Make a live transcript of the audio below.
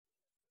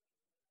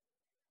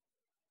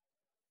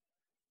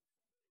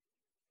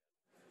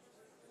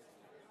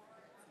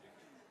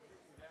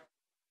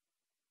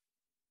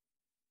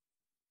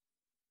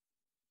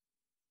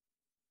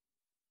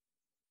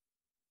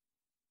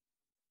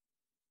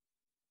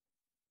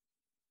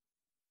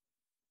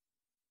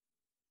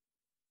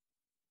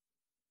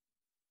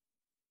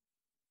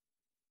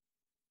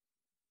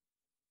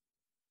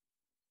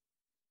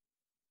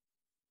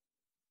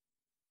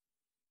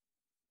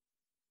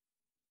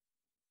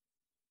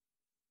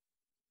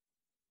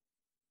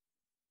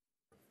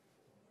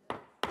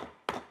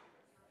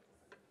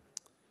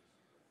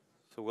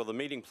So will the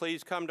meeting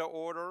please come to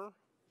order?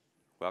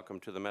 Welcome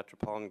to the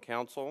Metropolitan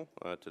Council.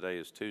 Today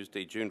is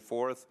Tuesday, June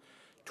 4th,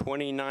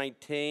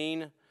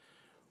 2019.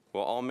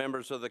 Will all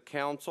members of the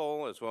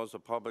council, as well as the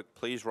public,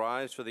 please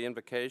rise for the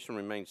invocation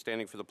and remain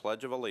standing for the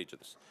Pledge of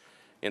Allegiance.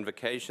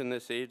 Invocation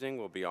this evening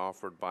will be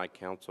offered by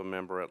Council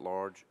Member at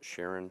Large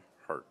Sharon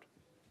Hurt.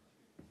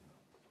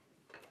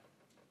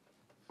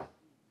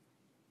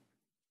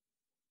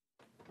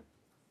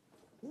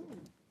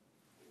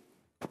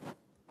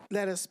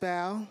 Let us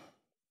bow.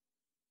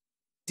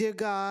 Dear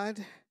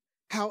God,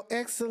 how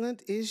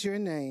excellent is your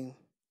name.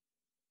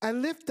 I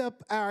lift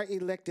up our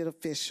elected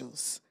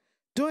officials.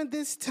 During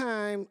this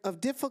time of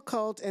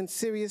difficult and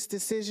serious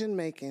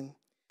decision-making,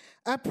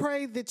 I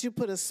pray that you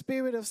put a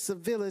spirit of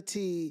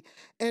civility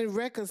and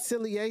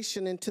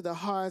reconciliation into the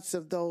hearts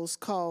of those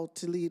called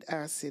to lead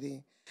our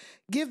city.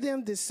 Give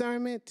them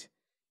discernment,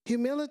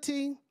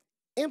 humility,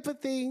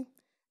 empathy,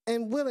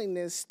 and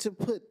willingness to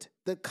put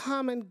the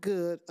common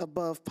good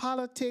above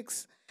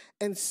politics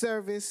and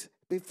service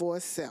before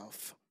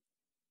self.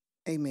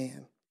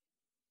 Amen.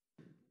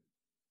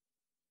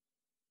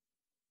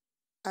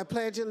 I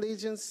pledge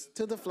allegiance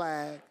to the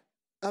flag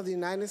of the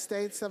United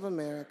States of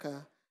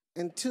America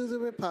and to the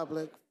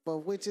republic for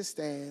which it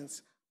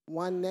stands,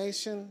 one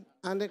nation,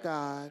 under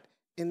God,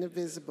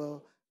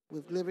 indivisible,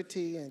 with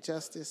liberty and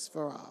justice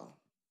for all.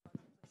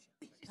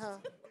 Say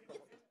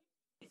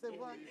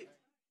what?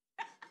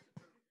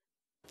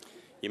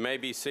 You may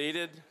be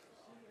seated.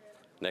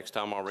 Next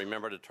time I'll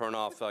remember to turn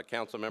off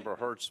Councilmember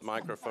Hurt's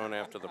microphone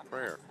after the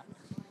prayer.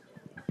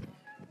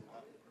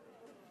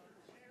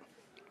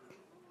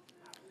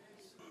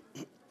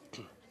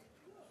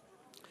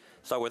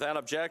 So without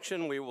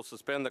objection, we will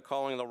suspend the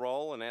calling of the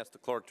roll and ask the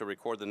clerk to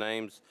record the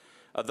names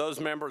of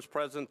those members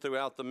present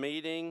throughout the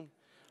meeting.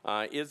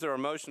 Is there a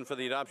motion for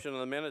the adoption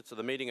of the minutes of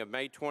the meeting of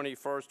May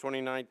 21st,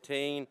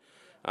 2019?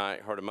 I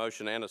heard a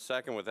motion and a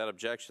second. Without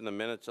objection, the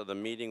minutes of the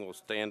meeting will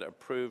stand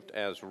approved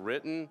as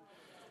written.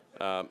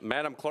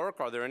 Madam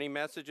Clerk, are there any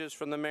messages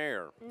from the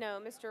mayor?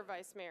 No, Mr.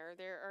 Vice Mayor,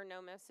 there are no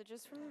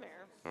messages from the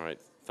mayor. All right,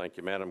 thank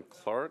you, Madam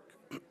Clerk.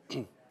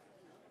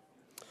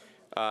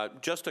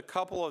 Just a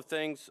couple of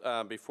things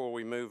before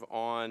we move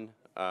on.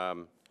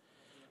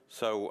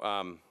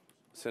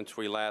 Since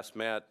we last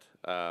met,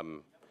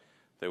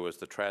 there was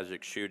the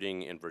tragic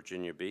shooting in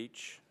Virginia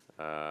Beach.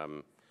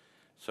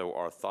 So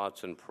our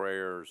thoughts and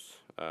prayers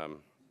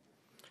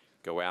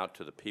go out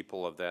to the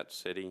people of that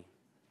city.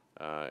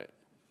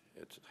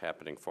 It's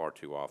happening far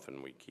too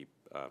often. We keep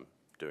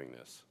doing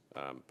this.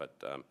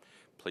 But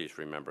please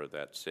remember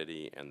that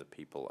city and the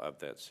people of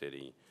that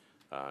city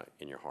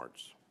in your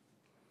hearts.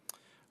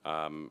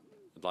 I'd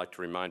like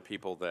to remind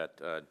people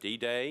that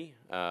D-Day,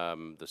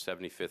 the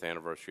 75th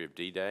anniversary of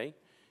D-Day,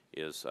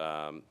 is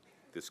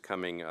this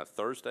coming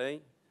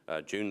Thursday,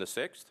 June the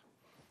 6th.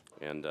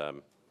 And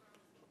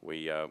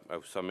we owe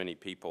so many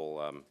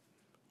people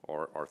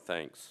our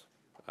thanks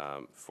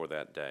for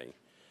that day.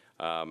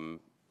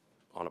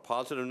 On a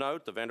positive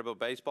note, the Vanderbilt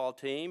baseball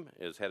team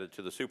is headed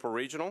to the Super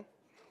Regional.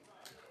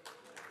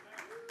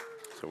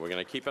 So we're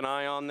going to keep an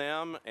eye on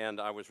them,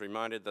 and I was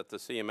reminded that the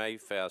CMA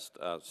Fest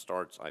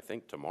starts, I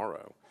think,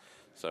 tomorrow.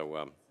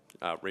 So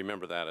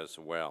remember that as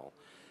well.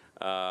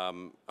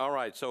 All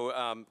right,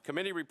 so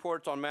committee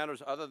reports on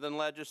matters other than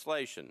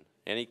legislation.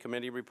 Any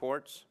committee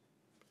reports?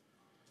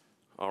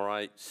 All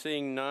right,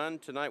 seeing none,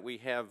 tonight we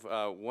have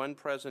one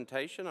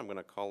presentation. I'm going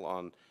to call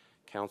on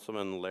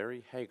Councilman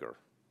Larry Hager.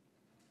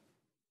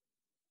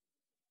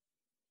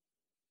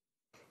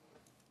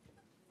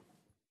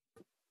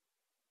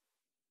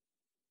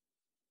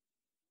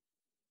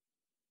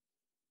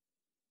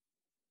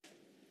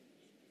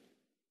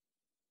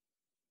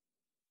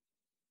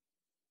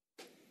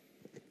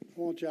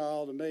 I want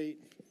y'all to meet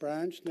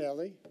Brian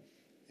Snelly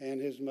and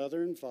his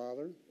mother and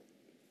father,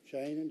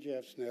 Shane and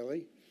Jeff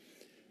Snelly.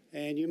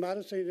 And you might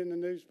have seen it in the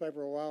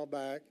newspaper a while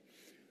back.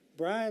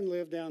 Brian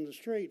lived down the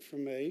street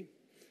from me,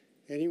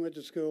 and he went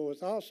to school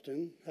with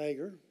Austin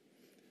Hager,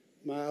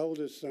 my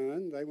oldest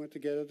son. They went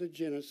together to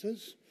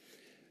Genesis.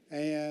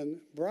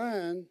 And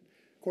Brian,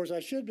 of course,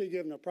 I should be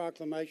giving a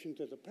proclamation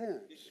to the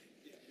parents.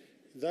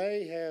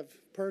 They have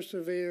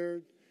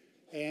persevered,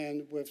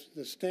 and with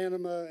the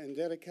stamina and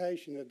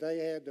dedication that they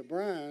had to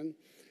Brian,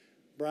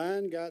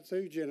 Brian got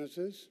through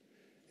Genesis,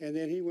 and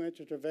then he went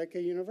to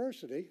Trevecca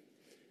University,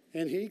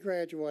 and he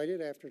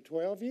graduated after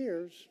 12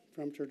 years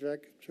from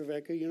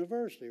Trevecca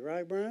University.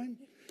 Right, Brian?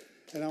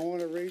 And I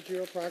want to read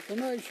you a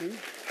proclamation.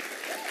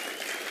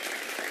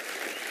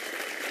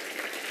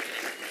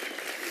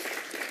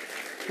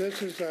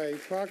 This is a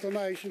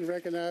proclamation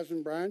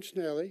recognizing Brian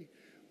Snelly,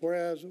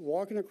 whereas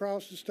walking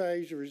across the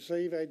stage to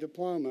receive a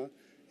diploma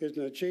is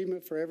an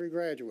achievement for every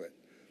graduate.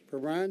 For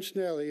Brian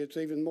Snelly, it's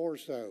even more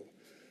so.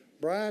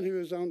 Brian, who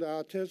is on the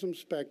autism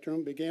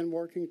spectrum, began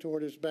working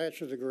toward his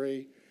bachelor's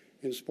degree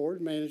in sport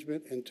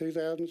management in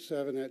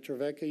 2007 at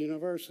Trevecca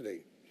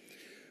University.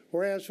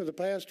 Whereas for the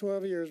past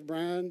 12 years,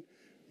 Brian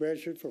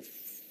registered for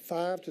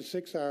 5 to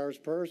 6 hours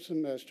per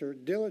semester,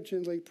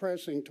 diligently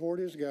pressing toward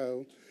his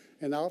goal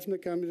and often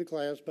accompanied to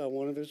class by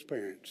one of his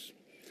parents.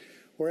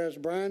 Whereas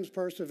Brian's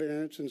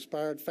perseverance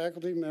inspired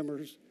faculty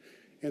members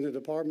in the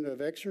Department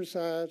of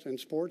Exercise and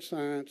Sports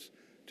Science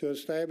to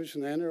establish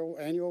an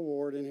annual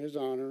award in his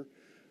honor,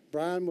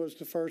 Brian was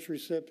the first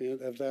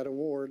recipient of that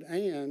award.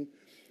 And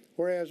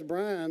whereas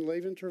Brian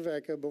leaving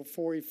Trevecca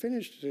before he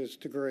finished his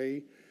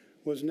degree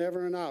was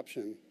never an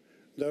option,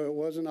 though it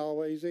wasn't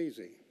always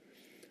easy.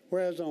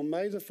 Whereas on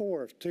May the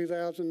 4th,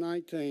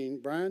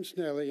 2019, Brian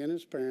Snelly and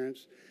his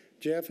parents,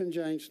 Jeff and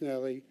Jane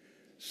Snelly,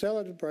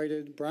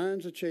 celebrated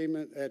Brian's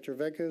achievement at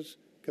Trevecca's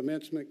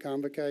commencement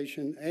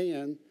convocation.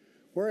 And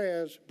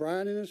whereas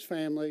Brian and his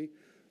family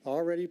are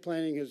already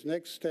planning his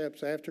next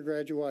steps after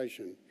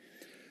graduation.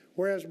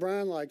 Whereas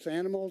Brian likes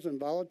animals and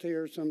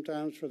volunteers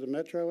sometimes for the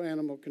Metro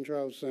Animal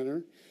Control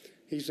Center.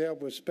 He's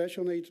helped with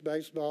special needs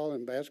baseball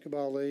and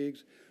basketball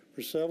leagues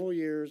for several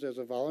years as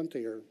a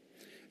volunteer.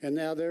 And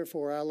now,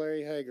 therefore, I,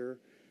 Larry Hager,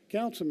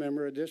 council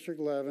member of District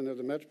 11 of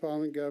the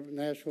Metropolitan Government,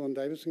 Nashville and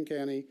Davidson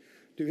County,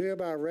 do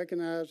hereby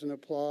recognize and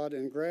applaud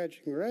and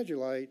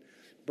congratulate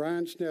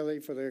Brian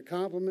Snelly for their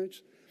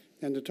accomplishments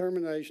and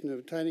determination of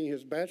obtaining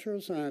his Bachelor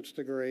of Science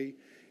degree,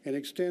 and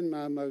extend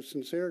my most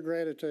sincere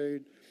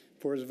gratitude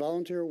for his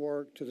volunteer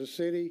work to the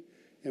city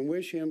and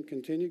wish him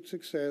continued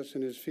success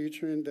in his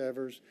future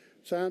endeavors.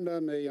 Signed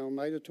by me on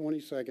May the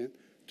 22nd,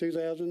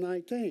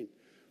 2019.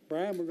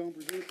 Brian, we're going to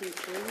present this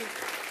to you.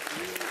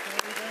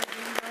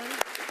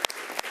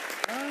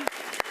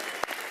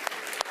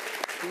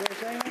 You want to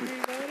say anything,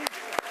 anybody?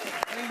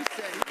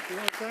 You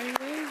want to say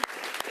anything?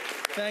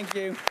 Thank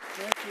you.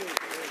 Thank you.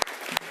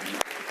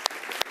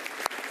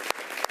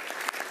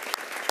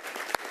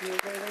 You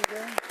want to say anything,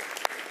 John?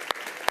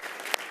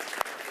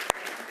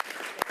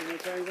 You want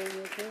to say anything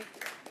real quick?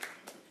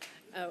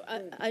 Oh,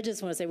 I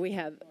just want to say we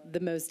have the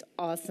most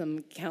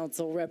awesome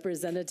council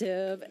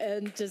representative,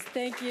 and just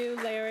thank you,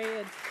 Larry,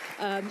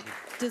 and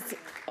just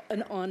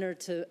an honor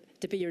to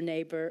be your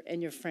neighbor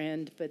and your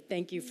friend, but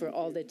thank you for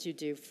all that you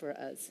do for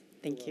us.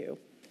 Thank you.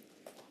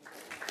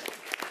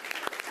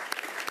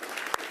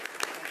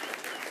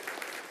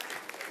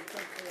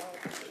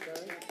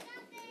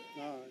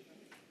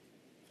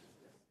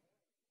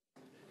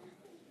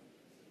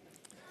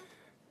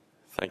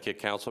 Thank you,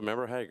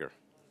 Councilmember Hager.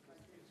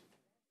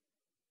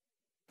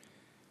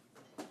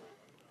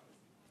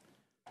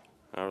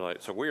 All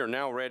right, so we are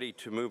now ready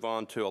to move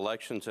on to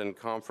elections and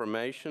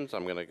confirmations.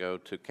 I'm going to go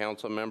to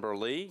Councilmember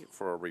Lee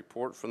for a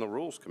report from the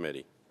Rules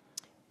Committee.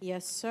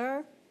 Yes,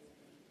 sir.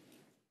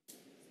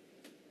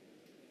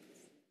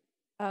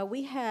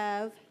 We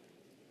have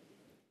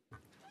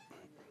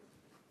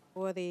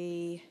for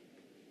the,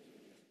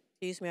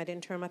 excuse me, I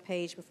didn't turn my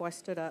page before I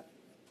stood up.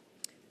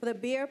 For the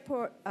beer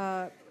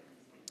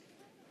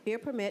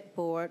permit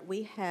board,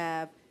 we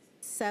have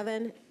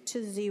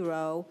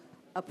 7-0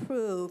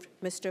 approved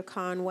Mr.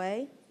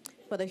 Conway.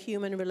 For the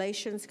Human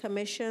Relations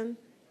Commission,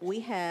 we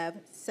have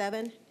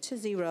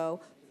 7-0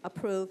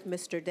 approved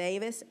Mr.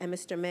 Davis and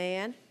Mr.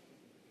 Mann.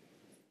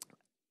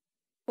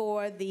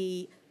 For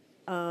the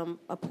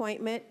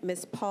appointment,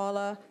 Ms.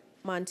 Paula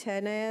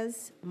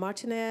Martinez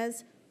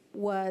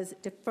was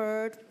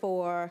deferred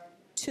for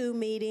 2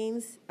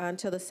 meetings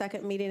until the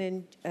second meeting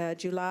in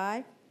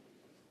July.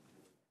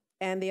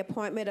 And the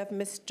appointment of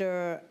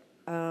Mr.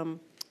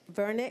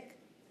 Vernick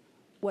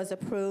was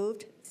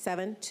approved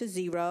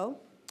 7-0.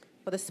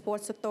 For the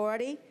Sports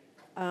Authority,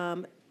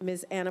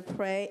 Ms. Anna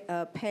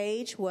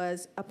Page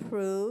was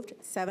approved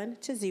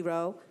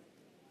 7-0.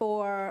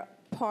 For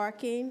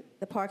parking,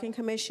 the Parking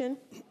Commission,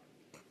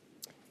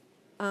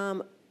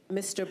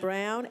 Mr.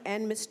 Brown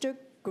and Mr.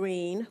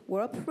 Green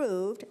were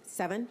approved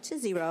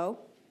 7-0.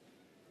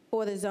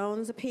 For the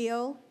Zones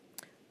Appeal,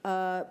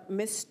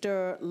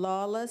 Mr.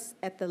 Lawless,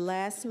 at the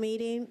last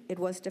meeting, it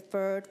was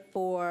deferred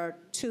for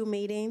 2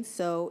 meetings,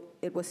 so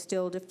it was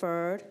still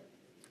deferred.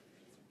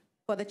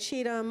 For the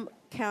Cheatham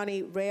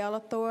County Rail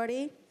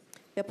Authority,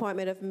 the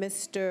appointment of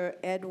Mr.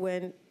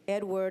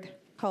 Edward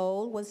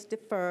Cole was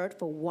deferred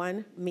for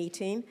 1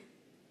 meeting.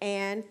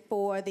 And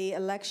for the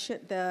election,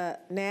 the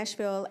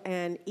Nashville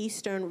and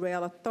Eastern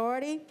Rail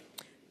Authority,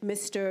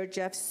 Mr.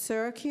 Jeff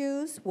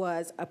Syracuse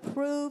was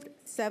approved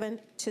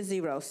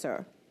 7-0,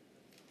 sir.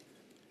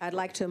 I'd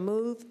like to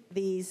move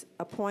these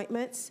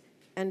appointments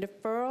and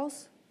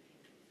deferrals.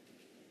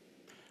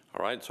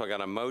 All right, so I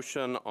got a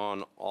motion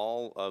on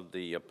all of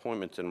the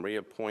appointments and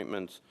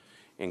reappointments,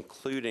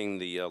 including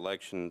the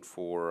election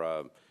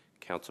for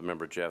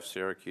Councilmember Jeff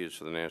Syracuse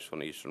for the Nashville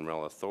and Eastern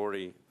Rail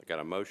Authority. I got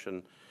a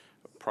motion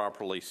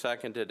properly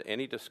seconded.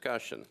 Any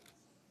discussion?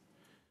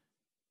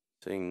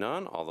 Seeing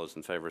none, all those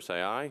in favor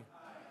say aye.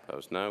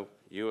 Opposed, no.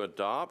 You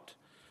adopt.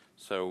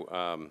 So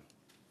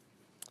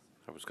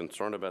I was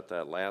concerned about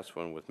that last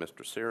one with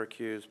Mr.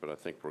 Syracuse, but I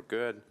think we're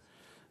good.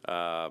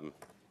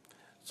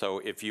 So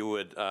if you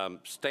would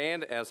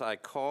stand as I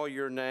call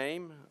your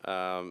name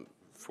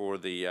for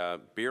the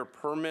Beer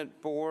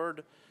Permit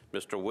Board,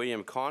 Mr.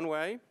 William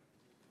Conway.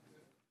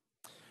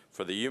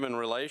 For the Human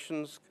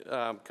Relations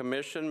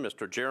Commission,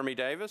 Mr. Jeremy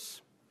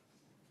Davis.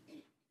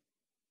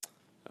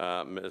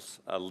 Ms.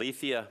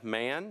 Alethea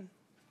Mann.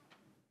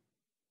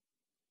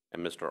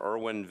 And Mr.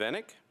 Erwin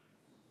Vennick.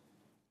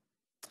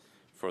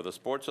 For the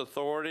Sports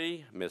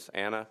Authority, Ms.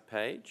 Anna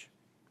Page,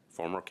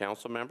 former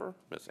council member,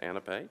 Ms.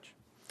 Anna Page.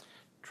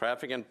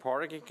 Traffic and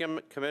Parking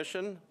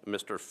Commission,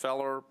 Mr.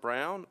 Feller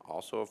Brown,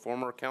 also a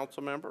former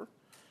council member.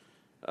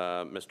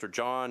 Mr.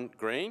 John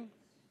Green.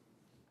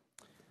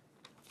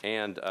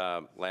 And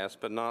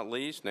last but not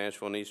least,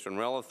 Nashville and Eastern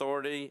Rail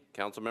Authority,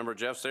 Councilmember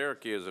Jeff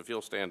Syracuse, if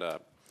you'll stand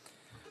up.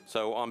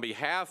 So on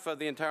behalf of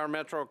the entire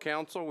Metro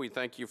Council, we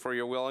thank you for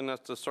your willingness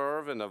to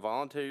serve and to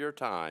volunteer your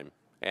time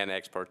and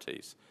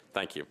expertise.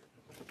 Thank you.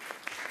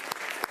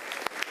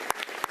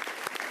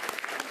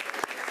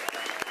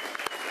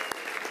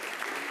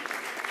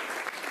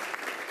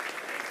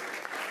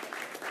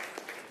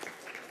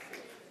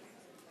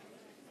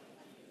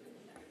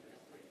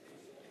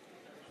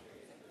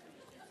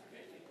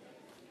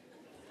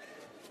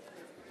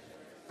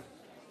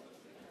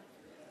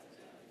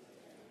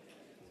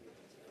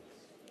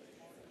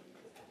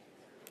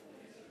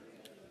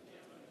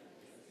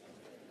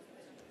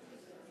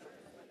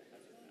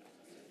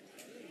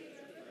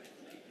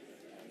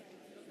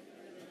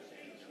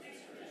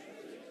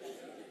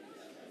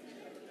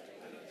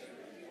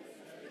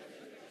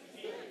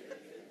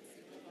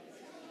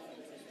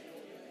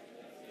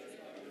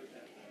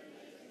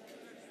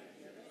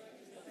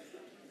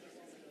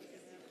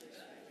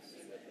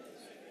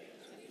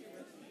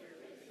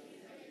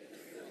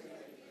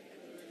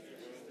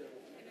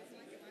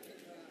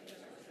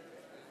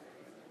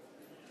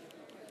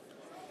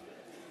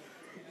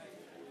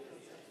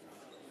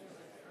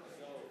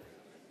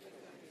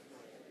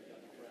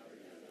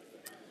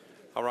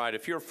 All right,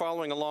 if you're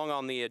following along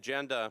on the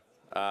agenda,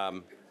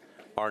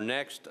 our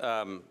next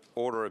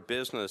order of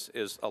business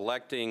is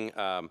electing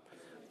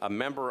a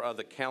member of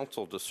the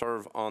council to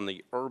serve on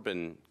the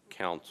Urban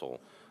Council.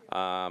 So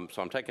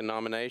I'm taking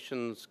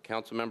nominations.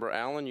 Councilmember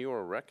Allen, you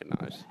are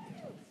recognized.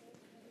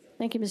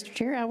 Thank you, Mr.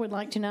 Chair. I would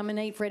like to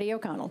nominate Freddie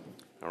O'Connell.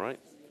 All right.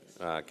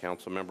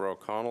 Councilmember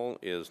O'Connell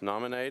is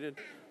nominated.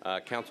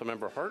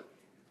 Councilmember Hurt,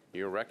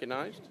 you're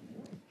recognized.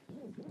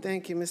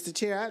 Thank you, Mr.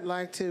 Chair. I'd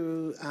like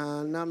to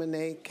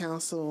nominate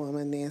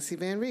Councilwoman Nancy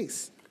Van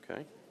Reese.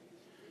 Okay.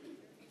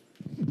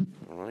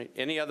 All right.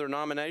 Any other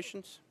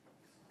nominations?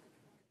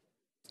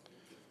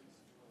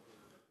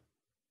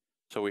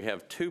 So we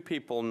have two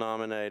people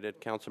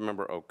nominated,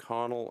 Councilmember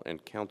O'Connell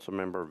and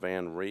Councilmember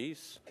Van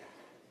Reese.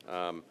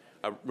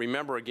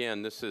 Remember,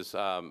 again, this is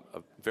a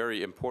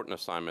very important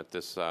assignment.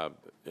 This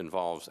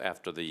involves,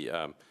 after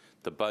the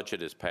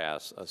budget is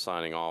passed,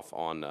 signing off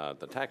on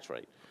the tax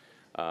rate.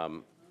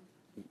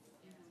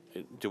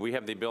 Do we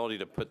have the ability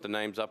to put the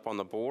names up on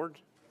the board?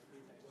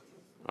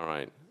 All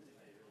right.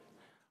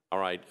 All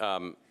right.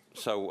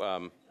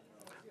 Councilmember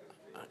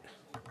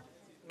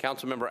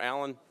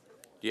Allen,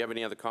 do you have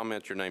any other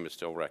comments? Your name is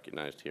still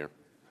recognized here.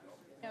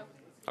 No.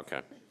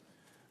 Okay.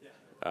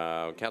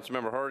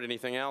 Councilmember Hurd,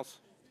 anything else?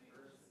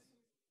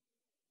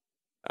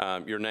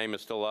 Your name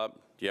is still up.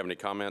 Do you have any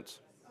comments?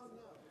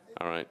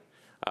 All right.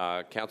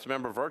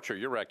 Councilmember Vircher,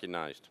 you're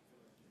recognized.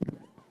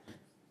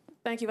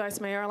 Thank you, Vice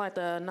Mayor. I'd like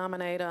to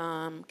nominate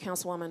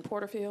Councilwoman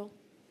Porterfield.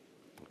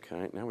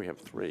 Okay, now we have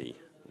three.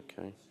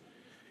 Okay.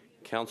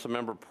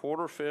 Councilmember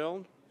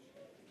Porterfield.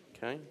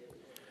 Okay.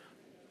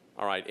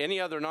 All right,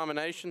 any other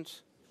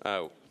nominations?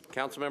 Oh,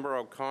 Councilmember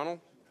O'Connell.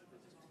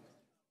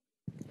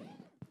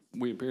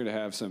 We appear to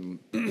have some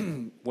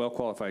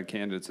well-qualified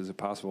candidates. Is it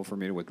possible for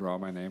me to withdraw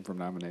my name from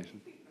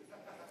nomination?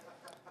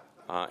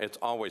 It's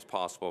always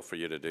possible for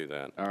you to do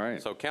that. All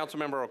right. So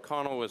Councilmember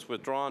O'Connell is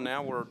withdrawn.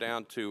 Now we're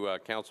down to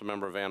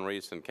Councilmember Van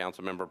Reese and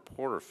Councilmember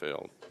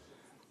Porterfield.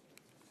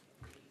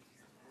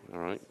 All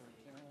right.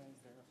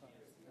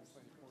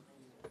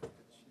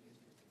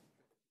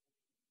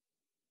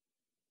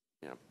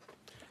 Yeah.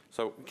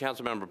 So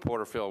Councilmember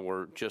Porterfield,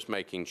 we're just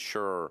making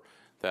sure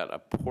that a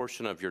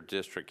portion of your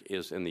district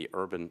is in the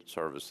Urban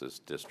Services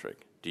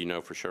District. Do you know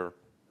for sure?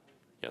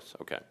 Yes,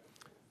 okay.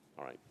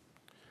 All right.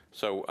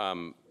 So,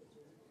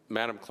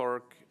 Madam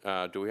Clerk,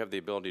 do we have the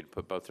ability to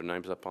put both their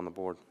names up on the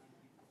board?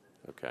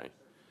 Okay.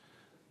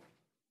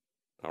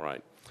 All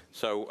right.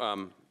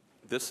 So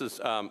this is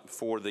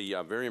for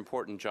the very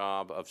important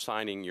job of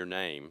signing your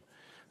name.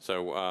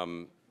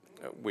 So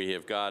we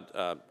have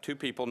got two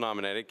people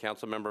nominated,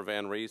 Councilmember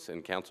Van Reese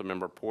and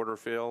Councilmember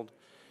Porterfield.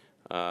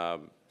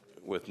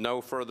 With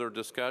no further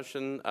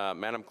discussion,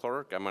 Madam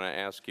Clerk, I'm going to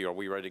ask you, are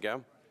we ready to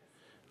go?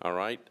 All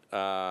right.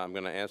 I'm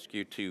going to ask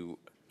you to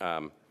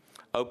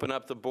open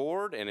up the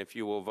board, and if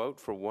you will vote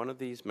for one of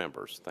these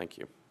members. Thank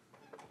you.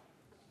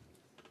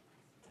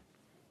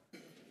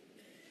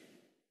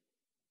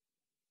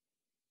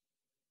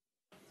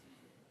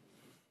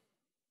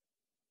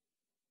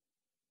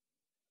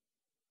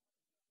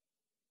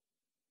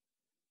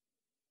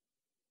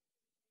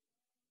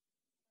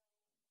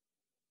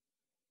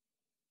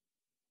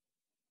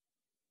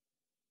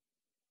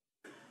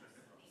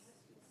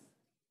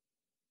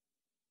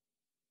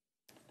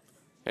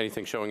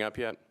 Anything showing up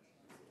yet?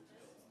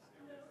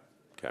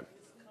 Okay.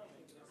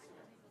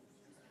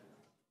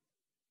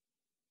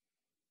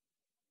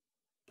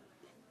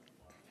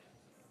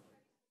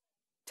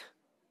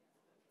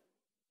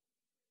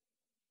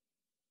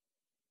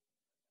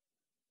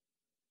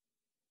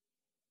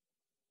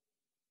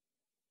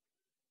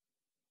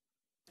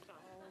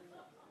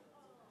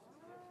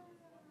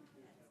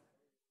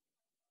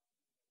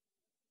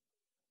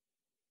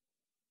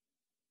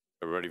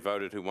 Everybody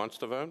voted who wants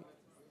to vote?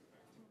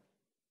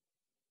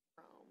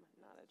 Chrome,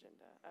 not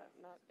agenda,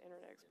 not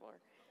Internet Explorer.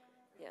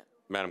 Yeah.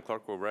 Madam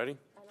Clerk, we're ready?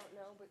 I don't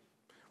know, but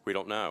We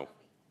don't know.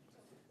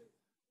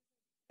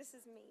 this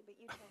is me, but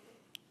you tell me.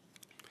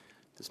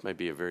 This may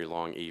be a very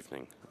long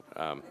evening.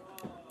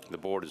 The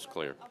board is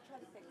clear. I'll try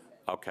to fix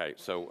it. Okay,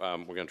 so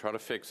we're going to try to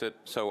fix it.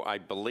 So I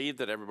believe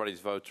that everybody's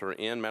votes are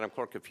in. Madam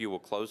Clerk, if you will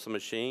close the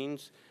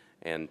machines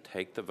and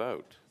take the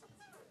vote.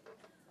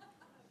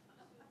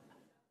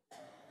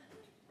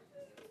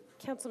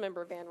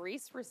 Councilmember Van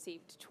Rees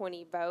received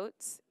 20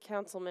 votes.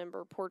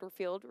 Councilmember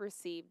Porterfield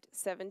received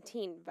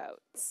 17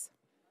 votes.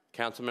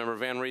 Councilmember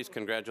Van Rees,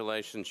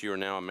 congratulations. You are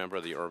now a member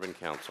of the Urban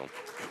Council.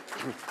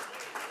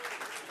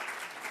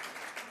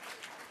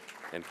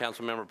 And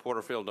Councilmember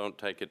Porterfield, don't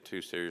take it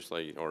too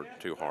seriously or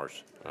too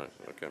harsh.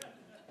 Okay.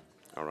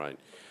 All right.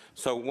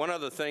 So one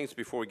of the things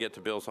before we get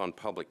to bills on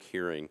public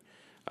hearing,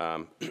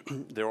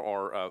 there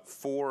are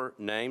 4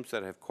 names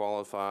that have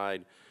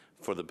qualified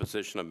for the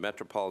position of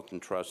Metropolitan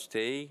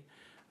Trustee.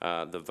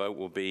 The vote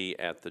will be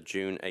at the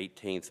June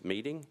 18th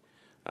meeting.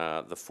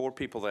 The 4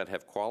 people that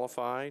have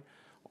qualified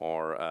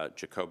are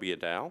Jacoby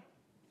Dow,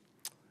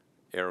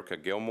 Erica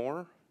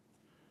Gilmore,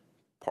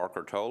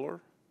 Parker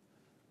Toller,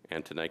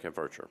 and Taneka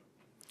Vircher.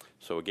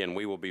 So again,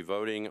 we will be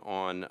voting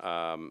on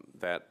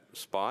that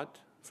spot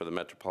for the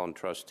Metropolitan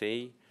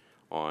Trustee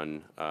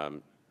on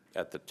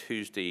at the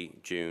Tuesday,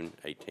 June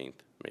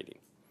 18th meeting.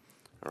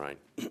 All right.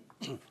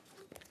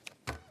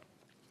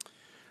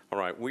 All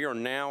right, we are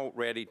now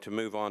ready to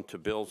move on to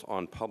bills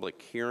on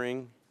public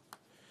hearing.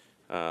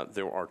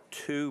 There are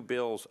 2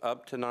 bills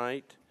up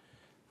tonight.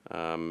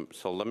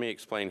 So let me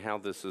explain how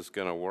this is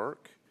going to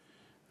work.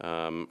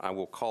 I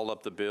will call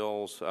up the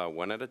bills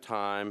one at a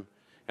time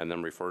and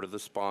then refer to the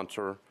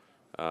sponsor.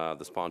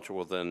 The sponsor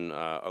will then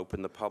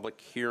open the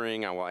public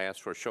hearing. I will ask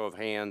for a show of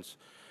hands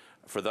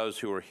for those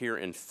who are here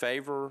in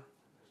favor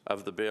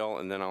of the bill,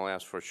 and then I'll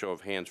ask for a show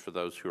of hands for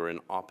those who are in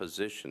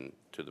opposition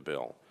to the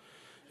bill.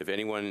 If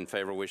anyone in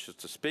favor wishes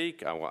to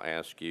speak, I will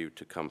ask you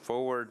to come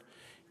forward,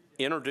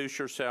 introduce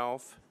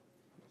yourself,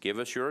 give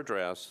us your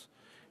address,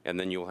 and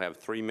then you'll have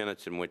 3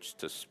 minutes in which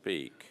to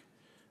speak.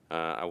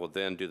 I will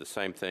then do the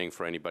same thing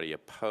for anybody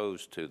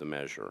opposed to the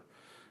measure.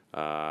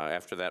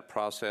 After that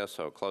process,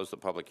 I'll close the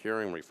public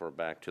hearing, refer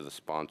back to the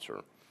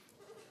sponsor.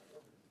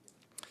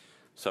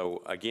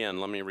 So again,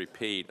 let me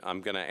repeat,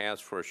 I'm going to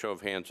ask for a show of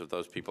hands of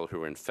those people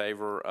who are in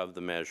favor of the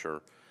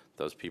measure,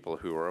 those people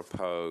who are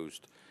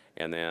opposed,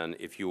 and then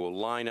if you will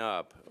line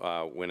up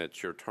when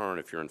it's your turn,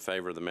 if you're in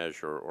favor of the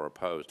measure or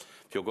opposed,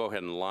 if you'll go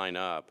ahead and line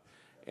up,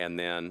 and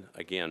then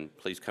again,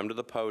 please come to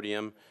the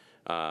podium,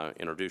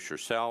 introduce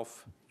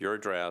yourself, your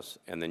address,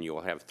 and then you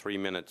will have 3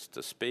 minutes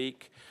to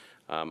speak.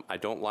 I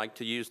don't like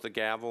to use the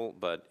gavel,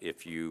 but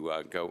if you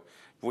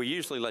we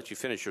usually let you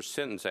finish your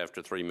sentence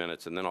after 3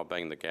 minutes, and then I'll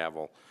bang the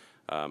gavel.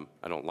 I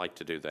don't like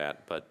to do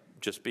that, but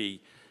just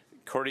be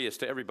courteous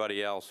to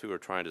everybody else who are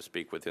trying to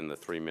speak within the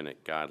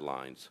 3-minute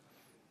guidelines.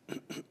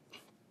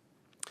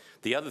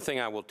 The other thing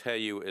I will tell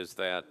you is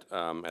that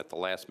at the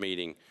last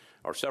meeting,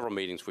 or several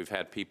meetings, we've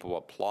had people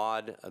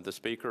applaud the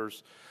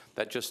speakers.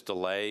 That just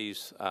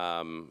delays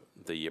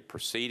the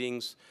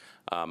proceedings.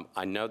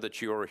 I know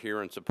that you are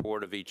here in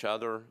support of each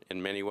other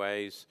in many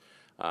ways.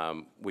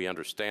 We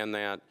understand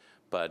that.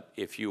 But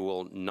if you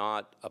will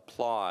not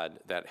applaud,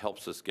 that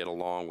helps us get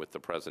along with the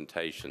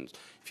presentations.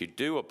 If you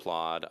do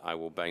applaud, I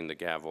will bang the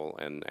gavel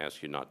and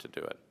ask you not to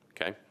do it,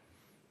 okay?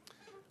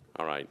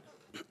 All right.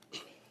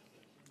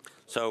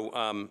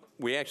 So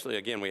we actually,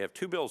 again, we have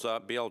 2 bills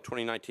up, BL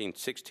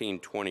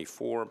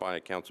 2019-1624 by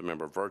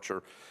Councilmember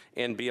Vircher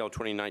and BL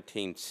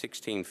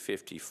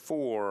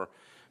 2019-1654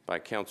 by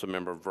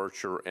Councilmember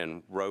Vircher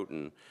and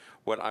Roten.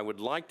 What I would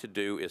like to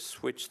do is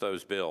switch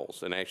those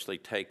bills and actually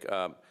take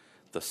up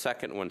the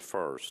second one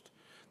first.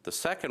 The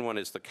second one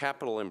is the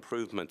capital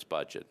improvements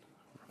budget,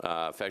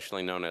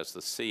 affectionately known as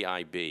the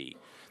CIB.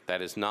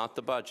 That is not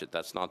the budget.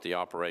 That's not the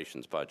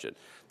operations budget.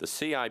 The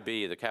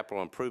CIB, the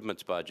capital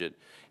improvements budget,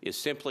 is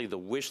simply the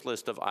wish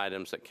list of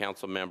items that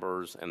council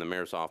members and the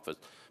mayor's office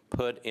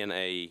put in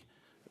a,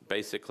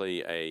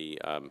 basically a,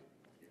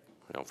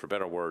 for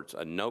better words,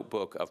 a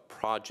notebook of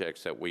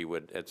projects that we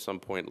would at some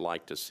point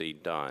like to see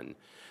done.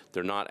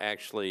 They're not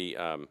actually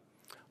on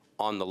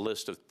the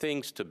list of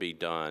things to be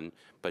done,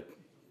 but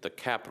the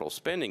capital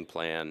spending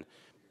plan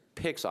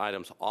picks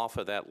items off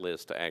of that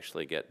list to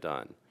actually get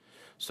done.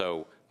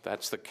 So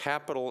that's the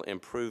capital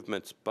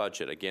improvements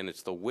budget. Again,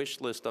 it's the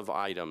wish list of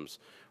items,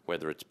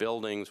 whether it's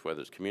buildings, whether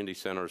it's community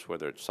centers,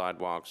 whether it's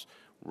sidewalks,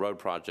 road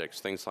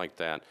projects, things like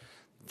that.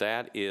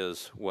 That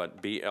is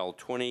what BL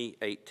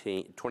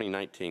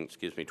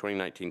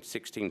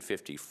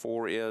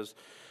 2019-1654 is.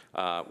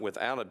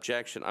 Without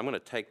objection, I'm going to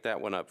take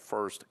that one up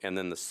first, and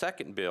then the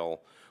second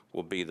bill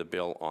will be the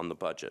bill on the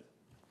budget.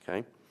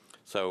 Okay?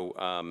 So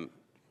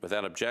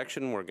without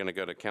objection, we're going to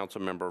go to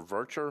Councilmember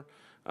Vircher.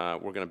 We're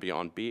going to be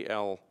on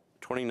BL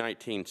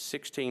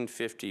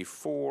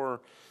 2019-1654.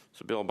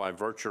 It's a bill by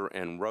Vircher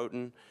and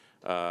Roten.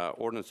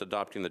 Ordinance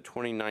adopting the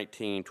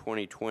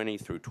 2019-2020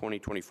 through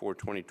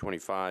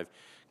 2024-2025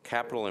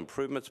 capital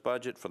improvements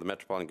budget for the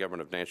Metropolitan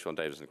Government of Nashville and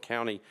Davidson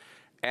County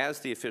as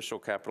the official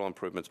capital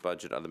improvements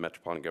budget of the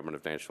Metropolitan Government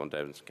of Nashville and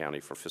Davidson County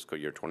for fiscal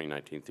year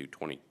 2019 through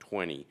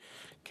 2020.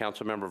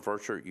 Councilmember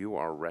Vercher, you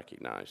are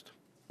recognized.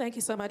 Thank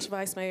you so much,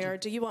 Vice Mayor.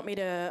 Do you want me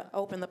to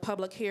open the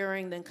public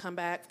hearing, then come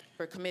back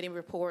for committee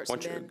reports? Why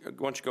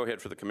don't you go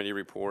ahead for the committee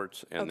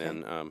reports, and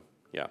then,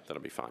 yeah,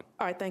 that'll be fine.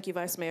 All right, thank you,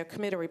 Vice Mayor.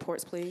 Committee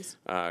reports, please.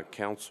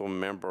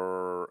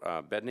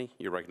 Councilmember Bedney,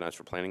 you're recognized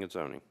for planning and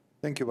zoning.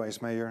 Thank you,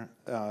 Vice Mayor.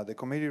 The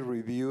committee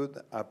reviewed,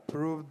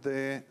 approved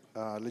the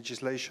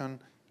legislation,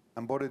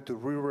 and voted to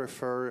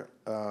re-refer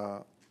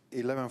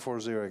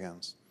 1140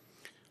 against.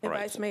 And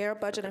Right. Vice Mayor,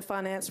 Budget and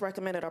Finance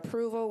recommended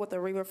approval with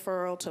a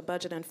re-referral to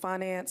Budget and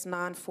Finance,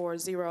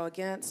 940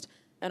 against,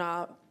 and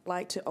I'd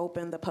like to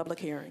open the public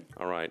hearing.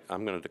 All right,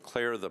 I'm going to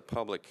declare the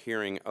public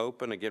hearing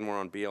open. Again, we're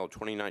on BL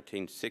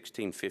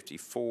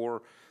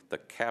 2019-1654, the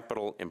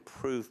capital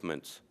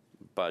improvements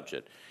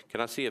budget. Can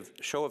I see a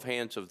show of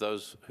hands of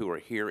those who are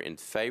here in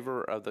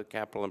favor of the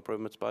capital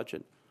improvements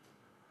budget?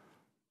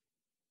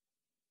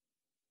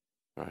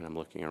 All right, I'm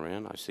looking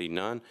around. I see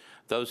none.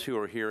 Those who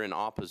are here in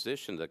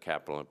opposition to the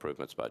capital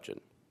improvements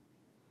budget?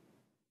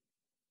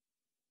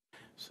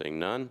 Seeing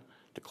none,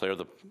 declare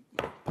the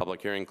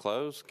public hearing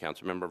closed.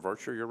 Councilmember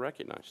Vercher, you're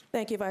recognized.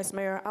 Thank you, Vice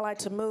Mayor. I'd like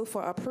to move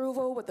for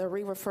approval with a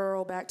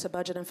re-referral back to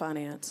Budget and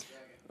Finance.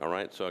 All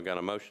right, so I got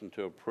a motion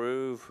to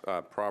approve,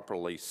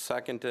 properly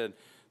seconded.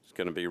 It's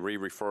going to be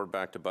re-referred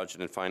back to Budget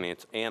and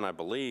Finance, and I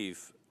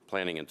believe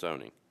Planning and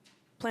Zoning.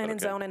 Planning,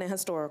 Okay. Zoning, and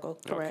Historical,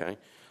 correct. Okay,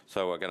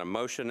 so I got a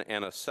motion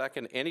and a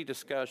second. Any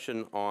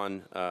discussion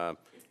on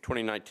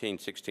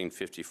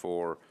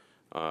 2019-1654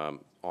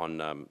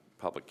 on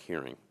public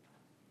hearing?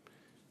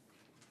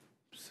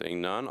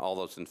 Seeing none, all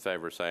those in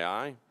favor say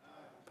aye.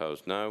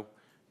 Opposed, no.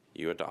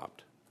 You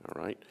adopt.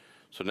 All right.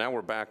 So now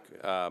we're back.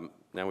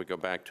 Now we go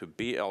back to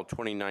BL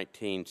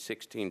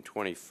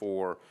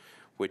 2019-1624,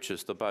 which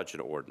is the budget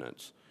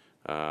ordinance.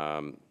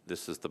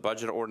 This is the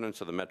budget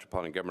ordinance of the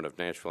Metropolitan Government of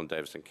Nashville and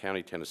Davidson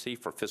County, Tennessee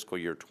for fiscal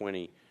year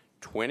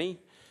 2020.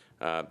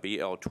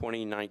 BL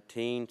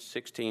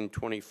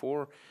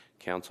 2019-1624.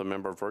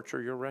 Councilmember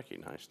Vercher, you're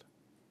recognized.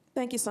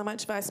 Thank you so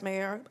much, Vice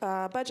Mayor.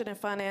 Budget and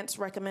Finance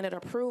recommended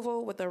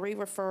approval with a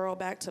re-referral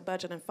back to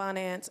Budget and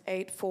Finance,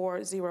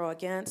 840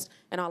 against,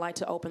 and I'd like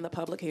to open the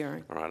public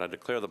hearing. All right, I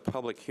declare the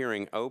public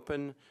hearing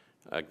open.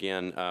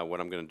 Again, what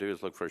I'm going to do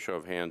is look for a show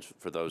of hands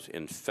for those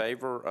in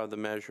favor of the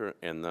measure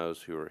and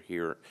those who are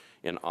here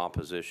in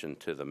opposition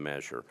to the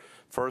measure.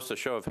 First, a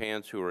show of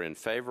hands who are in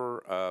favor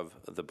of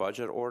the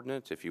budget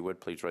ordinance. If you would,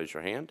 please raise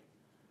your hand.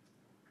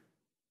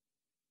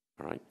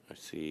 All right, I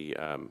see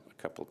a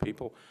couple of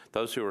people.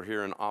 Those who are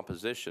here in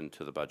opposition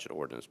to the budget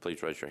ordinance,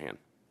 please raise your hand.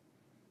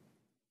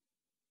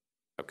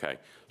 Okay,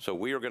 so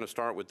we are going to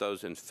start with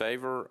those in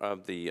favor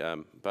of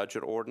the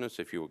budget ordinance.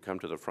 If you will come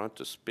to the front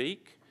to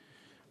speak.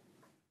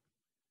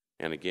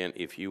 And again,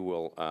 if you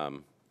will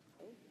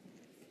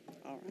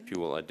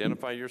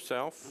identify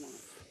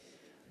yourself,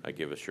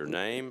 give us your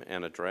name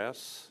and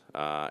address,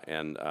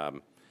 and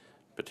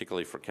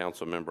particularly for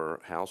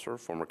Councilmember Hauser,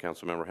 former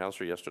Councilmember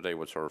Hauser, yesterday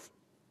was her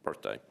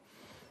birthday.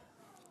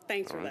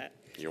 Thanks for that.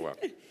 You're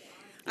welcome.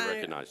 You're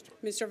recognized.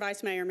 Mr.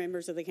 Vice Mayor,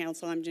 members of the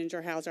council, I'm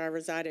Ginger Hauser. I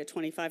reside at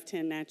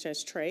 2510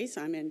 Natchez Trace.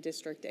 I'm in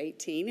District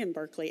 18 in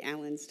Berkeley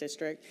Allen's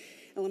district.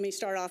 And let me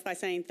start off by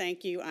saying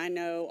thank you. I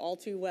know all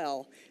too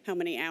well how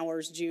many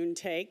hours June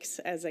takes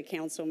as a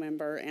council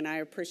member, and I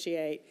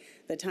appreciate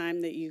the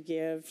time that you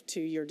give to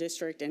your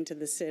district and to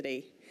the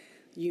city.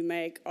 You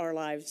make our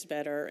lives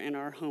better and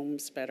our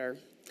homes better.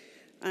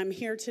 I'm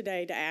here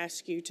today to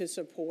ask you to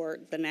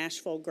support the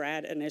Nashville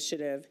Grad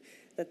Initiative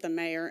that the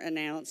mayor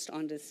announced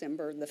on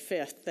December the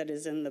 5th that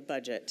is in the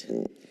budget.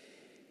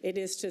 It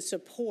is to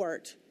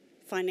support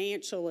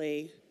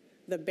financially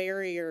the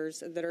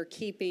barriers that are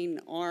keeping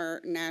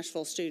our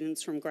Nashville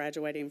students from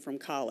graduating from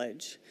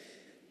college.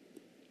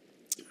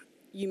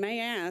 You may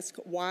ask,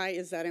 why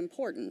is that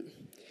important?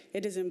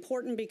 It is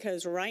important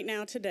because right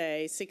now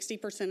today,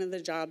 60% of the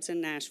jobs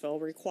in Nashville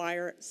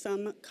require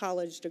some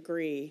college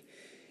degree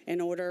in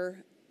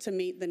order to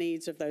meet the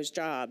needs of those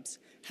jobs.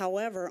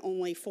 However,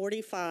 only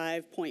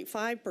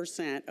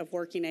 45.5% of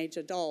working age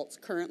adults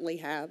currently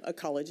have a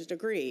college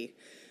degree.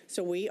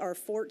 So we are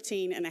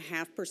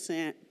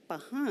 14.5%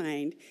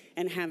 behind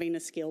in having a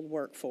skilled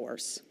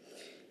workforce.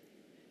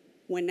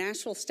 When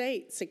Nashville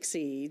State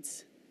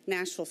succeeds,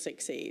 Nashville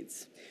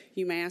succeeds.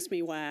 You may ask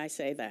me why I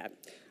say that.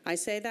 I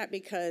say that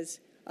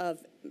because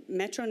of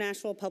Metro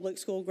Nashville Public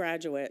School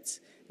graduates,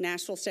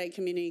 Nashville State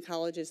Community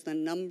College is the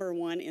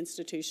 #1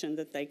 institution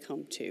that they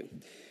come to.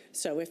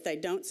 So if they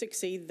don't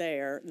succeed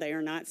there, they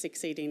are not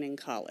succeeding in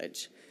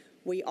college.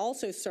 We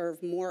also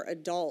serve more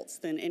adults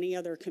than any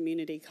other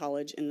community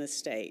college in the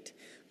state.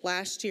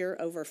 Last year,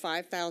 over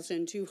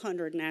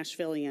 5,200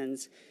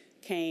 Nashvillians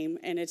came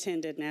and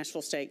attended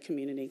Nashville State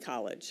Community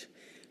College.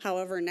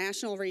 However,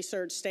 national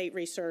research, state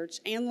research,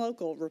 and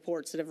local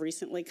reports that have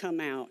recently come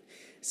out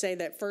say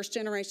that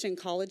first-generation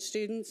college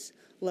students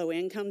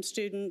low-income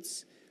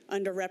students,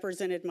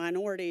 underrepresented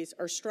minorities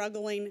are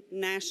struggling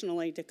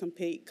nationally to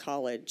complete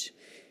college.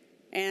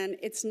 And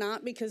it's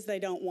not because they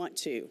don't want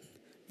to.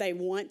 They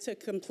want to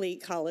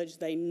complete college.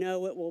 They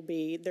know it will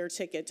be their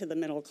ticket to the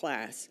middle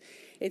class.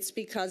 It's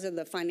because of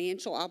the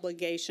financial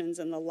obligations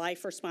and the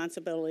life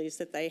responsibilities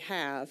that they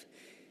have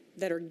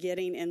that are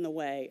getting in the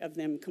way of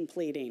them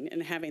completing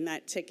and having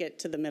that ticket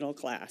to the middle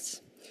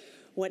class.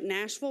 What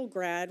Nashville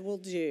Grad will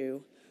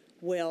do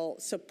will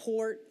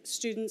support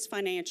students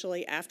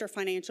financially after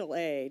financial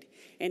aid,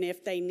 and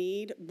if they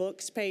need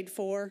books paid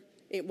for,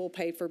 it will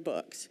pay for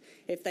books.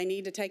 If they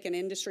need to take an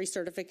industry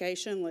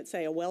certification, let's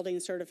say a welding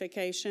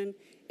certification,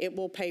 it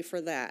will pay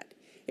for that.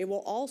 It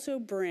will also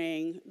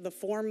bring the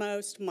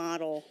foremost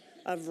model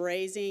of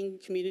raising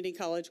community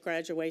college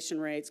graduation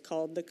rates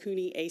called the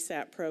CUNY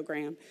ASAP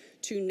program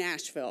to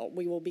Nashville.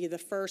 We will be the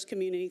first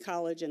community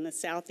college in the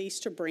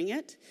Southeast to bring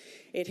it.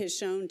 It has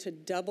shown to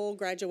double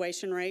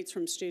graduation rates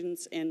from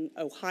students in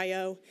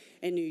Ohio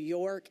and New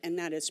York, and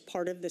that is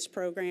part of this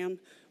program.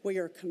 We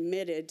are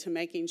committed to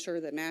making sure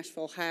that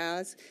Nashville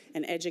has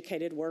an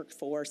educated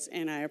workforce,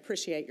 and I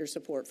appreciate your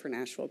support for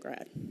Nashville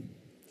Grad.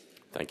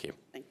 Thank you.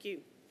 Thank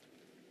you.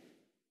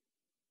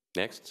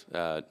 Next,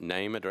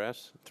 name,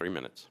 address, 3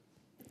 minutes.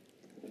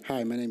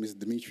 Hi, my name is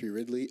Dimitri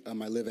Ridley. I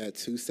live at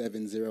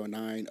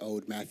 2709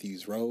 Old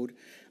Matthews Road.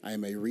 I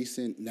am a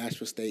recent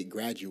Nashville State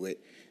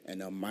graduate,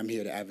 and I'm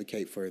here to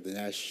advocate for the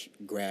Nash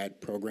Grad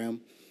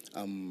program.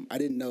 I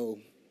didn't know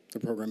the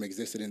program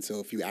existed until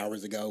a few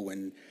hours ago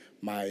when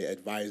my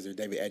advisor,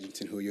 David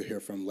Edgington, who you'll hear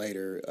from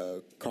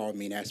later, called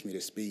me and asked me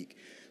to speak.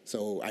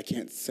 So I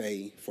can't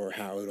say for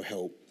how it'll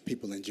help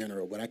people in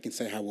general, but I can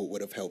say how it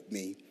would have helped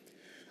me.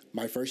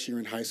 My first year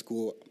in high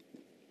school,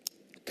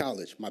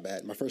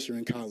 my first year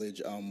in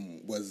college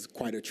was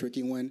quite a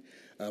tricky one.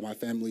 My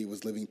family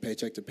was living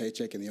paycheck to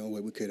paycheck, and the only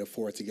way we could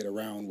afford to get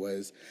around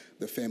was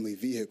the family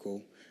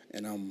vehicle.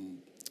 And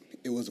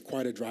it was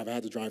quite a drive. I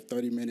had to drive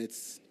 30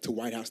 minutes to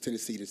White House,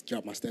 Tennessee to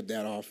drop my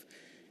stepdad off,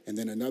 and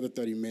then another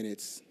 30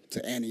 minutes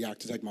to Antioch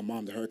to take my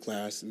mom to her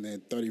class, and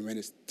then 30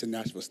 minutes to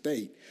Nashville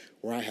State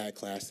where I had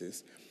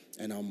classes.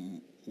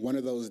 And one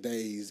of those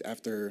days,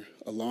 after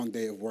a long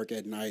day of work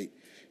at night,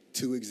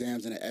 2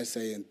 exams and an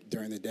essay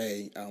during the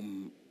day,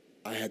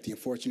 I had the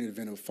unfortunate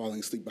event of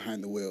falling asleep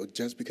behind the wheel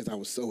just because I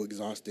was so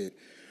exhausted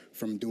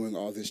from doing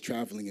all this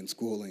traveling and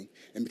schooling,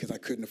 and because I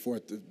couldn't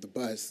afford the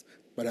bus,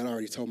 but I'd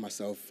already told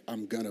myself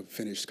I'm going to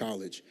finish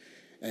college.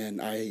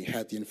 And I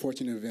had the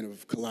unfortunate event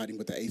of colliding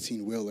with the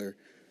 18-wheeler.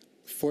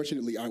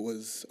 Fortunately, I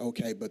was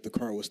okay, but the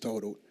car was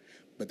totaled.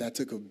 But that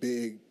took a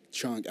big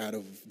chunk out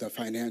of the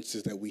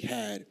finances that we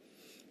had,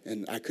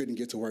 and I couldn't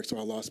get to work, so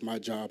I lost my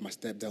job. My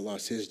stepdad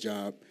lost his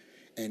job,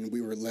 and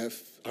we were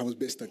left. I was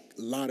missed a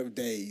lot of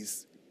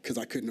days because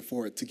I couldn't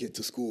afford to get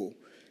to school.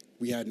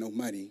 We had no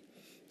money.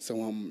 So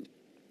when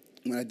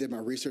I did my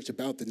research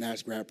about the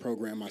Nash Grad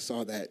program, I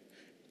saw that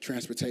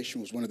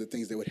transportation was one of the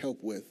things they would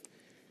help with.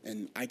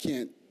 And I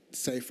can't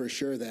say for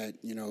sure that,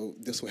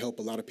 this will help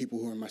a lot of people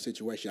who are in my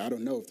situation. I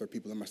don't know if there are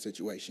people in my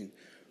situation.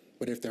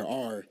 But if there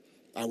are,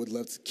 I would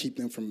love to keep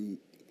them from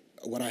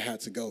what I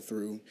had to go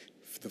through,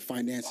 the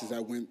finances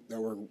that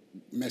were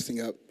messing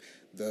up,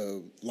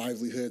 the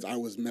livelihoods.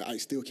 I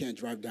still can't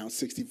drive down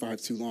 65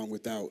 too long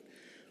without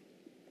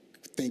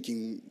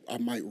thinking I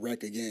might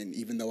wreck again,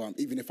 even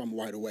if I'm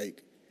wide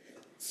awake.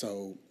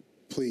 So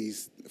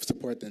please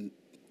support the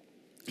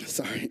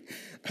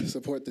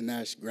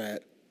Nash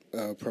Grad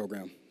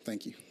program.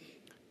 Thank you.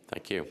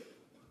 Thank you.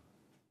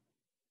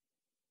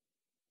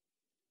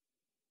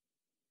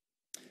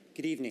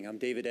 Good evening. I'm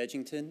David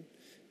Edgington,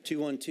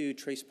 212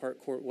 Trace Park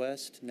Court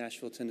West,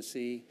 Nashville,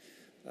 Tennessee,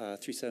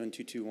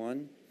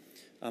 37221.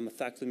 I'm a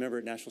faculty member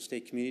at Nashville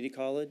State Community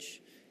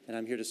College, and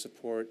I'm here to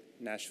support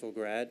Nashville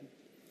Grad.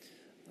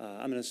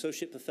 I'm an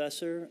associate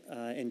professor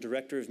and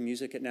director of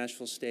music at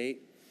Nashville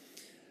State.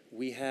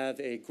 We have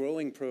a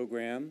growing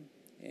program,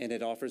 and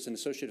it offers an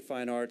Associate of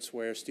Fine Arts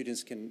where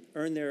students can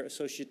earn their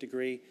associate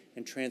degree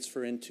and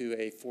transfer into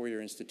a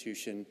four-year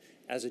institution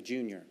as a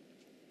junior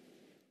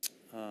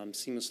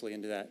seamlessly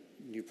into that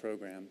new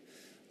program.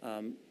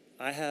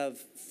 I have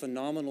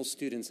phenomenal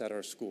students at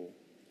our school.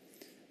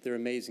 They're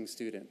amazing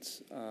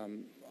students.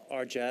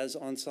 Our jazz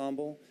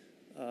ensemble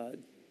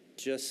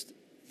just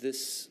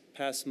this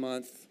past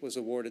month was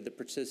awarded the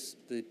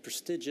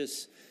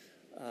prestigious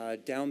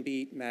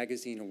Downbeat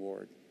Magazine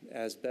Award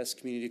as Best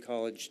Community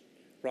College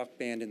Rock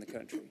Band in the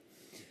country.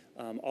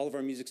 All of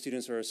our music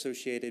students are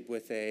associated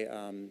with a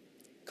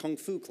Kung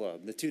Fu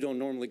club. The two don't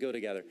normally go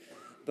together,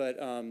 but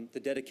the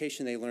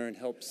dedication they learn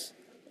helps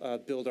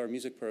build our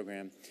music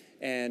program.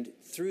 And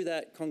through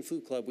that Kung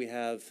Fu club, we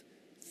have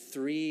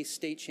 3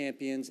 state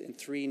champions and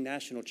 3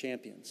 national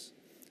champions.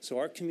 So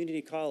our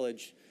community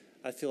college,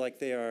 I feel like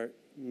they are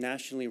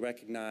nationally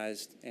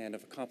recognized and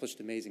have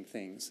accomplished amazing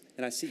things.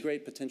 And I see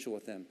great potential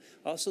with them.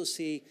 I also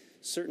see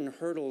certain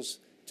hurdles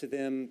to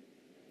them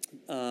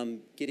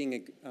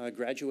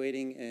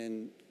graduating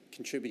and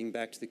contributing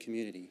back to the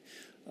community.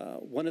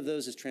 One of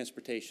those is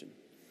transportation.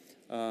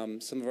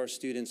 Some of our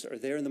students are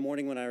there in the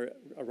morning when I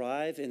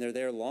arrive, and they're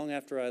there long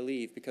after I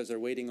leave because they're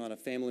waiting on a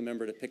family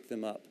member to pick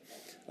them up.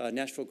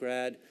 Nashville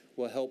Grad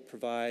will help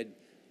provide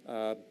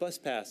bus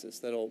passes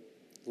that'll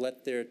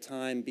let their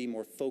time be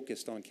more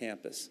focused on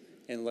campus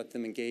and let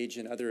them engage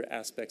in other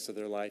aspects of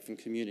their life and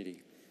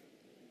community.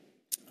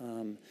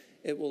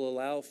 It will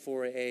allow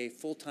for a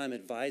full-time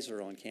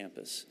advisor on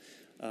campus.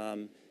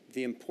 It's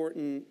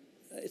important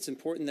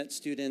that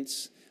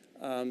students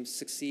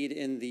succeed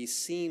in the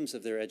seams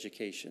of their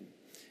education.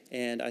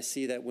 And I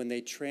see that when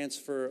they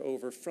transfer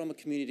over from a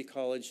community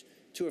college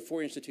to a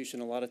four-year institution,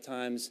 a lot of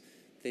times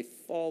they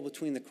fall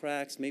between the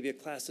cracks. Maybe a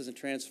class doesn't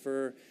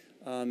transfer,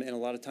 and a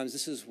lot of times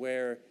this is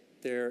where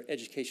their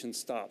education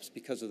stops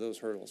because of those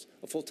hurdles.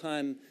 A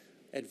full-time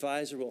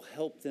advisor will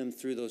help them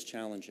through those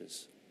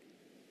challenges.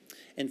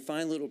 And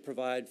finally, it will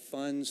provide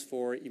funds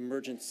for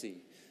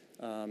emergency.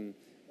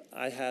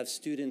 I have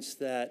students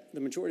that, the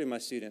majority of my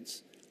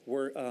students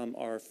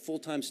are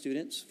full-time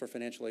students for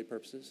financial aid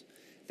purposes.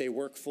 They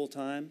work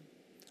full-time.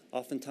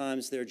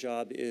 Oftentimes their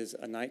job is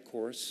a night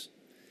course,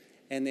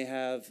 and they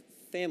have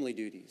family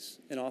duties,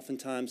 and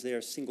oftentimes they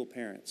are single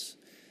parents.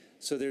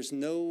 So there's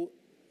no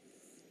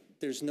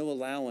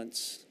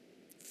allowance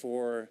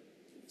for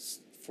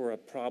a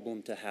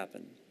problem to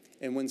happen.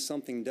 And when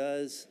something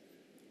does,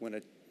 when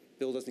a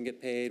bill doesn't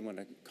get paid, when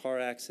a car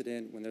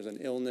accident, when there's an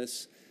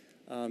illness,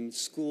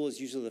 school is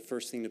usually the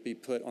first thing to be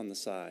put on the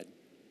side.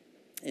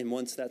 And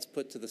once that's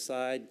put to the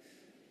side,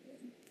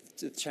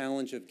 the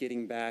challenge of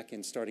getting back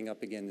and starting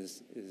up again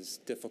is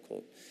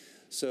difficult.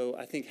 So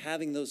I think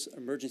having those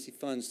emergency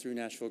funds through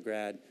Nashville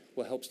Grad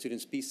will help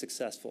students be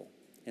successful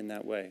in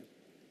that way.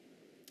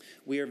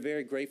 We are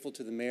very grateful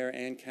to the mayor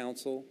and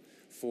council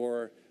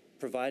for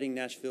providing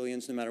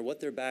Nashvillians, no matter what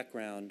their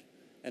background,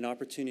 an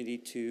opportunity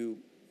to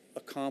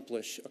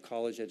accomplish a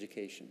college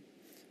education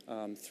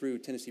through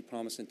Tennessee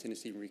Promise and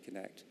Tennessee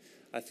Reconnect.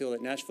 I feel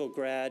that Nashville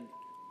Grad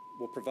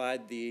will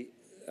provide the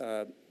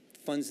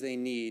funds they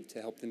need to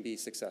help them be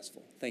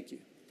successful. Thank you.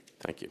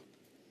 Thank you.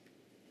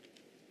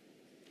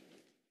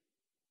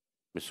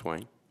 Ms.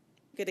 Swain.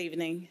 Good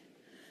evening.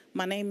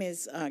 My name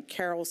is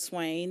Carol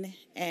Swain,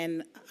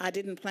 and I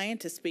didn't plan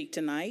to speak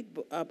tonight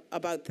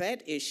about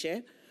that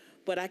issue,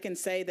 but I can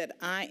say that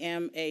I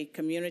am a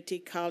community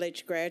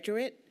college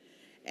graduate,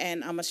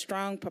 and I'm a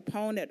strong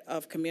proponent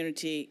of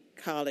community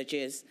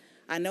colleges.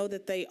 I know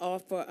that they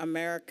offer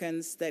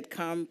Americans that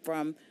come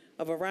from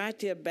a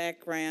variety of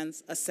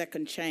backgrounds a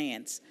second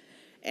chance.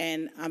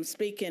 And I'm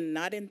speaking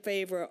not in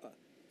favor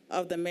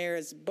of the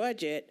mayor's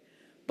budget,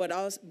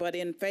 but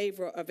in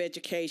favor of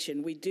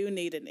education. We do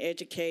need an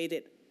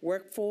educated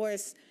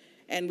workforce,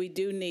 and we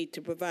do need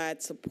to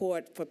provide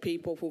support for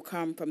people who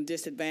come from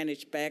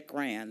disadvantaged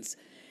backgrounds.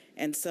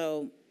 And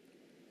so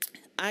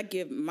I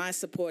give my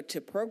support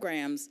to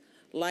programs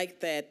like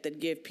that that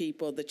give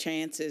people the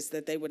chances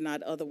that they would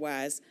not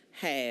otherwise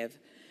have.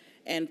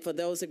 And for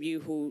those of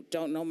you who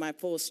don't know my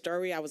full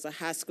story, I was a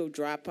high school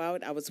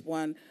dropout. I was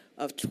one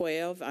of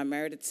 12. I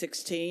married at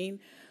 16.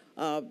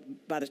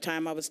 By the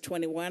time I was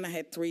 21, I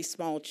had 3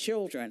 small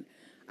children.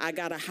 I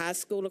got a high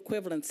school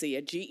equivalency,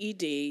 a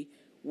GED,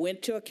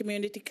 went to a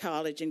community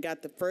college and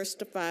got the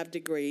first of 5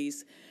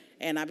 degrees,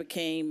 and I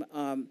became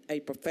a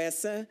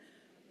professor,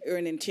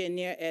 earning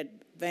tenure at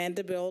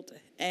Vanderbilt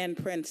and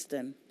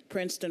Princeton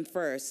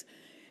first.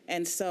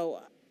 And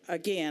so,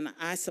 again,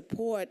 I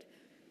support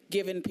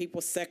giving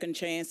people second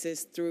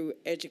chances through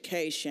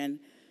education.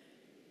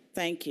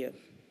 Thank you.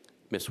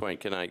 Ms. Swain,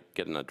 can I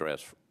get an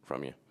address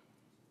from you?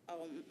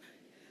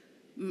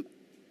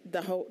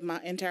 My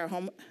entire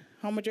home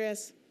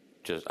address?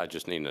 I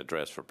just need an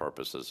address for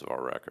purposes of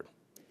our record.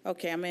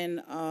 Okay, I'm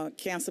in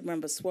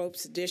Councilmember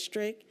Swope's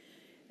district,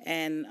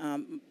 and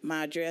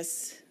my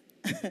address,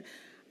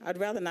 I'd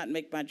rather not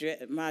make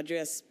my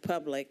address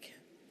public.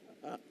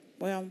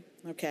 Well,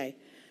 okay.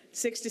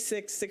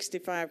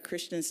 6665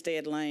 Christian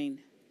Stead Lane.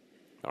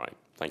 All right,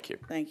 thank you.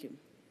 Thank you.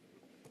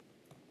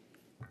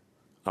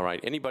 All right,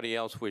 anybody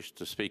else wish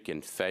to speak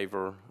in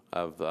favor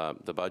of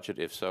the budget?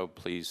 If so,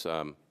 please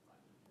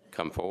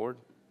come forward.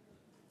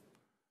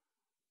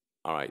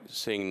 All right,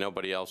 seeing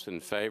nobody else in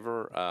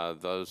favor,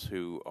 those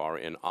who are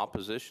in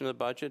opposition to the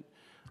budget,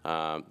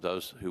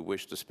 those who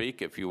wish to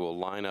speak, if you will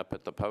line up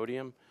at the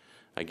podium.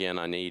 Again,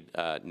 I need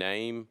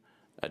name,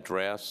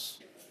 address,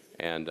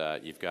 and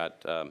you've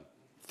got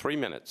 3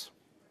 minutes.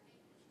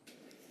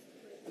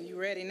 Are you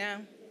ready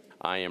now?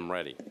 I am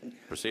ready.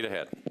 Proceed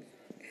ahead.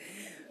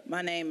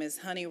 My name is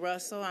Honey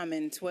Russell. I'm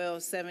in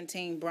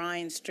 1217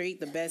 Bryan Street,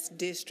 the best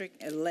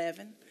district,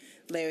 11,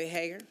 Larry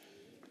Hager.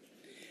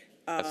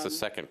 That's the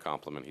second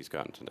compliment he's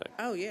gotten today.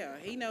 Oh, yeah.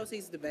 He knows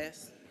he's the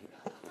best.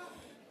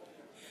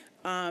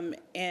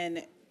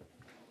 And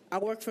I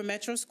work for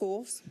Metro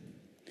Schools.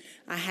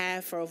 I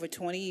have for over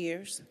 20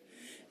 years.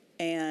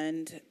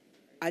 And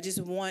I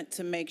just want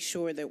to make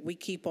sure that we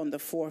keep on the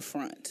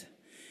forefront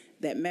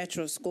that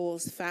Metro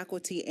Schools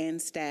faculty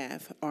and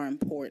staff are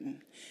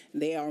important.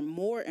 They are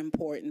more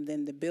important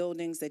than the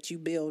buildings that you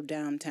build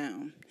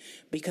downtown,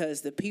 because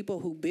the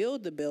people who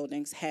build the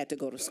buildings had to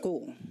go to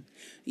school.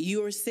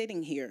 You are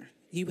sitting here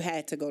you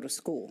had to go to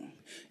school.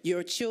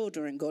 Your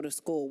children go to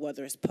school,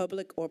 whether it's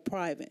public or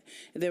private.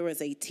 There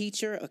was a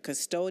teacher, a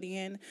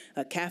custodian,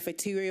 a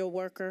cafeteria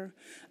worker,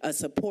 a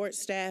support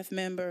staff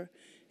member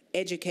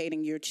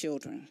educating your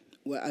children.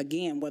 Well,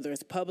 again, whether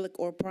it's public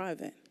or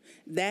private.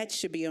 That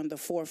should be on the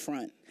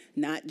forefront,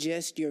 not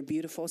just your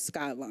beautiful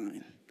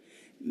skyline.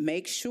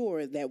 Make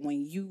sure that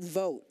when you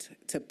vote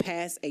to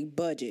pass a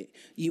budget,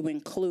 you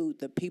include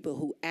the people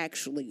who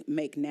actually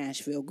make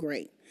Nashville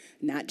great,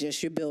 not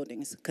just your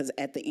buildings, because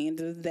at the end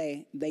of the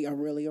day, they are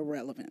really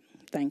irrelevant.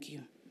 Thank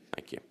you.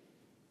 Thank you.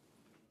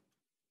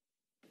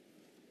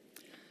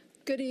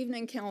 Good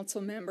evening, council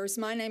members.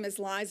 My name is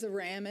Liza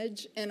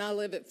Ramage, and I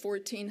live at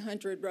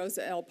 1400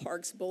 Rosa L.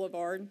 Parks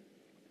Boulevard.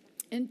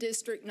 In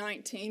District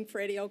 19,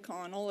 Freddie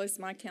O'Connell is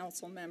my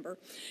council member,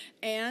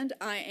 and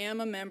I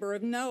am a member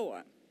of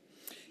NOAA.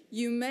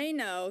 You may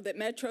know that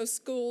Metro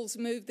Schools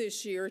moved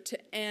this year to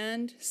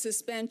end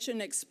suspension,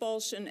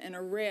 expulsion, and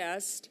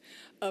arrest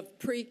of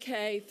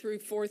pre-K through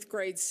 4th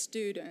grade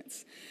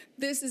students.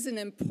 This is an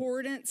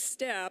important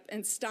step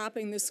in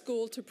stopping the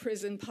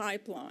school-to-prison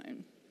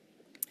pipeline.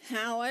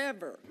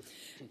 However,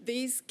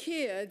 these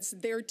kids,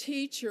 their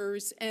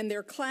teachers, and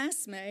their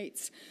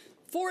classmates,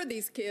 for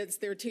these kids,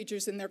 their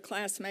teachers, and their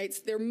classmates,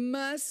 there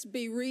must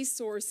be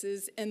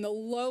resources in the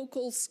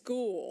local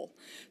school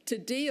to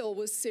deal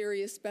with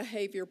serious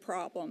behavior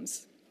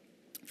problems.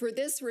 For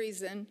this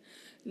reason,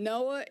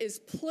 NOAA is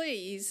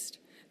pleased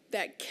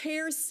that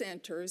care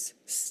centers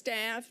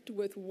staffed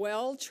with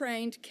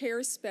well-trained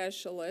care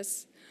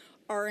specialists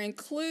are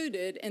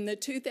included in the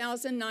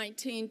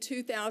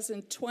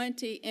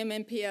 2019-2020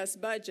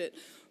 MMPS budget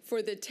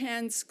for the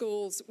 10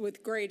 schools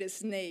with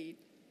greatest need.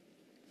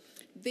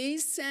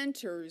 These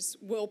centers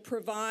will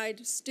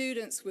provide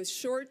students with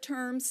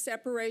short-term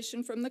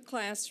separation from the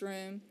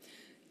classroom,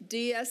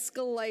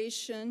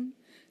 de-escalation,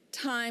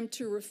 time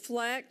to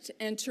reflect,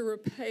 and to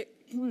repair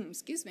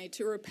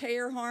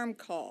harm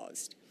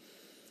caused.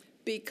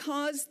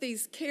 Because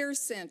these care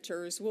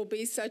centers will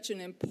be such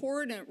an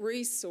important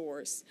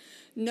resource,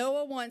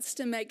 NOAA wants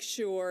to make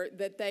sure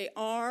that they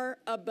are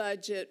a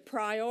budget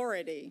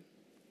priority.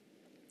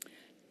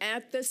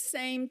 At the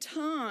same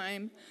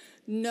time,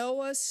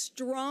 NOAA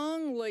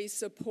strongly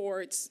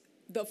supports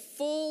the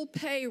full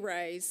pay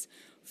raise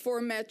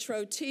for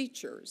Metro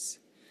teachers.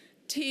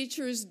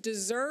 Teachers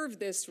deserve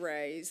this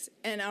raise,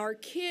 and our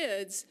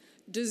kids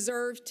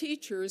deserve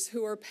teachers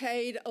who are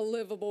paid a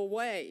livable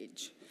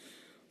wage.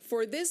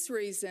 For this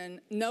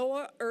reason,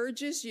 NOAA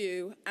urges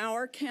you,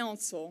 our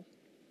council,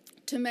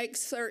 to make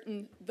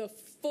certain the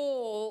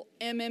full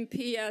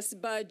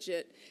MMPS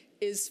budget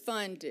is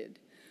funded.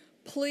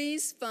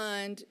 Please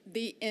fund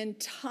the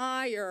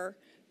entire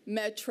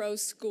Metro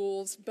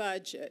Schools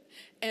budget,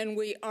 and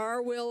we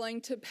are willing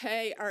to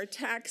pay our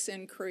tax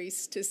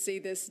increase to see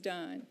this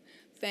done.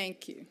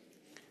 Thank you.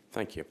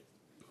 Thank you.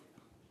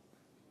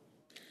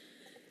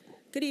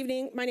 Good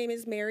evening. My name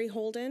is Mary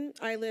Holden.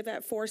 I live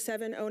at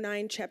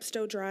 4709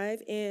 Chepstow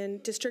Drive in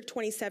District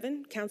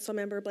 27,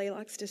 Councilmember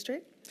Blaylock's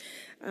district.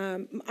 I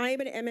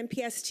am an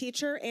MMPS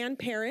teacher and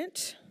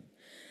parent.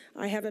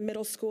 I have a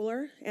middle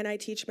schooler, and I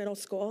teach middle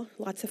school.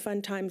 Lots of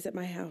fun times at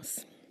my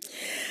house.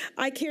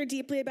 I care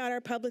deeply about our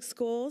public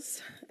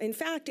schools. In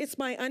fact, it's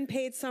my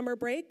unpaid summer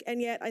break,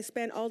 and yet I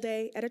spent all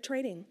day at a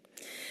training.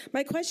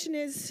 My question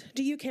is,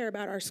 do you care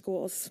about our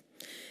schools?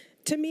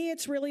 To me,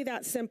 it's really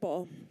that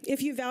simple.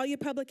 If you value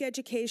public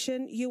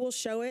education, you will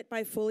show it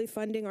by fully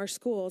funding our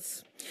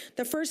schools.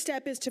 The first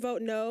step is to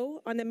vote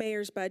no on the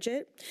mayor's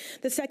budget.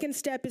 The second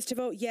step is to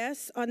vote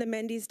yes on the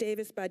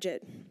Mendes-Davis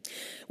budget.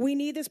 We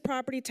need this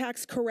property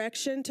tax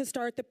correction to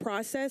start the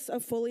process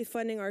of fully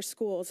funding our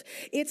schools.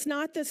 It's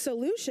not the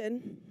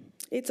solution,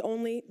 it's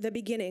only the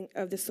beginning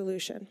of the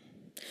solution.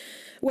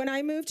 When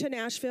I moved to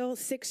Nashville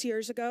 6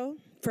 years ago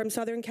from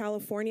Southern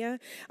California,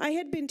 I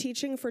had been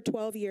teaching for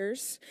 12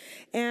 years,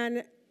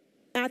 and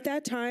at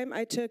that time,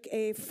 I took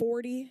a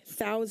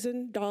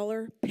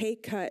 $40,000 pay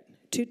cut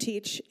to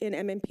teach in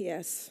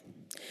MMPS.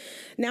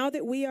 Now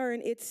that we are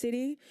in its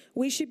city,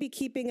 we should be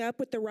keeping up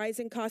with the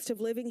rising cost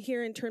of living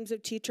here in terms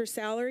of teacher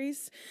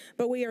salaries,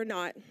 but we are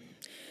not.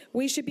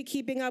 We should be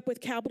keeping up with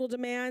capital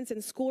demands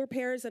and school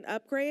repairs and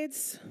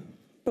upgrades,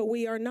 but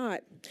we are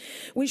not.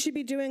 We should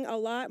be doing a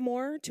lot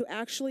more to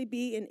actually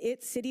be in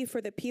its city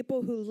for the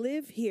people who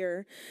live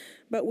here,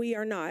 but we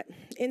are not.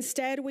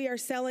 Instead, we are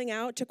selling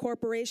out to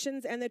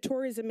corporations and the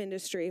tourism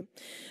industry.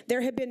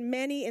 There have been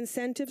many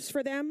incentives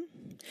for them,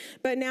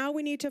 but now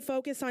we need to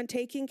focus on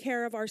taking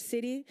care of our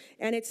city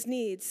and its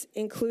needs,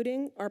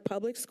 including our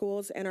public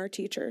schools and our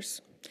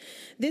teachers.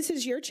 This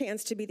is your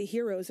chance to be the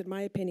heroes, in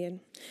my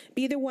opinion.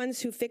 Be the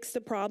ones who fix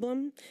the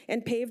problem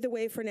and pave the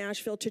way for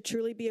Nashville to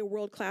truly be a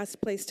world-class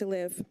place to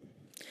live.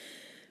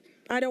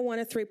 I don't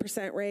want a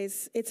 3%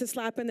 raise. It's a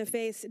slap in the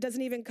face. It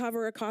doesn't even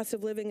cover a cost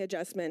of living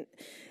adjustment.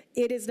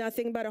 It is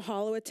nothing but a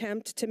hollow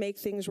attempt to make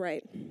things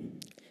right.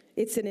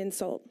 It's an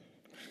insult.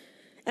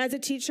 As a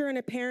teacher and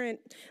a parent,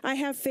 I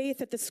have faith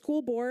that the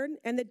school board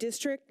and the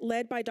district,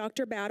 led by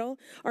Dr. Battle,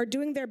 are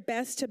doing their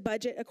best to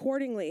budget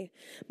accordingly,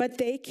 but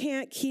they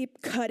can't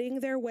keep cutting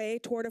their way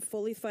toward a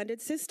fully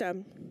funded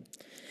system.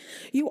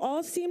 You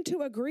all seem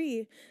to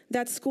agree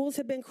that schools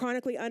have been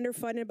chronically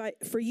underfunded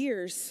for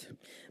years,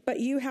 but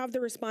you have the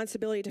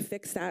responsibility to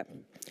fix that.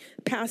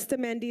 Pass the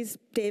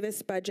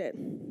Mendes-Davis budget.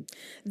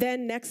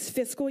 Then next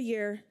fiscal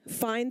year,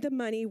 find the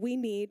money we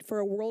need for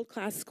a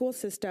world-class school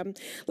system.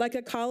 Like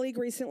a colleague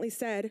recently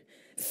said,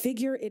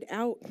 figure it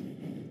out.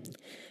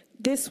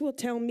 This will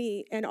tell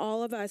me and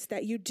all of us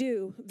that you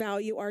do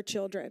value our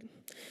children.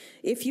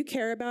 If you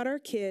care about our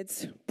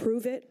kids,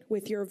 prove it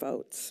with your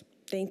votes.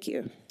 Thank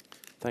you.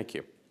 Thank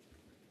you.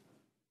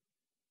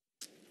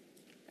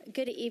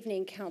 Good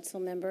evening,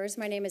 council members.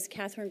 My name is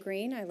Catherine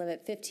Green. I live at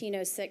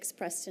 1506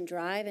 Preston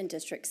Drive in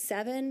District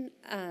 7.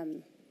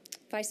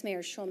 Vice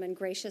Mayor Schulman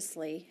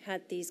graciously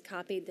had these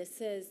copied.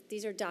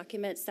 These are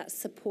documents that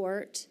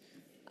support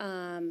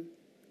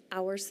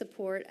our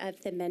support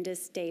of the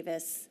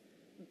Mendes-Davis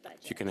budget.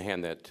 If you can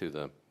hand that to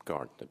the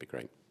guard, that'd be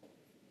great.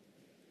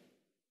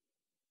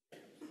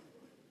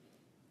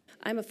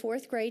 I'm a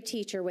fourth grade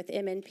teacher with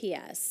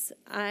MNPS.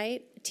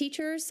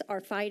 Teachers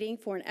are fighting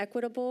for an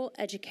equitable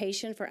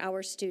education for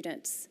our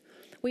students.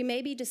 We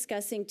may be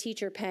discussing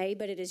teacher pay,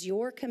 but it is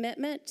your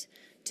commitment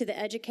to the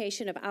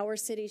education of our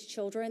city's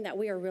children that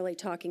we are really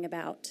talking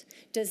about.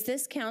 Does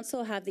this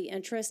council have the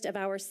interest of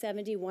our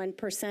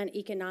 71%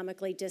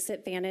 economically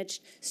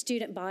disadvantaged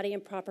student body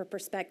in proper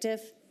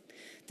perspective?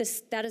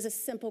 That is a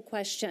simple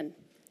question.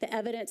 The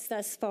evidence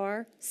thus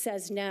far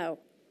says no.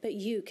 But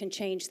you can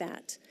change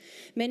that.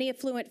 Many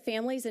affluent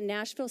families in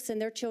Nashville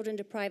send their children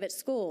to private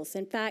schools.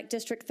 In fact,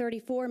 District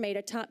 34 made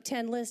a top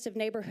 10 list of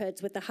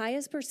neighborhoods with the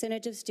highest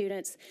percentage of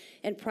students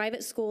in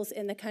private schools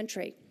in the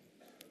country.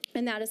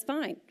 And that is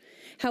fine.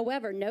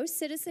 However, no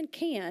citizen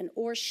can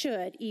or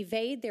should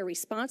evade their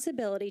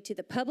responsibility to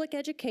the public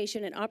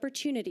education and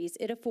opportunities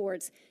it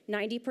affords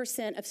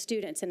 90% of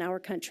students in our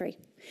country.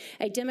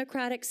 A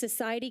democratic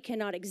society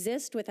cannot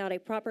exist without a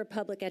proper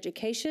public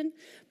education.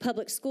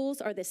 Public schools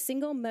are the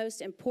single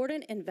most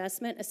important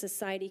investment a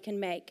society can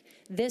make.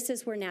 This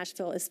is where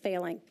Nashville is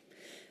failing.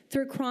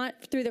 Through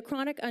the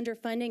chronic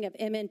underfunding of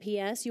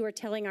MNPS, you are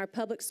telling our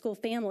public school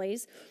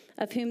families,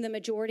 of whom the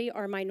majority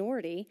are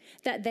minority,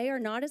 that they are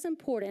not as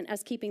important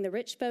as keeping the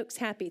rich folks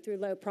happy through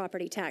low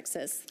property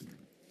taxes.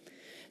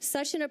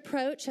 Such an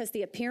approach has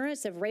the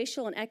appearance of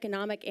racial and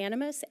economic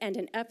animus and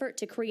an effort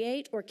to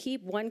create or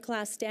keep one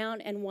class down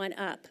and one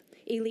up.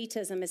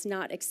 Elitism is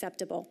not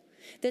acceptable.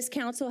 This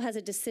council has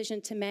a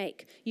decision to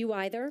make. You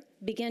either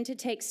begin to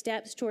take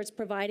steps towards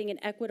providing an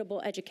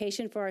equitable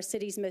education for our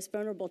city's most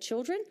vulnerable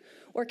children,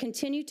 or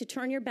continue to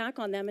turn your back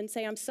on them and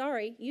say, I'm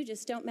sorry, you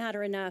just don't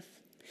matter enough.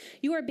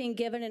 You are being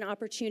given an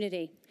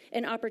opportunity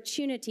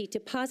to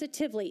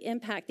positively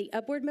impact the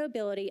upward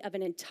mobility of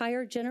an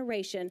entire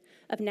generation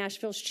of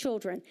Nashville's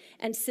children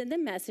and send the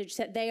message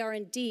that they are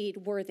indeed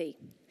worthy.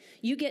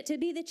 You get to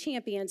be the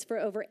champions for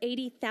over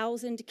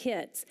 80,000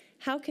 kids.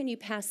 How can you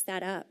pass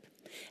that up?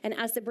 And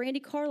as the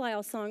Brandi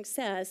Carlile song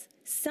says,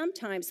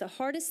 sometimes the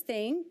hardest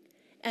thing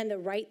and the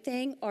right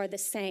thing are the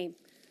same.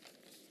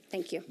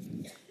 Thank you.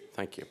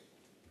 Thank you.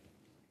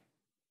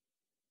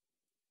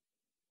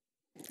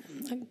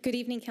 Good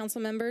evening, council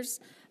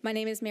members. My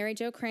name is Mary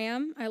Jo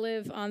Cram. I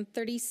live on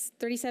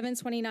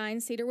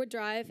 3729 Cedarwood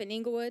Drive in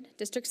Inglewood,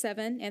 District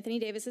 7, Anthony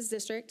Davis's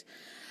district.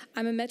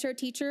 I'm a Metro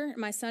teacher.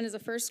 My son is a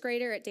first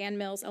grader at Dan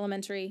Mills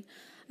Elementary.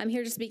 I'm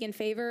here to speak in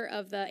favor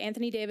of the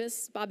Anthony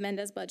Davis-Bob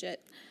Mendes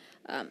budget.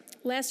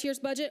 Last year's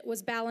budget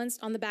was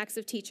balanced on the backs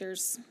of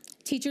teachers.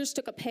 Teachers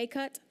took a pay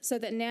cut so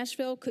that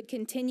Nashville could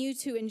continue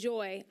to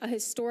enjoy a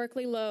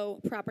historically low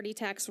property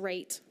tax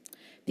rate.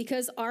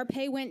 Because our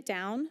pay went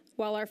down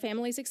while our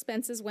family's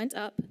expenses went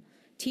up,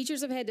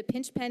 teachers have had to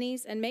pinch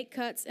pennies and make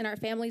cuts in our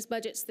family's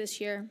budgets this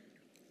year.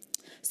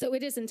 So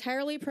it is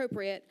entirely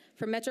appropriate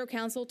for Metro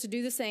Council to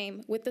do the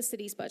same with the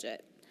city's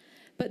budget.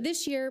 But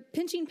this year,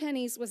 pinching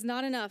pennies was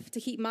not enough to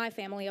keep my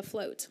family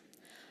afloat.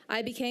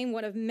 I became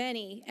one of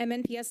many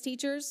MNPS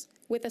teachers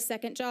with a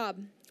second job.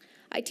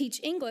 I teach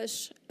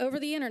English over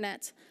the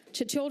internet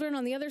to children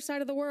on the other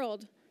side of the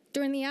world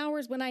during the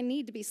hours when I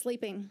need to be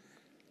sleeping.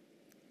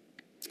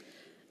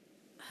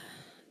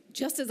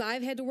 Just as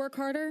I've had to work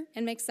harder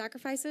and make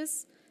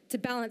sacrifices to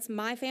balance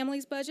my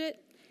family's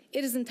budget,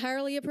 it is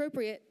entirely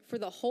appropriate for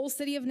the whole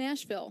city of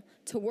Nashville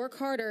to work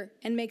harder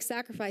and make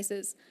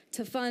sacrifices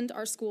to fund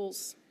our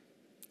schools.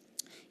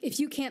 If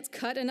you can't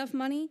cut enough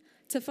money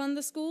to fund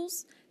the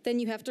schools, then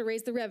you have to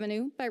raise the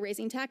revenue by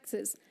raising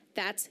taxes.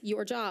 That's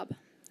your job.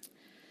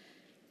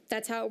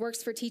 That's how it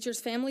works for teachers'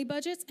 family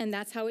budgets, and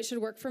that's how it should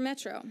work for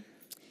Metro.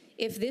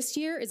 If this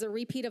year is a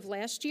repeat of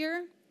last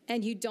year,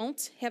 and you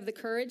don't have the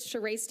courage to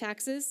raise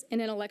taxes in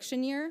an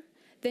election year,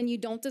 then you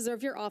don't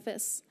deserve your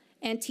office,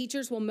 and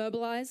teachers will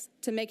mobilize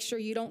to make sure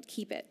you don't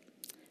keep it.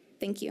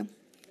 Thank you.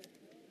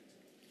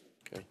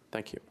 Okay,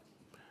 thank you.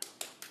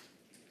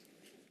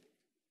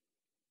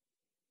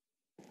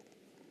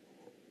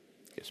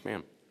 Yes,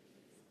 ma'am.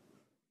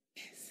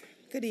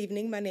 Good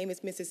evening. My name is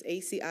Mrs.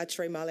 A.C.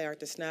 Atre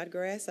Malearta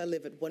Snodgrass. I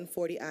live at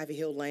 140 Ivy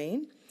Hill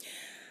Lane.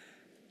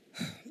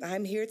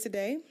 I'm here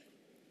today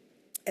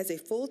as a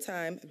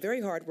full-time,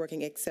 very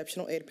hardworking,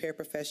 exceptional ed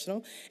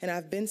paraprofessional, and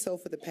I've been so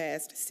for the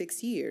past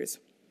 6 years.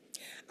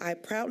 I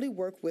proudly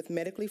work with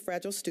medically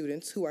fragile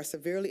students who are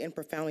severely and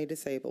profoundly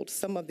disabled,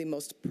 some of the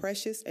most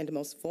precious and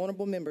most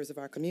vulnerable members of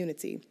our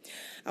community.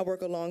 I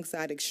work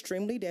alongside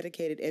extremely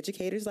dedicated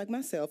educators like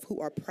myself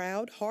who are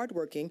proud,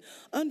 hardworking,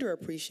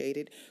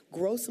 underappreciated,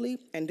 grossly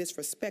and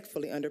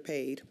disrespectfully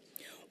underpaid.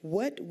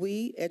 What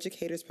we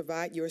educators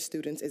provide your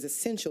students is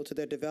essential to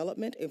their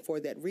development, and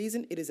for that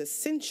reason, it is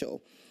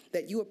essential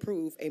that you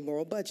approve a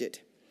moral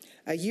budget.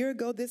 A year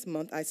ago this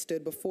month, I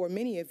stood before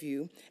many of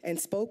you and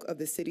spoke of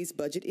the city's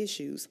budget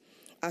issues.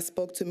 I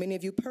spoke to many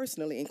of you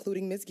personally,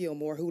 including Ms.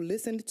 Gilmore, who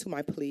listened to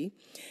my plea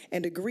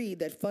and agreed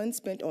that funds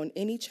spent on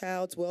any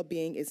child's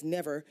well-being is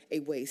never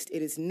a waste.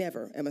 It is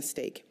never a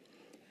mistake.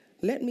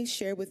 Let me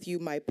share with you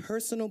my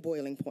personal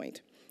boiling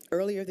point.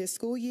 Earlier this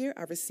school year,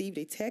 I received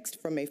a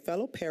text from a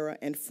fellow para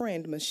and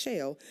friend,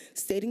 Michelle,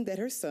 stating that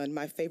her son,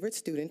 my favorite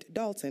student,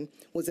 Dalton,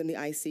 was in the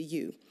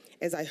ICU.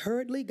 As I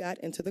hurriedly got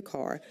into the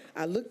car,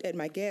 I looked at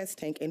my gas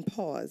tank and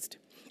paused,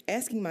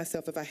 asking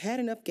myself if I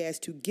had enough gas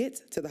to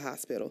get to the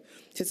hospital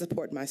to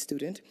support my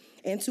student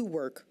and to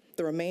work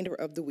the remainder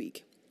of the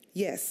week.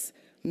 Yes,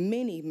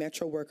 many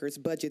Metro workers'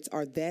 budgets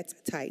are that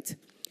tight.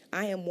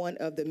 I am one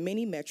of the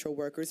many Metro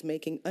workers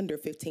making under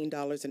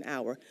 $15 an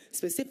hour,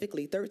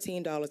 specifically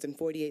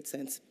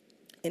 $13.48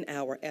 an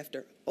hour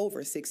after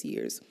over 6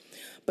 years.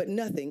 But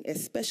nothing,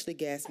 especially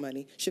gas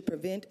money, should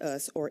prevent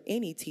us or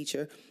any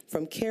teacher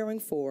from caring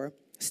for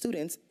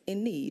students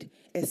in need,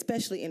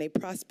 especially in a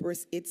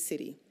prosperous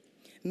city.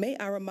 May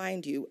I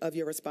remind you of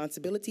your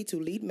responsibility to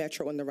lead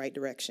Metro in the right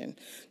direction,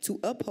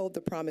 to uphold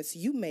the promise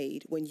you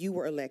made when you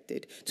were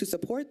elected, to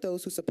support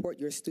those who support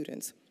your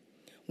students.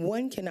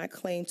 One cannot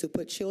claim to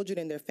put children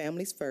and their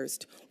families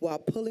first while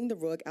pulling the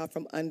rug out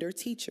from under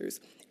teachers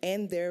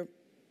and the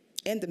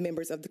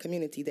members of the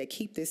community that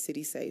keep this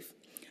city safe.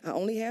 I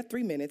only have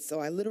 3 minutes, so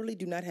I literally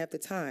do not have the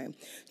time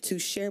to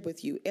share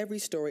with you every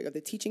story of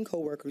the teaching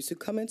coworkers who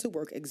come into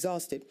work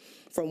exhausted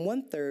from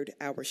one-third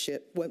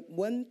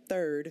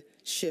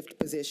shift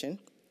position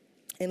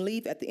and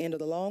leave at the end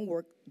of the long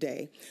work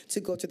day to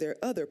go to their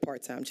other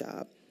part-time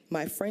job.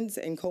 My friends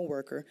and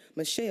coworker,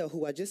 Michelle,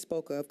 who I just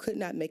spoke of, could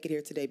not make it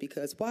here today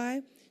because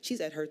why?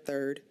 She's at her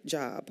third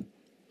job.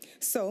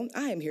 So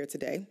I am here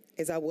today,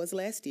 as I was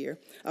last year,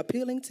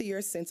 appealing to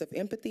your sense of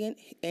empathy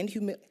and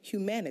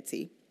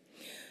humanity.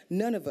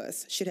 None of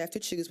us should have to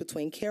choose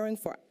between caring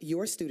for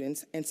your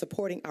students and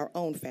supporting our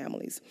own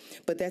families,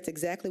 but that's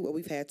exactly what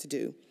we've had to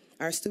do.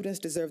 Our students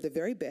deserve the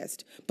very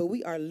best, but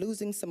we are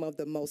losing some of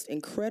the most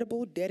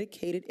incredible,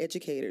 dedicated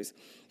educators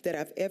that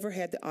I've ever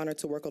had the honor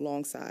to work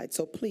alongside.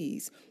 So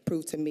please,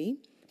 prove to me,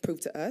 prove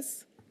to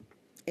us,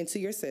 and to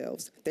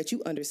yourselves that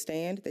you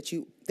understand, that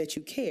you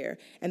care,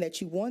 and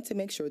that you want to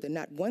make sure that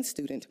not one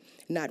student,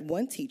 not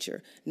one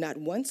teacher, not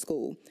one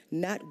school,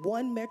 not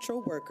one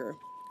Metro worker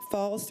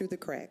falls through the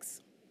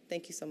cracks.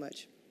 Thank you so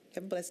much.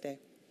 Have a blessed day.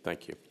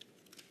 Thank you.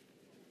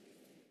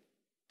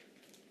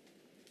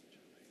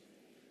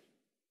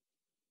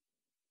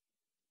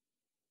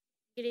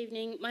 Good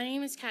evening. My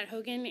name is Kat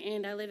Hogan,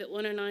 and I live at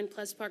 109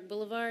 Plus Park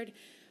Boulevard.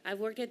 I've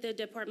worked at the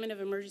Department of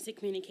Emergency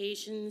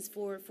Communications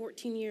for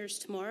 14 years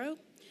tomorrow.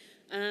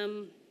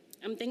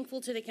 I'm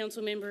thankful to the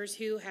council members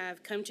who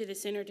have come to the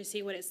center to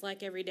see what it's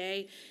like every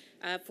day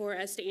for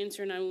us to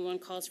answer 911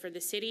 calls for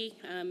the city.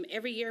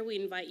 Every year we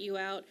invite you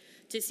out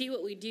to see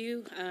what we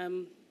do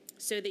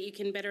so that you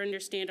can better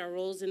understand our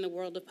roles in the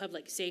world of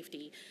public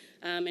safety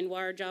and why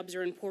our jobs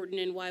are important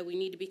and why we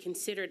need to be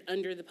considered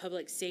under the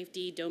public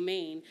safety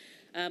domain.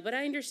 But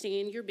I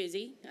understand you're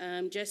busy.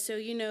 Just so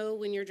you know,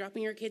 when you're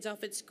dropping your kids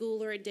off at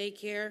school or at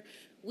daycare,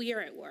 we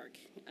are at work.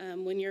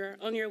 When you're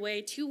on your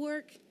way to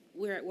work,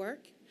 we're at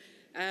work.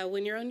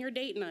 When you're on your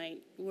date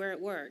night, we're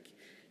at work.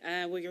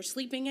 When you're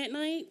sleeping at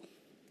night,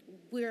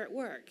 we're at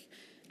work.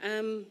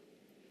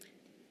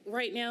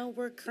 Right now,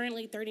 we're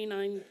currently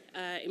 39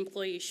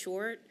 employees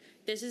short.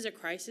 This is a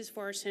crisis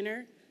for our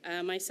center.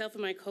 Myself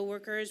and my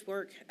coworkers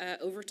work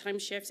overtime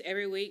shifts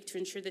every week to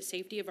ensure the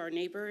safety of our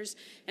neighbors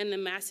and the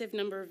massive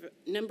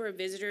number of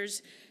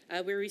visitors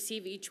we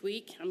receive each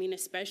week. I mean,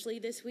 especially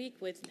this week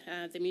with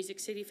the Music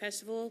City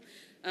Festival.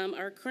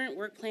 Our current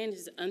work plan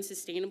is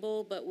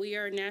unsustainable, but we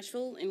are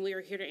Nashville, and we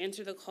are here to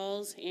answer the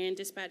calls and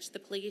dispatch the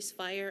police,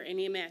 fire, and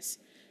EMS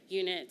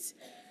units.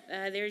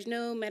 There's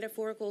no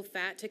metaphorical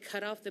fat to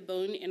cut off the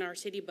bone in our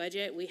city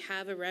budget. We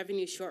have a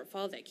revenue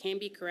shortfall that can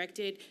be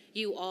corrected.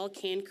 You all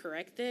can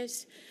correct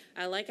this.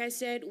 Like I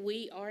said,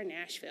 we are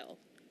Nashville.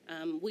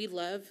 We would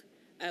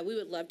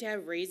love to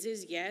have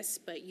raises, yes,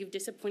 but you've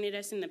disappointed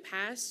us in the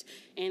past.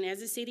 And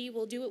as a city,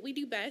 we'll do what we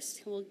do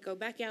best. We'll go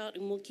back out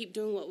and we'll keep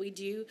doing what we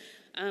do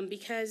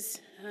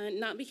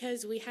not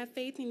because we have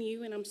faith in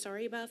you, and I'm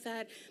sorry about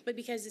that, but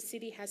because the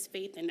city has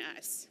faith in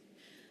us.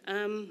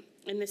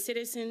 And the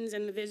citizens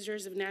and the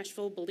visitors of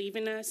Nashville believe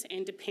in us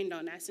and depend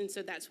on us, and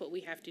so that's what we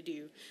have to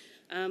do.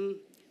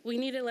 We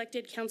need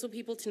elected council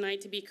people tonight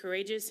to be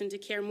courageous and to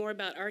care more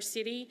about our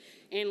city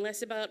and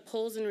less about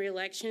polls and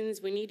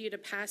re-elections. We need you to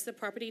pass the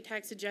property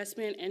tax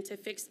adjustment and to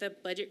fix the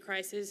budget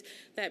crisis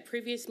that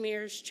previous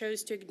mayors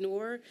chose to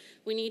ignore.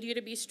 We need you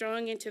to be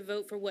strong and to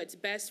vote for what's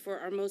best for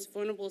our most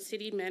vulnerable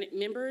city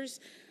members.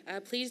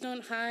 Please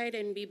don't hide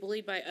and be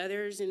bullied by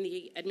others in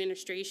the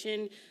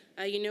administration.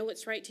 You know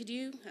what's right to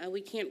do.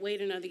 We can't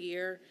wait another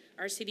year.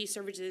 Our city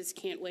services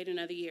can't wait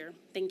another year.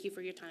 Thank you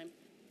for your time.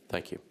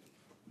 Thank you.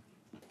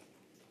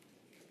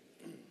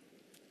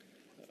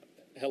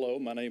 Hello,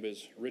 my name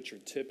is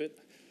Richard Tippett,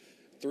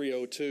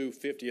 302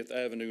 50th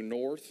Avenue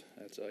North.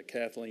 That's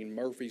Kathleen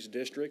Murphy's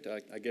district.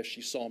 I guess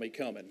she saw me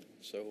coming,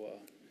 so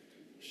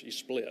she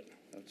split.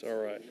 That's all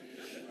right.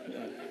 What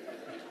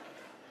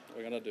are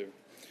we going to do?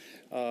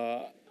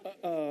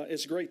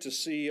 It's great to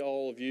see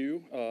all of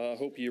you. I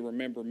hope you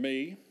remember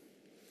me.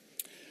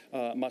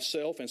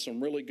 Myself and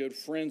some really good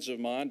friends of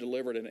mine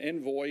delivered an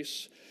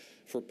invoice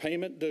for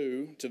payment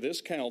due to this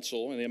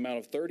council in the amount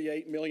of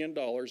 $38 million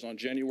on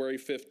January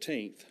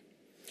 15th.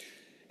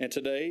 And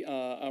today,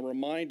 I'm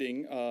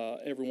reminding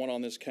everyone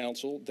on this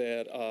council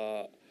that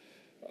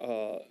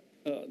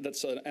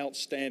that's an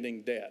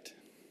outstanding debt.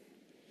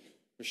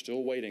 We're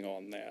still waiting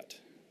on that.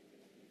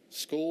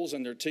 Schools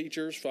and their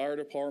teachers, fire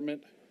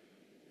department,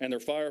 and their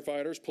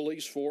firefighters,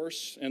 police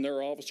force, and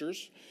their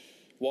officers,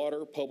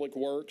 water, public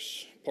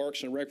works,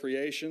 parks and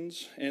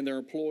recreations, and their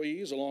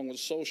employees, along with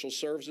social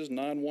services,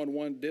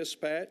 911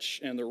 dispatch,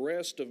 and the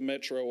rest of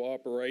Metro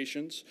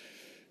operations,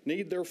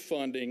 need their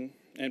funding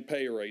and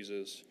pay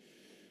raises.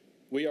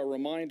 We are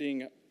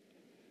reminding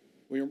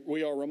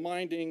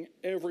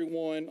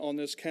everyone on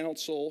this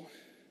council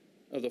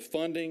of the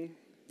funding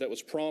that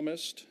was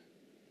promised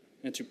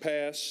and to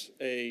pass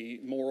a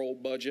moral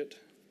budget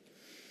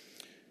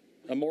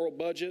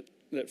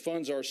that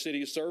funds our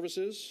city's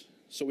services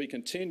so we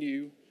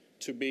continue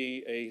to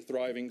be a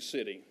thriving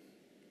city.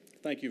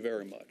 Thank you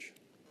very much.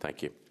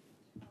 Thank you.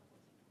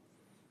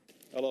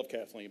 I love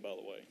Kathleen, by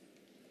the way.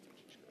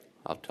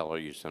 I'll tell her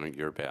you sent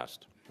your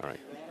best. All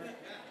right.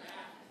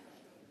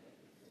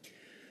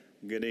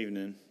 Good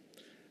evening.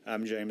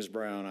 I'm James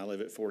Brown. I live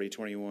at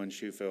 4021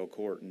 Shoefield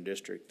Court in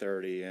District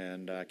 30,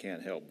 and I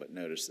can't help but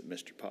notice that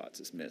Mr.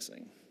 Potts is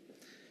missing.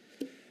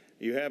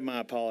 You have my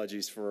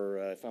apologies for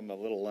if I'm a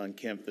little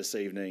unkempt this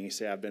evening. You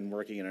see, I've been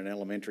working in an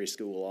elementary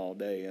school all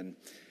day, and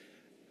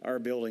our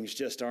buildings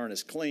just aren't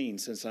as clean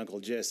since Uncle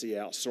Jesse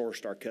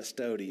outsourced our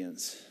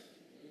custodians.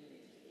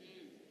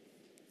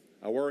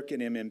 I work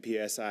in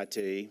MMPS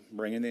IT,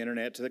 bringing the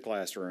internet to the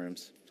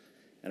classrooms,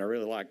 and I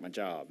really like my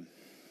job.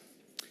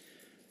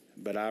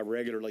 But I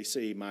regularly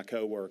see my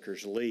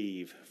coworkers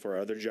leave for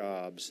other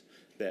jobs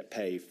that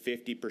pay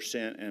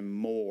 50% and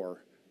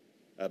more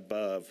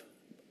above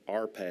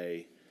our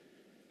pay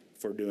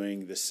for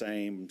doing the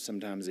same,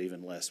 sometimes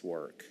even less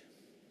work.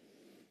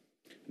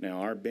 Now,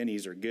 our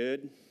bennies are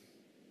good.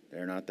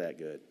 They're not that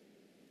good.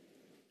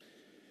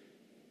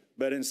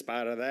 But in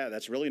spite of that,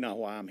 that's really not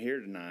why I'm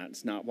here tonight.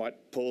 It's not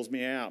what pulls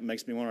me out,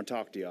 makes me want to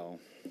talk to y'all.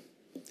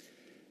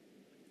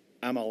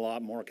 I'm a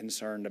lot more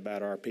concerned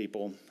about our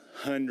people,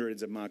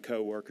 hundreds of my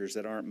coworkers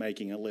that aren't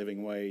making a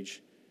living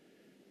wage,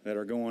 that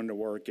are going to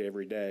work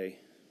every day.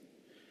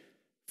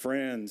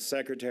 Friends,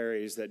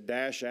 secretaries that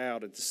dash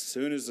out as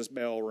soon as this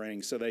bell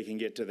rings so they can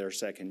get to their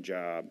second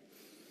job.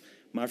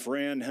 My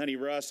friend, Honey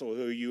Russell,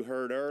 who you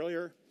heard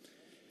earlier,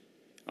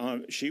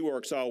 she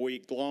works all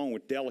week long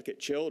with delicate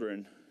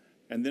children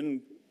and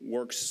then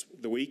works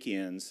the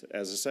weekends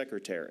as a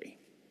secretary.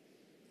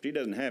 She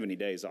doesn't have any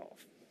days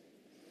off.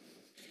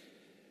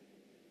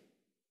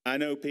 I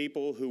know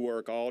people who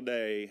work all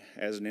day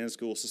as an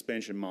in-school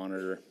suspension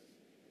monitor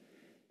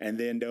and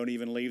then don't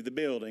even leave the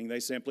building.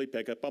 They simply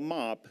pick up a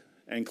mop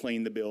and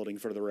clean the building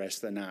for the rest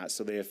of the night.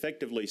 So they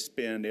effectively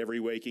spend every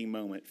waking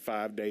moment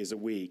 5 days a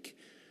week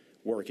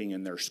working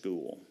in their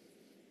school.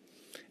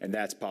 And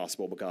that's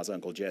possible because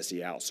Uncle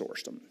Jesse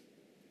outsourced them.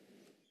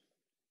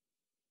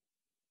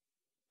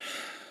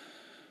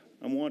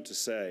 I want to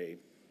say,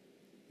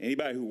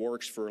 anybody who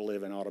works for a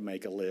living ought to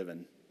make a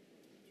living.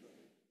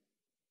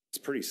 It's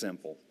pretty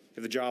simple.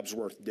 If the job's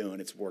worth doing,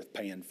 it's worth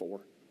paying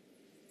for.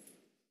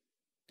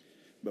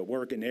 But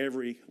working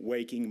every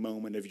waking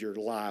moment of your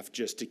life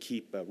just to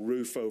keep a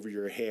roof over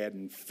your head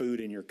and food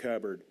in your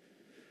cupboard,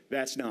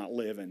 that's not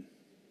living.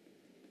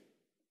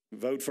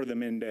 Vote for the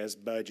Mendez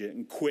budget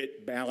and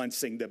quit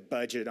balancing the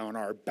budget on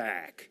our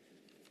back.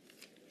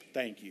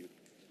 Thank you.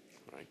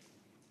 All right.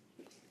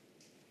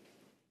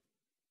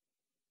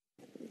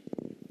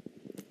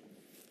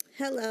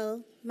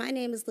 Hello, my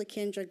name is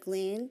LaKendra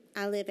Glenn.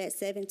 I live at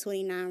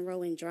 729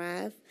 Rowan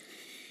Drive,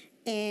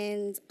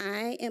 and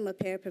I am a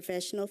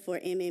paraprofessional for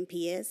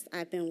MMPS.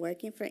 I've been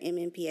working for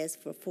MMPS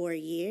for 4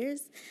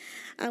 years.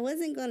 I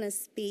wasn't going to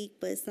speak,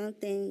 but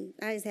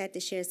I just had to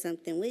share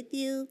something with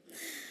you.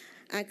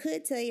 I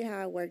could tell you how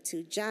I work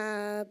 2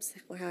 jobs,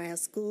 or how our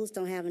schools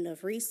don't have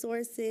enough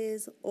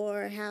resources,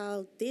 or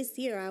how this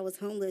year I was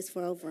homeless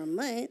for over a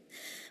month,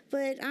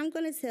 but I'm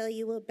going to tell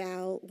you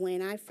about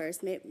when I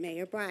first met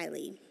Mayor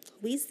Briley.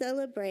 We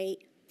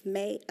celebrate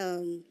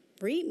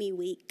Read Me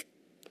Week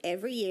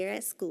every year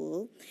at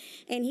school,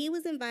 and he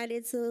was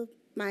invited to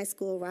my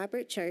school,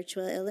 Robert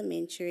Churchwell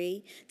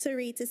Elementary, to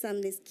read to some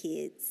of his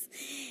kids.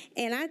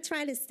 And I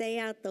try to stay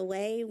out the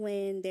way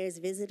when there's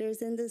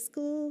visitors in the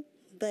school,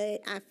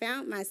 but I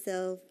found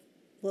myself,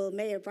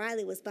 Mayor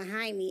Briley was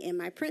behind me and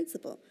my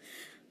principal.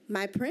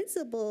 My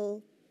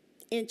principal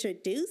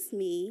introduced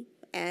me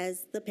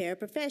as the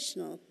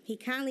paraprofessional. He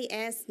kindly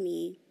asked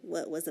me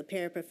what was a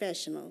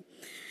paraprofessional.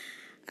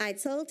 I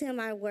told him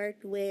I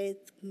worked with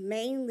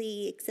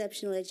mainly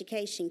exceptional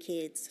education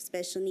kids,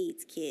 special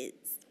needs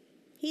kids.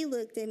 He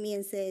looked at me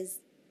and says,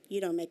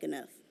 "You don't make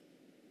enough."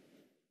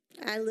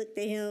 I looked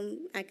at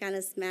him, I kind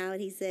of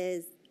smiled. He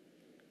says,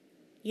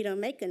 "You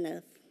don't make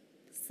enough."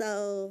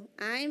 So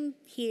I'm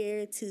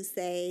here to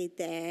say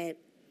that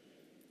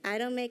I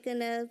don't make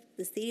enough,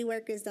 the city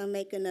workers don't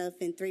make enough,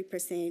 and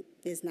 3%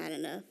 is not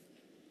enough.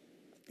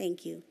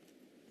 Thank you.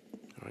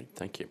 All right,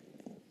 thank you.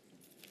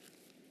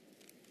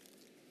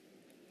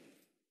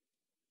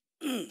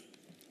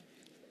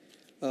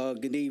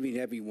 Good evening,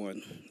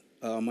 everyone.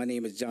 My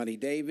name is Johnny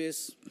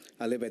Davis.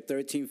 I live at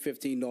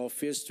 1315 North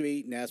 5th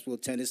Street, Nashville,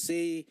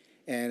 Tennessee,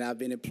 and I've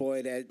been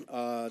employed at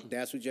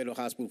Nashville General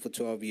Hospital for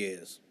 12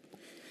 years.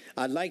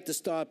 I'd like to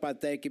start by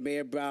thanking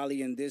Mayor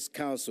Briley and this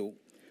council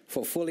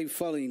for fully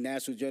funding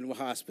Nashville General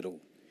Hospital.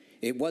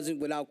 It wasn't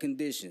without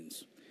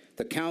conditions.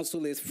 The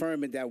council is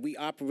firm in that we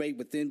operate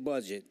within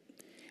budget,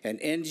 and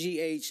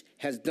NGH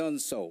has done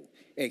so,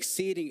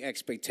 exceeding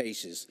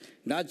expectations,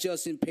 not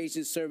just in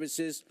patient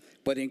services,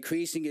 but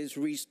increasing its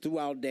reach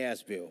throughout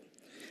Nashville.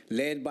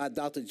 Led by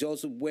Dr.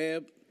 Joseph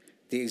Webb,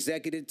 the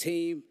executive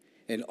team,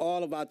 and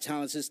all of our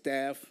talented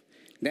staff,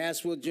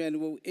 Nashville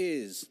General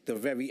is the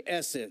very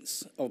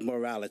essence of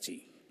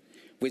morality,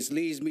 which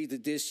leads me to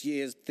this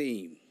year's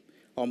theme,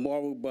 a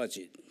moral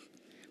budget.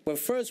 But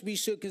first, we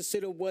should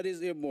consider what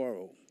is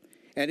immoral.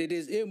 And it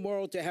is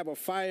immoral to have a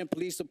fire and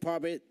police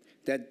department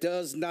that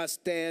is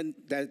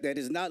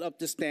not up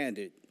to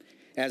standard,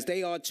 as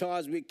they are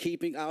charged with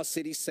keeping our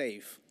city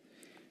safe.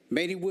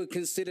 Many would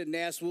consider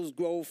Nashville's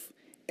growth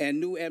and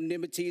new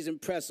amenities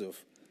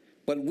impressive,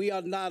 but we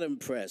are not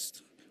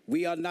impressed.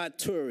 We are not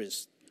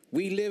tourists.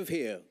 We live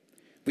here.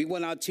 We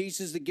want our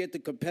teachers to get the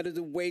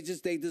competitive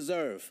wages they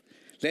deserve.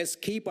 Let's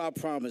keep our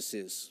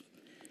promises.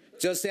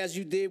 Just as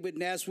you did with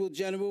Nashville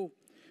General,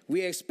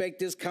 we expect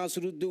this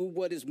council to do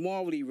what is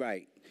morally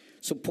right,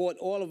 support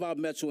all of our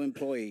Metro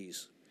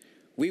employees.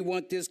 We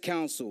want this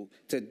council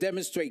to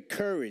demonstrate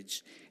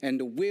courage and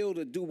the will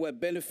to do what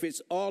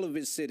benefits all of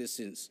its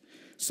citizens.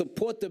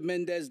 Support the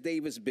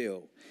Mendez-Davis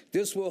bill.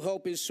 This will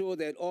help ensure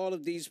that all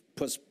of these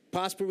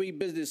prospering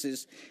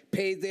businesses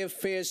pay their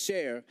fair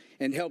share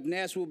and help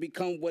Nashville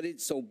become what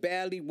it so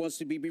badly wants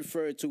to be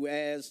referred to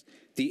as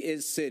the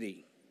It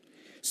City.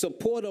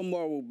 Support a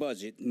moral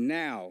budget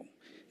now.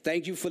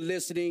 Thank you for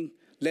listening.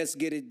 Let's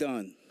get it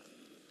done.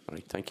 All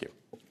right, thank you.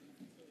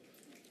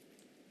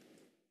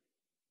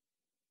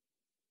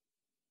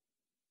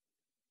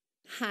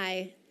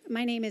 Hi,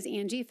 my name is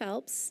Angie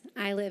Phelps.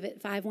 I live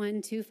at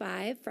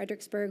 5125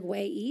 Fredericksburg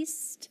Way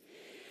East.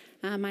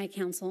 My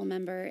council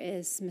member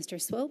is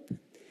Mr. Swope.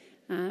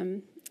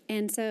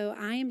 And so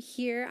I am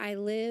here. I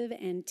live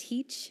and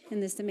teach in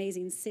this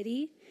amazing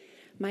city.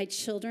 My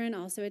children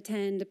also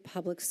attend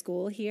public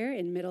school here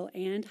in middle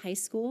and high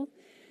school.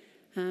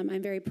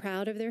 I'm very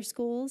proud of their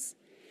schools.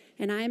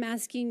 And I'm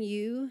asking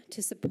you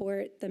to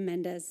support the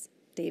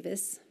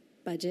Mendez-Davis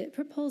budget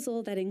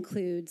proposal that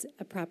includes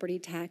a property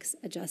tax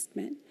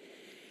adjustment.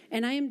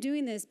 And I am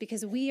doing this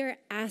because we are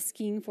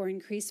asking for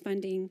increased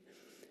funding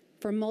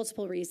for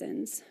multiple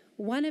reasons.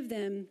 One of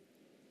them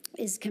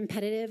is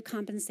competitive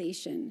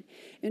compensation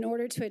in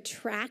order to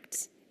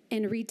attract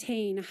and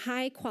retain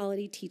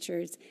high-quality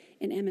teachers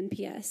in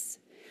MNPS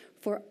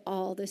for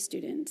all the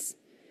students.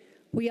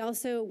 We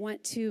also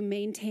want to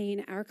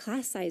maintain our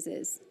class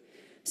sizes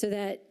so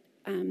that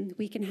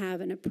we can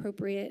have an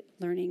appropriate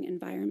learning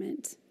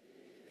environment.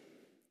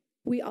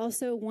 We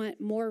also want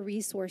more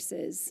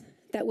resources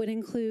that would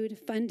include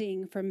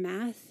funding for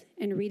math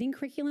and reading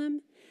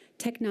curriculum,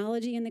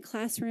 technology in the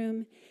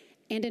classroom,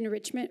 and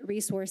enrichment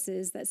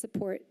resources that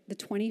support the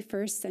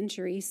 21st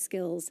century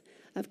skills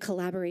of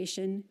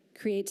collaboration,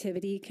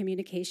 creativity,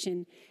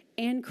 communication,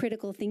 and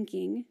critical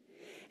thinking.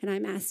 And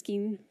I'm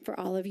asking for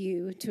all of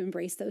you to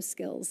embrace those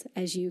skills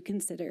as you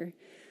consider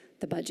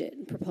the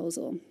budget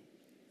proposal.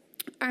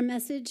 Our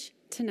message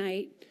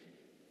tonight,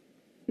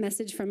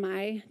 message from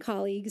my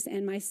colleagues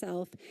and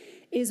myself,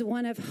 is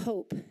one of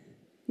hope,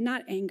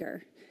 not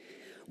anger.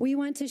 We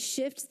want to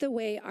shift the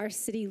way our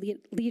city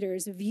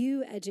leaders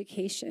view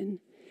education,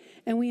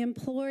 and we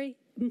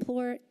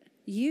implore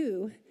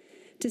you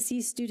to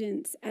see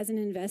students as an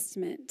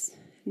investment,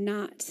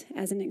 not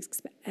as an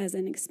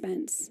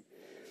expense.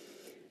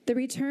 The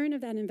return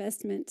of that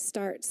investment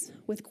starts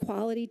with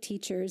quality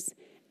teachers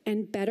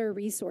and better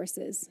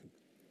resources.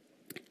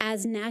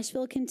 As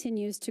Nashville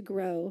continues to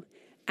grow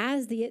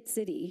as the IT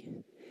City,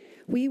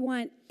 we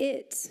want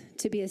it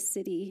to be a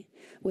city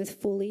with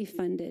fully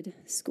funded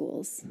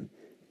schools.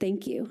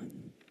 Thank you.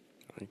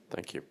 All right,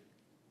 thank you.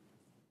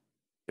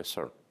 Yes,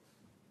 sir.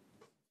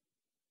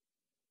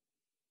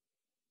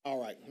 All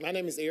right. My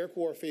name is Eric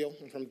Warfield.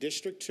 I'm from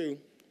District 2,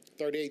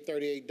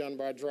 3838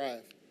 Dunbar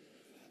Drive.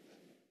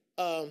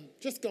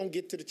 Just going to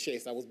get to the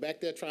chase. I was back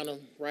there trying to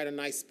write a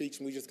nice speech,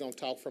 and we're just going to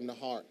talk from the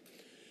heart.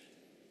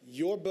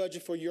 Your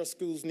budget for your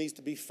schools needs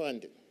to be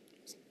funded.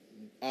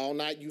 All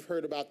night you've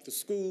heard about the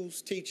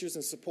schools, teachers,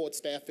 and support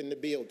staff in the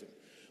building.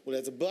 Well,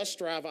 as a bus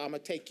driver, I'm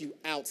going to take you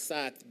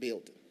outside the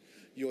building.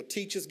 Your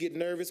teachers get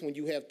nervous when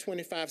you have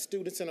 25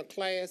 students in a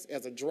class.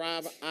 As a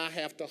driver, I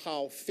have to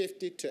haul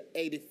 50 to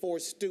 84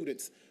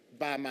 students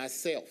by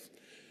myself.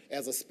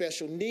 As a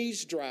special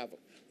needs driver,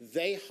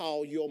 they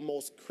haul your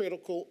most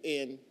critical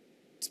and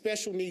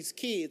special needs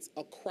kids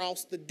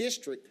across the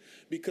district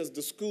because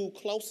the school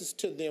closest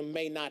to them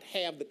may not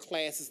have the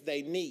classes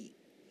they need.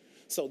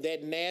 So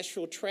that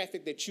Nashville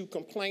traffic that you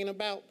complain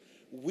about,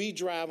 we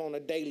drive on a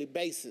daily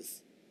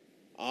basis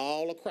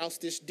all across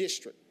this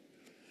district.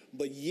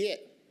 But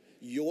yet,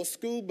 your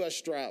school bus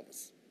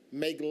drivers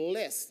make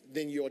less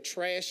than your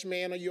trash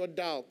man or your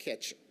dog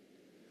catcher.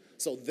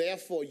 So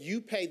therefore,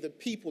 you pay the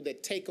people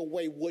that take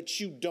away what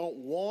you don't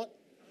want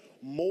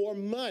more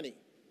money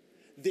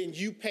than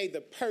you pay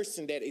the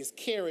person that is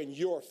carrying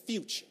your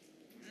future.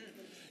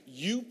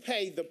 You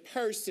pay the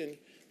person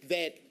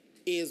that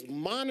is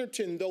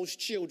monitoring those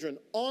children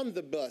on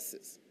the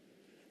buses.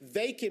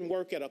 They can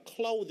work at a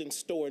clothing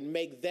store and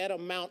make that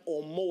amount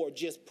or more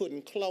just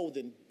putting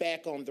clothing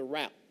back on the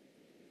rack.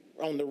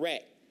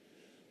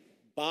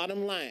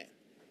 Bottom line,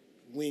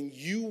 when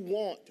you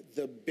want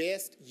the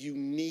best, you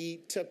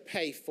need to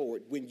pay for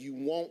it. When you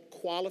want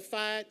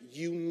qualified,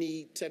 you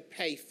need to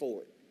pay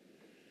for it.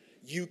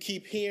 You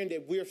keep hearing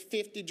that we're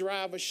 50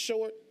 drivers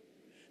short.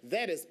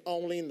 That is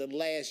only in the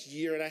last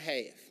year and a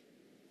half.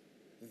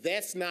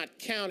 That's not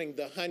counting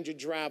the 100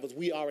 drivers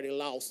we already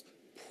lost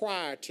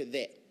prior to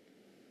that.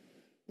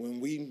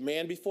 When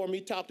man before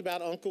me talked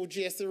about Uncle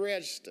Jesse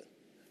Register,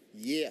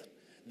 yeah.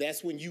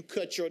 That's when you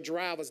cut your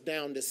drivers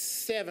down to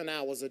 7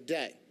 hours a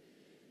day.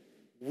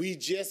 We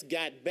just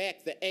got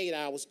back the 8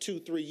 hours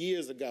 2-3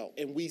 years ago,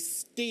 and we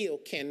still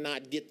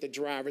cannot get the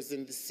drivers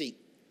in the seat.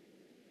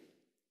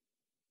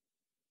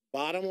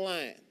 Bottom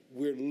line,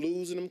 we're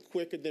losing them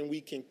quicker than we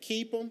can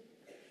keep them,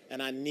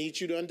 and I need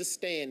you to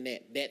understand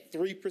that. That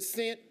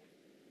 3%,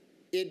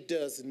 it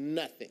does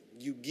nothing.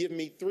 You give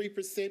me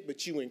 3%,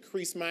 but you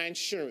increase my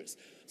insurance.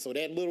 So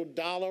that little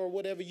dollar or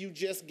whatever you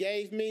just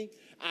gave me,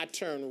 I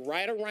turn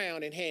right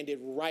around and hand it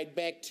right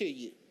back to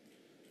you.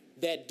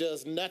 That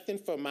does nothing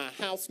for my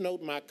house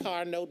note, my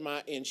car note,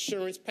 my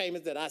insurance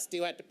payments that I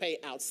still have to pay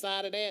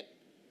outside of that.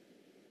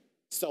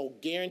 So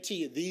guarantee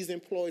you, these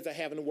employees are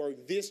having to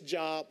work this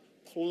job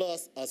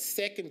plus a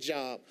second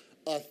job,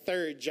 a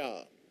third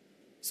job.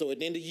 So at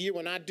the end of the year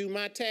when I do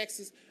my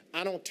taxes,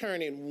 I don't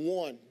turn in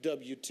one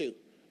W-2.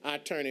 I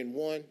turn in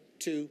 1,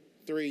 2,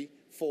 3,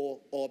 4,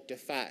 or up to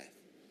 5.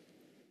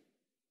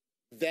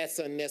 That's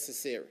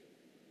unnecessary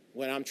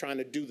when I'm trying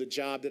to do the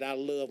job that I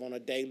love on a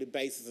daily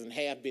basis and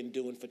have been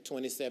doing for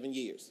 27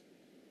 years.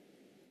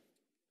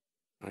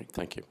 All right,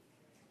 thank you.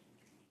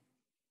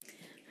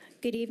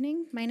 Good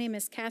evening. My name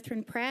is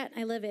Catherine Pratt.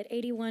 I live at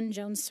 81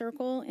 Jones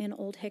Circle in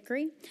Old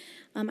Hickory.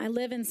 I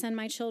live and send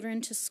my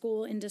children to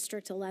school in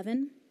District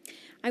 11.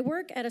 I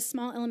work at a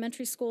small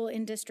elementary school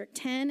in District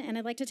 10, and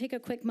I'd like to take a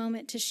quick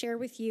moment to share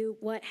with you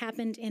what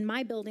happened in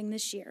my building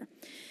this year.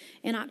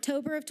 In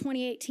October of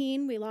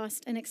 2018, we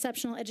lost an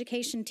exceptional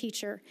education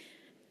teacher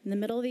in the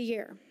middle of the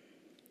year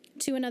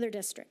to another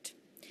district.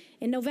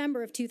 In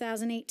November of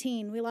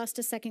 2018, we lost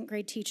a second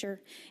grade teacher.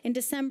 In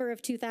December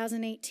of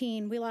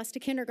 2018, we lost a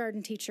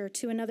kindergarten teacher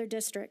to another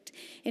district.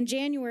 In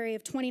January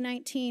of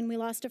 2019, we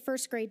lost a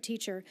first grade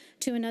teacher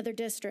to another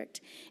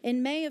district.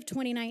 In May of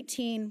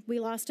 2019, we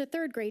lost a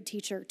third grade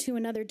teacher to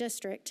another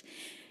district.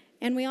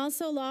 And we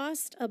also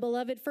lost a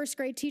beloved first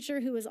grade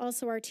teacher who was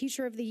also our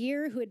teacher of the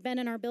year, who had been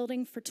in our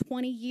building for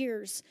 20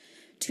 years,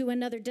 to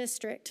another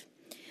district.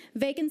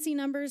 Vacancy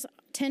numbers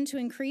tend to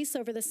increase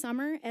over the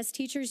summer as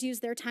teachers use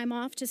their time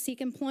off to seek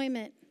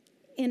employment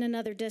in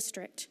another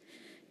district.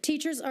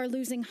 Teachers are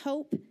losing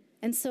hope,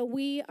 and so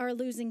we are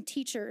losing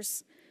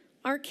teachers.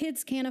 Our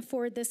kids can't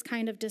afford this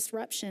kind of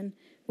disruption.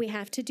 We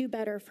have to do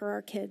better for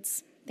our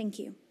kids. Thank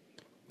you.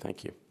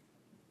 Thank you.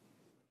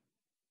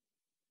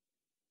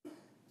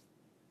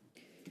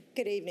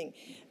 Good evening.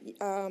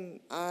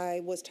 I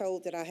was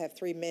told that I have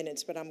 3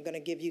 minutes, but I'm going to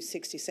give you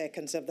 60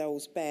 seconds of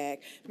those back.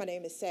 My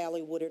name is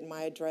Sally Woodard.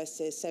 My address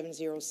is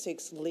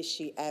 706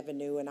 Lishy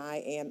Avenue, and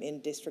I am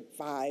in District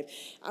 5.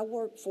 I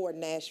work for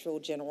Nashville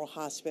General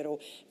Hospital.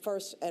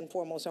 First and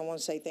foremost, I want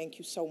to say thank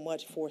you so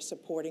much for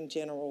supporting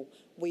General.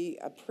 We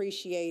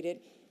appreciate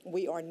it.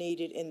 We are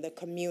needed in the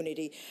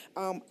community.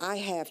 I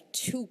have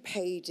 2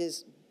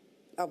 pages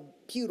of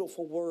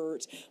beautiful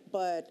words,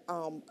 but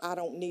I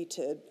don't need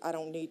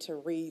to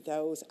read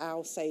those.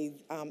 I'll say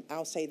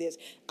this: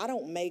 I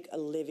don't make a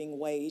living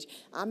wage.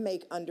 I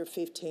make under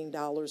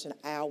 $15 an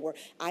hour.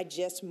 I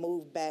just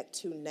moved back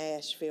to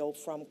Nashville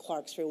from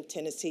Clarksville,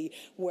 Tennessee,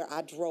 where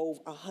I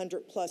drove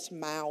 100+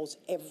 miles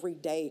every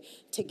day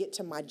to get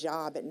to my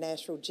job at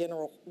Nashville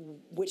General,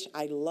 which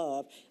I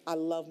love. I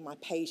love my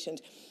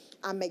patients.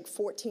 I make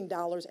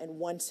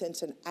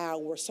 $14.01 an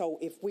hour. So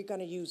if we're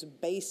going to use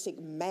basic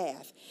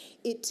math,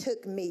 it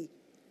took me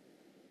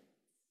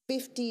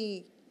it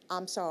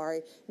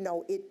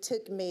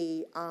took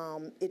me,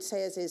 it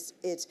says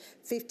it's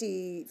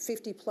 50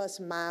 plus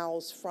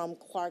miles from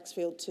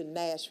Clarksville to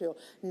Nashville.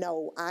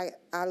 No, I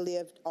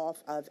lived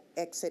off of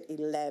exit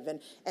 11,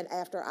 and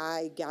after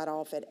I got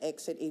off at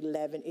exit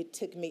 11, it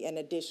took me an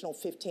additional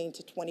 15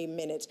 to 20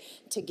 minutes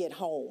to get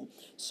home.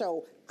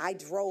 So I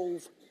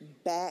drove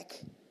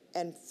back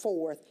and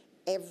forth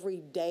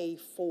every day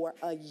for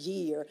a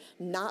year,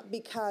 not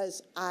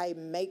because I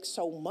make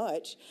so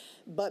much,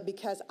 but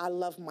because I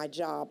love my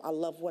job. I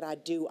love what I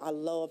do. I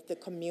love the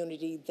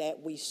community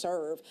that we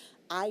serve.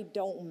 I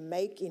didn't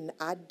make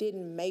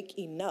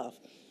enough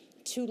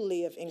to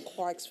live in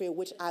Clarksville,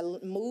 which I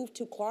moved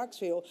to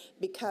Clarksville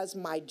because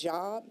my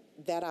job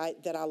that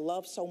I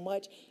love so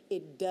much,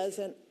 it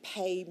doesn't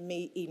pay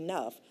me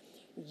enough.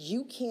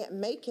 You can't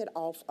make it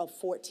off of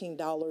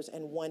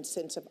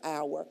 $14.01 an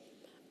hour.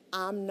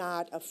 I'm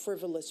not a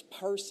frivolous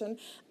person.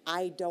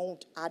 I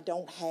don't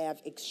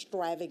have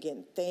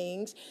extravagant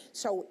things.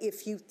 So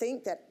if you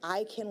think that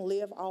I can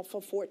live off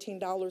of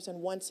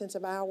 $14.01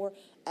 an hour,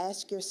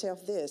 ask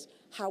yourself this: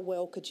 how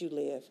well could you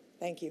live?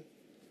 Thank you.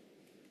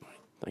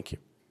 Thank you.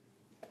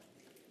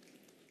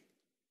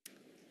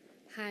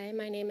 Hi,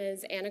 my name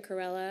is Anna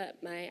Corella.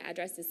 My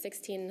address is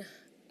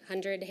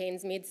 1600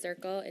 Haynes-Mead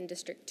Circle in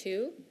District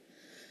 2.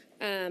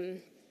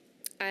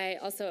 I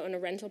also own a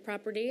rental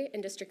property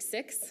in District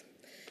 6.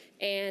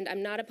 And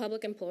I'm not a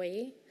public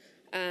employee.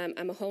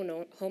 I'm a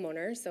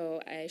homeowner,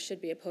 so I should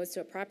be opposed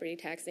to a property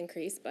tax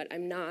increase, but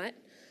I'm not.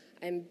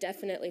 I'm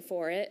definitely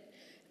for it.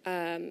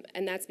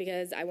 And that's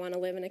because I want to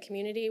live in a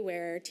community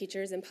where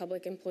teachers and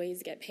public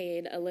employees get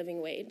paid a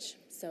living wage.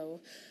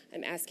 So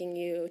I'm asking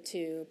you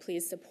to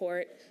please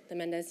support the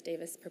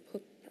Mendez-Davis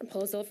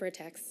proposal for a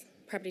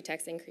property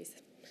tax increase.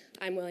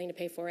 I'm willing to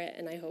pay for it,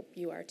 and I hope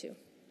you are too.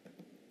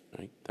 All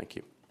right, thank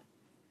you.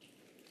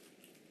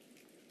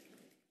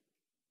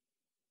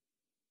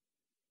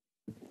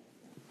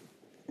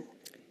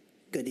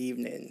 Good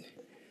evening.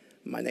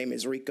 My name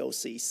is Rico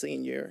C.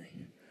 Sr.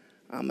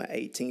 I'm an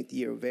 18th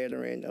year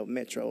veteran of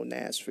Metro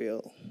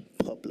Nashville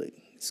Public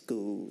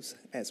Schools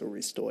as a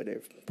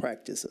restorative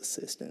practice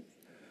assistant.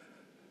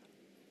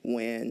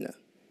 When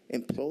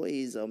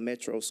employees of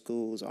Metro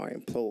schools are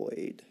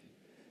employed,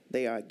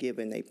 they are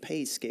given a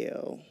pay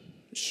scale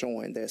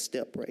showing their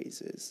step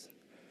raises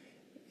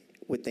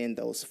within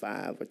those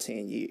 5 or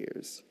 10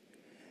 years.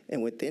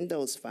 And within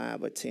those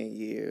 5 or 10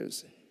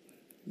 years,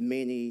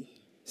 many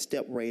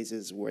step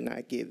raises were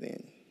not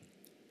given.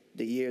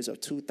 The years of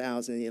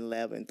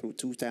 2011 through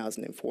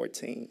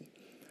 2014,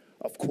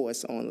 of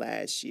course, on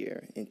last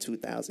year in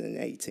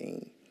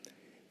 2018.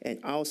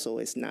 And also,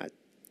 it's not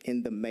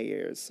in the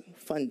mayor's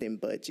funding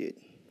budget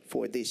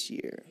for this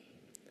year.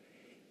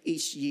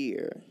 Each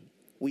year,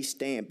 we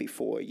stand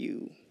before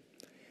you,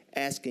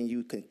 asking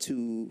you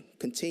to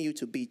continue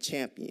to be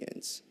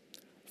champions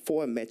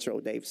for Metro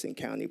Davidson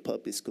County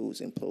Public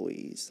Schools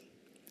employees,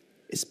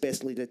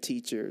 especially the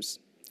teachers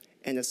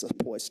and the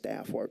support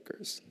staff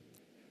workers.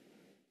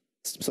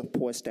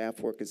 Support staff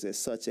workers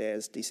such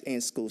as these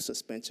in-school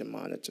suspension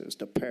monitors,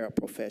 the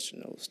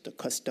paraprofessionals, the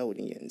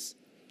custodians,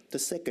 the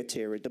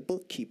secretary, the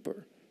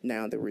bookkeeper,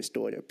 now the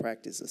restorative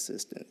practice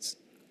assistants.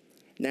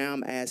 Now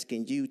I'm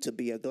asking you to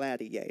be a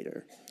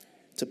gladiator,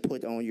 to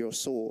put on your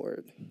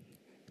sword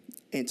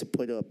and to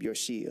put up your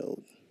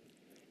shield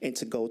and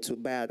to go to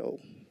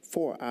battle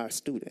for our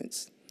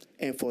students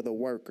and for the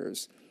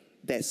workers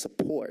that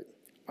support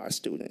our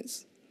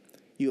students.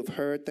 You have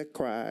heard their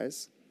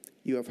cries.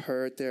 You have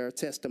heard their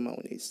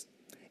testimonies.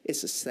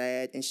 It's a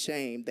sad and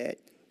shame that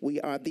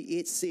we are the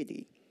it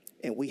city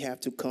and we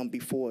have to come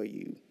before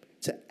you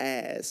to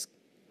ask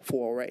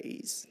for a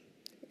raise.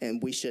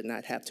 And we should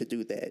not have to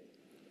do that.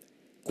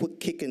 Quit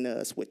kicking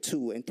us with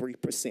 2% and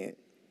 3%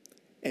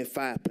 and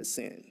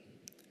 5%.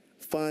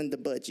 Fund the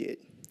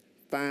budget.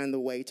 Find the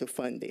way to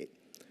fund it.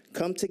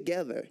 Come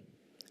together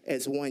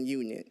as one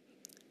unit,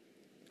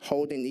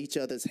 holding each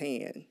other's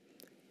hand,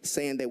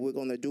 saying that we're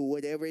going to do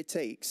whatever it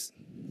takes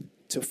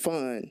to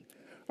fund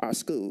our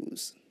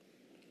schools.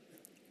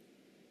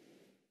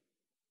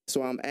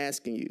 So I'm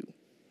asking you,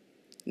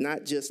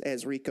 not just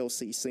as Rico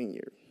C.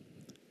 Sr.,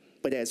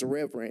 but as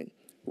Reverend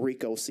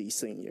Rico C.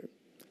 Sr.,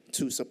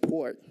 to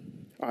support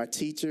our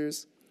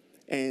teachers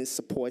and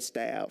support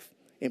staff,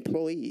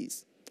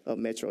 employees of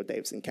Metro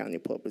Davidson County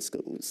Public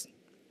Schools.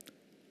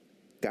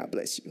 God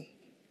bless you.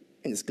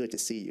 And it's good to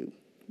see you,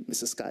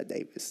 Mr. Scott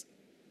Davis.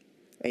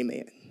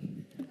 Amen.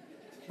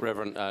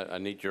 Reverend, I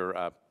need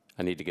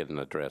to get an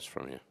address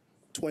from you.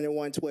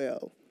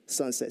 2112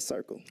 Sunset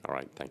Circle. All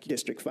right, thank you.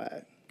 District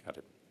 5. Got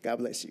it. God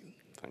bless you.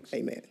 Thanks.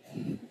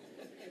 Amen.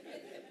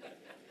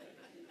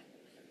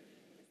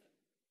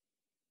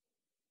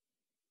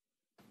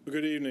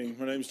 Good evening.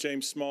 My name is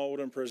James Smallwood.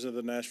 I'm president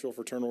of the Nashville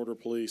Fraternal Order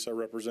of Police. I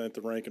represent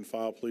the rank and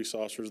file police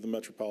officers of the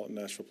Metropolitan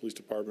Nashville Police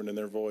Department and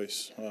their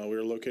voice. We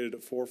are located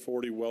at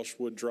 440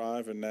 Welshwood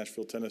Drive in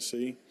Nashville,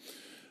 Tennessee.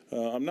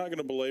 I'm not going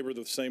to belabor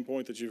the same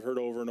point that you've heard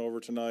over and over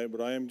tonight,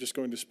 but I am just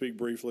going to speak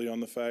briefly on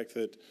the fact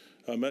that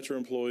Metro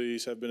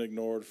employees have been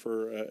ignored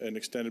for an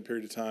extended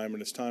period of time,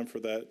 and it's time for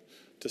that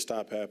to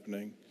stop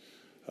happening.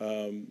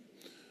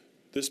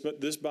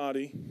 This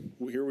body,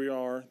 here we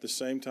are, the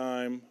same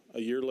time,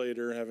 a year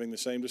later, having the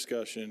same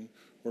discussion,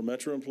 where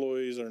Metro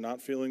employees are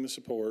not feeling the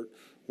support,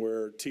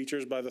 where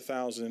teachers by the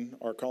thousand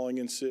are calling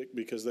in sick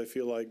because they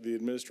feel like the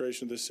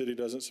administration of this city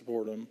doesn't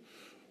support them,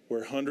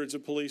 where hundreds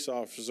of police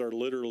officers are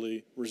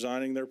literally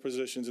resigning their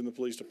positions in the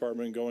police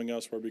department and going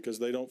elsewhere because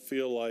they don't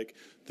feel like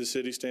the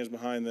city stands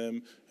behind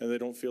them and they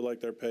don't feel like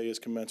their pay is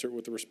commensurate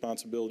with the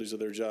responsibilities of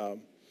their job.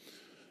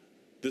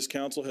 This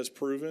council has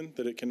proven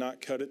that it cannot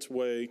cut its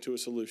way to a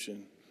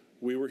solution.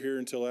 We were here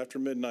until after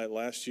midnight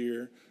last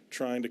year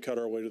trying to cut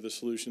our way to the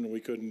solution, and we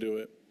couldn't do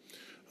it.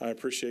 I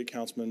appreciate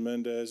Councilman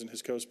Mendez and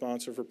his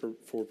co-sponsor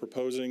for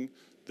proposing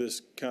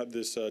this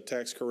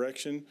tax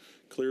correction.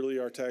 Clearly,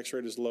 our tax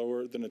rate is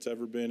lower than it's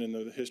ever been in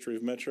the history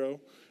of Metro,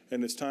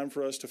 and it's time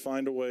for us to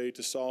find a way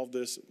to solve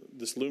this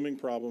looming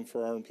problem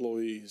for our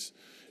employees.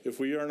 If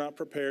we are not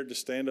prepared to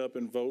stand up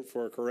and vote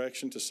for a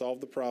correction to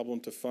solve the problem,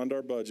 to fund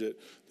our budget,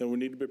 then we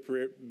need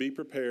to be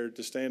prepared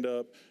to stand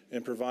up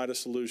and provide a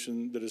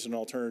solution that is an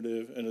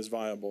alternative and is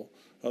viable.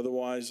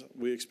 Otherwise,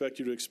 we expect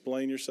you to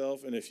explain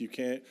yourself, and if you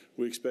can't,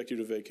 we expect you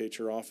to vacate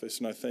your office,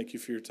 and I thank you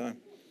for your time.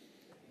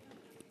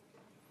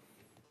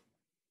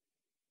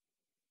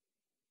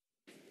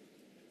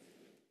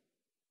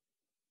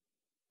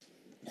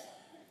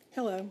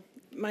 Hello,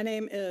 my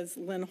name is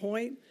Lynn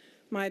Hoyt.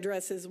 My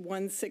address is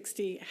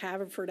 160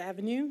 Haverford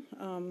Avenue,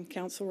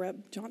 Council Rep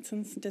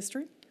Johnson's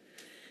district.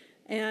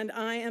 And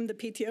I am the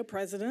PTO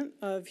president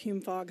of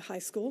Hume-Fogg High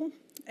School,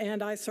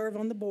 and I serve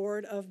on the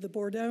board of the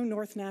Bordeaux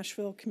North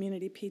Nashville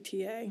Community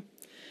PTA.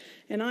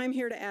 And I'm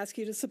here to ask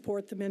you to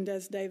support the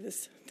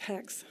Mendez-Davis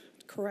tax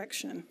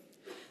correction.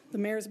 The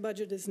mayor's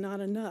budget is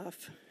not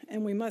enough,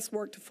 and we must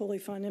work to fully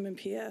fund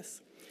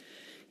MNPS.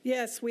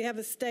 Yes, we have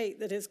a state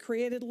that has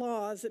created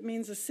laws that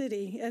means as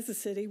a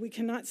city, we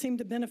cannot seem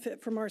to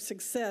benefit from our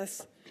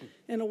success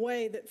in a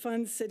way that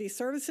funds city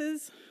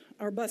services,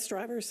 our bus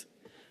drivers,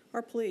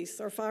 our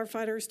police, our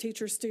firefighters,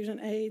 teachers,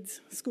 student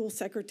aides, school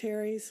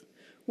secretaries.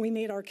 We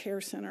need our care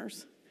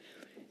centers.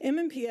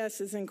 MNPS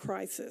is in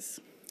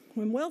crisis.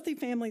 When wealthy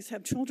families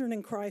have children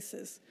in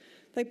crisis,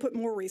 they put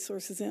more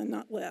resources in,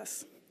 not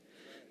less.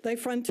 They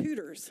fund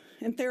tutors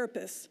and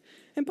therapists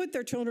and put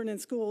their children in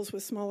schools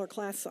with smaller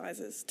class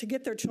sizes to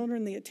get their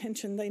children the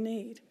attention they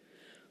need.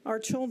 Our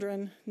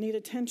children need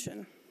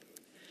attention,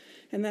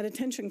 and that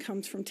attention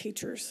comes from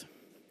teachers.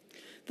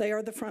 They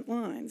are the front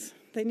lines.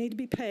 They need to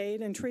be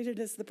paid and treated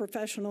as the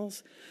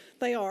professionals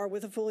they are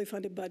with a fully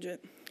funded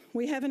budget.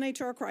 We have an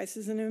HR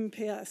crisis in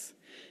MNPS.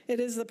 It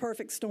is the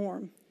perfect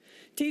storm.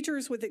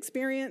 Teachers with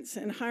experience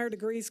and higher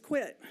degrees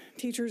quit.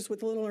 Teachers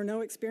with little or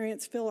no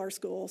experience fill our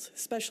schools,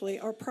 especially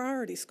our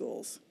priority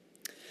schools.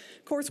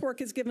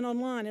 Coursework is given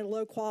online at a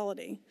low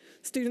quality.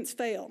 Students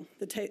fail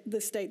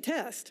the state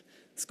test.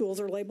 Schools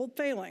are labeled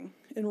failing.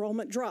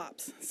 Enrollment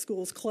drops.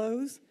 Schools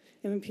close.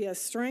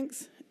 MNPS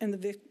shrinks, and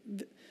the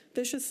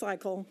vicious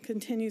cycle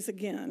continues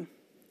again.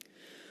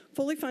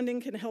 Fully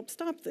funding can help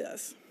stop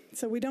this,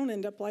 so we don't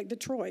end up like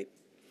Detroit.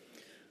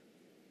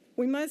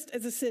 We must,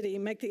 as a city,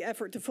 make the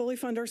effort to fully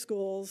fund our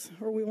schools,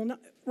 or we will not,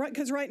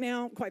 because right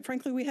now, quite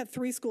frankly, we have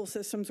 3 school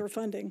systems we're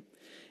funding: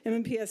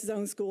 MNPS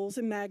zone schools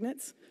and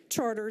magnets,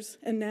 charters,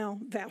 and now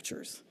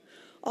vouchers,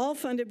 all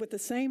funded with the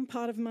same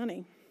pot of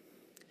money.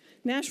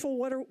 Nashville,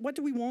 what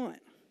do we want?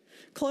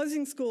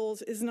 Closing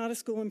schools is not a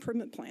school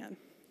improvement plan.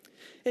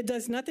 It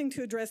does nothing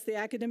to address the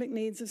academic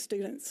needs of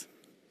students.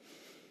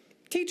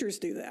 Teachers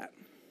do that.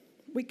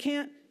 We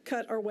can't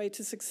cut our way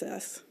to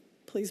success.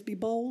 Please be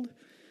bold,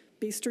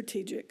 be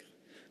strategic.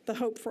 The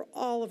hope for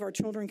all of our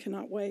children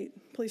cannot wait.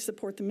 Please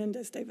support the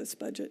Mendez-Davis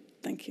budget.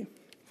 Thank you.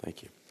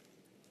 Thank you.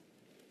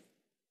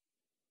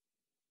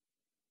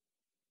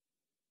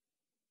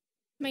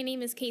 My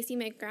name is Casey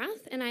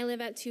McGrath, and I live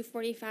at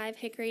 245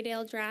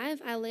 Hickorydale Drive.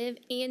 I live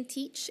and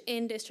teach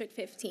in District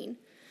 15.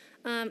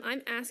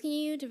 I'm asking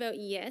you to vote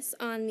yes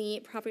on the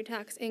property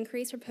tax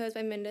increase proposed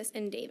by Mendez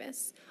and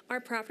Davis.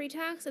 Our property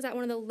tax is at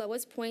one of the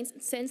lowest points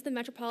since the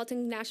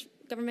Metropolitan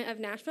government of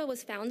Nashville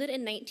was founded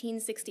in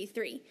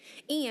 1963.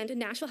 And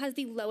Nashville has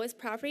the lowest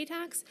property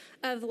tax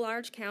of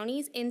large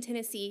counties in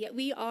Tennessee. Yet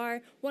we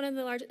are one of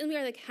the largest, and we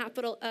are the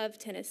capital of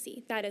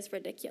Tennessee. That is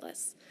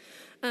ridiculous.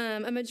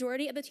 A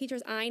majority of the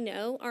teachers I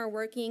know are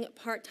working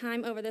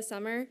part-time over the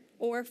summer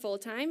or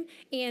full-time,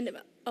 and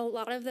a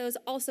lot of those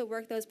also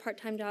work those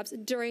part-time jobs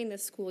during the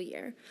school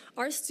year.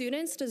 Our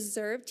students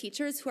deserve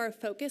teachers who are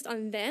focused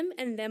on them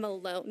and them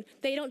alone.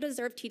 They don't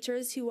deserve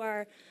teachers who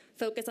are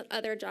focused on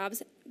other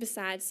jobs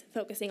besides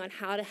focusing on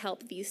how to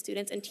help these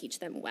students and teach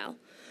them well.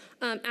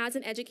 As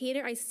an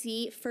educator, I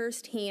see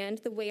firsthand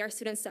the way our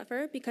students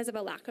suffer because of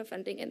a lack of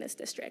funding in this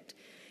district.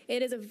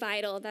 It is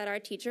vital that our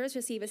teachers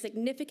receive a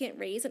significant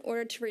raise in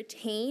order to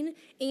retain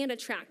and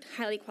attract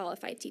highly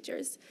qualified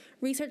teachers.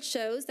 Research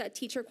shows that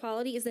teacher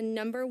quality is the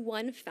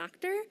 #1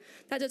 factor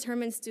that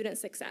determines student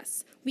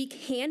success. We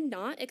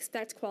cannot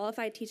expect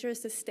qualified teachers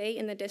to stay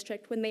in the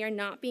district when they are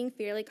not being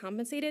fairly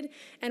compensated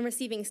and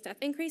receiving step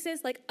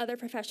increases like other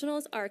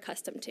professionals are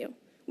accustomed to.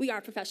 We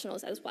are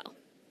professionals as well.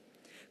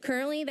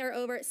 Currently, there are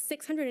over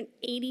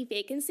 680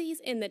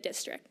 vacancies in the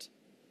district.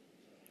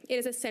 It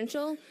is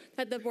essential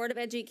that the Board of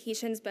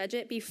Education's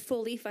budget be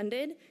fully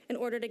funded in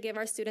order to give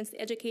our students the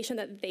education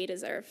that they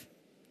deserve.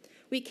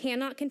 We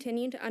cannot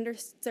continue to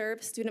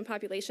underserve student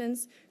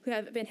populations who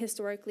have been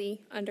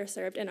historically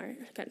underserved in our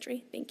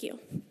country. Thank you.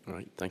 All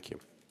right, thank you.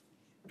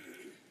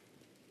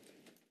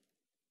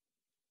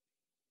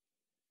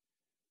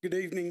 Good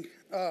evening.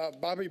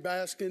 Bobby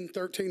Baskin,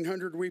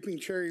 1300 Weeping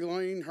Cherry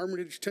Lane,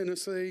 Hermitage,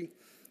 Tennessee.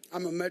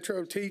 I'm a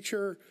Metro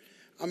teacher.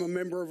 I'm a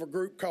member of a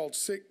group called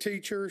Sick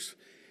Teachers,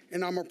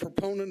 and I'm a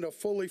proponent of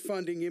fully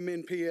funding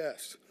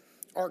MNPS.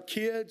 Our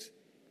kids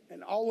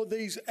and all of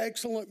these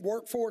excellent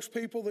workforce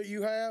people that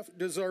you have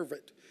deserve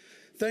it.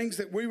 Things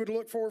that we would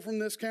look for from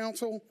this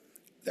council: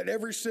 that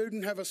every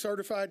student have a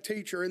certified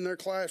teacher in their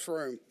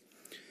classroom,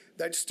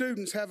 that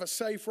students have a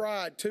safe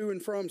ride to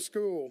and from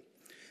school,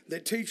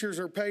 that teachers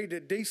are paid a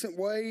decent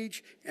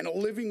wage and a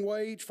living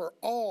wage for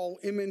all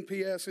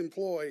MNPS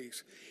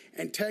employees,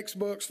 and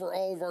textbooks for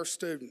all of our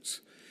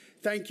students.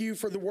 Thank you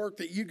for the work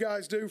that you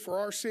guys do for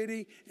our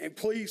city, and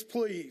please,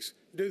 please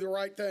do the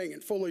right thing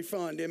and fully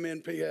fund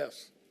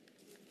MNPS.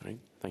 All right,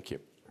 thank you.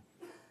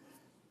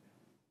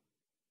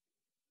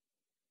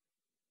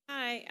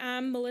 Hi,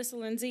 I'm Melissa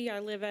Lindsay. I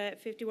live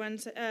at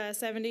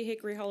 5170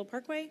 Hickory Hollow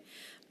Parkway.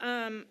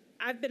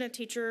 I've been a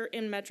teacher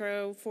in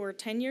Metro for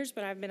 10 years,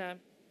 but I've been a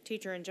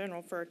teacher in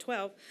general for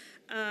 12.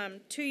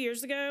 2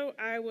 years ago,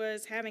 I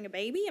was having a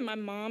baby, and my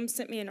mom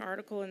sent me an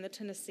article in the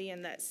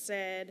Tennessean that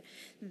said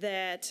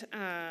that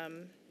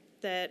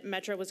that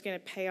Metro was going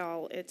to pay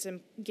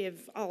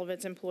give all of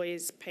its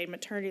employees paid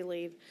maternity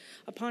leave.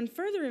 Upon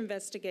further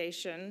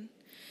investigation,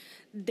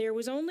 there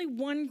was only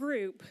one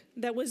group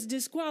that was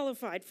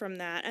disqualified from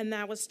that, and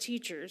that was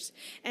teachers.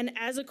 And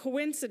as a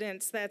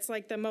coincidence, that's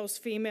like the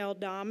most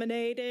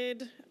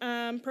female-dominated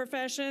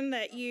profession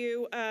that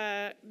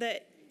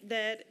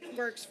that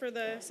works for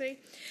the city.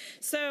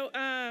 So,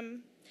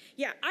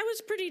 yeah, I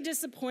was pretty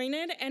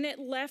disappointed, and it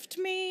left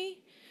me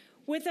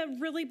with a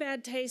really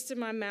bad taste in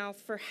my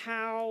mouth for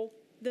how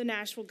the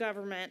Nashville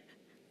government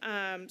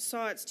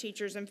saw its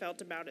teachers and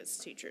felt about its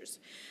teachers.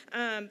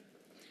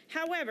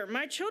 However,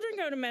 my children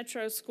go to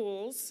Metro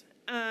schools,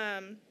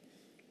 and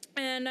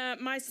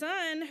my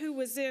son, who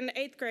was in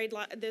 8th grade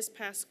this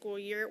past school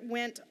year,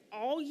 went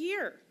all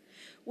year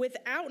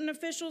without an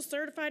official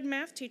certified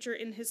math teacher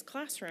in his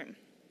classroom.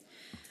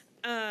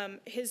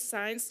 His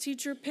science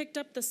teacher picked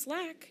up the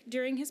slack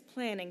during his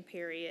planning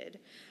period.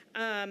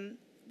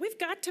 We've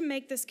got to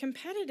make this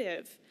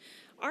competitive.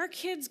 Our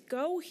kids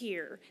go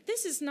here.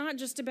 This is not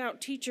just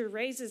about teacher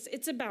raises.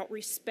 It's about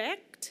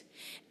respect,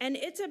 and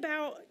it's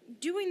about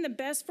doing the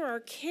best for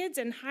our kids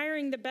and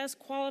hiring the best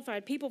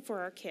qualified people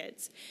for our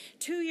kids.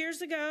 2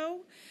 years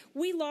ago,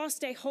 we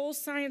lost a whole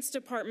science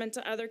department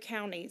to other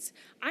counties.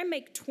 I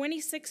make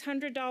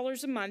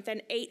 $2,600 a month,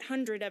 and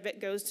 $800 of it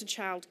goes to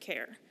child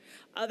care.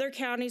 Other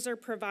counties are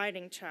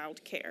providing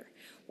child care.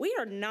 We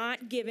are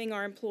not giving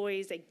our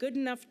employees a good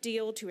enough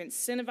deal to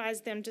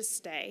incentivize them to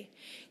stay.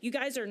 You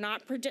guys are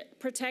not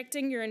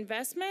protecting your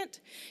investment.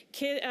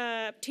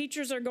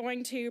 Teachers are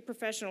going to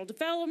professional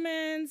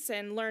developments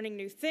and learning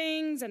new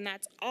things, and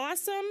that's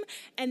awesome.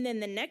 And then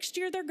the next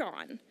year they're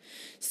gone.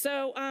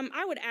 So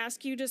I would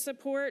ask you to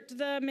support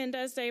the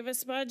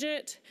Mendez-Davis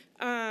budget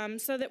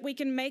so that we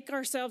can make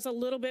ourselves a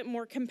little bit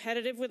more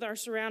competitive with our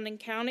surrounding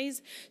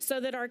counties so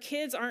that our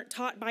kids aren't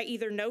taught by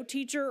either no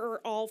teacher or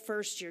all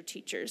first-year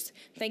teachers.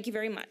 Thank you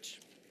very much.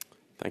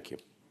 Thank you.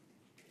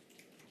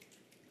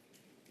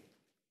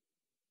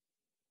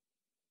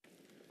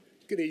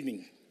 Good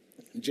evening.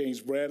 I'm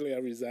James Bradley. I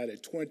reside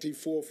at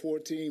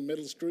 2414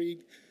 Middle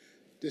Street,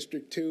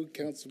 District 2,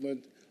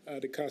 Councilman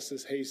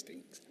DeCostas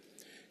Hastings.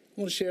 I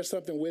want to share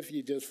something with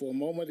you just for a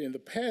moment. In the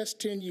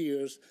past 10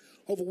 years,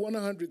 over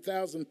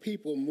 100,000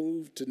 people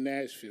moved to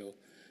Nashville.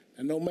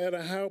 And no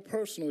matter how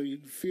personal you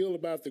feel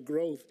about the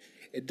growth,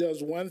 it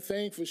does one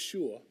thing for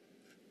sure: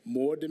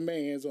 more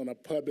demands on our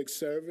public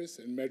service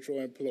and Metro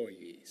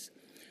employees.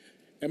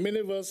 And many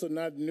of us are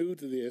not new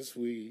to this.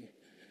 We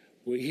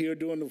were here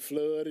during the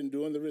flood and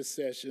during the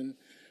recession.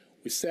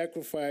 We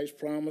sacrificed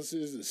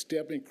promises and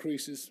step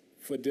increases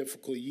for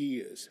difficult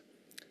years.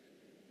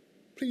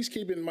 Please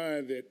keep in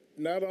mind that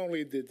not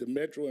only did the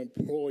Metro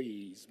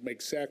employees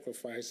make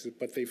sacrifices,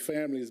 but their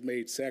families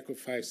made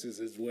sacrifices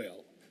as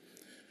well.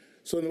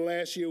 So in the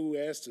last year, we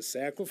were asked to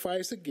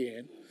sacrifice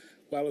again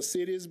while the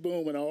city is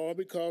booming, all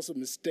because of a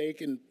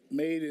mistake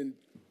made in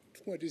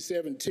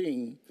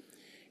 2017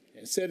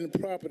 and setting the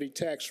property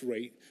tax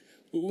rate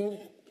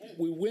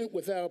We went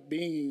without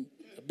being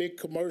a big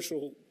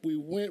commercial. We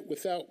went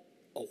without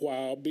a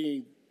while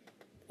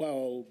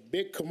while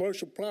big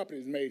commercial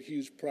properties made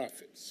huge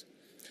profits.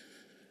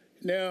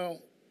 Now's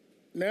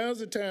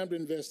the time to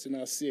invest in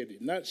our city,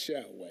 not shy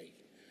away.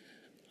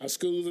 Our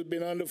schools have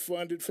been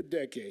underfunded for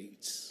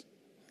decades.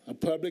 Our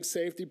public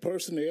safety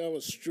personnel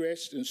are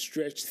stretched and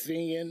stretched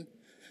thin,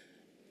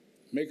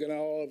 making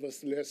all of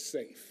us less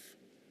safe.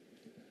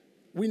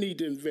 We need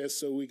to invest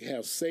so we can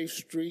have safe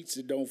streets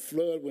that don't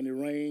flood when it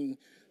rains,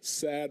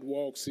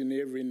 sidewalks in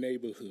every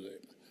neighborhood.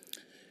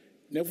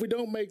 Now, if we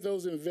don't make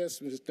those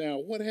investments now,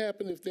 what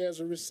happens if there's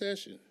a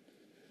recession?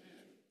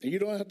 And you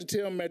don't have to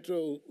tell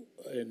Metro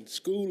and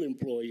school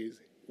employees,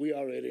 we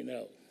already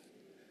know.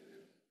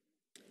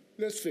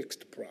 Let's fix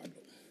the problem.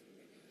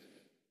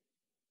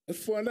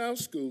 Let's fund our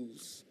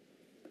schools,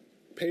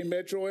 pay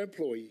Metro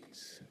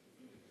employees,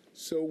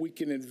 so we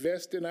can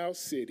invest in our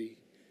city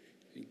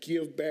and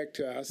give back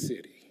to our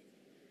city.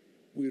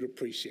 We'd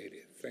appreciate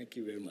it. Thank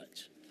you very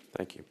much.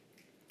 Thank you.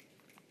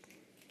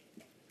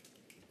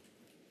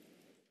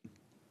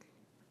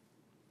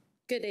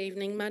 Good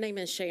evening. My name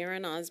is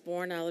Sharon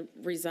Osborne. I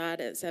reside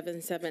at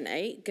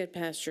 778 Good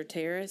Pasture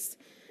Terrace,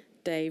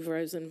 Dave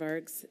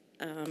Rosenberg's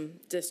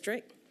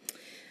district.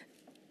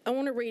 I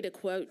want to read a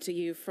quote to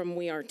you from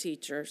We Are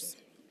Teachers.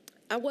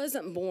 I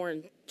wasn't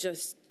born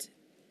just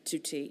to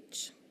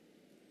teach.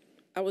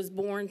 I was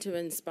born to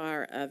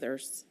inspire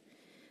others,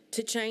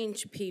 to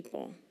change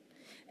people,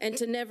 and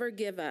to never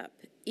give up,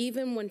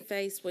 even when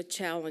faced with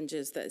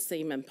challenges that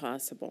seem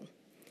impossible.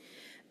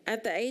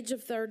 At the age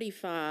of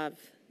 35,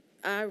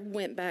 I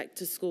went back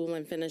to school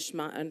and finished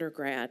my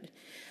undergrad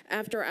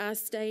after I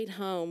stayed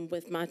home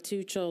with my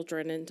 2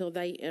 children until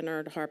they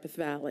entered Harpeth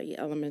Valley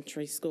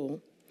Elementary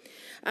School.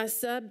 I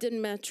subbed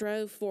in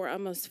Metro for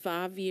almost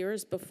 5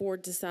 years before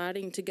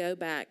deciding to go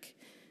back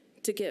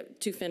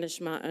to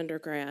finish my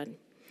undergrad.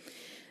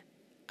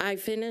 I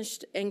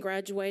finished and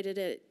graduated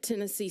at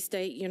Tennessee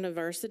State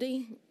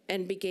University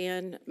and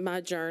began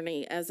my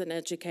journey as an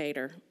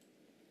educator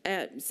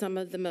at some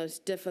of the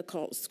most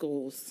difficult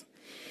schools.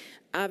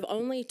 I've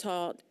only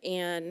taught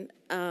in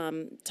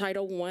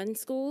Title I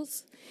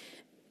schools,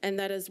 and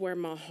that is where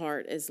my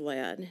heart is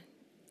led.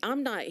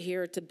 I'm not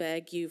here to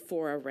beg you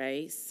for a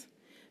raise,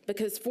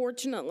 because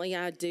fortunately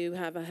I do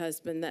have a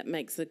husband that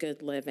makes a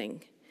good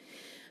living.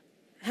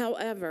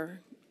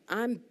 However,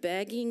 I'm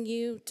begging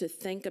you to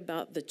think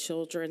about the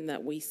children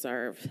that we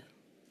serve.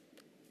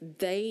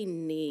 They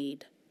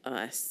need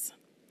us.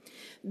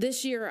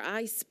 This year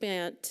I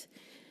spent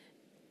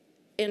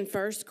in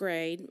first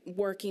grade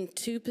working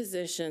 2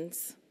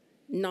 positions,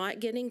 not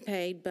getting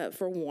paid but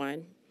for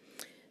one,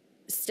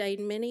 stayed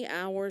many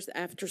hours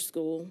after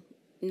school,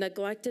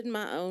 neglected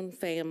my own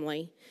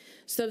family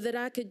so that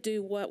I could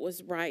do what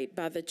was right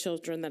by the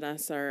children that I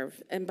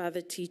serve and by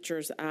the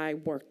teachers I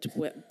worked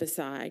with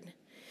beside.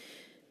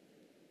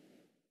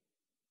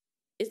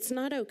 It's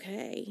not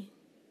okay.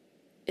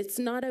 It's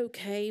not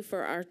okay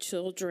for our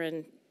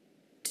children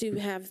to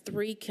have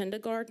 3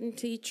 kindergarten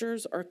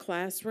teachers or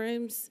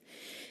classrooms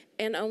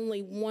and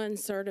only 1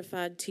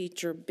 certified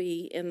teacher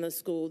be in the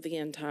school the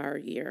entire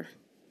year.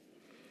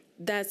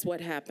 That's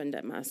what happened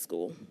at my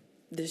school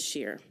this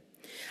year.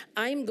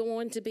 I'm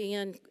going to be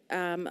in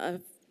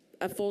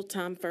a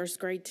full-time first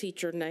grade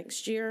teacher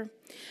next year,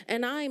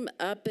 and I'm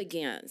up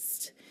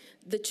against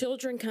the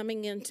children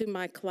coming into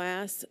my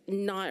class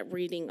not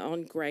reading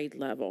on grade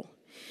level.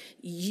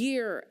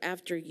 Year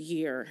after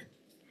year,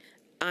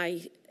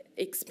 I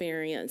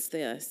experience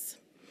this.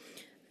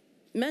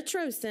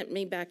 Metro sent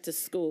me back to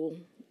school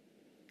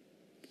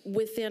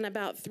within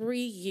about 3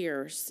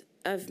 years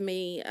of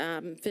me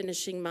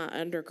finishing my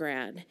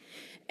undergrad.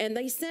 And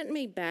they sent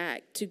me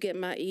back to get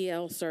my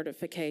EL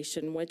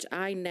certification, which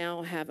I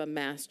now have a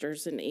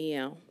master's in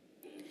EL.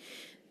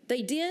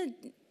 They did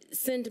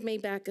send me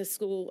back to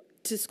school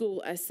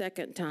a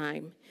second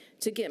time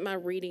to get my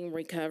reading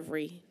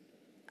recovery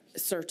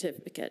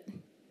certificate.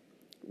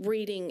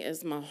 Reading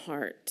is my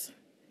heart.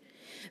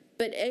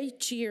 But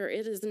each year,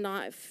 it is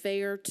not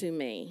fair to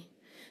me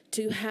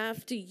to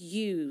have to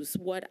use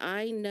what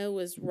I know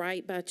is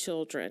right by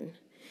children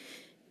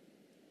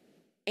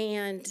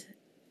and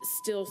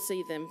still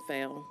see them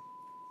fail.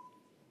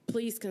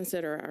 Please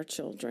consider our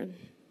children.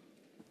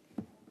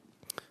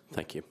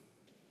 Thank you.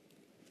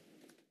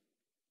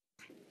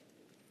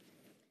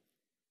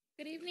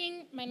 Good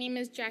evening. My name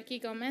is Jackie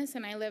Gomez,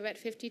 and I live at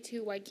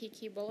 52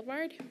 Waikiki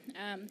Boulevard.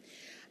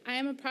 I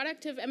am a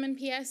product of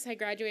MNPS. I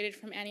graduated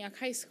from Antioch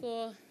High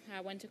School. I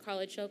went to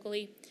college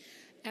locally.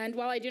 And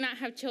while I do not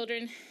have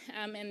children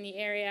in the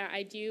area,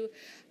 I do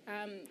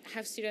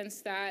have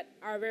students that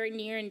are very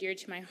near and dear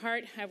to my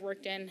heart. I've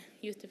worked in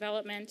youth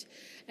development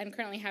and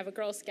currently have a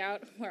Girl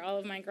Scout where all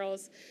of my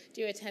girls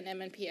do attend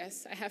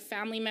MNPS. I have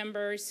family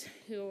members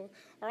who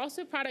are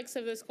also products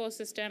of the school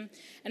system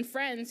and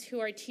friends who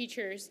are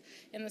teachers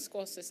in the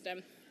school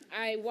system.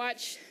 I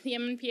watch the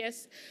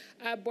MNPS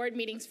board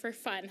meetings for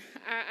fun.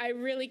 I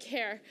really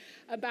care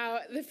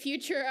about the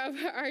future of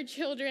our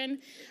children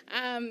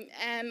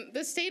and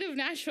the state of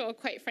Nashville,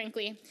 quite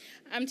frankly.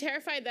 I'm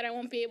terrified that I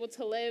won't be able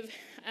to live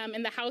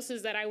in the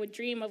houses that I would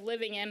dream of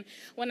living in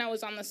when I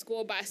was on the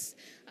school bus.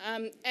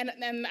 And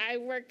I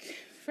work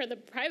for the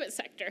private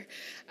sector.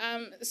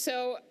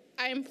 So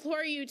I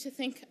implore you to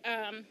think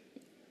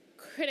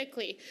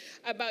critically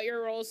about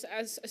your roles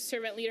as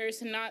servant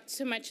leaders, and not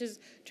so much as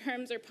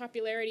terms or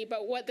popularity,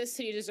 but what this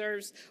city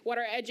deserves, what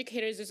our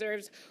educators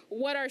deserve,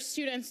 what our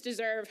students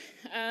deserve.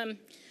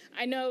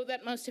 I know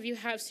that most of you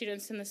have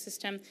students in the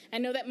system. I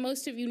know that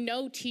most of you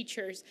know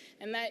teachers,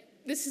 and that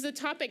this is a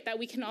topic that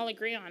we can all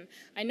agree on.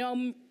 I know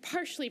I'm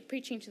partially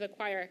preaching to the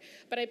choir,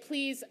 but I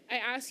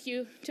ask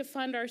you to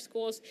fund our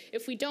schools.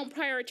 If we don't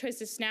prioritize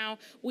this now,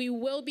 we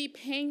will be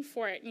paying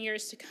for it in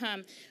years to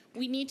come.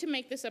 We need to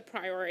make this a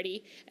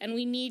priority, and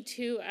we need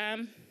to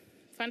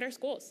fund our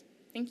schools.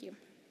 Thank you.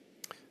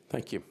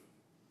 Thank you.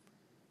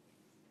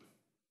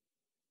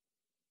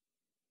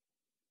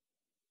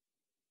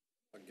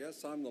 I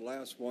guess I'm the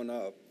last one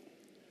up.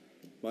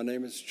 My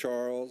name is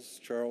Charles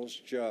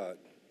Judd.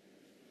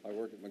 I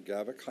work at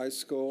McGavock High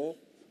School.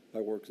 I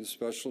work in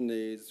special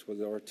needs with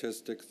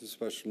autistic and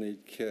special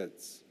need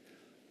kids.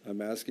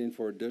 I'm asking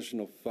for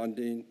additional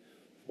funding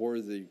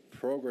for the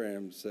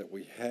programs that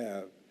we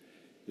have.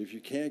 If you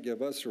can't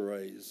give us a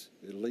raise,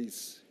 at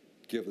least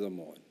give them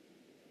one.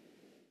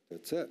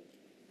 That's it.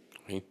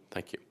 Okay,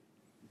 thank you.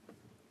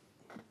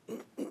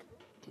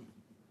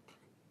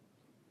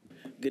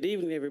 Good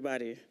evening,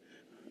 everybody.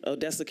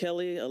 Odessa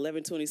Kelly,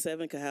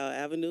 1127 Cahal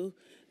Avenue,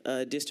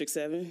 District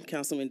 7,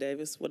 Councilman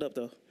Davis. What up,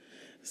 though?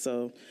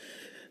 So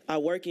I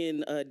work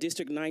in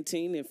District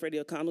 19 in Freddie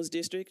O'Connell's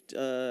district.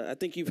 I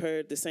think you've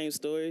heard the same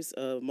stories.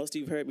 Most of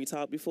you have heard me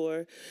talk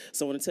before.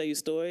 So I want to tell you a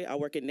story. I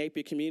work at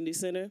Napier Community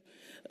Center.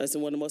 It's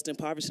in one of the most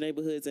impoverished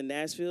neighborhoods in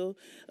Nashville.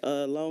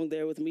 Along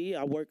there with me,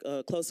 I work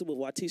closely with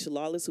Watisha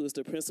Lawless, who is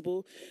the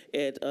principal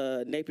at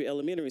Napier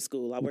Elementary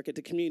School. I work at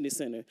the community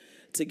center.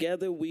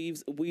 Together, we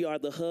are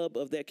the hub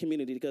of that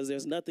community because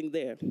there's nothing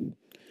there.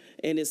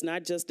 And it's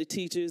not just the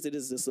teachers, it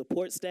is the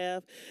support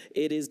staff,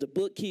 it is the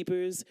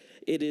bookkeepers,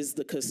 it is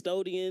the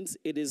custodians,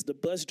 it is the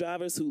bus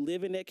drivers who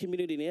live in that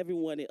community, and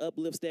everyone that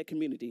uplifts that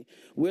community.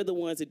 We're the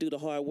ones that do the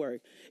hard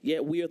work,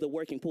 yet we are the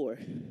working poor.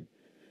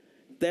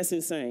 That's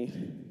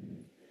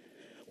insane.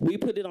 We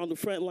put it on the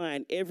front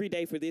line every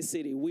day for this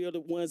city. We are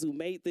the ones who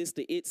made this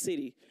the IT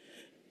city.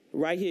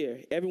 Right here,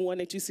 everyone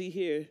that you see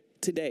here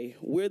today,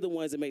 we're the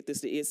ones that make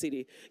this the IT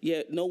city,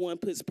 yet no one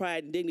puts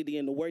pride and dignity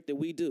in the work that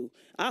we do.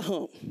 I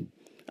hump.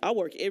 I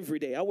work every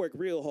day. I work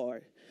real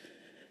hard.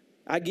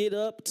 I get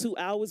up 2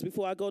 hours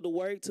before I go to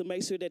work to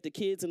make sure that the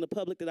kids and the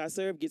public that I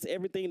serve gets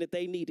everything that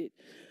they needed.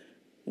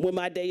 When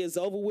my day is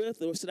over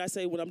with, or should I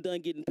say when I'm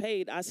done getting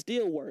paid, I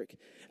still work.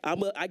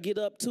 I get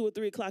up 2 or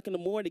 3 o'clock in the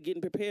morning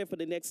getting prepared for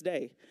the next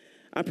day.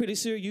 I'm pretty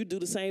sure you do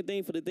the same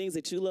thing for the things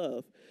that you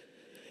love.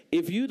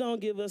 If you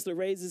don't give us the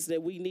raises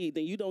that we need,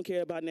 then you don't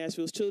care about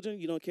Nashville's children,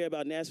 you don't care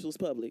about Nashville's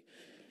public.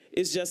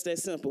 It's just that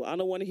simple. I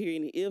don't want to hear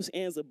any ifs,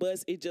 ands, or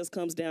buts. It just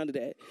comes down to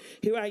that.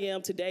 Here I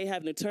am today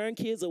having to turn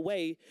kids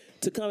away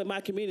to come in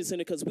my community center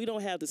because we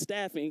don't have the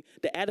staffing,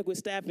 the adequate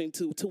staffing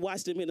to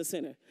watch them in the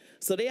center.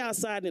 So they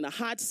outside in the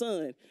hot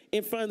sun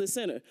in front of the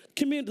center.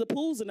 The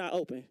pools are not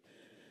open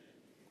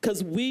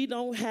because we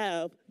don't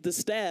have the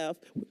staff.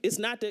 It's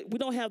not that we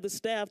don't have the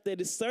staff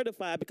that is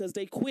certified because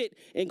they quit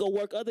and go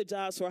work other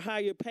jobs for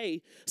higher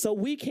pay. So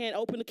we can't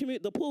open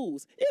the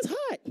pools. It's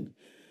hot.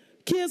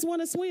 Kids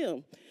want to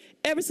swim.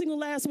 Every single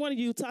last one of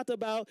you talked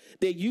about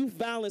that youth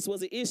violence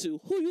was an issue.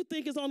 Who you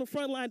think is on the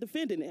front line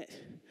defending that?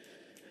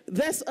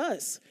 That's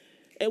us.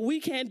 And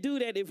we can't do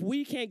that if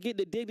we can't get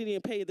the dignity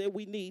and pay that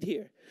we need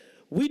here.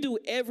 We do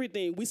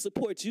everything. We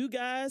support you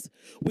guys.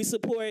 We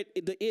support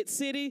the IT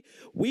city.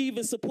 We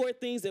even support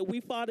things that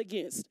we fought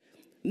against.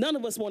 None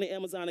of us wanted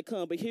Amazon to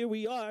come, but here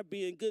we are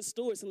being good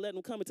stewards and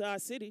letting them come into our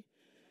city.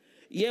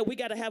 Yeah, we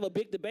got to have a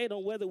big debate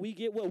on whether we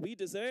get what we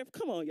deserve.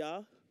 Come on,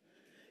 y'all.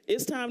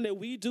 It's time that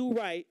we do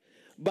right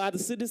by the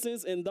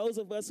citizens and those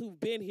of us who've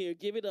been here,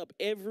 give it up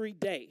every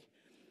day.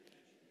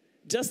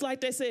 Just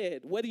like they said,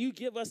 whether you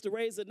give us the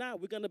raise or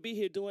not, we're going to be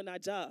here doing our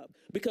job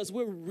because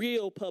we're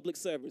real public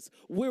servants.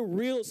 We're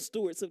real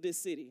stewards of this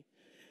city,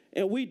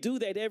 and we do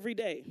that every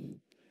day.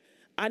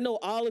 I know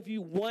all of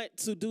you want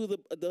to do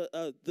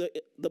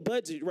the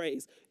budget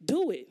raise.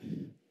 Do it.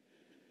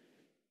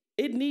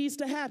 It needs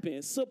to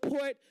happen.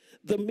 Support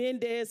the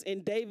Mendez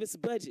and Davis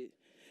budget.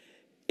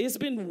 It's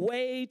been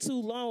way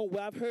too long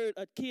where I've heard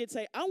a kid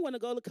say, I want to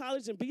go to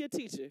college and be a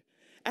teacher.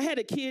 I had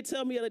a kid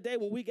tell me the other day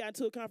when we got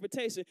into a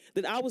confrontation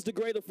that I was the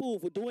greater fool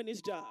for doing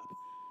this job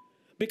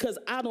because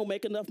I don't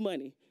make enough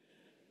money.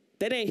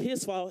 That ain't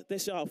his fault,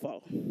 that's y'all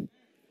fault.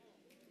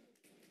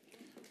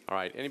 All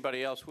right,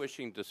 anybody else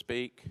wishing to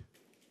speak?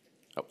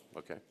 Oh,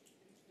 okay.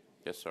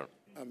 Yes, sir.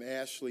 I'm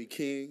Ashley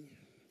King.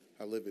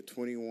 I live at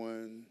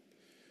 21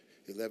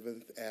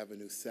 11th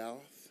Avenue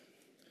South.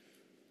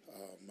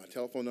 My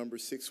telephone number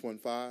is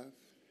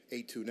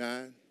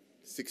 615-829-8255.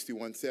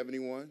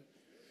 6171,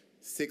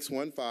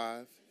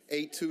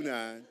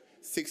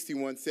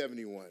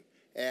 615-829-6171.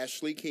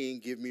 Ashley King,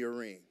 give me a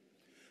ring.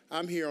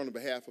 I'm here on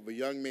behalf of a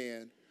young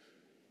man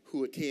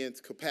who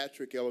attends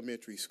Kilpatrick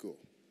Elementary School.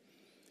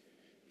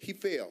 He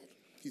failed.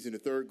 He's in the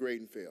 3rd grade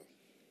and failed.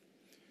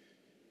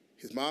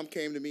 His mom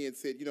came to me and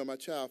said, you know, my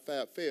child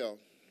failed.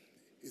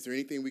 Is there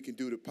anything we can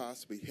do to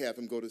possibly have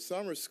him go to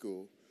summer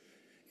school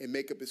and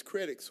make up his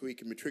credit so he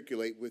can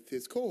matriculate with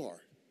his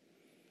cohort,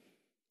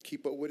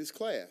 keep up with his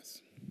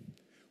class?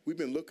 We've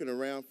been looking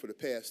around for the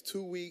past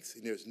 2 weeks,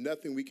 and there's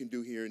nothing we can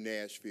do here in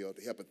Nashville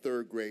to help a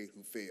 3rd grade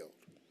who failed.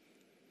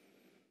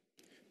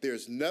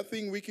 There's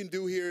nothing we can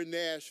do here in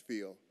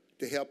Nashville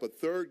to help a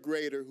 3rd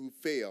grader who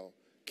failed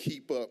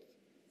keep up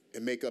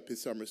and make up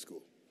his summer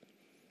school.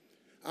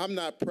 I'm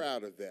not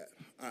proud of that.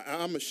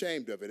 I'm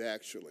ashamed of it,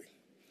 actually,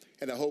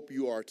 and I hope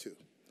you are too.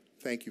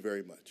 Thank you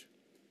very much.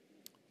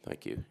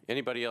 Thank you.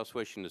 Anybody else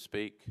wishing to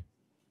speak?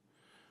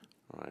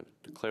 All right,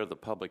 declare the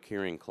public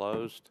hearing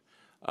closed.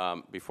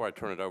 Before I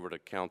turn it over to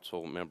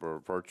Council Member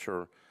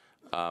Vercher,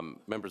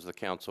 members of the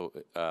council,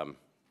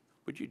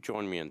 would you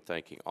join me in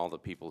thanking all the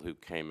people who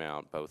came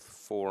out, both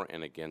for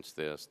and against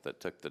this, that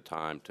took the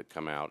time to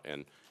come out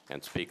and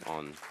speak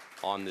on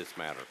this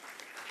matter?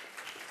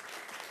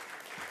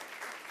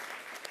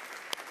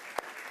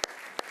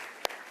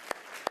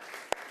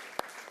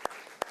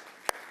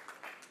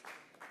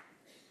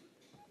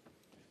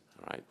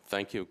 All right,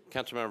 thank you.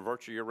 Councilmember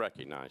Vercher, you're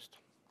recognized.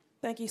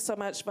 Thank you so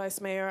much, Vice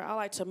Mayor. I'd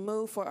like to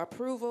move for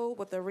approval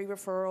with the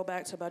re-referral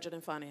back to Budget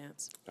and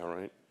Finance. All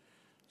right.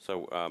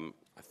 So I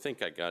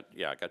think I got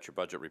your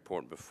budget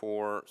report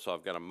before. So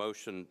I've got a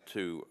motion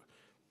to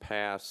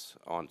pass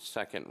on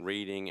 2nd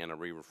reading and a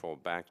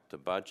re-referral back to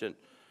budget.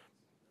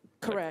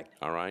 Correct.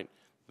 All right.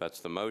 That's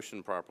the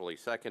motion, properly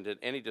seconded.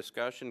 Any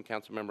discussion?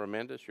 Councilmember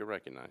Mendes, you're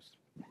recognized.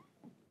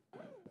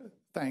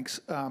 Thanks.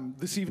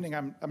 This evening,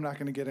 I'm not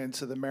going to get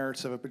into the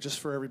merits of it, but just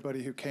for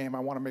everybody who came, I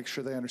want to make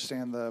sure they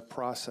understand the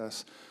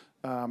process.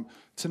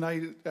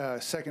 Tonight,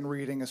 2nd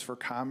reading is for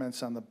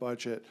comments on the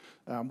budget.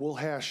 We'll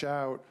hash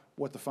out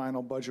what the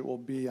final budget will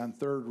be on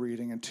 3rd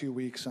reading in 2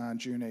 weeks on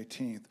June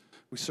 18th.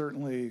 We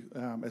certainly,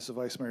 as the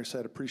Vice Mayor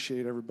said,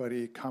 appreciate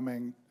everybody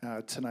coming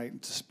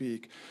tonight to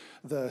speak.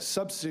 The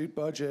substitute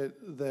budget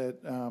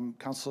that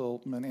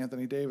Councilman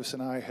Anthony Davis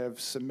and I have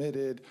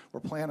submitted,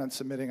 or plan on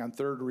submitting on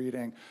 3rd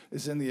reading,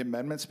 is in the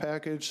amendments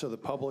package, so the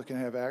public can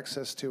have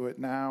access to it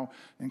now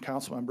and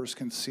council members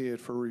can see it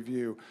for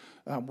review.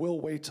 We'll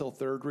wait till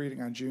 3rd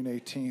reading on June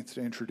 18th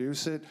to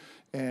introduce it,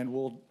 and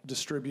we'll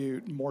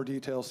distribute more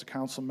details to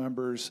council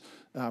members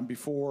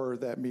before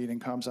that meeting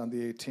comes on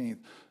the 18th.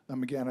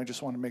 Again, I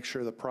just want to make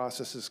sure the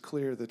process is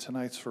clear that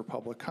tonight's for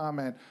public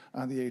comment.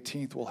 On the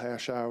 18th, we'll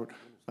hash out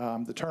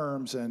the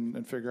terms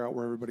and figure out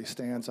where everybody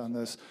stands on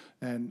this.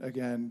 And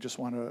again, just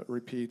want to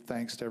repeat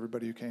thanks to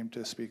everybody who came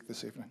to speak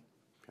this evening.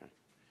 Okay.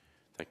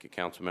 Thank you,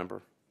 Council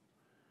Member.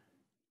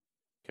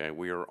 Okay,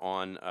 we are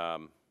on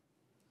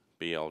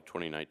BL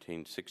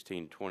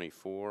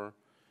 2019-1624.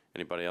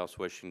 Anybody else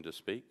wishing to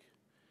speak?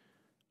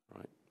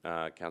 All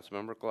right,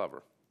 Councilmember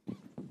Glover.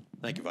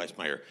 Thank you, Vice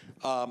Mayor.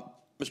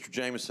 Mr.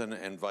 Jameson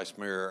and Vice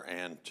Mayor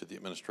and to the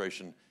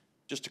administration,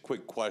 just a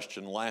quick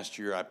question. Last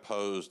year I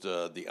posed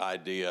the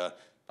idea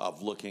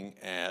of looking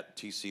at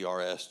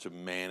TCRS to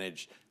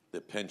manage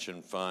the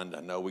pension fund. I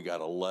know we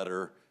got a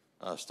letter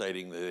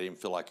stating that they didn't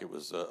feel like it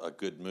was a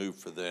good move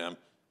for them.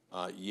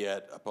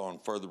 Yet upon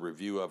further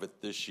review of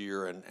it this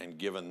year and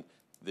given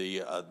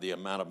the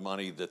amount of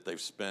money that they've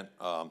spent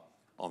on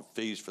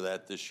fees for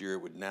that this year,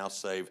 it would now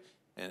save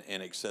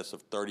in excess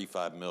of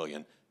 $35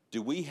 million.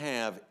 Do we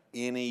have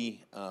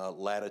any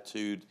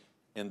latitude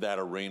in that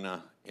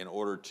arena in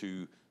order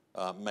to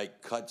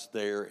make cuts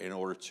there, in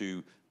order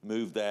to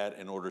move that,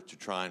 in order to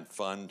try and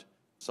fund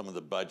some of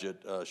the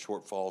budget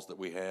shortfalls that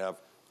we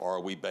have, or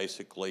are we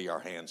basically our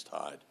hands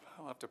tied?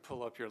 I'll have to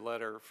pull up your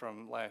letter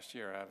from last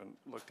year. I haven't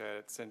looked at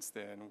it since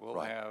then. We'll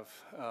have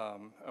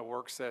a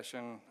work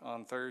session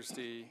on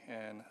Thursday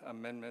and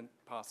amendment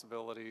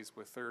possibilities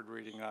with 3rd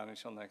reading not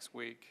until next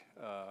week,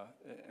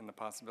 and the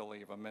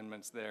possibility of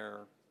amendments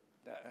there.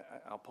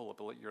 I'll pull up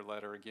your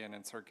letter again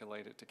and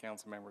circulate it to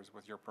council members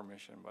with your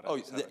permission.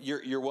 But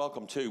you're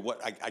welcome to.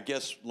 What I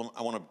guess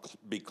I want to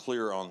be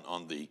clear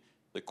on the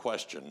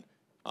question.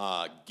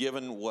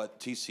 Given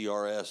what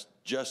TCRS,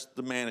 just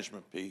the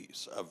management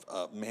piece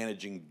of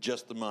managing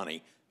just the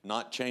money,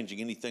 not changing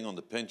anything on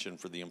the pension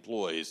for the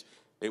employees,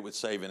 it would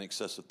save in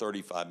excess of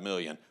 $35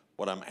 million.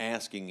 What I'm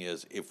asking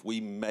is if we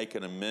make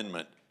an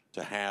amendment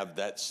to have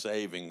that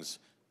savings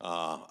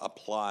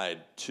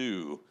applied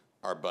to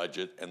our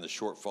budget and the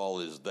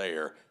shortfall is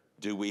there,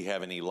 do we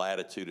have any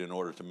latitude in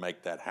order to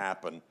make that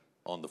happen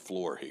on the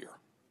floor here?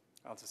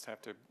 I'll just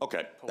have to.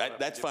 Okay,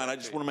 that's fine. I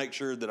just want to make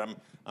sure that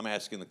I'm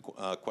asking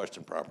the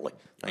question properly.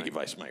 Thank you,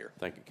 Vice Mayor.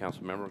 Thank you,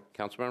 Councilmember.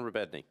 Councilmember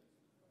Bedney.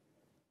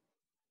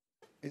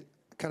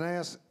 Can I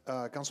ask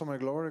Councilmember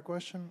Glover a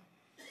question?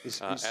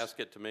 Ask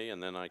it to me,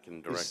 and then I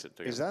can direct it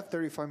to you. Is that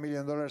 $35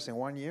 million in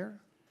 1 year?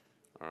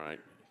 All right.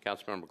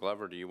 Councilmember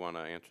Glover, do you want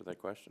to answer that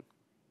question?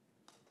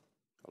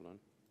 Hold on.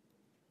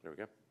 There we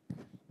go.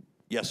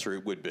 Yes, sir,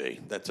 it would be.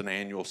 That's an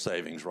annual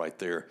savings right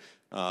there.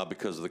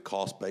 Because of the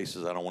cost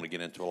basis, I don't want to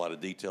get into a lot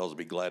of details. I'd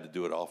be glad to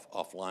do it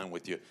offline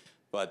with you.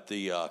 But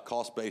the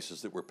cost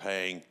basis that we're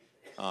paying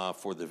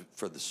for the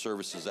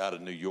services out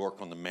of New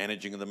York on the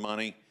managing of the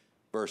money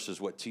versus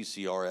what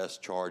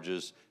TCRS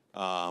charges,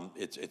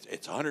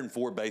 it's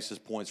 104 basis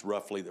points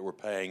roughly that we're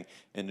paying.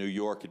 In New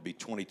York, it'd be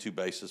 22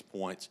 basis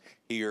points.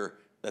 Here,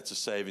 that's a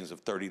savings of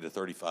 30 to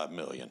 35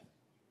 million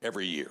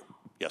every year.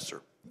 Yes,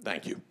 sir.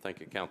 Thank you. Thank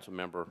you,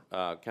 Councilmember.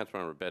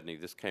 Councilmember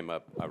Bedney, this came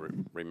up, I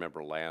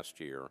remember, last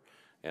year,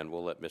 and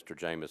we'll let Mr.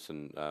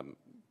 Jameson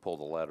pull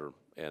the letter,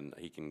 and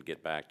he can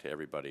get back to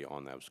everybody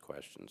on those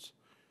questions.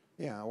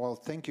 Yeah, well,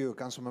 thank you,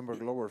 Councilmember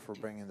Glover, for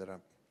bringing that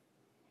up.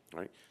 All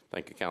right.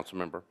 Thank you,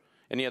 Councilmember.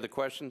 Any other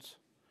questions?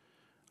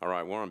 All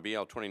right, we're on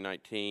BL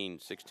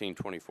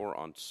 2019-1624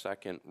 on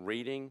second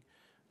reading.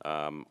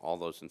 All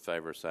those in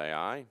favor say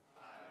aye.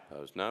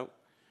 Opposed, no.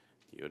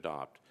 You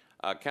adopt.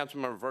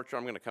 Councilmember Virtue,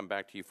 I'm going to come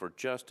back to you for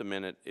just a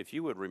minute. If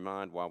you would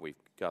remind while we've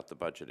got the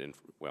budget in,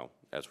 well,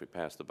 as we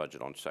pass the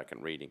budget on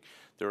second reading,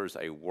 there is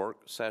a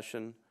work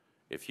session.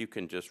 If you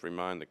can just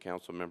remind the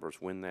council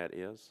members when that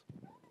is.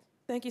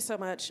 Thank you so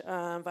much,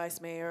 Vice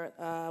Mayor.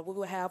 We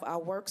will have our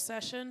work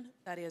session.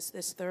 That is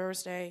this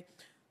Thursday,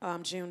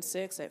 June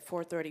 6th at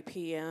 4:30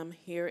 p.m.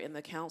 here in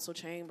the council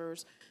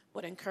chambers.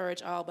 Would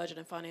encourage all Budget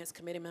and Finance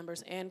Committee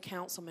members and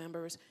council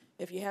members,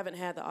 if you haven't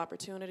had the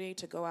opportunity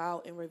to go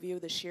out and review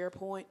the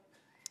SharePoint,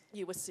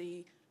 you will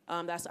see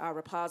that's our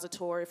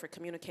repository for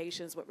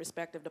communications with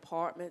respective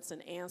departments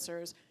and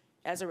answers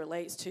as it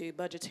relates to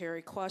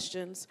budgetary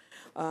questions.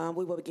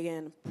 We will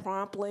begin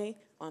promptly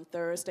on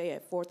Thursday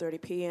at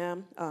 4:30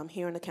 p.m.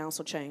 Here in the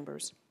council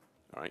chambers.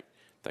 All right.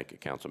 Thank you,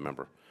 council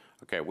member.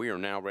 Okay, we are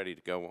now ready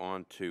to go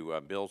on to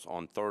bills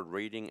on third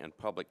reading and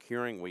public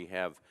hearing. We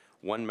have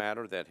one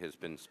matter that has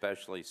been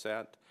specially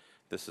set.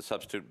 This is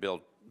substitute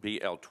bill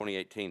BL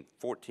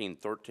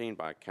 2018-1413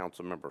 by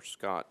Councilmember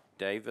Scott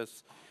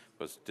Davis.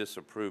 Was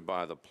disapproved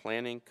by the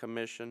Planning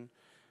Commission.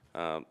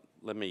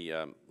 Let me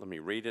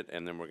read it,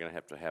 and then we're going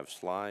to have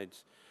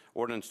slides.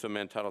 Ordinance to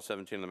amend Title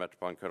 17 of the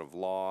Metropolitan Code of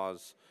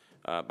Laws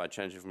by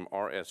changing from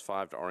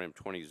RS5 to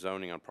RM20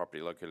 zoning on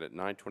property located at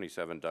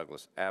 927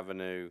 Douglas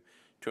Avenue,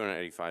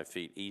 285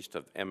 feet east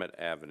of Emmett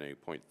Avenue,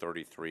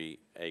 0.33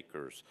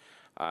 acres.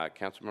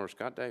 Councilmember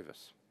Scott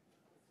Davis.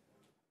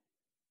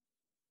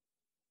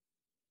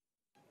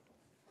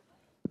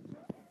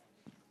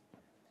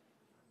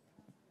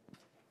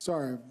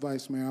 Sorry,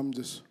 Vice Mayor, I'm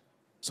just,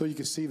 so you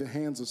can see the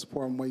hands of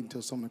support, I'm waiting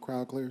until some of the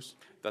crowd clears.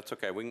 That's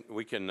okay.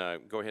 We can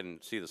go ahead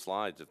and see the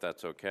slides if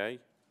that's okay.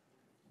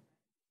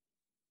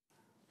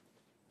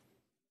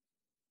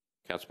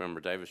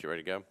 Councilmember Davis, you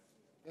ready to go?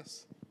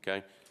 Yes.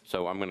 Okay.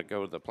 So I'm going to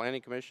go to the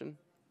Planning Commission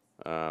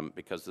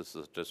because this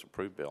is a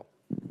disapproved bill.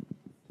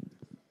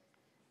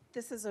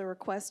 This is a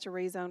request to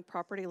rezone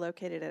property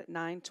located at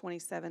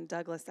 927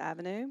 Douglas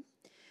Avenue.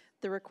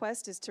 The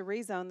request is to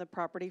rezone the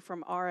property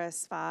from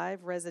RS5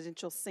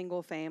 residential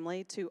single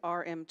family to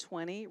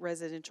RM20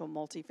 residential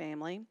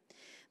multifamily.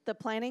 The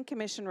Planning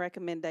Commission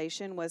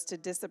recommendation was to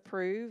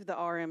disapprove the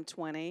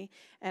RM20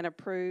 and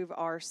approve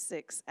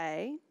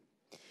R6A.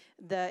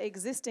 The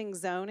existing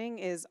zoning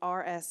is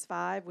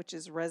RS5, which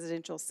is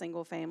residential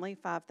single family,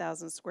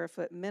 5,000 square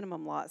foot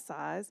minimum lot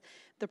size.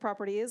 The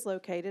property is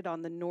located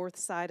on the north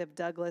side of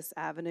Douglas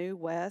Avenue,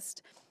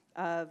 west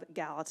of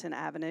Gallatin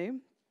Avenue.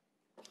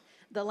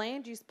 The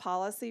land use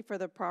policy for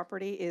the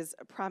property is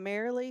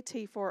primarily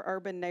T4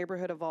 urban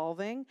neighborhood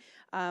evolving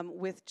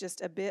with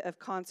just a bit of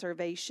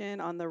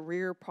conservation on the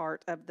rear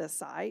part of the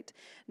site.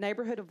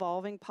 Neighborhood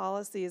evolving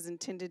policy is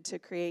intended to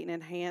create and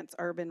enhance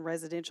urban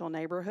residential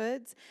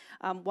neighborhoods.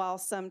 While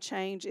some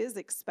change is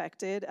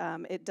expected,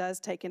 it does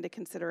take into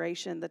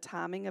consideration the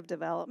timing of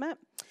development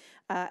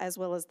as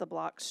well as the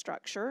block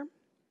structure.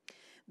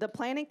 The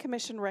Planning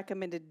Commission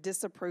recommended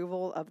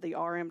disapproval of the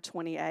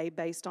RM20A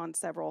based on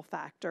several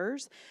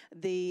factors.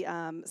 The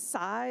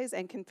size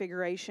and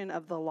configuration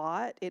of the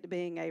lot, it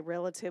being a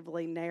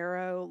relatively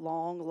narrow,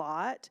 long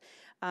lot,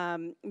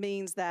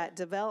 means that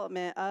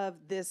development of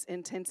this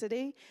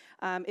intensity,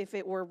 if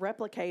it were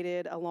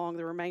replicated along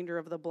the remainder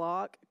of the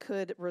block,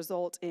 could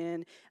result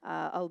in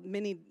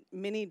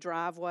many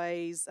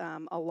driveways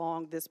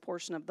along this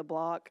portion of the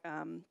block,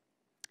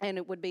 and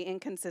it would be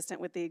inconsistent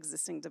with the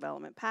existing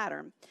development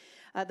pattern.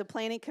 The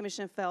Planning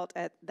Commission felt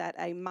that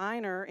a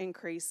minor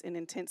increase in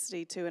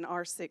intensity to an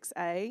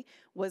R6A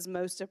was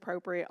most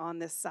appropriate on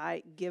this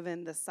site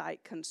given the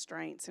site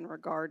constraints in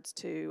regards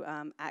to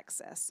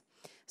access.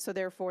 So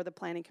therefore, the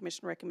Planning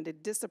Commission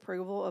recommended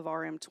disapproval of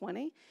RM20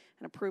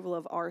 and approval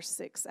of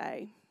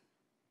R6A.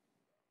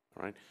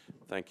 All right,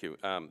 thank you.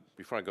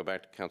 Before I go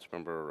back to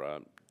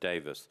Councilmember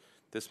Davis,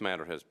 this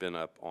matter has been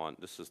up on,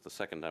 this is the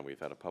second time we've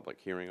had a public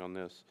hearing on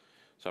this.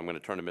 So I'm going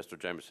to turn to Mr.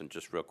 Jameson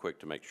just real quick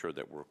to make sure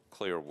that we're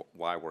clear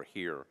why we're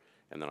here,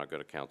 and then I'll go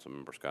to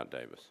Councilmember Scott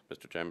Davis.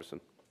 Mr.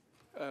 Jameson.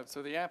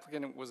 So the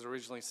applicant was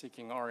originally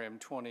seeking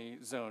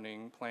RM20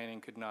 zoning. Planning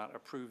could not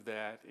approve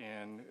that,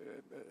 and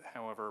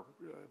however,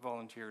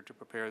 volunteered to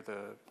prepare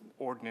the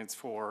ordinance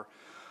for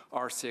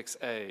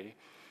R6A.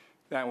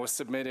 That was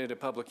submitted. A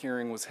public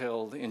hearing was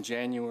held in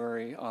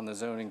January on the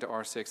zoning to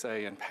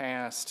R6A and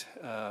passed.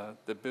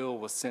 The bill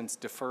was since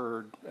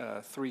deferred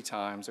 3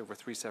 times over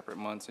 3 separate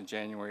months in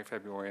January,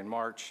 February, and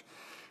March,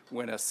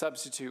 when a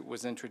substitute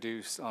was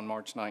introduced on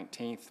March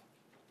 19th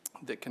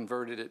that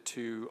converted it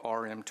to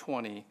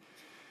RM20.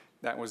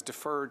 That was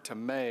deferred to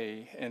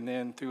May, and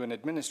then through an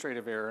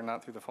administrative error,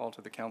 not through the fault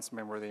of the council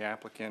member or the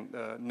applicant,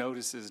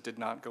 notices did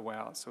not go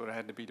out, so it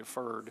had to be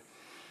deferred.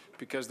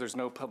 Because there's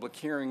no public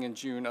hearing in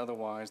June,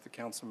 otherwise the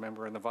council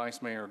member and the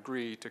vice mayor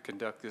agreed to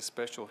conduct this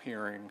special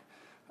hearing,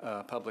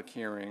 public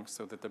hearing,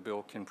 so that the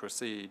bill can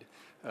proceed.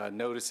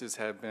 Notices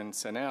have been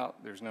sent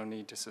out. There's no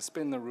need to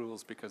suspend the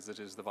rules because it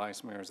is the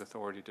vice mayor's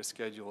authority to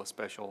schedule a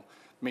special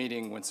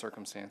meeting when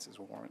circumstances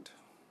warrant.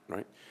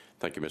 Right.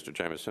 Thank you, Mr.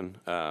 Jamison.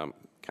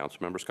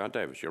 Councilmember Scott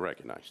Davis, you're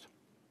recognized.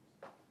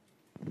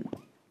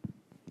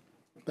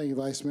 Thank you,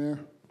 Vice Mayor.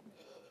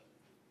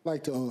 I'd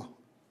like to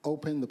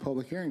open the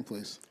public hearing,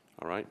 please.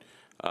 All right.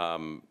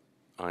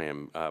 I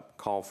am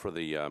call for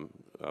the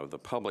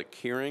public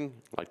hearing.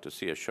 I'd like to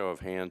see a show of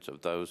hands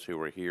of those who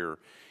are here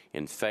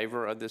in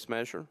favor of this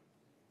measure.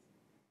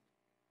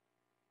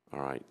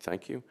 All right,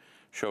 thank you.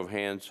 Show of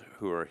hands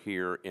who are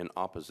here in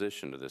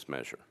opposition to this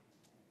measure.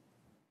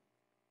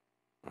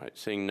 All right,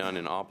 seeing none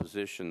in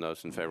opposition,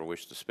 those in favor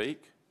wish to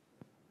speak?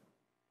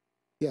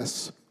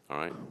 Yes. All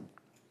right.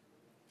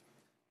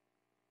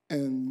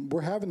 And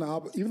we're having,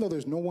 even though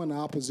there's no one in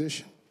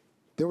opposition,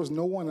 there was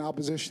no one in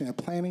opposition at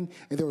planning,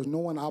 and there was no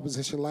one in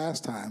opposition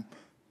last time.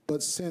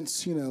 But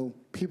since, you know,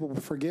 people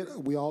forget,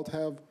 we all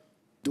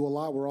do a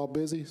lot, we're all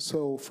busy,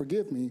 so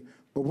forgive me,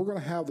 but we're going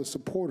to have the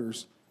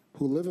supporters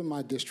who live in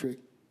my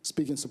district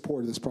speak in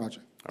support of this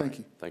project. Thank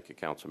you. Thank you,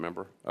 council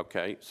member.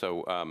 Okay,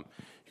 so you're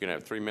going to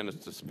have 3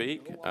 minutes to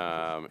speak.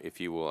 If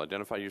you will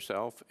identify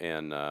yourself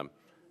and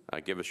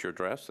give us your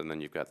address, and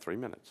then you've got 3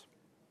 minutes.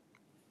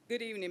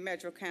 Good evening,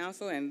 Metro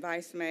Council and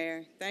Vice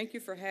Mayor. Thank you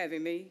for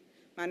having me.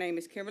 My name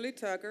is Kimberly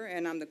Tucker,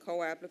 and I'm the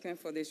co-applicant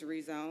for this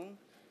rezone.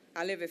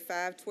 I live at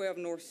 512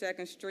 North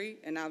 2nd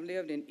Street, and I've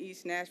lived in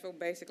East Nashville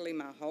basically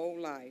my whole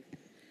life.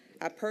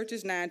 I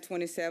purchased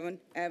 927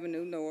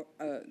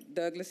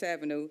 Douglas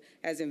Avenue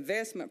as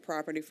investment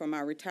property for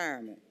my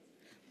retirement.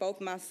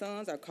 Both my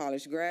sons are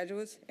college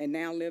graduates and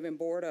now live in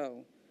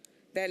Bordeaux.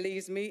 That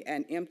leaves me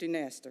an empty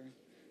nester.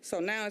 So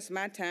now it's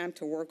my time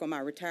to work on my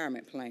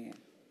retirement plan.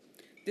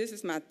 This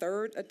is my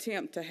 3rd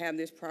attempt to have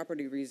this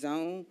property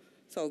rezoned.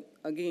 So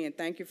again,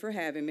 thank you for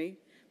having me.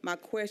 My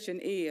question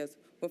is,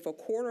 with a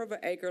 1/4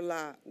 acre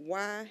lot,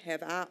 why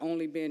have I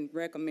only been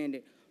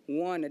recommended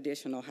 1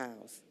 additional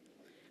house?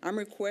 I'm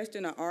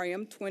requesting an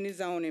RM20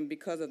 zoning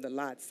because of the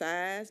lot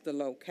size, the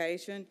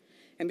location,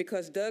 and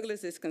because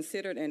Douglas is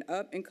considered an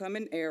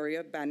up-and-coming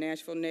area by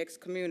Nashville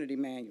Next Community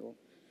Manual.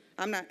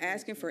 I'm not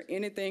asking for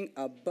anything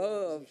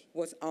above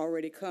what's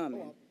already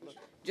coming.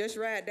 Just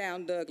ride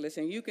down Douglas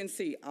and you can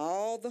see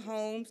all the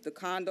homes, the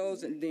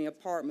condos, and the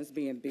apartments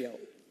being built.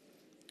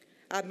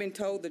 I've been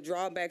told the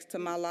drawbacks to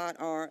my lot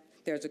are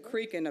there's a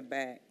creek in the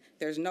back,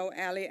 there's no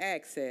alley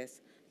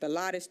access, the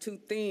lot is too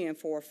thin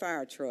for a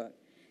fire truck,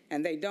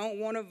 and they don't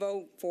want to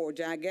vote for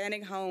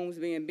gigantic homes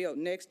being built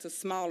next to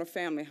smaller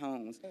family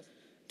homes.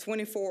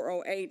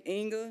 2408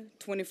 Inga,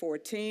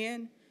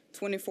 2410,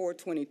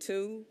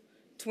 2422,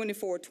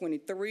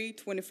 2423,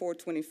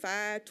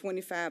 2425,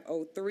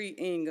 2503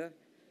 Inga.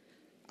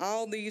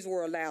 All these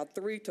were allowed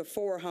 3 to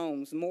 4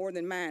 homes, more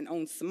than mine,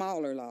 on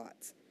smaller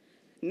lots.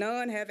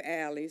 None have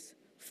alleys,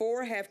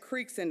 4 have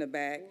creeks in the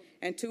back,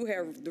 and 2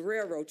 have the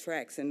railroad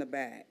tracks in the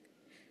back.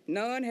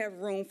 None have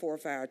room for a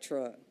fire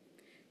truck.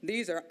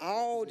 These are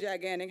all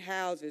gigantic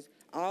houses,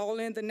 all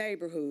in the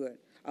neighborhood,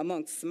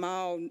 amongst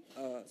small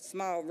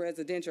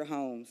residential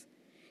homes.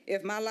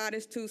 If my lot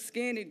is too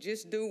skinny,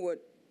 just do what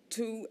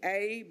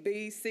 2A,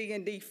 B, C,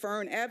 and D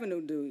Fern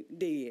Avenue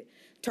did.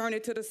 Turn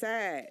it to the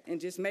side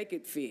and just make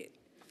it fit.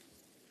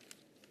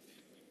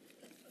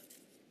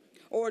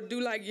 Or do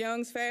like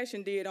Young's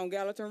Fashion did on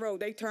Gallatin Road.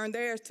 They turned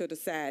theirs to the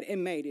side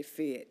and made it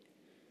fit.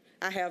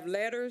 I have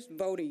letters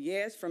voting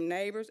yes from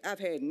neighbors. I've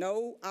had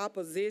no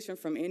opposition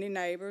from any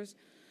neighbors.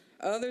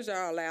 Others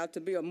are allowed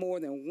to build more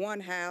than 1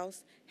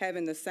 house,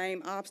 having the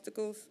same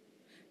obstacles.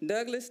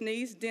 Douglas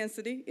needs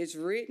density. It's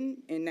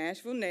written in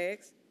Nashville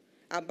Next.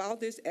 I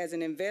bought this as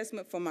an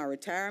investment for my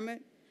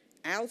retirement.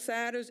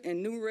 Outsiders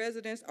and new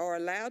residents are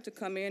allowed to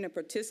come in and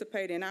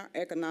participate in our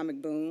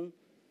economic boom.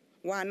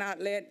 Why not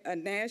let a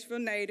Nashville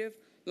native,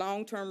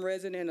 long-term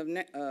resident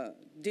of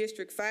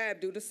District 5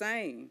 do the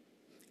same?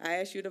 I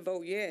ask you to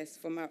vote yes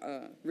for my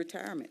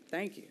retirement.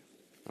 Thank you.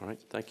 All right,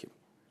 thank you.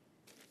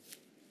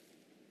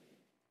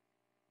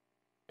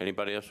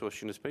 Anybody else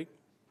wishing to speak?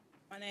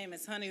 My name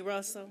is Honey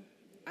Russell.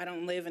 I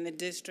don't live in the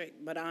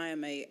district, but I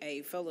am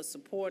a fellow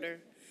supporter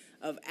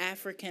of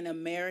African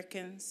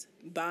Americans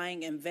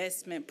buying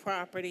investment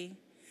property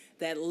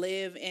that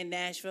live in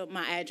Nashville.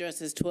 My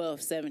address is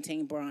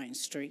 1217 Bryan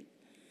Street.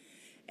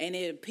 And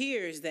it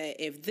appears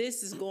that if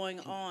this is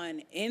going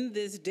on in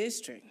this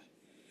district,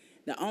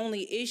 the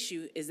only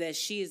issue is that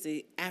she is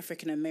an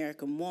African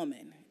American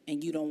woman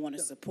and you don't want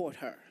to support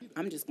her.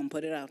 I'm just going to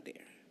put it out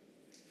there.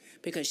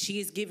 Because she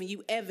is giving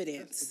you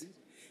evidence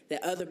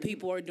that other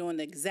people are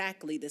doing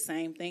exactly the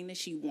same thing that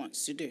she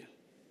wants to do.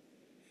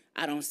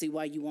 I don't see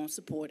why you won't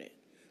support it,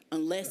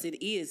 unless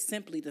it is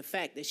simply the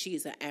fact that she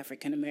is an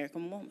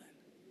African-American woman.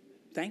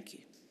 Thank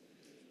you.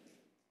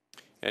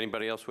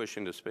 Anybody else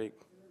wishing to speak?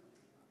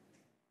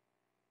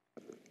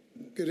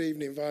 Good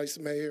evening, Vice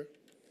Mayor,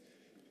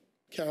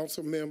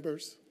 council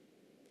members.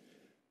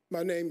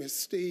 My name is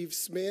Steve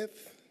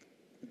Smith.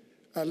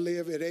 I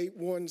live at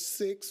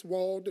 816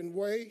 Walden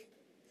Way,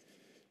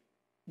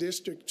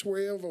 District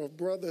 12 of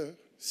Brother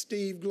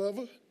Steve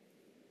Glover.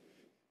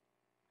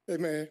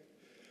 Amen.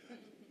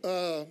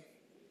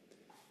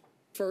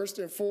 First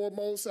and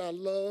foremost, I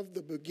love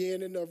the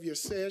beginning of your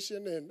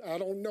session, and I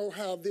don't know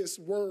how this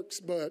works,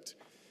 but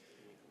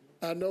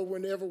I know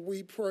whenever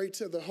we pray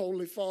to the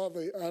Holy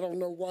Father, I don't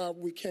know why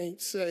we can't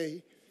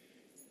say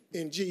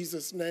in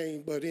Jesus'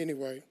 name, but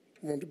anyway,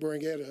 I wanted to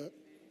bring that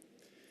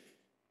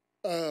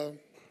up.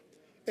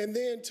 And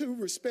then, too,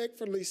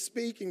 respectfully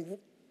speaking,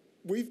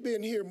 we've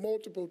been here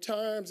multiple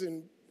times,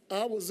 and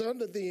I was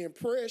under the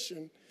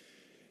impression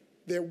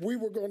that we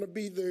were going to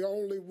be the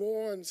only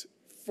ones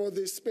for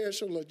this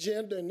special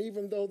agenda, and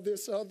even though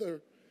this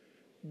other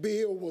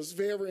bill was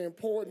very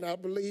important, I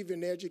believe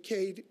in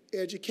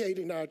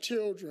educating our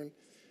children,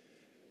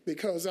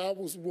 because I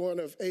was one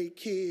of 8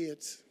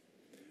 kids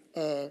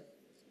and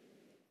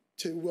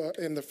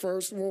the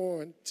first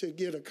one to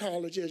get a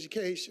college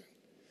education.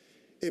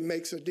 It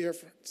makes a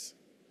difference.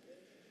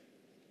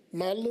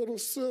 My little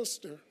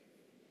sister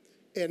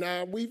and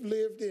I, we've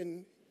lived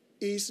in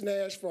East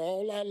Nashville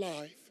all our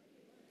life,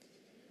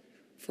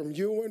 from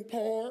Ewan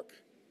Park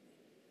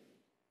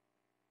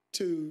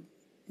to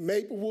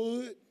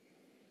Maplewood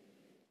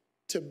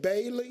to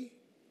Bailey,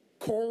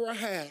 Cora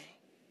Howe.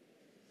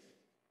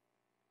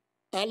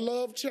 I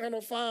love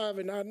Channel 5,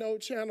 and I know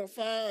Channel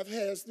 5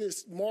 has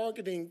this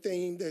marketing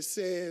theme that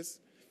says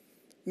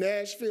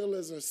Nashville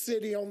is a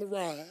city on the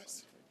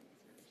rise.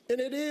 And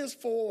it is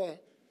for a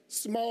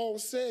small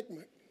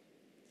segment.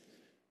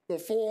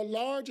 But for a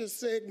larger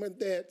segment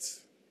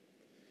that's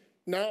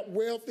not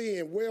wealthy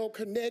and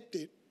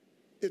well-connected,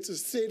 it's a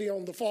city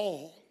on the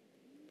fall.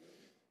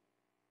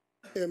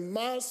 And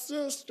my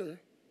sister,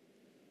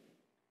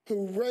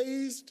 who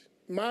raised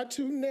my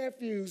 2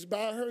 nephews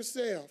by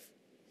herself,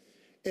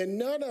 and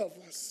none of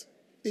us,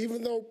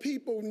 even though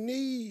people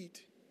need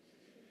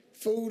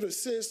food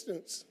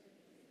assistance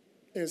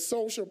and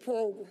social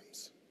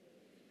programs,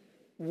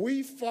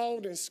 we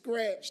fought and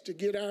scratched to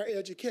get our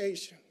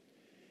education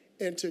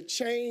and to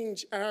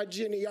change our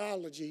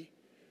genealogy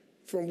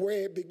from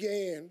where it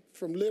began,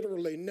 from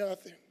literally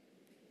nothing.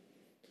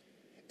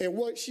 And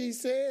what she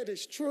said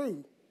is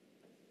true.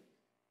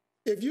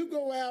 If you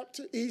go out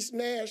to East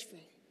Nashville,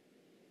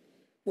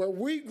 where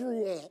we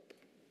grew up,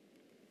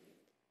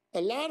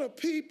 a lot of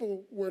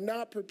people were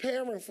not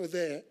preparing for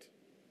that.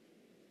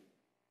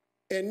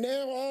 And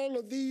now all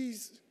of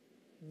these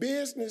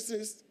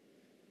businesses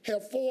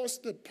have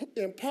forced the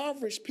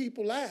impoverished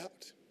people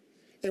out.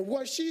 And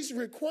what she's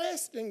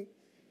requesting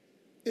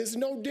is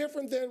no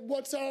different than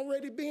what's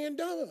already being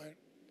done.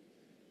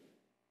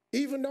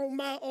 Even on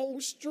my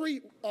old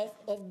street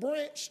of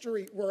Branch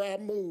Street where I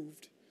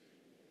moved.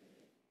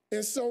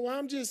 And so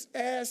I'm just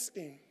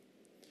asking,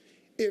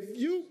 if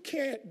you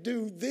can't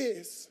do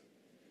this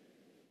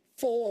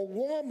for a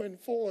woman,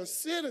 for a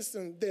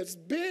citizen that's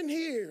been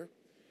here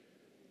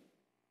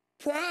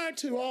prior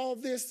to all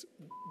this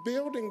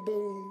building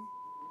boom,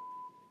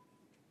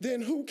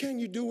 then who can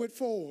you do it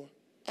for?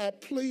 I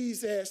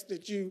please ask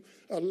that you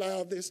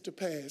allow this to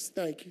pass.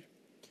 Thank you.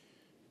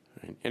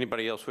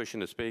 Anybody else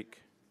wishing to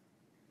speak?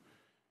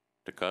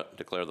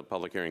 Declare the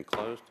public hearing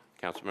closed.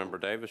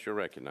 Councilmember Davis, you're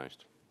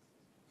recognized.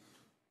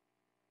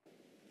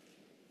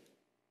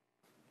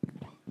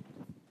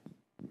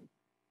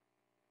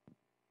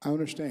 I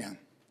understand.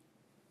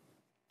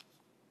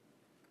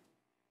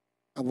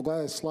 I'm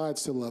glad the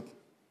slide's still up.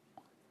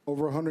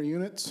 Over 100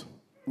 units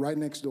right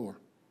next door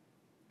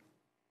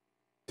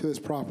to this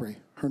property.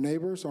 Her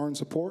neighbors are in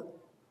support.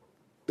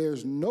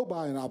 There's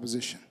nobody in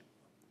opposition.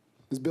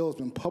 This bill has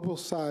been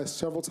publicized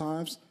several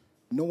times.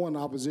 No one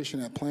in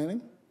opposition at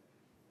planning.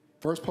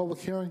 First public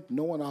hearing,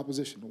 no one in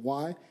opposition.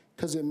 Why?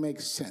 Because it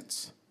makes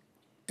sense.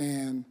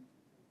 And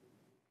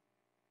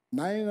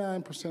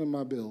 99% of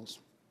my bills,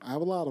 I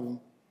have a lot of them,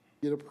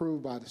 get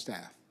approved by the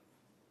staff.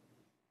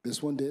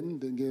 This one didn't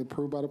get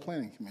approved by the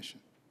Planning Commission.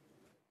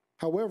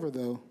 However,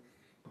 though,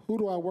 who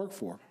do I work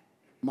for?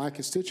 My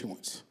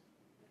constituents.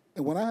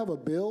 And when I have a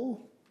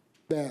bill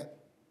that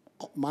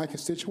my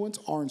constituents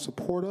are in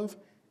support of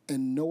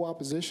and no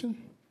opposition,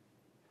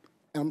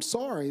 and I'm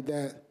sorry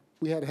that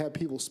we had to have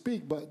people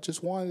speak, but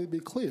just wanted to be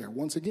clear,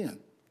 once again,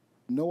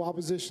 no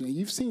opposition. And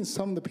you've seen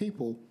some of the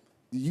people,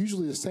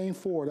 usually the same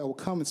 4, that will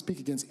come and speak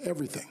against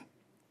everything.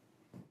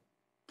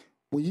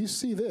 When you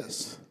see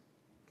this,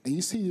 and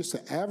you see just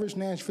the average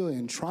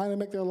Nashvilleian trying to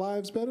make their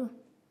lives better,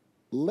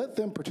 let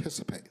them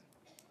participate.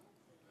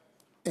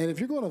 And if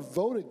you're going to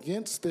vote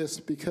against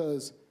this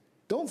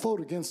don't vote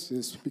against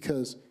this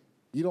because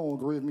you don't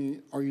agree with me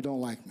or you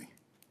don't like me.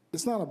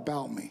 It's not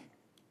about me.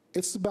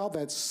 It's about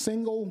that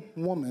single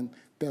woman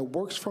that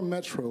works for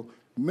Metro,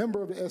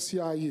 member of the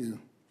SEIU,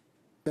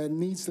 that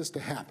needs this to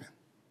happen.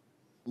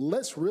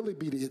 Let's really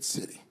be the it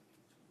city.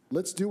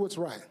 Let's do what's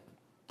right.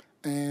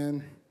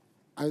 And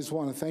I just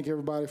want to thank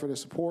everybody for their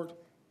support,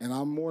 and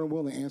I'm more than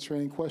willing to answer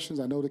any questions.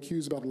 I know the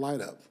queue's about to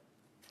light up.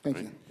 Thank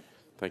you.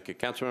 Thank you.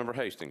 Councilmember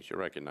Hastings, you're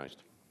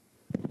recognized.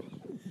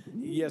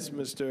 Yes,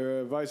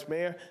 Mr. Vice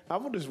Mayor. I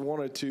would just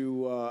wanted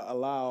to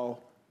allow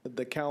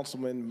the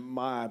councilman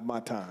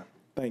my time.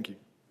 Thank you.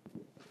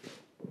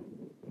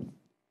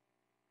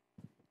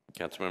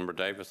 Councilmember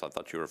Davis, I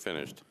thought you were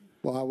finished.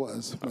 Well, I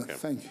was, but Okay.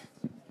 thank you.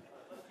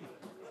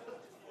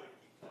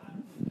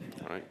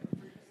 All right.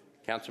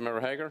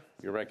 Councilmember Hager,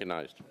 you're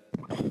recognized.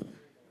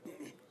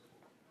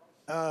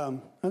 I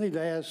need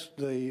to ask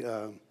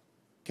the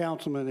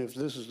councilman if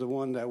this is the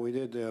one that we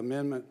did the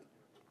amendment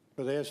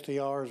for the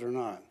STRs or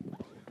not.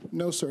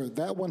 No, sir.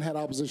 That one had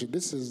opposition.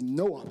 This is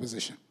no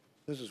opposition.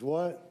 This is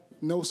what?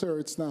 No, sir,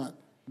 it's not.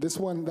 That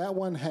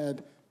one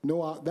had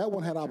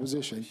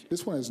opposition.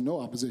 This one has no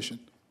opposition.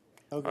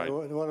 Okay,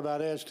 Right. what about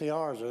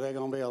STRs? Are they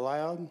going to be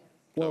allowed?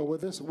 Well,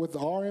 with the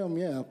RM,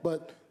 yeah,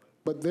 but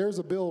there's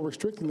a bill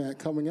restricting that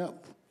coming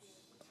up.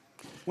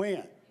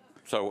 When?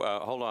 So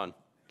hold on.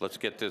 Let's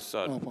get this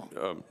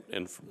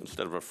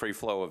instead of a free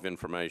flow of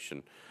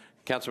information.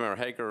 Councilmember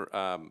Hager,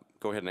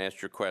 go ahead and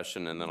ask your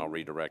question, and then I'll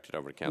redirect it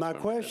over to Councilmember. My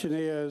question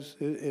is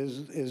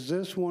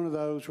this one of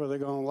those where they're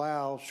going to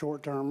allow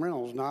short-term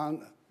rentals,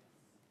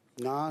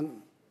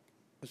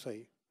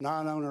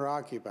 non-owner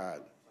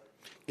occupied?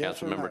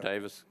 Yes or no? Councilmember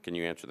Davis, can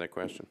you answer that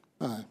question?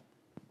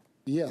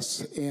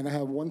 Yes, and I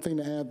have one thing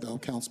to add, though,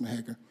 Councilman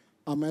Hager.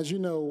 As you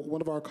know,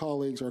 one of our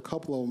colleagues, or a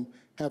couple of them,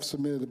 have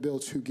submitted a bill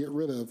to get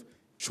rid of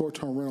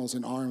short-term rentals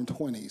in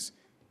RM20s.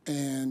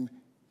 And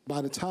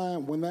by the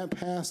time when that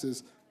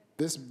passes,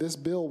 this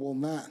bill will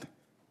not,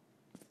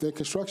 the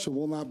construction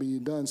will not be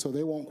done, so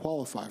they won't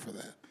qualify for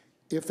that,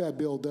 if that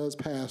bill does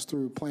pass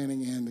through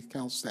planning and the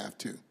council staff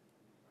too.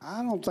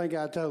 I don't think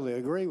I totally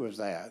agree with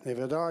that. If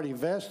it's already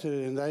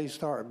vested and they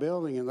start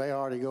building and they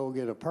already go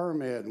get a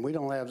permit and we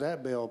don't have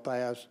that bill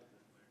passed,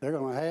 they're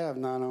going to have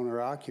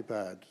non-owner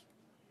occupied.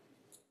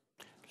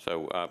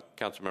 So,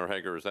 Councilmember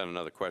Hager, is that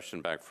another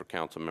question back for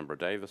Councilmember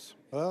Davis?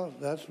 Well,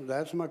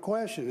 that's my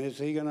question. Is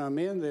he going to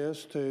amend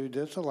this to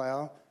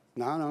disallow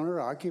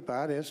non-owner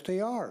occupied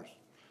STRs?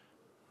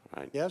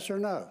 Right. Yes or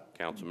no?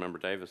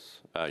 Councilmember Davis,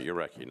 you're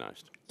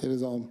recognized. It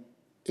is on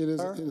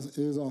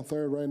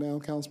third right now,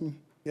 Councilman.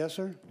 Yes,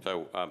 sir.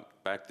 So,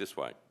 back this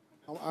way.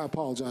 I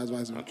apologize,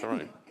 Vice Mayor. That's all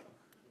right.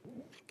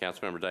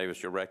 Councilmember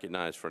Davis, you're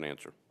recognized for an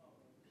answer.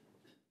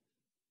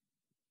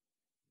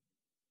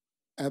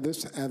 At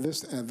this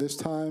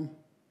time,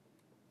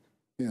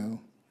 I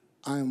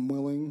am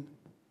willing.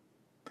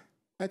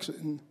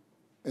 Actually,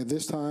 at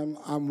this time,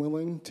 I'm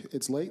willing to.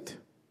 It's late,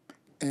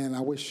 and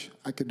I wish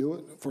I could do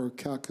it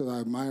because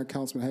I admire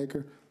Councilman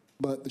Hager,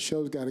 but the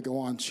show's got to go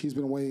on. She's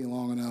been waiting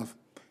long enough,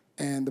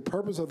 and the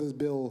purpose of this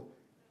bill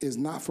is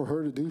not for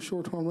her to do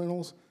short-term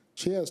rentals.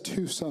 She has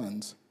 2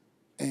 sons,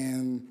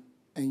 and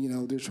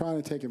they're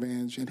trying to take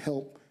advantage and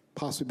help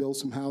possibly build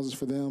some houses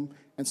for them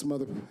and some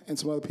other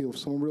people,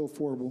 some real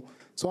affordable.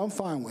 So I'm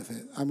fine with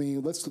it. I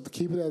mean, let's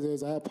keep it as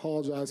is. I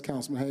apologize,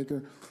 Councilman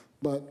Hager,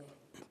 but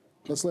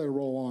let's let it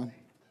roll on.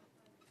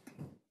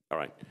 All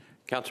right.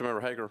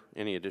 Councilmember Hager,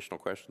 any additional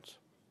questions?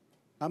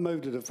 I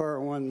move to defer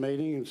one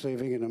meeting and see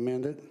if he can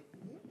amend it.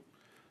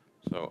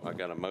 So I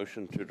got a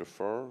motion to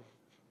defer.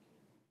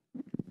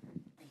 He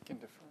can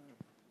defer.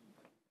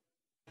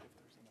 If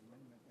there's an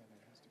amendment, then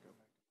it has to go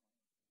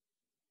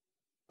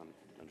back.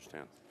 I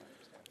understand.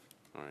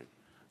 All right.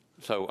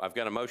 So I've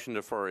got a motion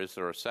to defer. Is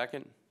there a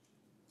second?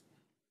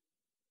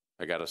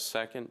 I got a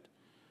second.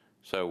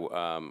 So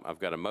I've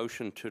got a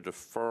motion to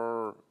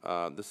defer.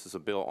 This is a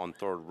bill on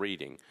third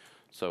reading.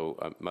 So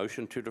a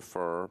motion to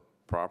defer,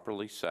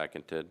 properly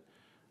seconded.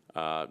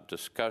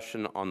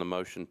 Discussion on the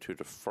motion to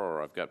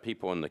defer. I've got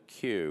people in the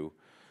queue.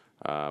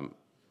 Let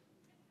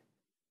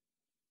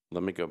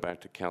me go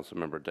back to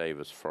Councilmember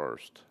Davis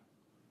first.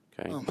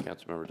 Okay,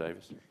 Councilmember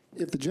Davis.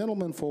 If the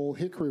gentleman for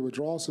Hickory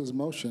withdraws his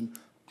motion,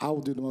 I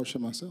will do the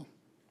motion myself.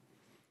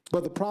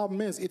 But the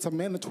problem is, it's a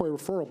mandatory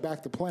referral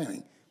back to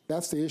planning.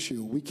 That's the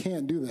issue. We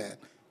can't do that.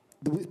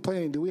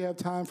 Do we have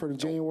time for the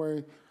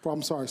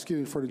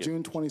for the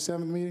June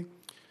 27th meeting?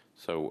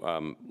 So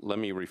let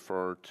me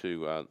refer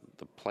to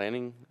the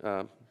planning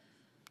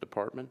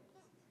department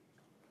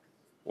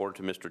or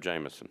to Mr.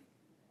 Jameson.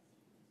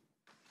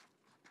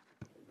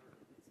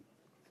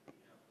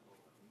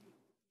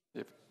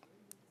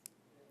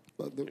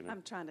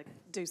 I'm trying to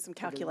do some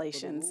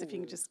calculations, if you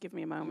can just give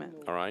me a moment.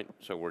 All right,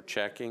 so we're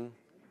checking.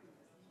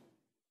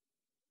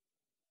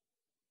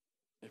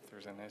 If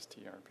there's an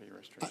STRP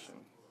restriction,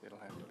 it'll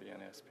have to be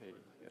an SP.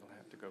 It'll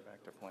have to go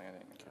back to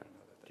planning. Okay.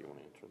 Do you want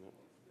to answer that?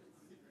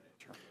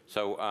 Sure.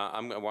 So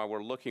while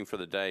we're looking for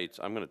the dates,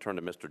 I'm going to turn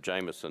to Mr.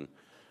 Jameson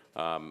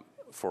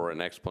for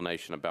an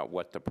explanation about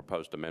what the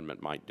proposed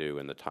amendment might do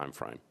in the time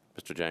frame.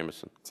 Mr.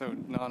 Jameson. So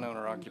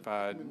non-owner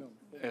occupied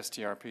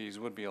STRPs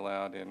would be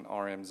allowed in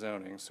RM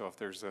zoning. So if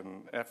there's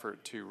an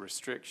effort to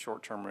restrict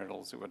short-term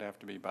rentals, it would have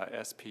to be by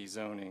SP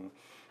zoning.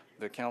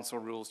 The Council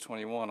Rules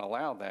 21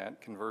 allow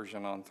that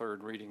conversion on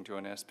third reading to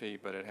an SP,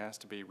 but it has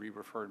to be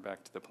re-referred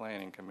back to the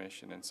Planning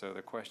Commission. And so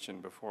the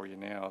question before you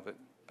now that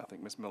I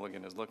think Ms.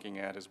 Milligan is looking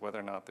at is whether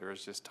or not there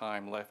is just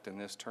time left in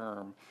this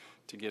term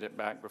to get it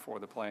back before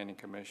the Planning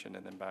Commission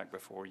and then back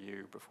before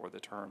you before the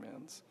term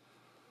ends.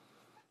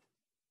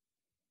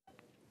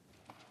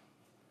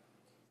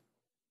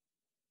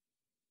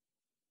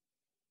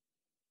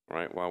 All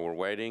right, while we're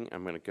waiting,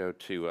 I'm going to go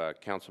to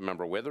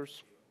Councilmember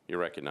Withers. You're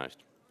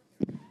recognized.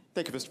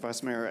 Thank you, Mr.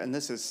 Vice Mayor. And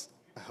this is,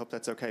 I hope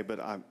that's okay, but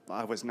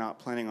I was not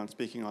planning on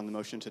speaking on the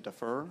motion to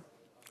defer.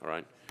 All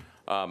right.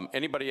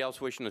 Anybody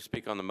else wishing to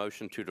speak on the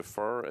motion to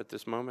defer at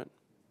this moment?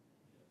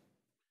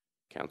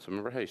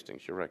 Councilmember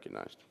Hastings, you're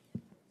recognized.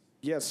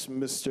 Yes,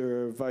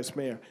 Mr. Vice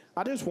Mayor.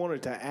 I just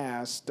wanted to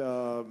ask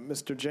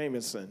Mr.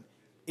 Jameson,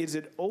 is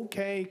it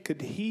okay,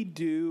 could he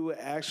do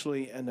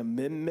actually an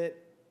amendment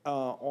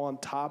on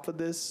top of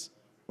this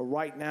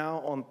right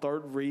now on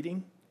third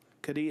reading?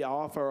 Could he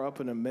offer up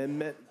an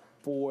amendment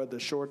for the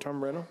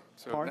short-term rental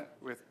part?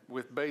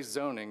 With base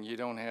zoning, you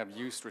don't have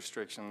use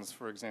restrictions.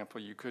 For example,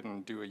 you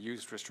couldn't do a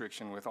use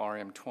restriction with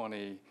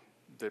RM20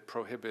 that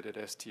prohibited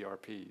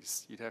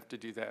STRPs. You'd have to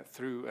do that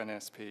through an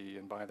SP,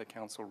 and by the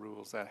council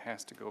rules, that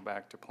has to go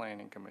back to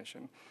Planning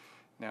Commission.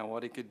 Now,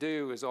 what he could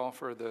do is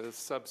offer the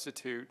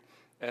substitute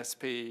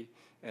SP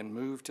and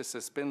move to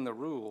suspend the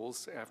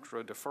rules after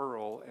a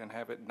deferral and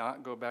have it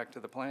not go back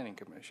to the Planning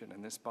Commission.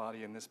 And this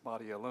body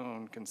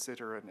alone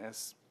consider an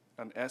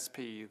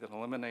SP that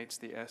eliminates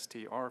the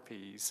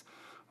STRPs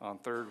on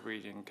third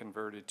reading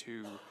converted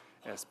to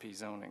SP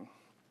zoning.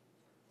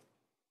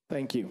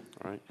 Thank you.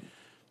 All right.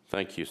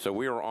 Thank you. So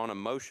we are on a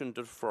motion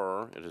to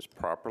defer. It is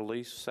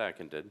properly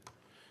seconded.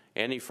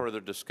 Any further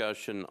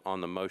discussion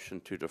on the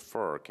motion to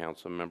defer?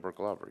 Councilmember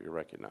Glover, you're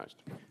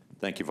recognized.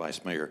 Thank you,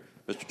 Vice Mayor.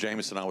 Mr.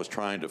 Jameson, I was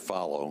trying to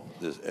follow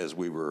this as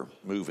we were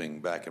moving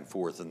back and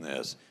forth in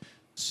this.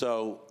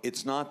 So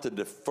it's not the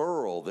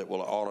deferral that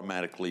will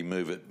automatically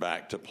move it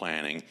back to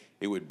planning.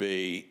 It would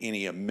be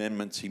any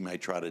amendments he may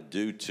try to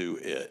do to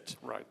it.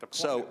 Right.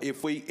 So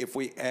if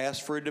we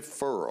ask for a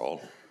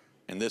deferral,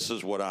 and this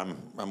is what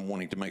I'm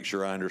wanting to make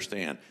sure I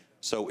understand.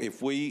 So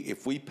if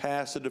we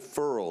pass a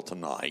deferral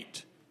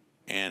tonight,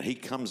 and he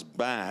comes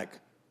back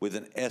with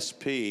an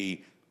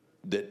SP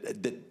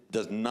that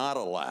does not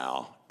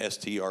allow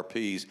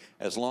STRPs,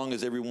 as long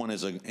as everyone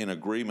is in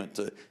agreement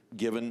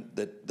given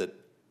that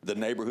the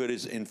neighborhood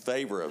is in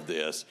favor of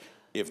this,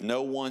 if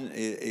no one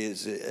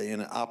is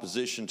in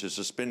opposition to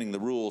suspending the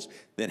rules,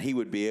 then he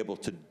would be able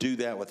to do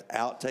that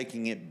without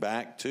taking it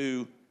back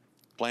to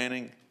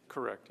planning?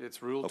 Correct.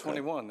 It's Rule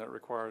 21 that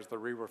requires the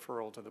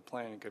re-referral to the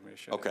Planning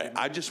Commission. Okay.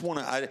 I just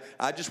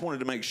wanted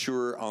to make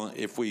sure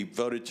if we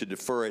voted to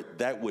defer it,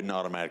 that wouldn't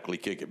automatically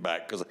kick it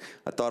back, because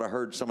I thought I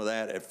heard some of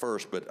that at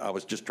first, but I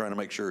was just trying to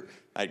make sure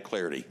I had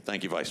clarity.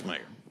 Thank you, Vice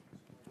Mayor.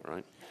 All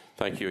right.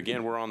 Thank you.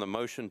 Again, we're on the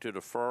motion to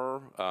defer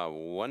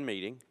one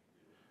meeting.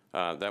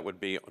 That would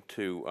be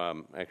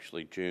to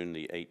actually June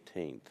the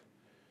 18th.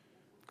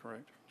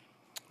 Correct.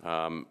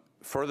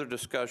 Further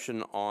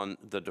discussion on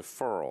the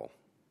deferral.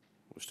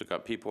 We've still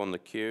got people in the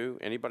queue.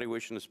 Anybody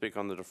wishing to speak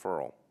on the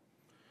deferral?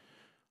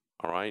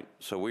 All right.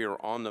 So we are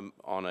on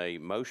a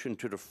motion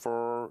to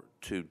defer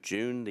to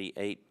June the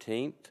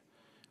 18th.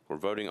 We're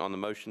voting on the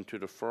motion to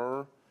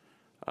defer.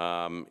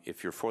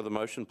 If you're for the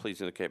motion,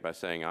 please indicate by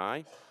saying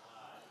aye.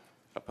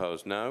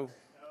 Opposed, no.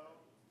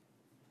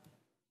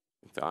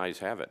 The ayes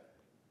have it.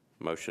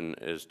 Motion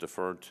is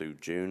deferred to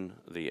June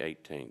the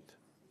 18th.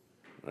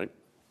 Right?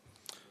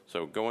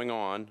 So going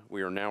on,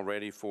 we are now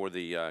ready for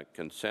the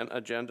consent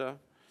agenda.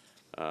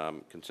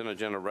 Consent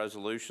agenda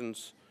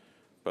resolutions,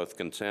 both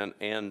consent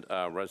and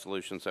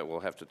resolutions that we'll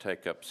have to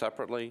take up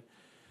separately.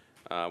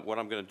 What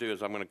I'm going to do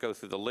is I'm going to go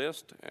through the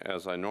list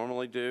as I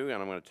normally do,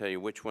 and I'm going to tell you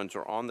which ones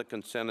are on the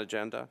consent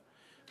agenda.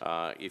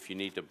 If you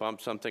need to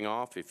bump something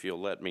off, if you'll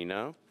let me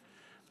know.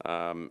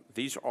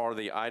 These are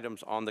the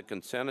items on the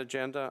consent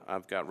agenda.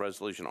 I've got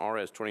Resolution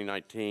RS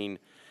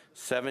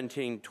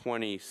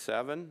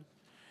 2019-1727,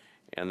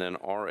 and then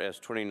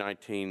RS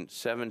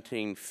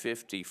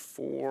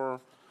 2019-1754,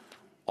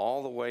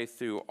 all the way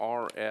through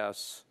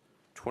RS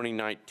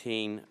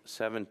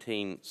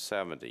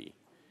 2019-1770.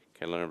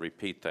 Okay, let me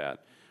repeat that.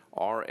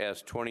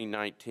 RS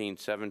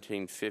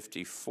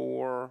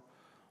 2019-1754,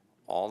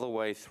 all the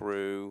way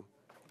through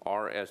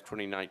RS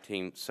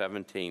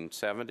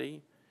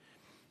 2019-1770.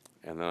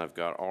 And then I've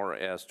got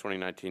RS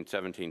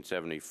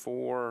 2019-1774,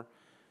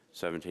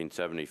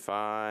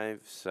 1775,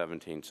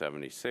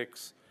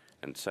 1776,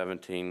 and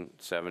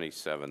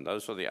 1777.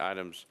 Those are the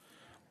items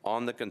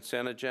on the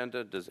consent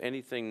agenda. Does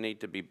anything need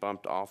to be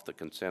bumped off the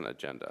consent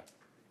agenda?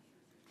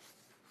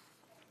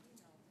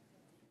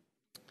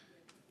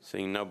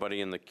 Seeing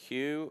nobody in the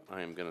queue, I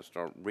am going to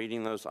start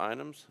reading those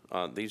items.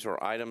 These are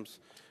items,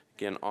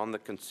 again, on the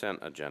consent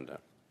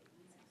agenda.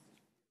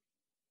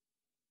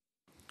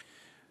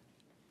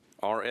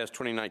 RS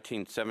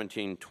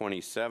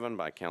 2019-1727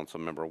 by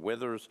Councilmember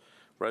Withers,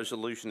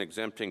 resolution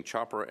exempting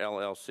Chopper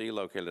LLC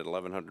located at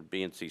 1100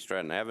 B and C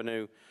Stratton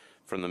Avenue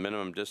from the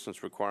minimum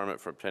distance requirement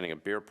for obtaining a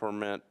beer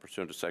permit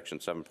pursuant to Section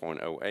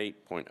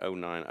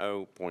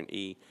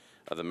 7.08.090.e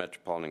of the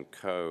Metropolitan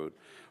Code.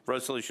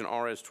 Resolution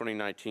RS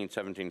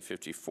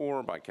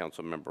 2019-1754 by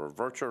Councilmember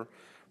Vercher,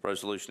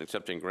 resolution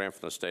accepting grant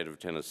from the State of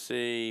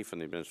Tennessee from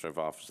the Administrative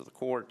Office of the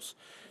Courts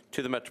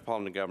to the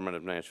Metropolitan Government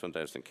of Nashville and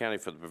Davidson County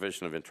for the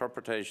provision of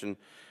interpretation,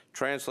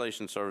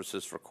 translation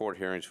services for court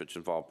hearings which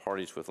involve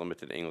parties with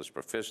limited English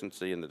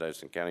proficiency in the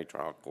Davidson County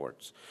trial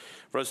courts.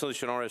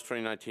 Resolution RS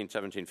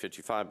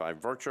 2019-1755 by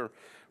Vercher,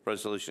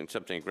 resolution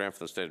accepting a grant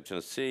from the State of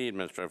Tennessee,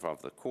 Administrative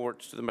Office of the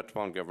Courts to the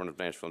Metropolitan Government of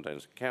Nashville and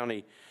Davidson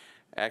County,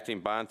 acting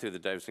by and through the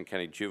Davidson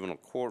County Juvenile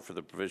Court for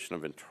the provision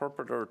of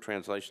interpreter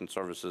translation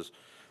services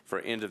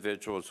for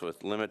individuals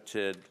with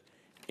limited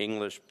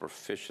English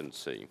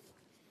proficiency.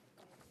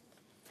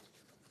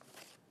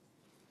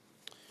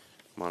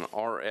 I'm on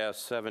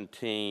RS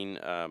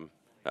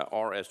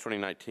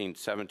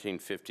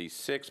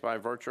 2019-1756 by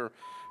Vercher.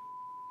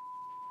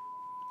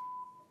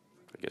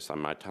 I guess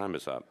my time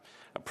is up.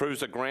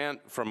 Approves a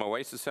grant from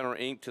Oasis Center,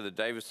 Inc. to the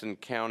Davidson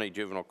County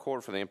Juvenile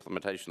Court for the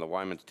implementation of the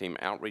Wyman's Team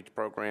Outreach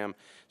Program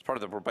as part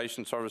of the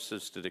probation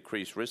services to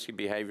decrease risky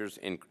behaviors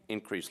and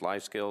increase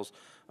life skills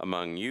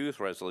among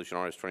youth. Resolution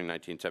RS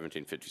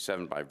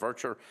 2019-1757 by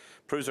Vercher.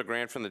 Approves a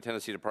grant from the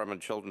Tennessee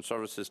Department of Children's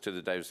Services to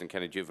the Davidson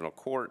County Juvenile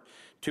Court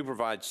to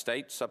provide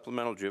state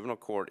supplemental juvenile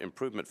court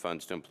improvement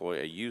funds to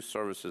employ a youth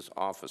services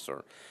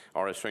officer.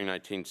 RS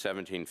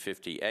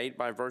 2019-1758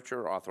 by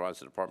Vercher. Authorize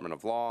the Department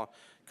of Law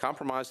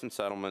compromise and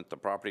settlement the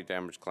property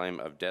damage claim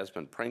of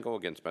Desmond Pringle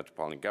against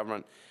Metropolitan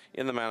Government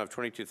in the amount of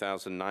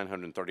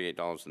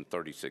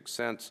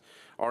 $22,938.36.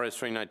 RS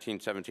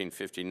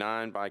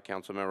 319-1759 by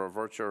Councilmember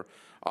Vercher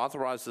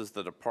authorizes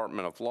the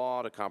Department of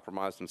Law to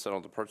compromise and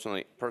settle the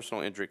personal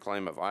injury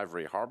claim of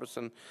Ivory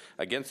Harbison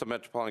against the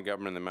Metropolitan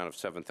Government in the amount of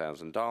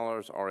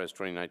 $7,000. RS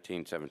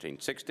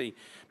 2019-1760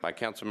 by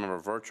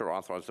Councilmember Vercher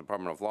authorizes the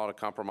Department of Law to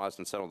compromise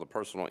and settle the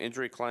personal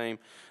injury claim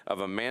of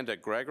Amanda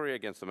Gregory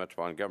against the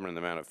Metropolitan Government in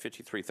the amount of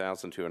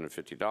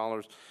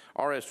 $53,250. RS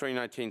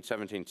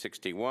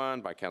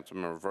 319-1761 by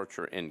Councilmember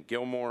Vercher and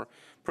Gilmore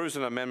approves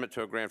an amendment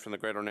to a grant from the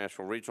Greater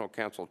Nashville Regional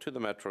Council to the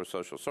Metro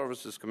Social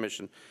Services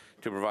Commission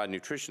to provide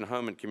nutrition,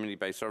 home, and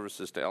community-based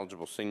services to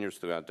eligible seniors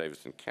throughout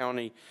Davidson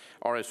County.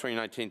 RS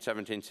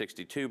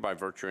 319-1762 by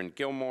Vercher and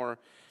Gilmore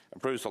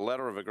approves a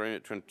letter of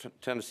agreement between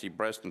Tennessee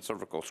Breast and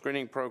Cervical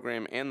Screening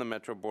Program and the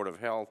Metro Board of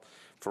Health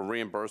for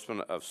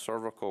reimbursement of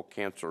cervical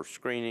cancer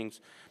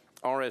screenings.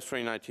 RS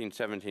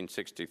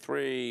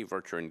 319-1763,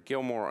 Vercher and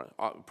Gilmore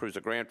approves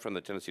a grant from the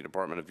Tennessee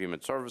Department of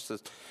Human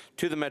Services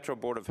to the Metro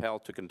Board of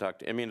Health to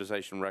conduct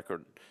immunization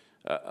record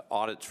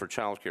audits for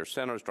child care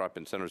centers,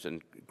 drop-in centers,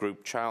 and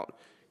group child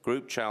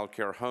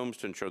care homes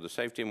to ensure the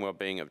safety and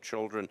well-being of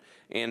children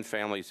and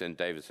families in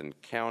Davidson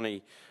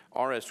County.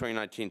 RS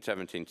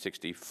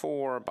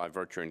 2019-1764 by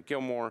Vercher and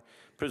Gilmore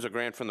approves a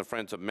grant from the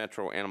Friends of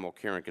Metro Animal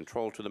Care and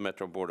Control to the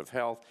Metro Board of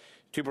Health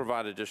to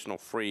provide additional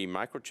free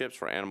microchips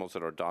for animals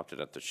that are adopted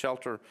at the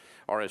shelter.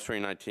 RS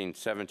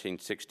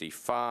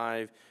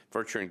 319-1765,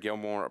 Vercher and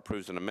Gilmore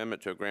approves an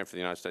amendment to a grant for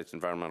the United States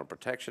Environmental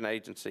Protection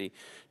Agency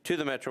to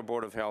the Metro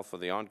Board of Health for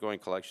the ongoing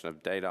collection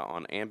of data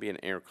on ambient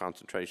air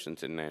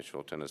concentrations in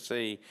Nashville,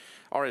 Tennessee.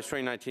 RS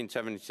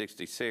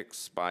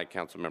 319-1766 by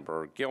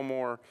Councilmember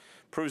Gilmore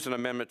approves an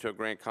amendment to a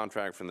grant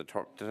contract from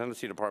the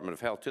Tennessee Department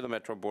of Health to the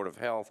Metro Board of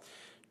Health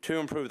to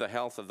improve the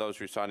health of those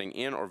residing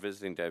in or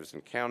visiting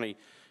Davidson County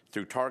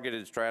through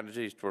targeted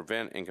strategies to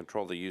prevent and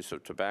control the use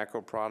of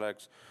tobacco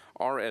products.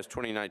 RS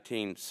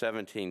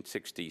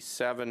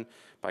 2019-1767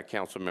 by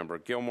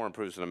Councilmember Gilmore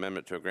approves an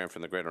amendment to a grant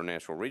from the Greater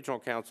Nashville Regional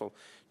Council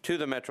to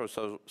the Metro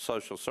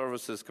Social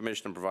Services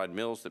Commission to provide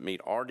meals that meet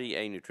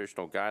RDA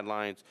nutritional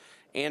guidelines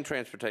and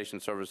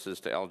transportation services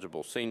to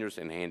eligible seniors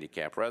and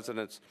handicapped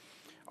residents.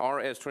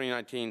 RS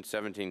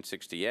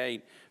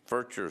 2019-1768,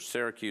 Vercher,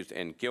 Syracuse,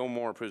 and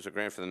Gilmore approves a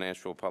grant for the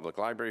Nashville Public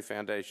Library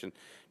Foundation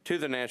to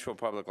the Nashville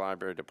Public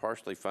Library to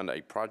partially fund a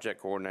project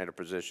coordinator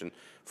position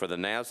for the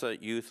NASA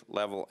Youth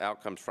Level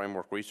Outcomes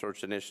Framework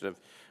Research Initiative.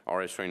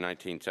 RS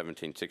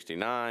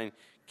 2019-1769,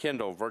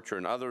 Kendall, Vercher,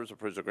 and others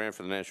approves a grant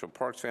for the National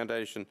Parks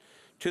Foundation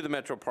to the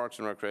Metro Parks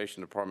and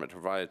Recreation Department to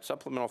provide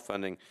supplemental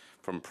funding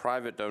from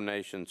private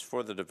donations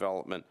for the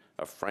development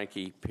of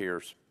Frankie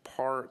Pierce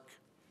Park.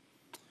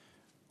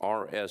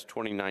 RS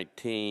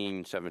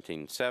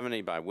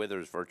 2019-1770 by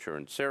Withers, Vercher,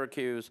 and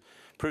Syracuse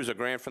approves a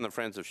grant from the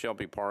Friends of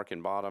Shelby Park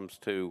in Bottoms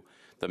to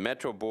the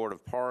Metro Board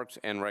of Parks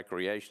and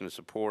Recreation to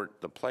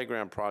support the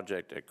playground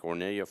project at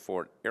Cornelia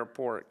Fort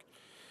Airport.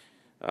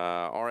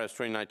 RS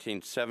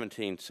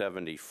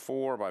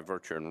 319-1774 by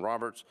Vercher and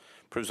Roberts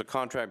approves a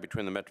contract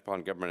between the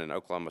Metropolitan Government and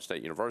Oklahoma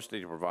State University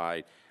to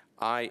provide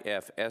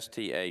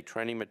IFSTA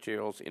training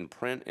materials in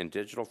print and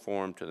digital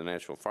form to the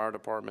Nashville Fire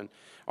Department.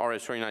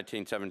 RS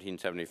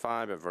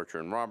 2019-1775 of Virtue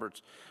and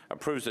Roberts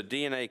approves a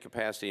DNA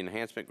capacity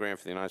enhancement grant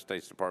for the United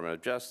States Department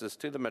of Justice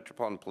to the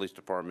Metropolitan Police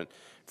Department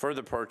for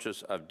the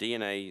purchase of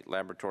DNA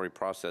laboratory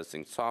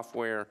processing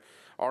software.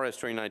 RS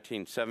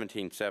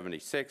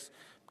 2019-1776,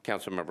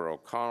 Councilmember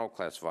O'Connell,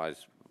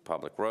 classifies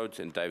public roads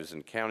in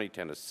Davidson County,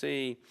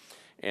 Tennessee.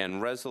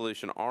 And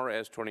Resolution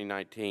RS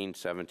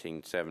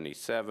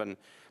 2019-1777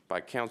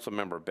 by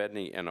Councilmember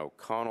Bedney and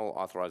O'Connell,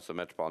 authorizes the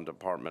Metropolitan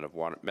Department of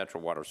Metro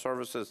Water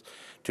Services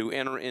to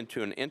enter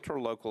into an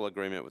interlocal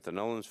agreement with the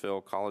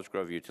Nolensville College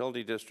Grove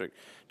Utility District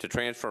to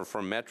transfer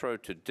from Metro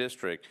to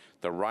District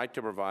the right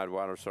to provide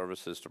water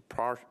services to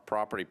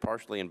property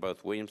partially in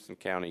both Williamson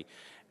County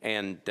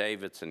and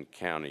Davidson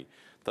County.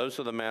 Those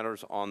are the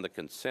matters on the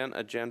consent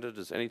agenda.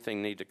 Does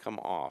anything need to come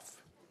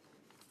off?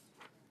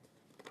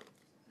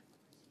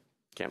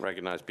 Can't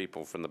recognize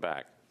people from the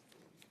back.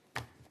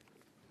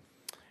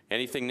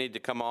 Anything need to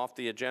come off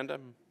the agenda?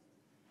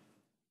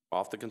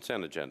 Off the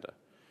consent agenda?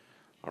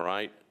 All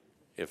right.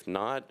 If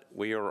not,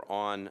 we are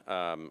on,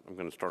 I'm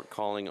going to start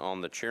calling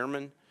on the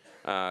chairman.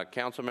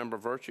 Councilmember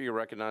Virtue, you're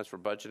recognized for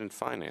Budget and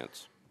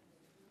Finance.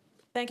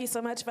 Thank you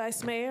so much,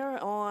 Vice Mayor.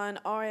 On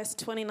RS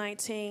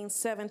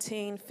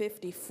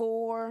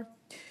 2019-1754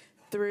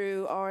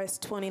 through RS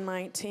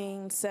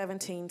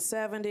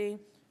 2019-1770,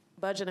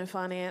 Budget and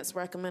Finance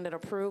recommended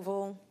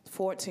approval,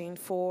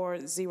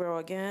 14-4, 0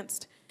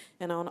 against.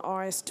 And on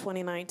RS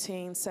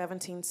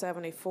 2019-1774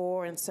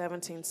 and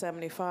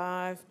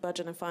 1775,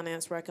 Budget and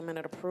Finance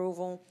recommended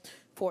approval,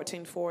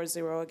 14-4,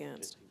 0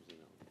 against.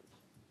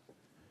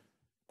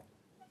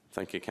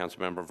 Thank you,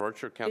 Councilmember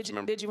Virtue.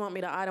 Did you want me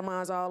to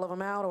itemize all of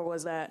them out, or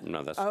was that?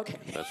 No, that's okay.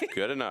 That's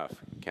good enough.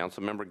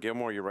 Councilmember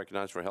Gilmore, you're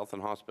recognized for Health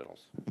and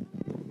Hospitals.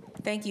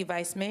 Thank you,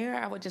 Vice Mayor.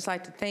 I would just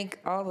like to thank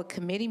all the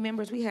committee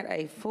members. We had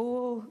a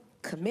full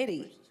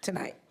committee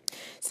tonight.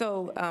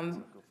 So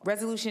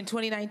Resolution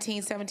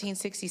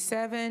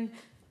 2019-1767,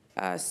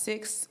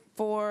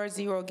 6-4,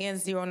 0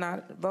 against, 0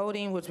 not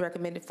voting, was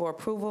recommended for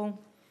approval.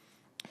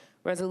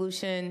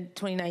 Resolution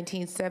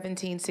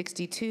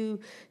 2019-1762,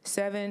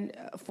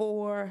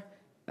 7-4,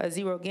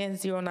 0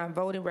 against, 0 not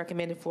voting,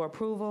 recommended for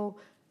approval.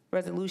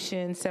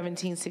 Resolution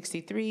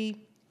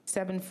 1763,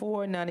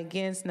 7-4, none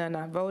against, none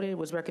not voted,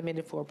 was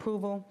recommended for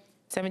approval.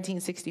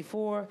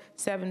 1764,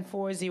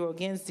 7-4, 0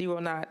 against, 0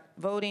 not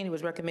voting, it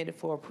was recommended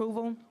for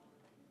approval.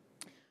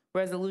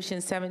 Resolution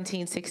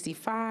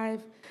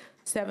 1765,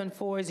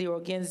 7-4, 0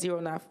 against, 0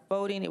 not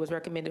voting, it was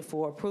recommended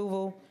for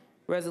approval.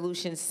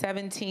 Resolution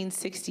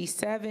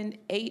 1767,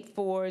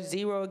 8-4,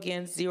 0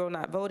 against, 0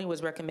 not voting,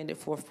 was recommended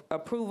for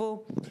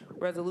approval.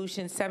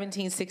 Resolution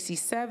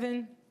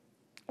 1767,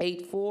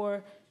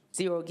 8-4,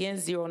 0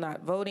 against, 0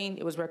 not voting,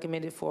 it was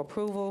recommended for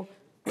approval.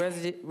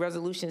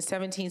 Resolution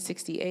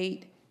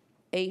 1768,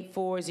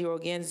 8-4, 0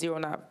 against, 0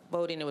 not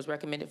voting. It was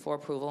recommended for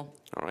approval.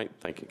 All right.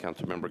 Thank you,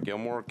 Councilmember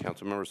Gilmore.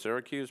 Councilmember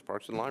Syracuse,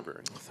 Parks and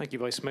Library. Thank you,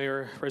 Vice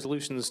Mayor.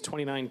 Resolutions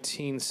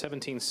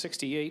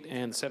 2019-1768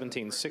 and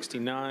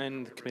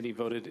 1769. The committee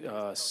voted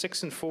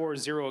 6-4,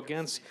 0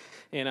 against.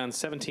 And on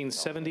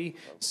 1770,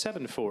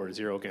 7-4,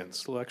 0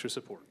 against. A little extra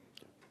support.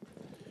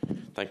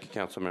 Thank you,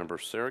 Councilmember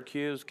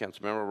Syracuse.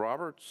 Councilmember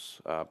Roberts,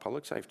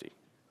 Public Safety.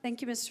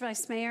 Thank you, Mr.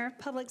 Vice Mayor.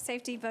 Public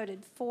Safety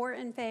voted 4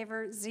 in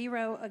favor,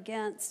 0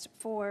 against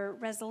for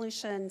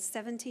Resolution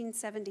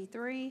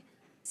 1773,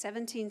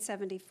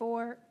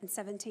 1774, and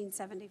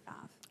 1775.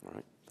 All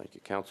right. Thank you,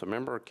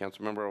 Councilmember.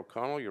 Councilmember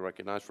O'Connell, you're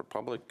recognized for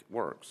Public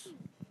Works.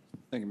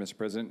 Thank you, Mr.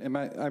 President.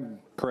 I'm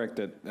correct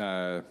that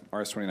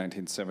RS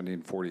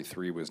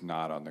 2019-1743 was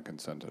not on the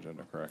consent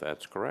agenda, correct?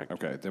 That's correct.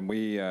 Okay. Then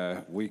we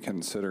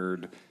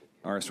considered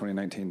RS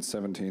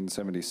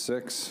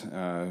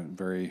 2019-1776,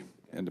 very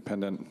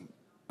independent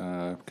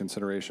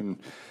consideration,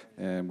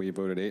 and we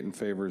voted 8 in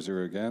favor,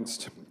 0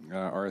 against.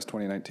 RS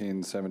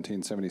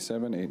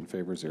 2019-1777, 8 in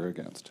favor, 0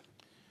 against.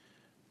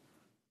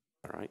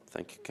 All right.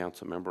 Thank you,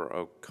 Councilmember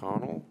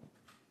O'Connell.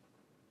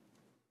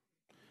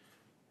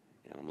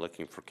 And I'm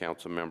looking for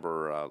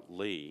Councilmember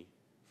Lee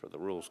for the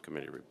Rules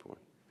Committee report.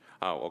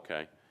 Oh,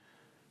 okay.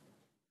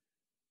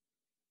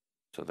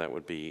 So that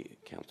would be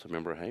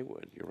Councilmember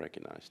Haywood. You're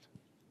recognized.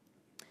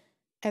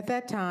 At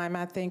that time,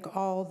 I think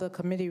all the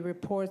committee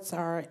reports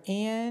are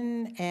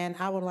in, and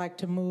I would like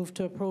to move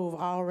to approve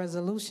all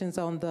resolutions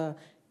on the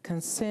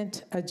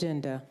consent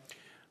agenda.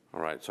 All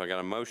right, so I got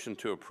a motion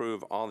to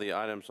approve all the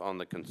items on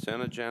the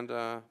consent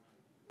agenda,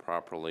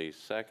 properly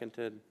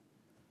seconded.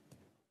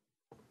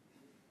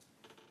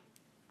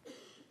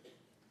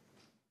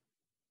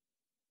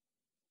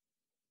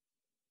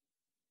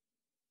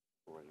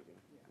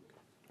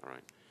 All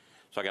right.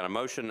 So I got a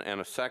motion and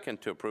a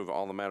second to approve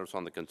all the matters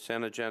on the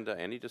consent agenda.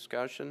 Any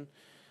discussion?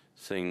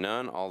 Seeing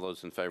none, all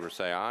those in favor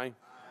say aye.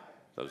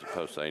 Those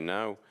opposed say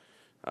no.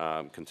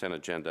 Consent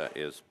agenda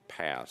is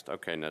passed.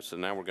 Okay, so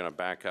now we're going to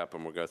back up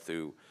and we'll go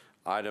through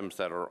items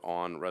that are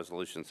on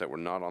resolutions that were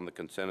not on the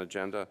consent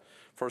agenda.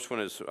 First one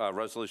is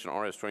Resolution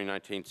RS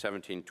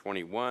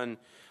 2019-1721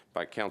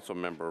 by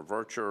Councilmember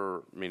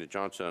Vercher, Mina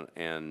Johnson,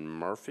 and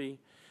Murphy.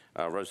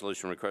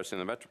 Resolution requesting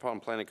the Metropolitan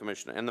Planning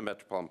Commission and the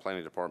Metropolitan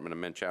Planning Department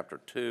amend Chapter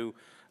 2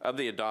 of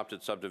the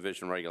adopted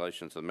subdivision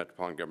regulations of the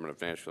Metropolitan Government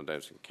of Nashville and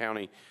Davidson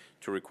County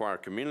to require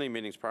community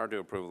meetings prior to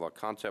approval of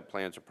concept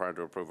plans or prior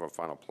to approval of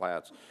final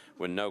plats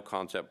when no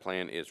concept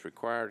plan is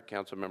required.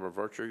 Councilmember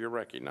Vercher, you're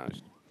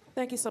recognized.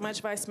 Thank you so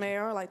much, Vice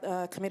Mayor. I'd like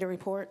the committee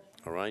report.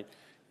 All right.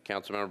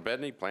 Councilmember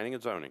Bedney, Planning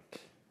and Zoning.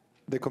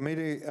 The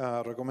committee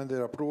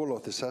recommended approval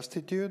of the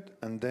substitute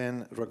and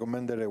then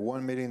recommended a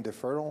one-meeting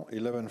deferral,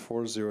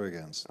 11-4-0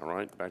 against. All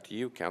right, back to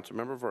you,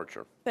 Councilmember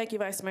Vercher. Thank you,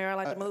 Vice Mayor. I'd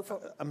like to move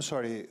for. I'm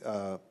sorry,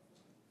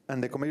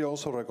 and the committee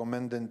also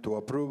recommended to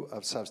approve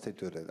of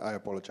substituted. I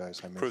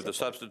apologize. I missed Approve the that.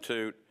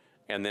 substitute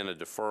and then a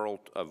deferral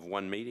of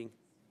one meeting?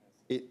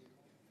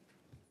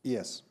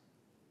 Yes.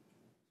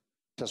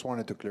 Just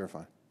wanted to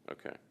clarify.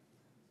 Okay.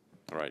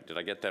 All right, did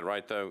I get that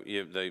right, though?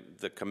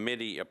 The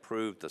committee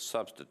approved the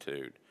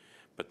substitute,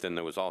 but then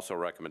there was also a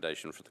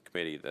recommendation for the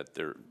committee that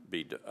there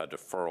be a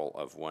deferral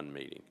of one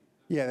meeting.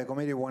 Yeah, the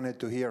committee wanted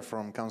to hear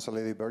from Council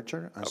Lady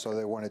Bercher, and so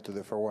they wanted to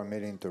defer one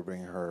meeting to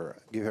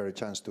give her a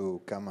chance to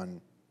come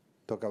and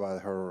talk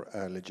about her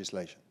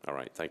legislation. All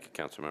right, thank you,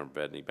 Councilmember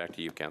Bedney. Back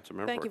to you,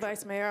 Councilmember Thank you, Bercher.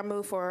 Vice Mayor. I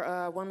move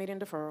for one meeting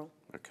deferral.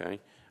 Okay.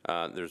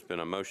 There's been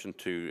a motion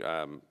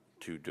to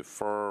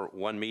defer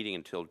one meeting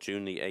until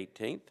June the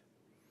 18th.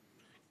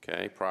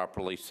 Okay,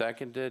 properly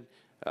seconded.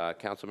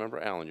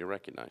 Councilmember Allen, you're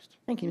recognized.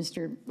 Thank you,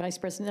 Mr. Vice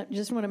President. I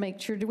just want to make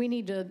sure, do we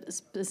need to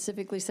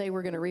specifically say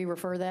we're going to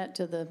re-refer that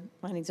to the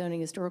Planning, Zoning,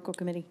 Historical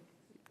Committee?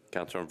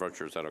 Councilmember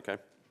Vercher, is that okay?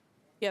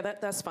 Yeah,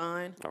 that's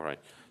fine. All right.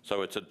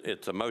 So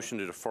it's a motion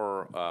to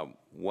defer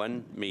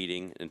one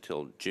meeting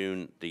until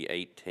June the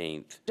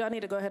 18th. Do I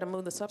need to go ahead and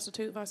move the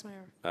substitute, Vice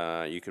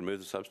Mayor? You can move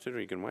the substitute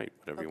or you can wait,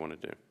 whatever you want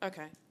to do.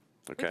 Okay.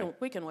 Okay.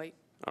 We can wait.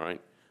 All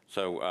right.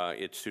 So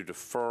it's to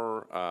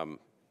defer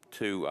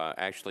to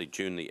actually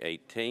June the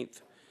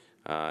 18th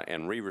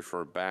and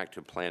re-refer back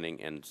to Planning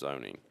and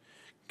Zoning.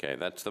 Okay,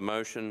 that's the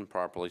motion,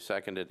 properly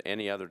seconded.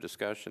 Any other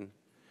discussion?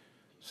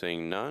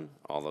 Seeing none,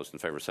 all those in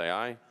favor say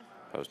aye.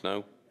 Opposed,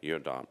 no. You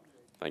adopt.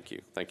 Thank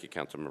you. Thank you,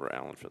 Councilmember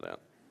Allen, for that.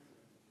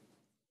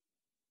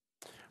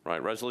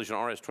 Right, Resolution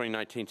RS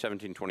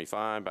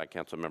 2019-1725 by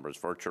Councilmembers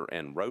Vercher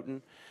and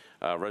Roten.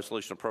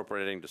 Resolution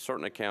appropriating to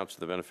certain accounts to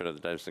the benefit of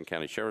the Davidson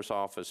County Sheriff's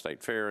Office,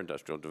 State Fair,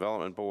 Industrial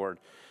Development Board,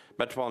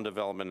 Metropolitan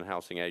Development and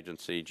Housing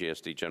Agency,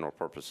 GSD General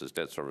Purposes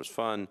Debt Service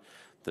Fund,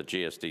 the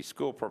GSD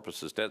School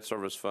Purposes Debt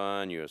Service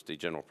Fund, USD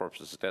General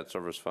Purposes Debt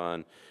Service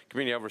Fund,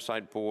 Community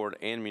Oversight Board,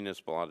 and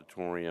Municipal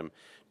Auditorium,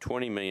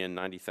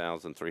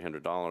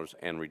 $20,090,300,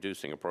 and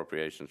reducing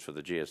appropriations for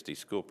the GSD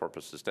School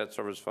Purposes Debt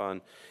Service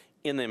Fund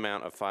in the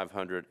amount of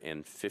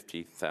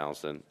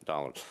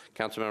 $550,000.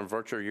 Councilmember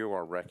Vercher, you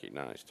are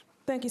recognized.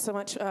 Thank you so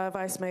much,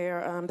 Vice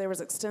Mayor. There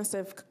was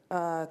extensive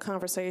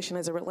conversation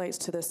as it relates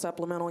to this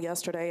supplemental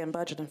yesterday in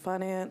Budget and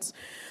Finance.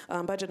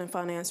 Budget and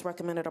Finance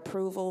recommended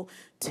approval,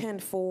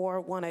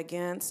 10-4, 1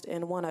 against,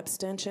 and 1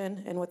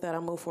 abstention. And with that,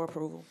 I'll move for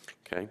approval.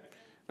 Okay.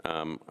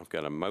 I've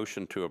got a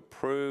motion to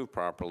approve,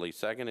 properly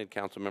seconded.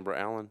 Councilmember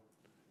Allen?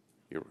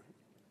 You're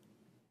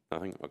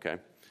nothing? Okay.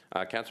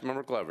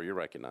 Councilmember Glover, you're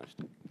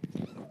recognized.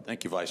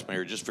 Thank you, Vice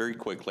Mayor. Just very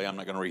quickly, I'm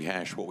not going to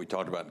rehash what we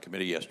talked about in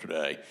committee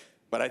yesterday,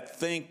 but I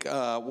think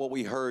what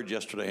we heard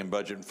yesterday in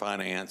Budget and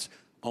Finance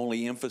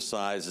only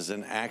emphasizes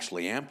and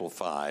actually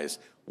amplifies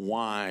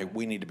why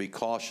we need to be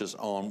cautious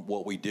on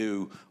what we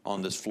do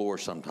on this floor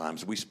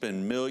sometimes. We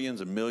spend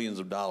millions and millions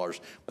of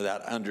dollars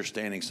without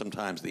understanding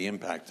sometimes the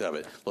impact of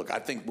it. Look, I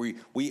think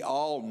we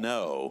all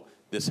know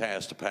this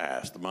has to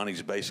pass. The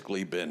money's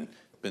basically been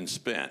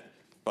spent.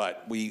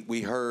 But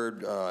we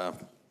heard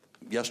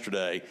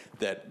yesterday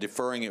that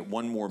deferring it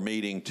one more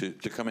meeting to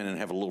come in and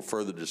have a little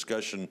further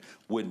discussion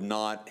would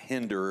not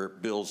hinder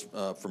bills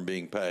from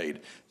being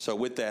paid. So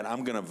with that,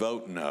 I'm going to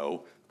vote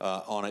no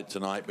on it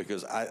tonight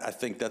because I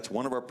think that's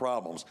one of our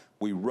problems.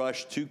 We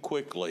rush too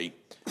quickly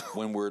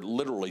when we're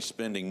literally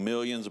spending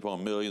millions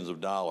upon millions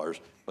of dollars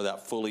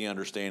without fully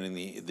understanding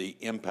the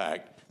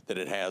impact that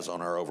it has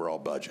on our overall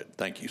budget.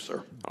 Thank you,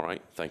 sir. All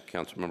right. Thank you,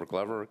 Councilmember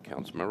Glover.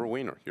 Councilmember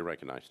Weiner, you're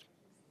recognized.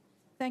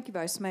 Thank you,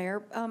 Vice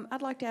Mayor.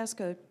 I'd like to ask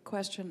a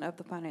question of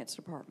the Finance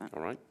Department.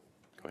 All right.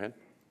 Go ahead.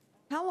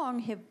 How long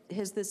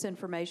has this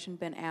information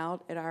been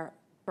out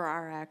for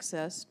our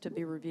access to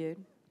be reviewed?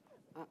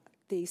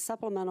 The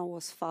supplemental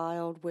was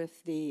filed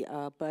with the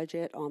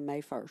budget on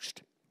May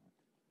 1st.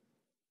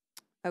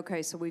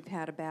 Okay, so we've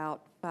had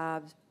about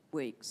 5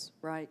 weeks,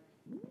 right?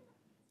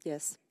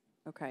 Yes.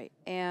 Okay,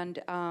 and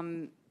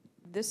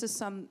this is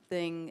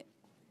something,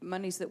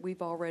 monies that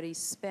we've already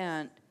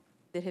spent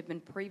that have been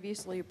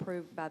previously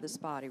approved by this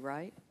body,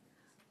 right?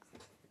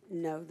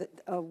 No,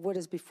 what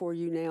is before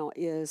you now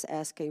is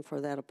asking for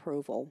that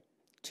approval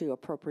to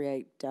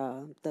appropriate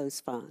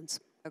those funds.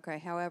 Okay,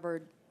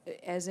 however,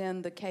 as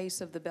in the case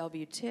of the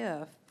Bellevue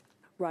TIF,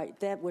 Right,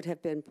 that would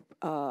have been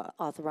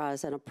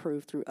authorized and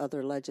approved through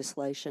other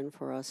legislation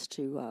for us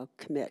to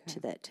commit to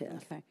that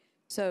TIF. Okay.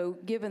 So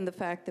given the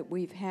fact that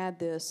we've had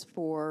this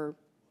for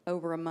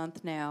over a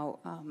month now,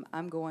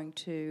 I'm going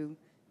to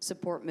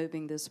support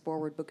moving this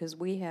forward because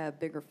we have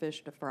bigger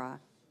fish to fry.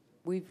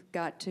 We've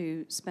got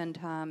to spend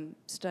time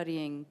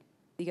studying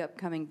the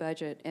upcoming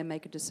budget and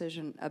make a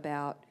decision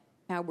about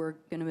how we're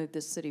going to move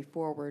this city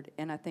forward.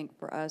 And I think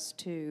for us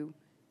to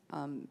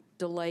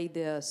delay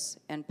this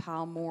and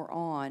pile more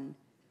on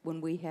when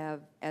we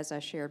have, as I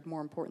shared, more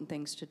important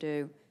things to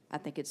do, I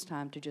think it's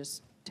time to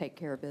just take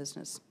care of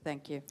business.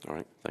 Thank you. All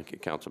right, thank you,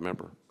 Council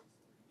Member.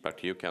 Back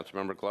to you, Council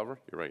Member Glover.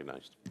 You're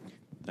recognized.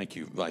 Thank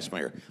you, Vice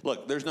Mayor.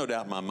 Look, there's no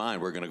doubt in my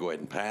mind we're going to go ahead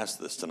and pass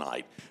this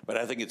tonight, but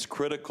I think it's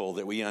critical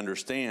that we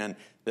understand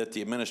that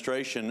the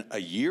administration a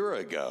year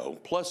ago,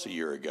 plus a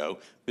year ago,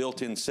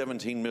 built in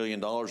 $17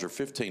 million or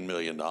 $15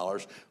 million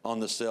on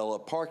the sale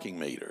of parking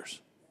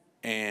meters.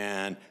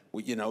 And,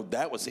 you know,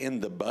 that was in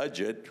the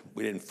budget.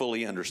 We didn't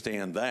fully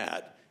understand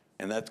that.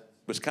 And that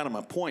was kind of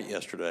my point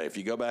yesterday. If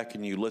you go back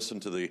and you listen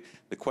to the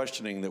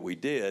questioning that we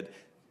did,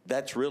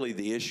 that's really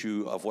the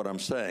issue of what I'm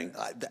saying.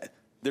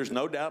 There's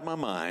no doubt in my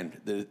mind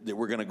that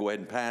we're going to go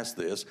ahead and pass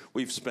this.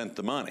 We've spent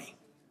the money.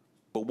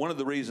 But one of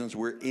the reasons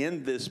we're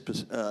in this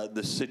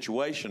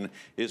situation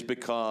is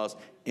because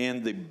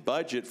in the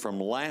budget from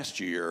last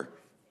year,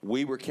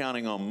 we were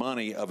counting on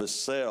money of a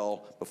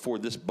sale before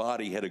this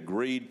body had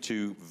agreed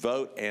to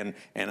vote and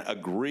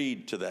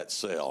agreed to that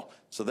sale.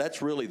 So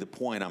that's really the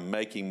point I'm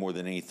making more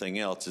than anything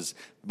else is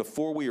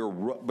before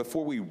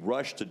we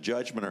rush to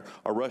judgment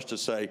or rush to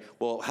say,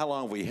 well, how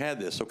long have we had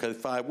this? Okay,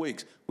 5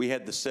 weeks. We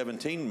had the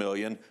 $17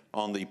 million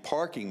on the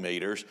parking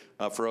meters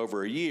for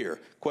over a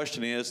year.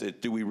 Question is,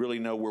 do we really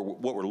know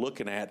what we're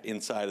looking at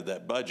inside of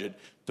that budget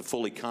to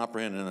fully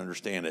comprehend and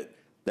understand it?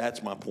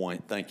 That's my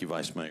point. Thank you,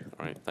 Vice Mayor.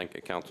 All right, thank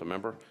you, Council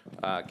Member.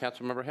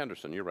 Council Member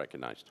Henderson, you're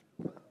recognized.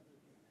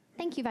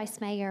 Thank you,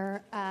 Vice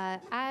Mayor.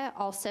 I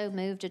also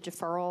moved a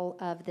deferral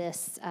of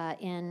this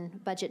in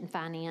Budget and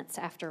Finance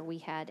after we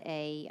had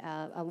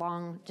a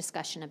long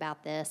discussion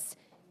about this.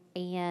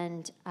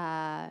 And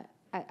I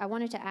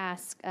wanted to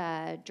ask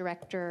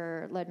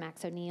Director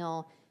Lomax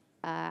O'Neill,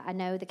 I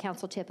know the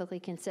council typically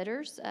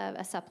considers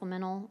a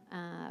supplemental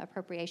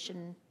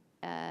appropriation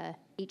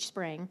each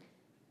spring.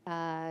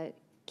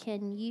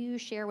 Can you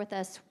share with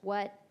us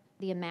what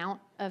the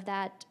amount of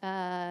that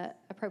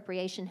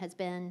appropriation has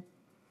been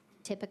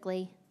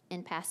typically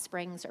in past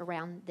springs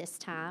around this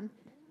time?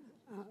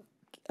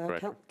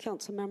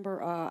 Council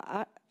Member,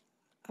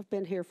 I've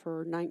been here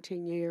for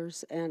 19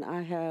 years, and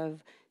I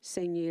have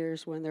seen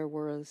years when there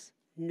was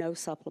no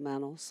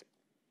supplementals.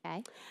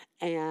 Okay.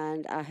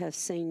 And I have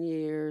seen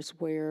years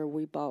where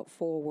we brought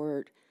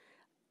forward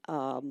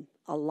a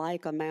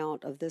like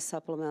amount of this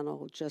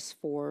supplemental just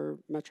for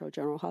Metro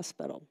General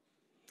Hospital.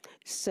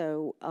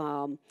 So,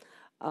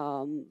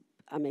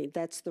 I mean,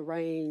 that's the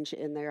range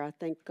in there. I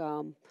think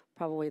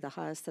probably the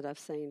highest that I've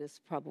seen has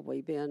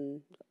probably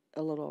been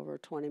a little over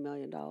 $20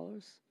 million.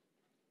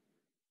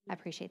 I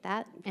appreciate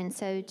that. And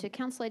so to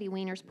Council Lady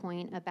Wiener's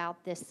point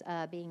about this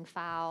being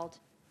filed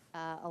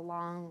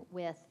along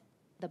with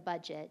the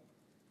budget,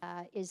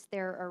 is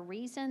there a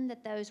reason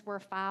that those were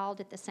filed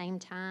at the same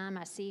time?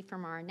 I see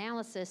from our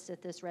analysis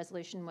that this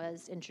resolution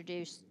was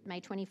introduced May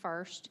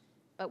 21st,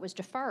 but was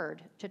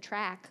deferred to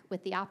track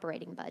with the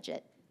operating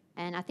budget.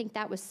 And I think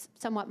that was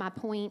somewhat my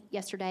point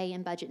yesterday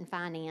in Budget and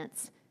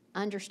Finance,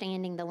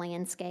 understanding the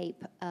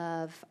landscape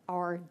of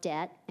our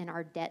debt and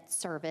our debt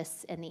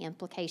service and the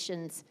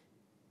implications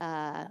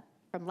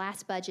from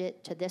last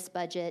budget to this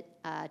budget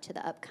to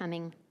the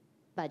upcoming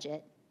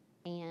budget.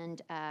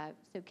 And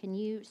so can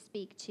you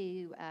speak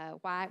to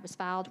why it was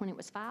filed when it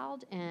was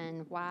filed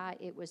and why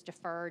it was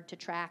deferred to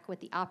track with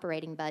the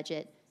operating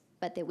budget,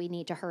 but that we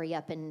need to hurry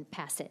up and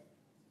pass it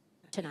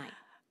tonight?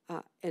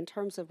 In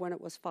terms of when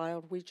it was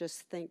filed, we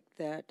just think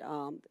that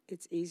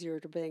it's easier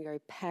to bring a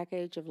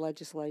package of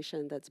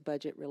legislation that's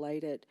budget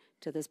related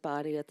to this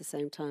body at the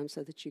same time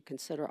so that you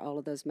consider all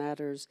of those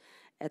matters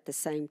at the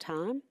same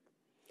time.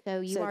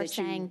 So you are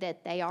saying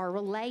that they are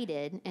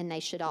related and they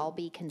should all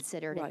be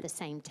considered at the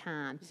same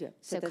time. Yeah.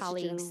 So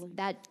colleagues,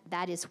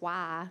 that is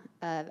why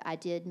I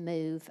did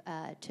move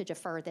to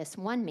defer this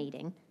one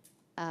meeting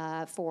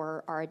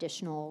for our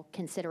additional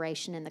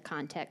consideration in the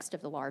context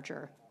of the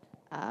larger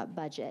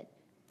budget.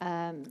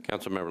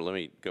 Councilmember, let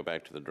me go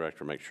back to the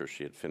director, make sure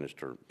she had finished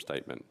her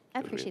statement.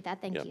 I appreciate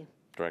that. Thank you.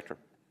 Director.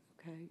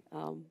 Okay.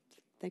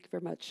 Thank you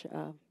very much,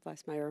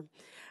 Vice Mayor.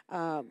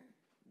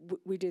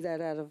 We do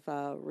that out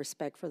of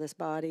respect for this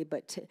body,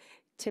 but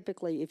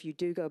typically if you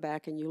do go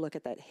back and you look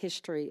at that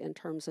history in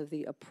terms of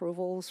the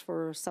approvals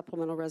for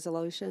supplemental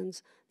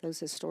resolutions, those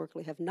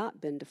historically have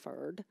not been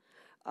deferred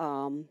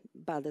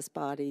by this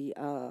body.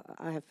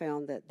 I have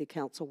found that the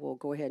council will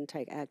go ahead and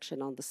take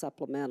action on the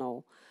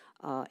supplemental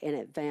in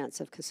advance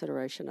of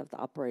consideration of the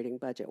operating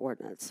budget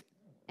ordinance.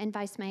 And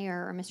Vice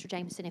Mayor or Mr.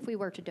 Jameson, if we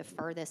were to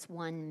defer this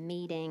one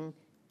meeting,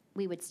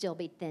 we would still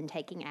be then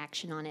taking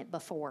action on it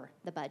before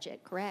the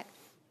budget, correct?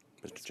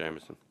 Mr.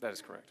 Jameson. That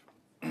is correct.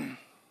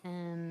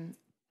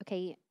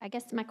 Okay, I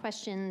guess my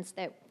questions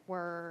that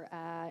were,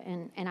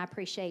 and I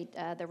appreciate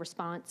the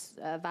response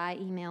via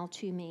email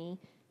to me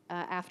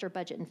after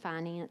Budget and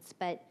Finance,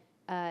 but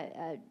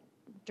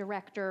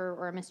Director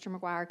or Mr.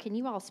 McGuire, can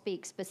you all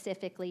speak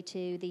specifically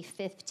to the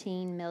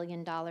 $15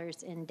 million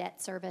in debt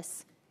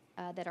service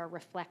that are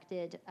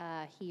reflected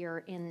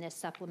here in this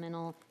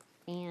supplemental,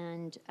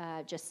 and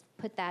just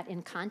put that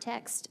in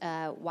context,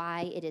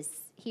 why it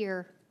is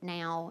here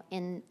now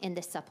in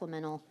this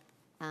supplemental,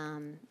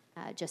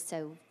 just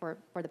so for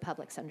the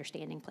public's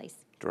understanding,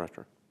 please.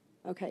 Director.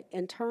 Okay,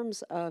 in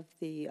terms of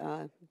the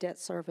debt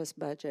service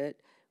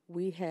budget,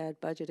 we had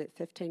budgeted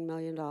 $15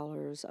 million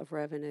of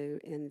revenue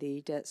in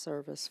the debt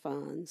service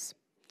funds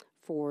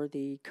for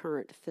the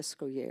current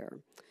fiscal year.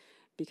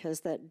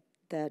 Because that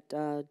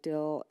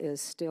deal is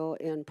still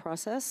in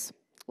process.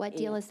 What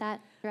deal is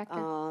that,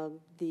 Director?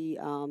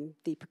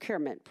 The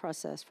procurement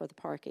process for the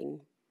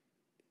parking.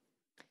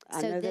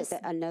 I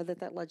know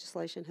that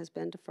legislation has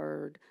been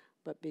deferred,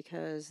 but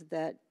because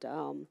that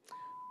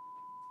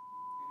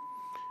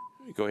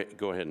Go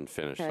ahead and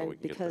finish so we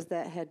can because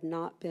that had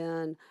not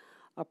been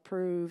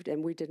approved,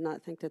 and we did not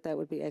think that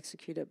would be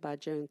executed by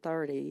June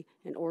 30.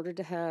 In order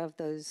to have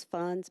those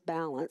funds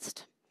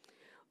balanced,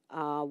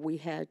 we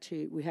have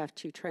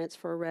to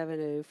transfer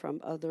revenue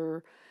from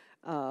other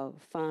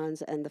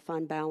funds and the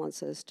fund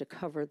balances to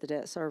cover the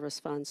debt service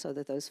fund so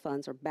that those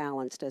funds are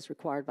balanced as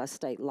required by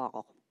state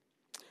law.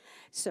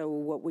 So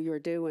what we are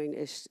doing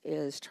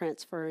is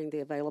transferring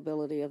the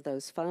availability of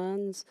those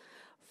funds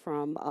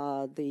from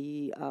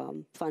the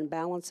fund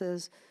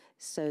balances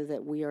so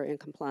that we are in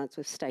compliance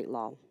with state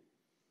law.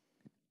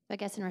 I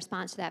guess in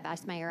response to that,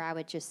 Vice Mayor, I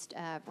would just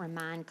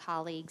remind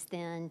colleagues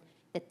then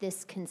that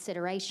this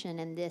consideration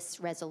and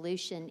this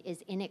resolution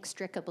is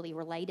inextricably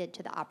related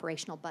to the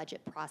operational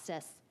budget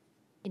process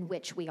in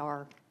which we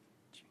are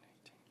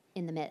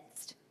in the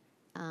midst.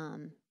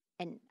 And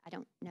I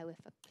don't know if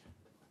a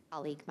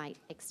colleague might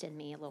extend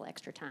me a little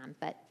extra time,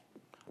 but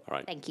all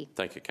right. Thank you.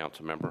 Thank you,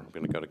 Council Member. I'm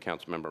going to go to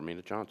Council Member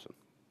Amina Johnson.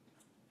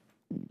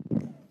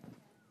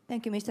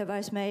 Thank you, Mr.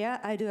 Vice Mayor.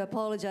 I do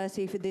apologize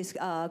if this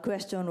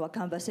question or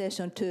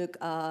conversation took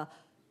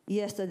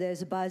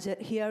yesterday's budget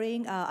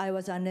hearing. I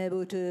was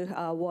unable to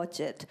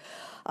watch it.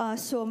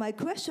 So my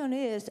question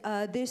is,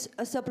 this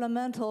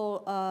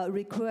supplemental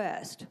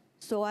request,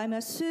 so I'm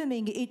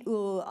assuming it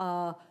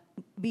will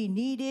be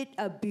needed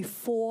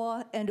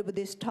before end of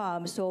this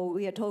term, so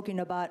we are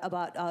talking about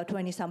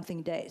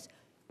 20-something days.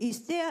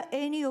 Is there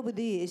any of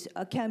these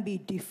can be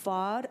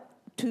deferred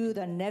to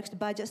the next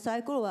budget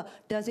cycle, or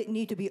does it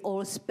need to be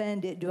all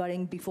spent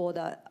before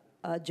the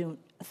June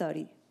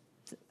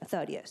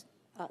 30th?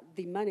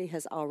 The money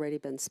has already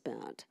been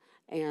spent,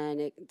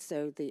 and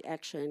so the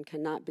action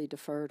cannot be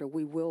deferred, or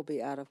we will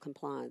be out of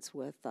compliance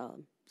with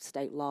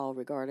state law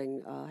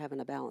regarding having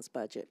a balanced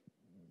budget.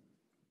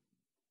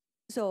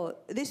 So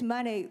this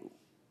money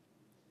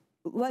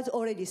was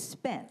already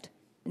spent,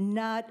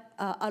 not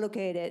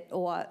allocated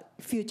or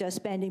future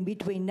spending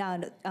between now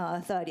and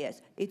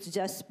 30th. It's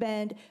just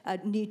spent,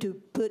 need to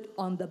put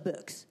on the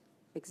books.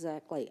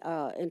 Exactly.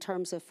 In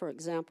terms of, for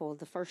example,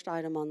 the first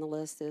item on the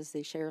list is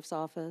the Sheriff's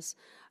Office.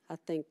 I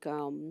think,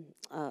 and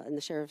the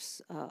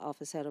Sheriff's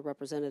Office had a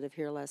representative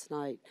here last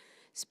night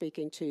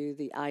speaking to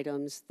the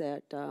items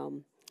that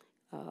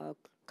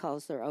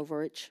caused their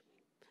overage,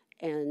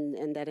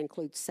 and that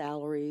includes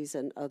salaries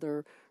and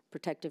other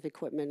protective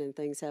equipment and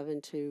things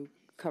having to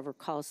cover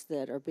costs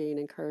that are being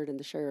incurred in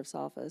the Sheriff's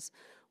Office.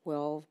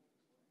 Well,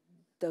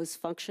 those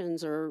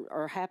functions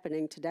are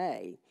happening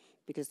today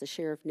because the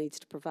sheriff needs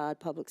to provide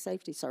public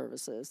safety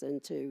services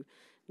and to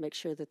make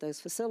sure that those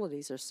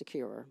facilities are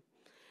secure.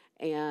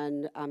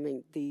 And I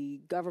mean, the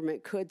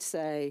government could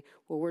say,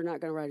 well, we're not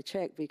going to write a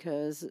check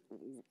because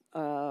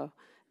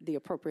the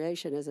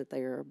appropriation isn't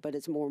there, but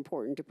it's more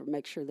important to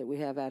make sure that we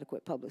have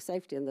adequate public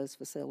safety in those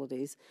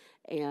facilities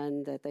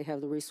and that they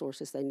have the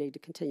resources they need to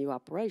continue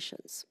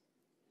operations.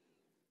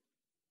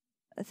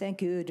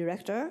 Thank you,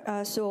 Director.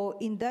 So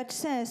in that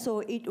sense, so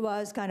it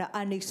was kind of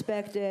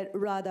unexpected,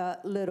 rather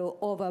little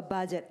over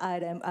budget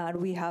item, and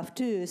we have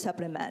to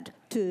supplement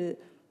to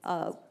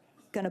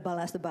kind of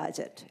balance the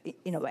budget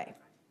in a way.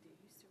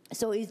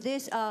 So is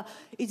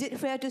it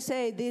fair to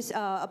say this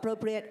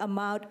appropriate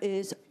amount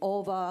is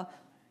over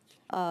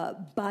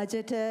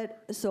budgeted,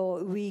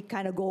 so we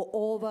kind of go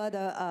over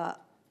the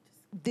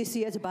this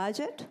year's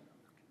budget?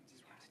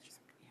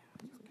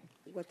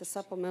 What the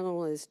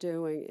supplemental is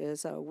doing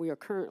is we are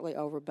currently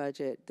over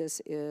budget.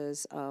 This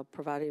is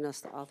providing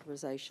us the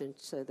authorization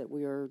so that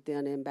we are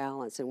then in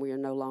balance and we are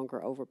no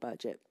longer over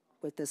budget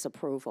with this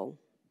approval.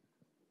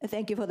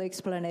 Thank you for the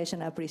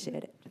explanation. I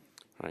appreciate it.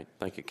 All right.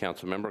 Thank you,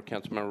 Council Member.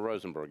 Council Member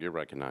Rosenberg, you're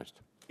recognized.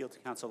 Yield to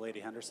Council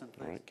Lady Henderson,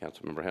 please. All right.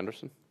 Council Member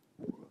Henderson.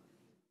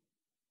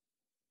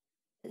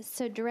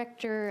 So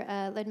Director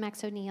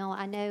Lomax O'Neill,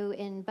 I know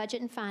in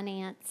Budget and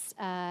Finance,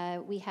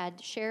 we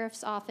had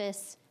Sheriff's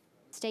Office,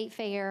 State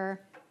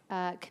Fair,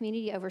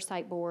 Community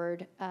Oversight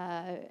Board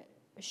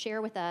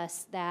share with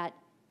us that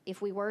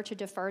if we were to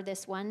defer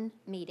this one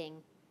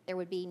meeting, there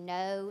would be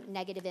no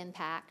negative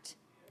impact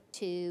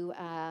to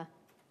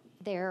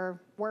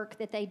their work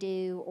that they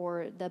do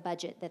or the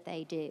budget that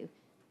they do,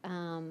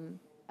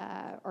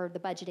 or the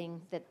budgeting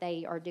that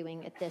they are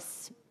doing at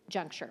this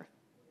juncture.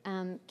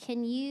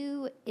 Can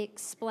you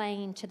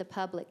explain to the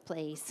public,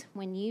 please,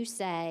 when you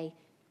say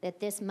that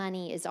this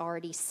money is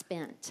already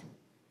spent,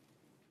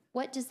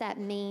 what does that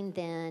mean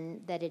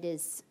then that it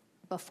is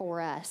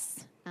before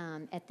us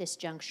at this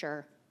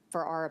juncture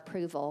for our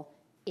approval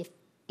if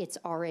it's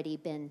already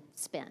been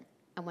spent?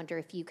 I wonder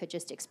if you could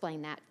just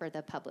explain that for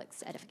the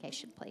public's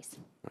edification, please.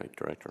 Right,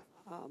 Director.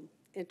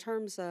 In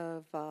terms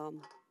of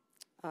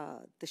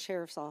the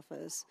sheriff's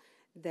office,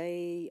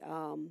 they,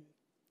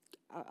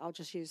 I'll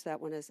just use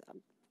that one as,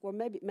 or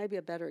maybe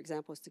a better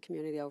example is the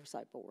Community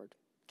Oversight Board.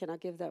 Can I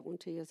give that one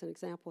to you as an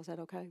example? Is that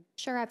okay?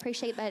 Sure, I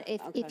appreciate, but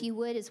if you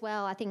would as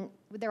well, I think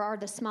there are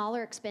the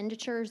smaller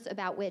expenditures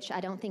about which I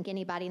don't think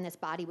anybody in this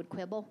body would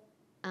quibble.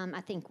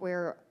 I think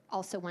we're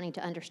also wanting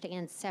to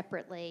understand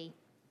separately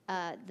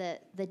the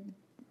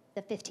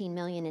 $15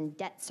 million in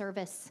debt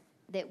service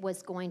that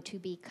was going to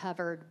be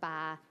covered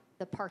by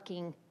the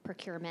parking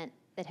procurement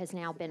that has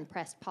now been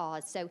pressed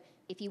pause. So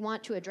if you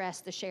want to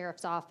address the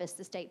sheriff's office,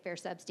 the state fair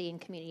subsidy, and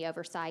community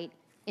oversight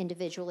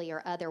individually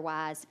or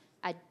otherwise,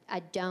 I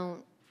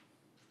don't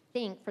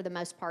think for the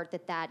most part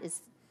that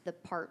is the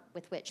part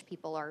with which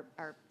people are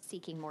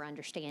seeking more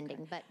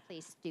understanding, but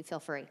please do feel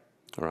free.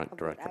 All right,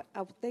 Director.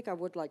 I think I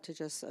would like to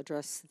just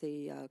address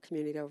the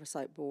Community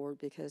Oversight Board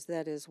because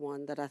that is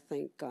one that I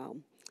think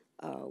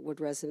would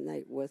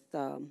resonate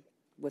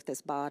with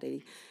this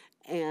body.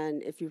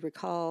 And if you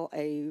recall,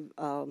 a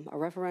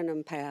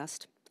referendum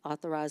passed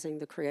authorizing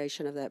the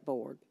creation of that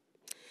board.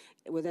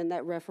 Within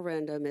that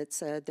referendum, it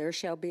said there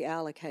shall be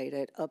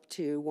allocated up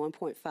to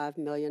 $1.5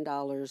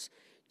 million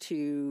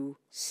to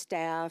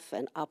staff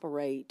and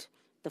operate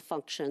the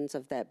functions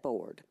of that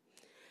board.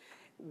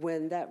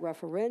 When that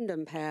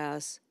referendum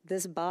passed,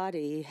 this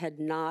body had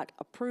not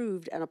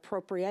approved an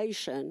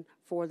appropriation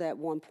for that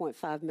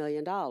 $1.5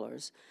 million.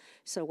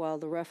 So while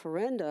the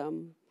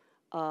referendum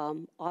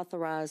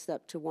authorized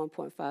up to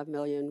 $1.5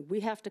 million, we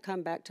have to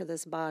come back to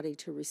this body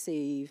to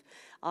receive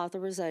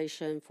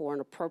authorization for an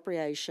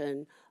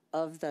appropriation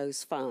of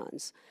those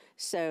funds.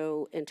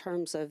 So in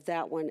terms of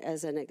that one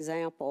as an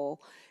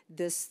example,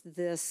 this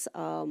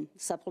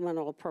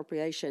supplemental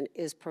appropriation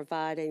is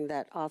providing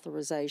that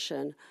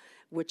authorization,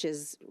 which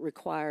is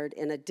required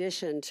in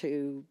addition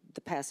to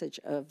the passage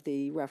of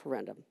the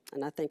referendum.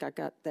 And I think I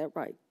got that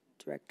right,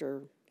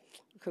 Director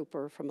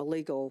Cooper, from a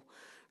legal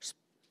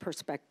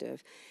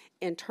perspective.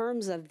 In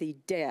terms of the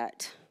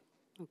debt,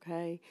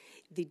 okay,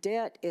 the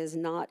debt is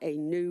not a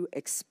new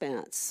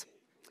expense.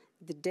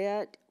 The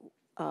debt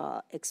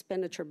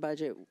expenditure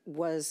budget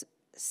was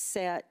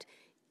set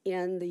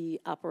in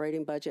the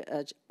operating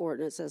budget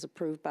ordinance as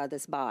approved by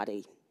this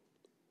body.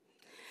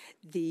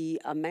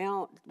 The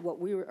amount, what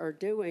we are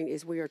doing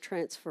is we are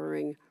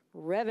transferring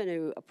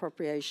revenue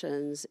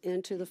appropriations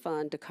into the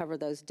fund to cover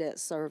those debt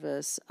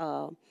service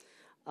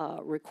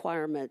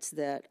requirements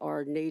that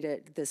are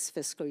needed this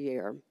fiscal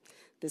year.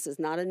 This is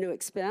not a new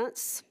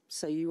expense,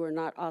 so you are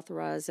not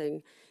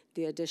authorizing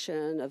the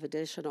addition of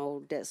additional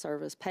debt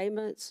service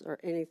payments or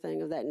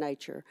anything of that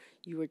nature.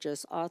 You are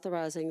just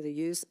authorizing the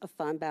use of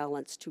fund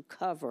balance to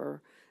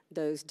cover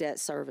those debt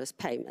service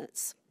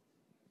payments.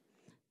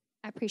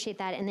 I appreciate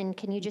that. And then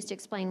can you just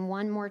explain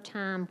one more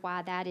time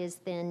why that is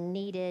then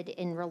needed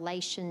in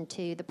relation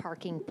to the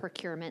parking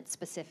procurement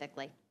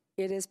specifically?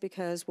 It is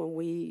because when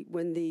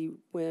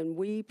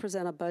we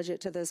present a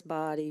budget to this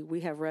body, we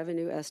have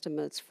revenue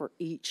estimates for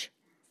each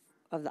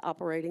of the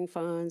operating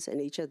funds and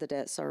each of the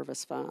debt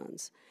service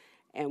funds.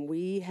 And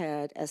we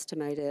had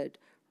estimated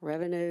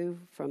revenue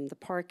from the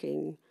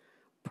parking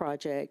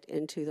project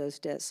into those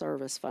debt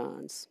service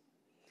funds,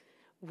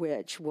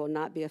 which will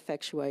not be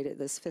effectuated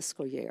this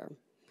fiscal year.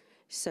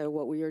 So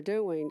what we are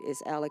doing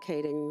is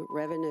allocating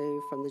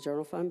revenue from the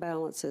general fund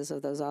balances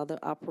of those other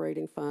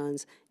operating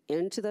funds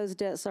into those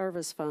debt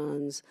service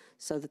funds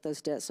so that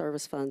those debt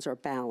service funds are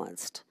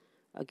balanced.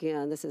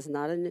 Again, this is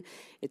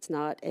it's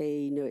not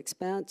a new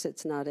expense.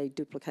 It's not a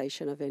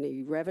duplication of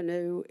any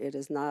revenue. It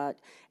is not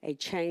a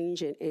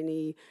change in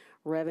any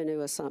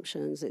revenue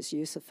assumptions. It's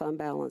use of fund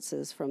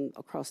balances from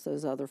across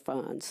those other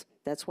funds.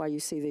 That's why you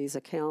see these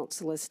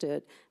accounts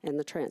listed and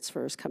the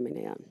transfers coming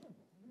in.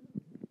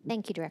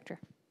 Thank you, Director.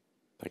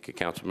 Thank you,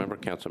 Councilmember.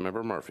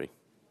 Councilmember Murphy.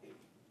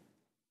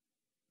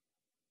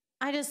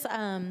 I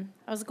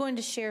was going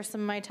to share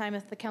some of my time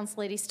if the council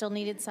lady still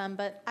needed some,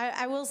 but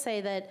I will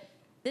say that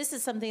this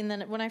is something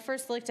that when I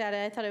first looked at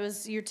it, I thought it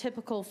was your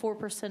typical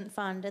 4%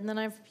 fund. And then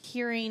I'm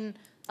hearing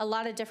a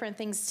lot of different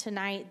things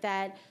tonight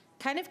that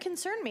kind of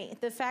concern me.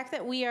 The fact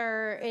that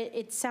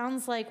it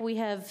sounds like we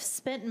have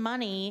spent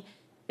money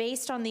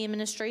based on the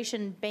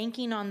administration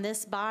banking on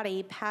this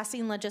body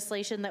passing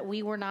legislation that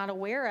we were not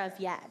aware of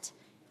yet.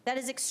 That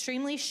is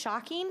extremely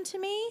shocking to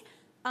me.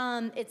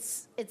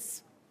 It's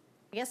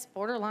I guess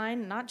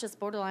borderline, not just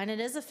borderline, it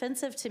is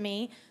offensive to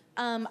me.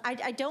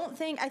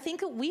 I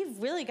think we've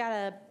really got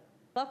to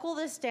buckle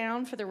this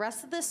down for the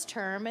rest of this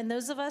term, and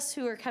those of us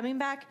who are coming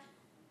back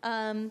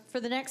for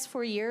the next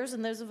 4 years,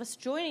 and those of us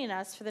joining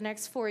us for the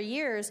next 4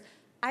 years,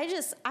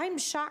 I'm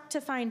shocked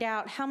to find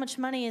out how much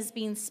money is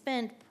being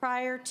spent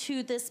prior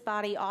to this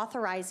body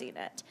authorizing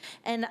it.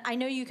 And I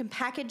know you can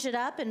package it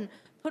up and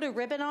put a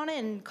ribbon on it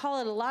and call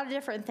it a lot of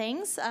different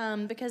things,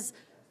 because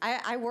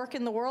I work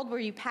in the world where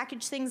you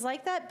package things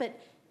like that,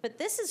 but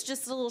this is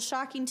just a little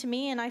shocking to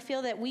me, and I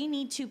feel that we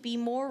need to be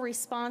more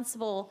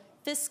responsible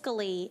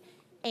fiscally,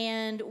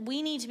 and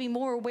we need to be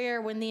more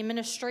aware when the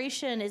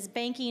administration is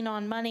banking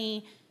on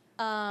money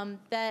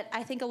that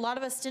I think a lot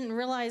of us didn't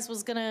realize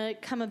was going to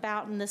come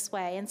about in this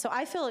way. And so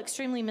I feel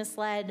extremely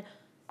misled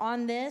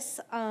on this,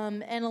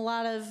 and a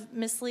lot of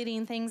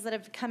misleading things that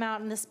have come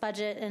out in this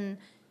budget.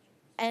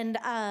 And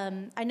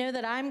I know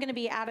that I'm going to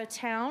be out of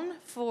town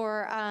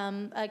for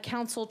a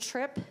council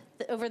trip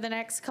over the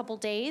next couple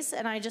days,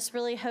 and I just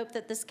really hope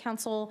that this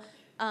council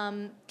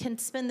can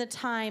spend the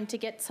time to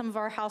get some of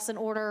our house in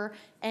order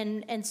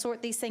and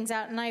sort these things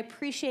out. And I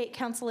appreciate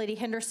Council Lady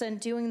Henderson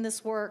doing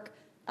this work,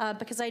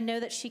 because I know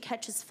that she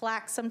catches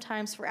flack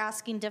sometimes for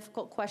asking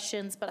difficult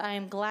questions, but I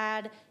am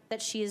glad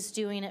that she is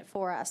doing it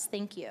for us.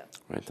 Thank you. All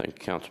right, thank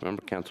you,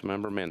 Councilmember.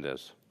 Councilmember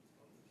Mendez.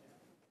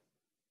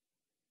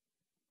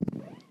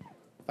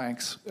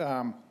 Thanks.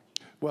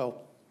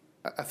 Well,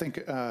 I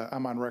think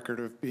I'm on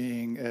record of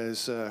being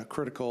as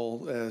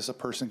critical as a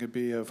person could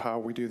be of how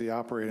we do the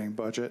operating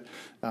budget.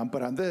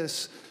 But on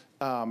this,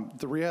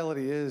 the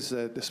reality is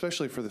that,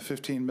 especially for the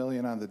 $15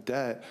 million on the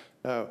debt,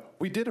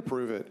 we did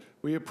approve it.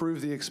 We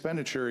approved the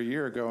expenditure a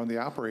year ago in the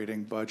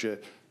operating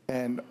budget,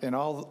 and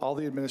all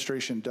the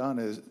administration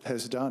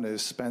has done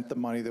is spent the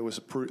money that was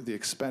approved, the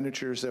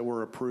expenditures that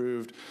were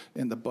approved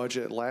in the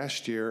budget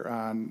last year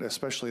on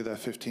especially that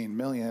 $15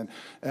 million,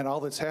 and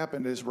all that's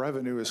happened is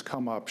revenue has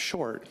come up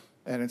short.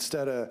 And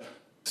instead of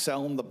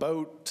selling the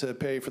boat to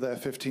pay for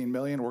that $15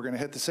 million, we're going to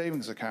hit the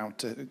savings account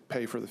to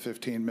pay for the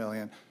 $15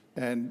 million.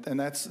 And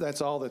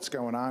that's all that's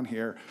going on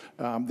here.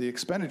 The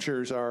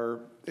expenditures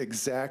are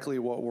exactly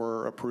what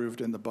were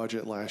approved in the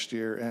budget last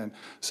year. And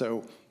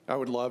so I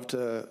would love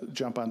to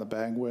jump on the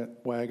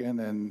bandwagon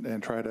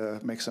and try to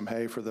make some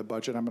hay for the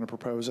budget I'm going to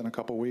propose in a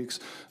couple weeks.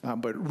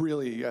 But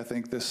really, I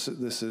think this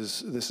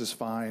is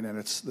fine, and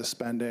it's the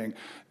spending.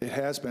 It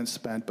has been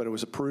spent, but it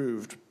was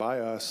approved by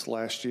us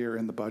last year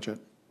in the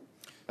budget.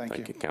 Thank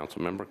you. Thank you,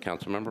 Councilmember.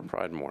 Councilmember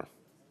Pridemore.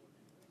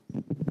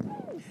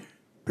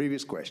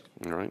 Previous question.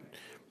 All right.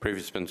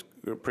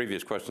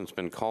 Previous question's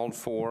been called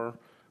for.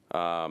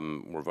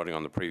 We're voting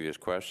on the previous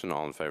question.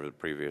 All in favor of the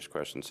previous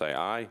question say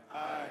aye.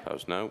 Aye.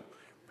 Opposed, no.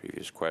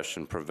 Previous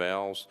question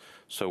prevails.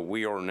 So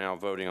we are now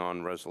voting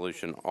on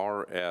resolution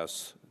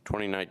RS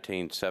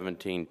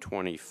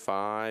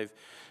 2019-1725.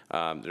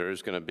 There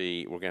is going to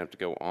be, we're going to have to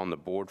go on the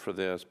board for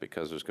this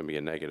because there's going to be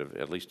a negative,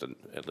 at least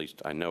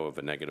I know of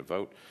a negative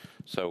vote.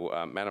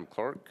 So Madam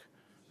Clerk,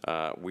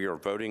 we are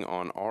voting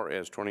on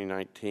RS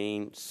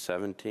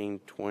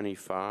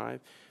 2019-1725.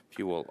 If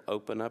you will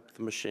open up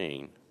the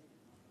machine.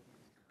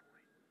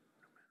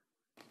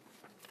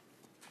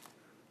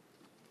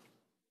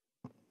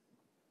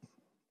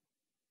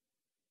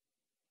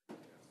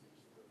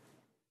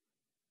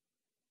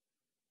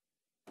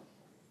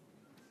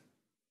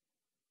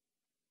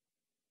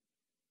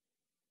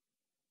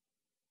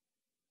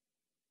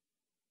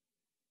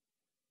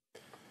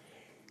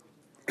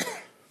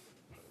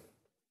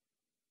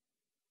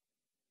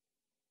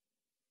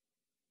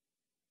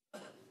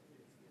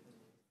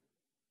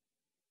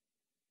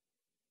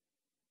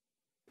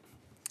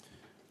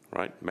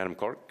 Right, Madam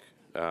Clerk,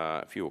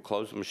 if you will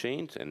close the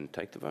machines and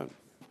take the vote.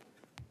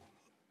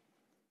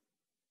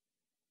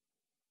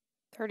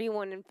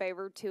 31 in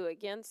favor, 2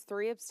 against,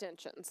 3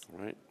 abstentions. All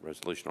right,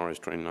 resolution RS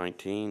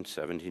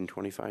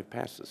 2019-1725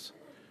 passes.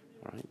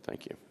 All right,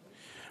 thank you.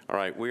 All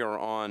right, we are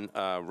on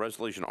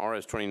resolution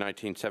RS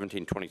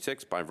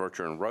 2019-1726 by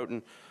Vircher and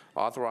Roten.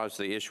 Authorize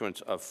the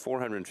issuance of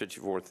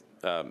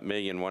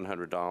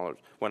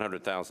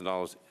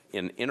 $454,100,000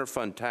 in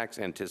interfund tax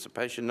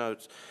anticipation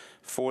notes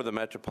for the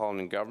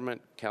Metropolitan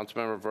government.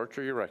 Councilmember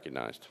Vircher, you're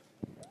recognized.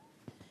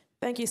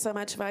 Thank you so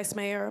much, Vice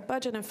Mayor.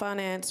 Budget and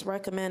Finance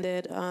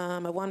recommended a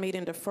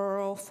 1-meeting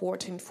deferral,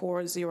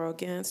 14-4-0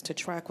 against, to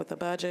track with the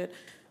budget.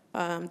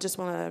 Just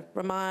want to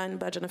remind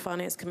Budget and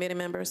Finance Committee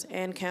members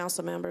and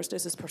council members,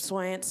 this is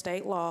pursuant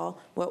state law,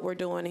 what we're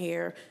doing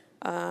here.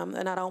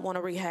 And I don't want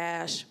to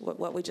rehash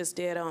what we just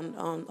did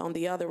on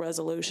the other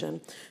resolution.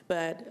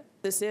 But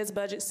this is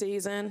budget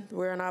season.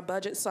 We're in our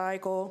budget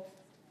cycle.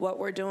 What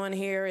we're doing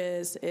here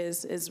is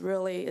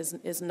really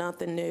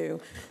nothing new.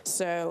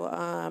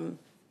 So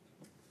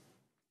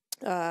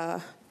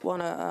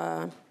want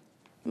to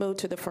move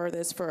to defer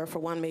this for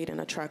 1 meeting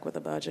to track with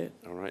the budget.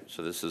 All right,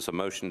 so this is a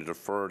motion to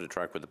defer to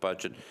track with the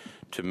budget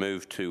to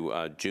move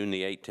to June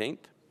the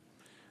 18th.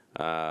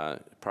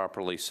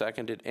 Properly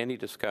seconded. Any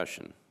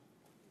discussion?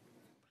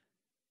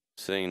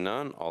 Seeing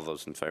none, all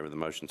those in favor of the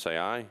motion say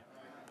aye. Aye.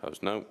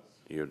 Opposed, no.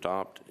 You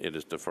adopt. It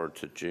is deferred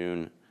to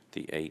June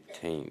the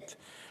 18th.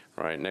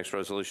 All right, next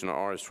resolution,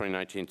 RS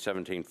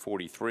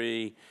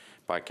 2019-1743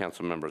 by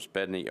Council Members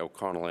Bedney,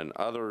 O'Connell, and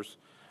others.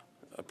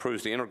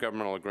 approves the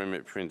intergovernmental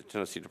agreement between the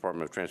Tennessee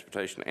Department of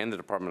Transportation and the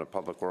Department of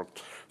Public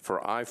Works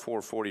for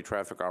I-440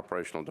 traffic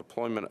operational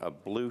deployment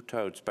of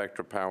Bluetooth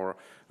Spectra power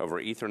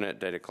over Ethernet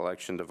data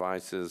collection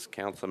devices.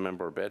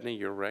 Councilmember Bedney,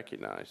 you're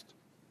recognized.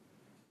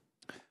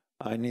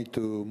 I need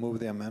to move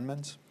the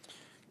amendments.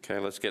 Okay,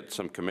 let's get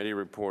some committee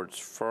reports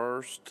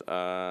first.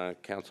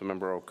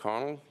 Councilmember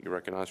O'Connell, you're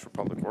recognized for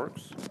Public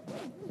Works.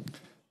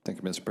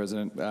 Thank you, Mr.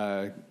 President.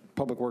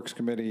 Public Works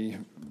Committee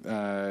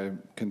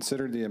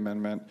considered the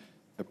amendment,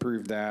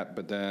 approved that,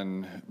 but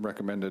then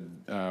recommended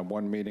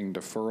one meeting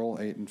deferral,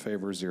 8 in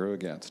favor, 0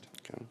 against.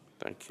 Okay,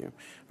 thank you.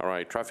 All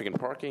right, Traffic and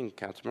Parking,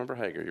 Councilmember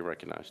Hager, you're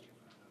recognized.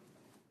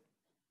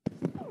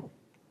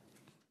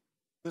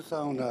 This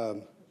on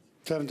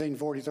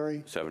 1743.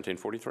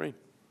 1743.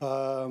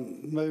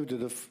 Move to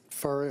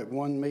defer it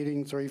one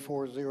meeting,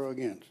 3-4-0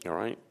 against. All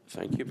right,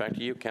 thank you. Back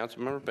to you,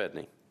 Councilmember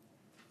Bedney.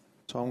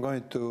 So I'm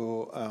going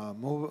to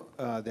move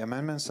the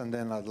amendments, and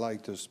then I'd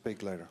like to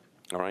speak later.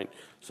 All right,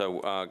 so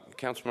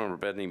Councilmember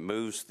Bedney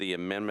moves the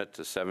amendment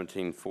to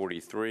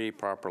 1743,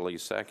 properly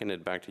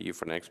seconded. Back to you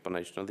for an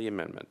explanation of the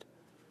amendment.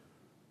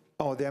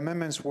 Oh, the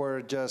amendments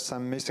were just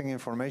some missing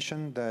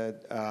information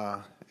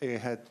that it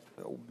had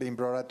been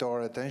brought up to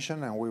our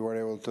attention, and we were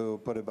able to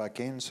put it back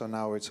in. So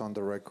now it's on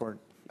the record,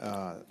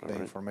 the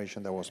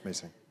information that was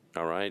missing.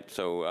 All right,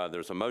 so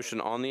there's a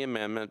motion on the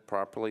amendment,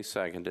 properly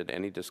seconded.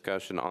 Any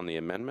discussion on the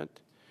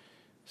amendment?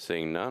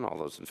 Seeing none, all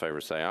those in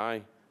favor say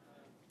aye.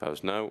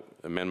 Opposed, no.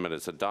 Amendment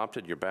is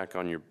adopted. You're back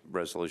on your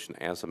resolution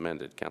as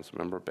amended.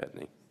 Councilmember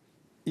Bedney.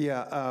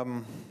 Yeah,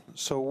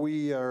 so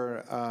we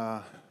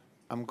are,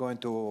 I'm going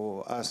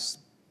to ask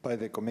by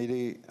the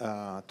committee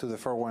to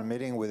defer one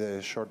meeting with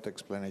a short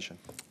explanation.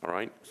 All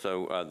right,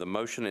 so the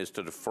motion is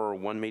to defer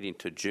one meeting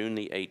to June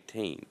the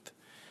 18th.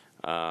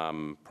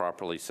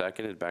 Properly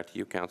seconded. Back to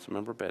you,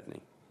 Councilmember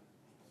Bedney.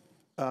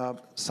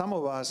 Some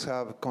of us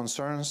have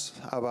concerns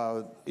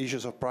about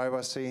issues of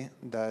privacy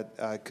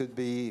that could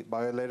be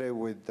violated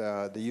with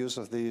the use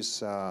of this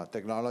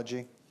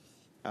technology.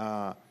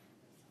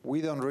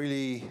 We don't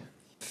really,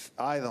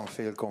 I don't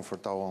feel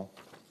comfortable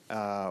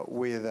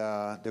with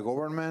the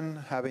government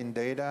having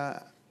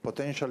data,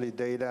 potentially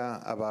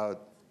data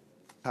about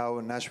how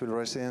Nashville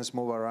residents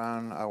move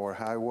around our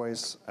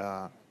highways.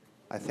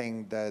 I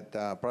think that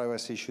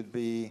privacy should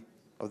be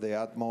of the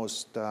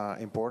utmost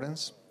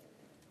importance.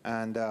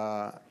 And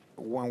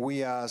when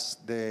we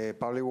asked the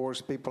Public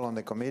Works people on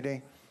the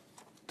committee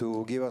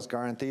to give us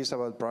guarantees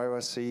about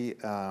privacy,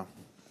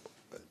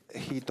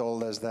 he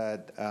told us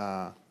that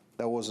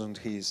that wasn't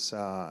his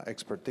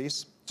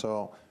expertise.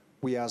 So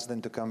we asked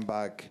them to come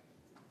back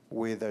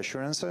with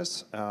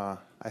assurances.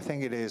 I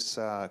think it is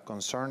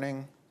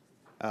concerning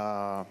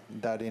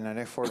that in an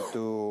effort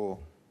to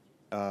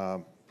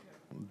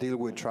deal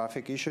with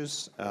traffic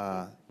issues,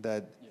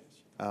 that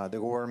the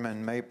government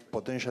may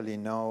potentially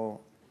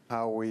know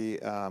how we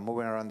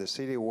moving around the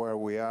city, where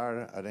we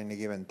are at any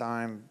given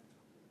time,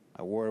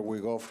 where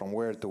we go from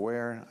where to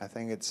where. I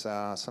think it's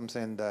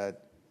something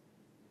that,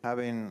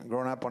 having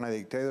grown up on a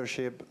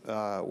dictatorship,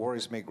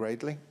 worries me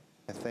greatly.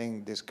 I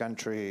think this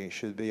country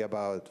should be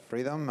about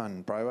freedom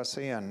and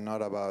privacy and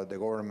not about the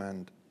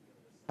government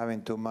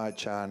having too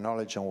much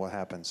knowledge on what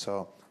happens.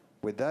 So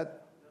with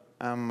that,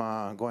 I'm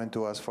going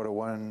to ask for a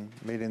one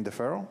meeting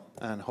deferral,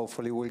 and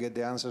hopefully we'll get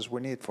the answers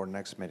we need for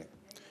next meeting.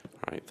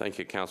 All right, thank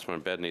you,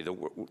 Councilman Bedney.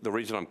 The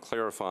reason I'm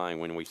clarifying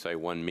when we say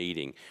one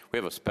meeting, we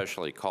have a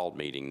specially called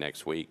meeting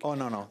next week. Oh,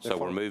 no. So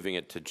we're moving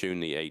it to June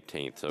the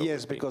 18th. So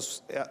yes,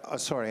 because,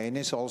 sorry,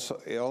 it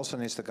also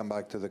needs to come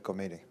back to the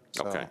committee.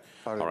 So, okay,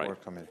 all right.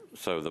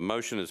 So the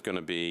motion is going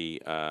to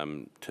be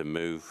to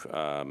move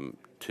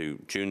to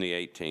June the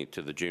 18th,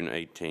 to the June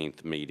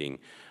 18th meeting,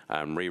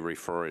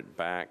 re-refer it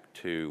back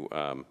to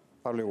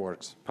Public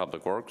Works.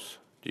 Public Works.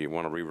 Do you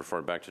want to re-refer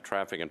it back to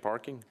Traffic and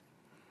Parking?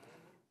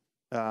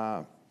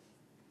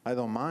 I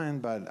don't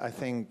mind, but I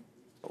think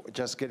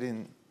just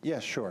getting, yeah,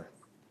 sure.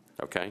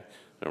 Okay,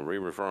 so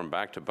re-refer them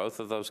back to both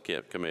of those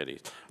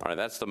committees. All right,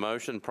 that's the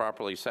motion,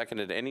 properly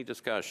seconded. Any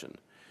discussion?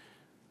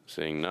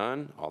 Seeing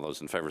none, all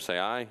those in favor say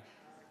aye.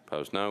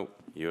 Opposed, no.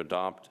 You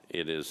adopt.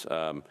 It is,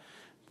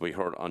 we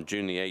heard on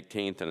June the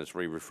 18th, and it's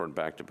re-referred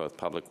back to both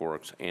Public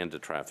Works and to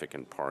Traffic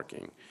and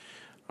Parking.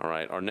 All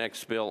right, our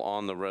next bill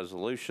on the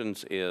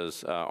resolutions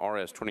is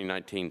RS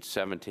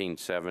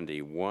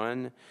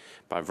 2019-1771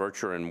 by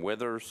Vircher and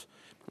Withers.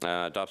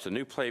 Adopts a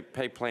new pay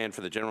plan for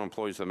the general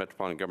employees of the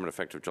Metropolitan Government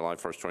effective July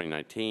 1st,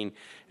 2019,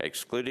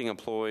 excluding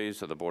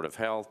employees of the Board of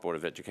Health, Board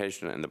of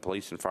Education, and the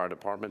Police and Fire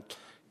Department.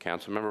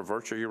 Councilmember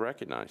Vircher, you're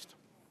recognized.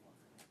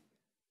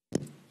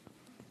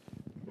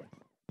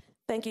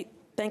 Thank you.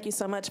 Thank you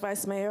so much,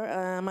 Vice Mayor.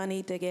 I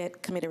need to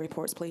get committee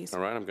reports, please.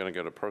 All right, I'm going to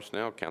go to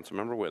Personnel.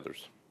 Councilmember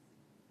Withers.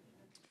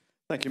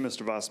 Thank you,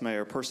 Mr. Vice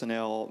Mayor.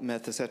 Personnel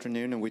met this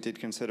afternoon, and we did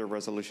consider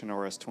Resolution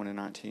RS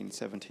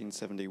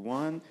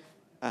 2019-1771.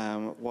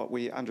 What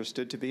we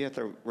understood to be at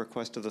the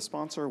request of the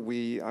sponsor,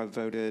 we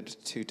voted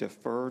to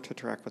defer to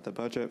track with the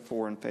budget,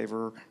 4 in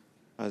favor,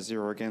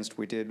 0 against.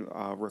 We did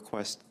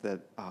request that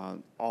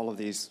all of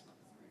these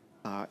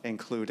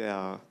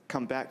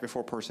come back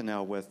before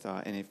personnel with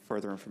any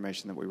further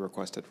information that we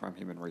requested from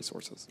Human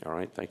Resources. All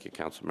right, thank you,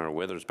 Councilmember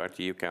Withers. Back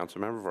to you,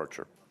 Councilmember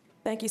Vercher.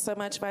 Thank you so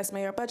much, Vice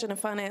Mayor. Budget and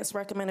Finance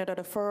recommended a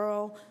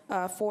deferral,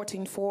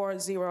 14-4,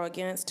 0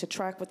 against, to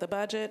track with the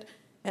budget.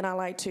 And I'd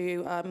like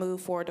to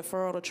move for a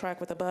deferral to track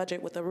with the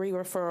budget with a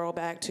re-referral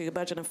back to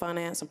Budget and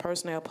Finance and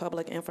Personnel,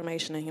 Public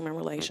Information, and Human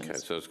Relations. Okay,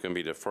 so it's going to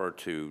be deferred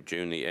to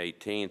June the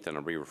 18th and a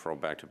re-referral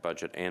back to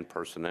Budget and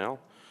Personnel.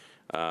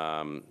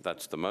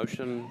 That's the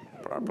motion,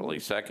 properly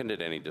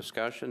seconded. Any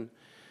discussion?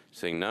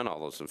 Seeing none, all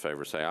those in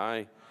favor say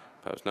aye.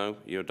 Opposed, no.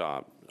 You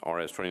adopt.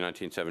 RS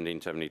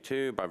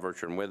 2019-1772, by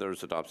Vercher and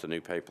Withers, adopts a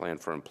new pay plan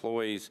for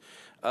employees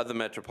of the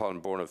Metropolitan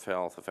Board of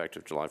Health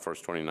effective July 1st,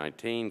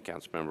 2019.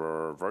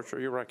 Councilmember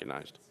Vercher, you're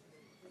recognized.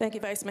 Thank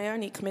you, Vice Mayor. I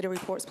need committee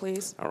reports,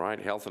 please. All right,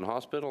 Health and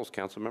Hospitals,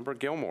 Councilmember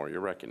Gilmore,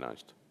 you're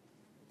recognized.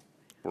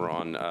 We're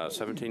on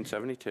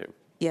 1772.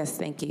 Yes,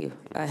 thank you.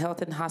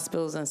 Health and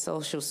Hospitals and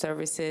Social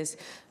Services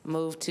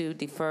move to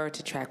defer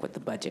to track with the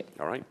budget.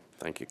 All right.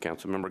 Thank you,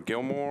 Councilmember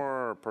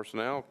Gilmore.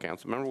 Personnel,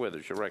 Councilmember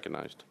Withers, you're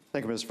recognized.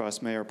 Thank you, Mr.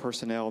 Vice Mayor.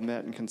 Personnel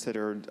met and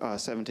considered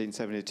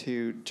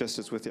 1772. Just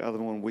as with the other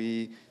one,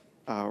 we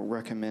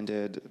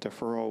recommended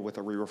deferral with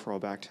a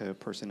re-referral back to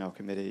Personnel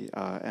Committee,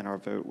 and our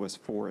vote was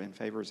 4 in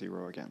favor,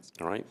 0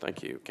 against. All right,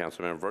 thank you.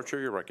 Councilmember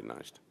Vercher, you're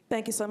recognized.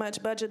 Thank you so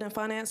much. Budget and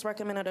Finance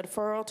recommended a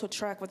deferral to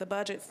track with the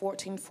budget,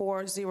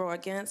 14-4, 0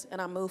 against,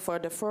 and I move for a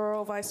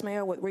deferral, Vice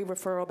Mayor, with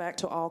re-referral back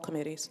to all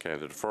committees. Okay,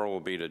 the deferral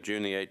will be to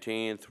June the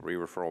 18th,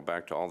 re-referral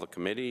back to all the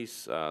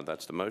committees.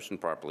 That's the motion,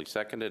 properly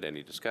seconded.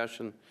 Any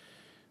discussion?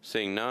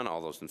 Seeing none, all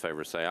those in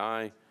favor say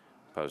aye.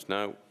 Opposed,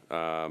 no.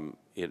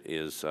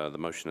 The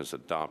motion is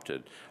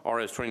adopted.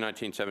 RS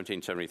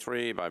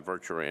 2019-1773 by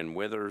Vercher and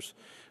Withers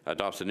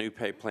adopts a new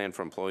pay plan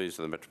for employees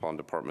of the Metropolitan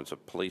Departments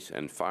of Police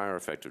and Fire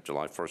effective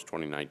July 1st,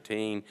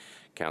 2019.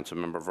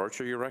 Councilmember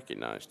Vercher, you're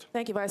recognized.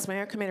 Thank you, Vice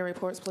Mayor. Committee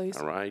reports, please.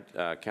 All right.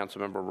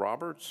 Councilmember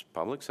Roberts,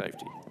 Public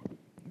Safety.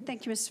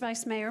 Thank you, Mr.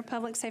 Vice Mayor.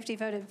 Public Safety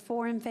voted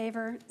 4 in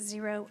favor,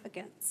 0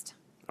 against.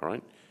 All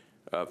right.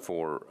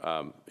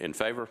 In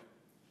favor?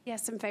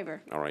 Yes, in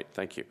favor. All right,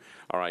 thank you.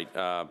 All right,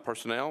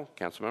 Personnel,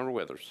 Councilmember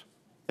Withers.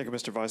 Thank you,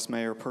 Mr. Vice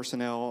Mayor.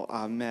 Personnel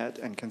met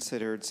and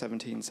considered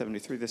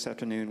 1773 this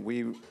afternoon.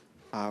 We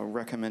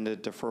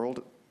recommended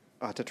deferral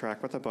to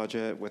track with the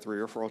budget with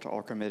re-referral to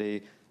all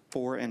committee,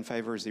 4 in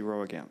favor,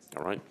 0 against.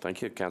 All right,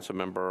 thank you.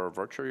 Councilmember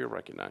Vercher, you're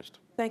recognized.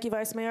 Thank you,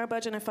 Vice Mayor.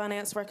 Budget and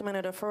Finance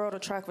recommended a deferral to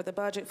track with the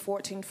budget,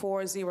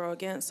 14-4, 0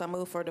 against. I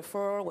move for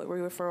deferral with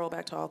re-referral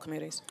back to all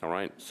committees. All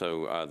right,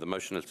 so the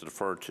motion is to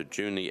defer to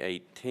June the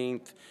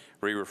 18th,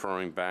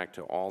 re-referring back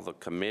to all the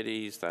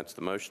committees. That's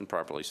the motion,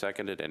 properly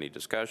seconded. Any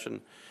discussion?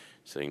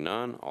 Seeing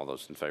none, all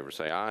those in favor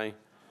say aye.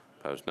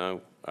 Opposed,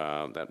 no.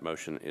 That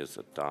motion is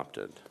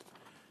adopted.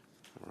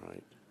 All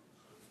right.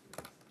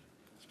 I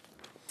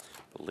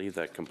believe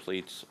that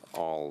completes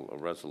all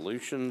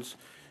resolutions.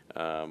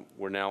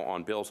 We're now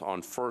on bills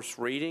on first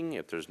reading.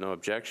 If there's no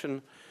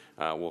objection,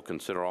 we'll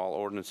consider all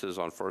ordinances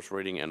on first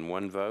reading and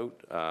one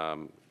vote.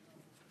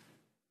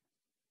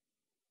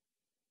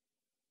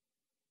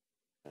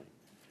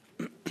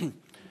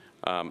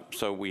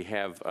 So we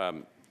have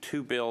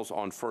 2 bills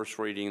on first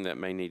reading that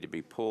may need to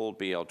be pulled.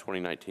 BL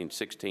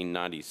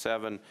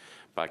 2019-1697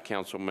 by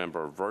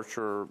Councilmember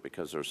Vercher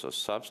because there's a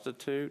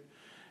substitute,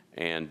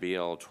 and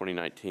BL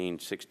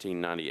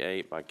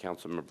 2019-1698 by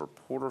Councilmember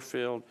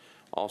Porterfield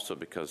also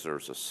because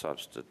there's a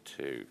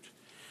substitute.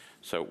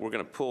 So we're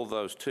going to pull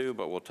those 2,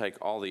 but we'll take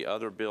all the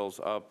other bills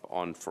up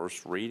on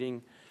first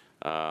reading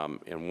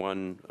in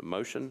one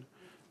motion.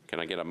 Can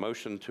I get a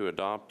motion to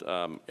adopt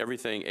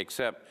everything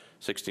except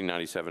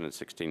 1697 and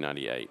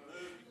 1698?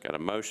 Got a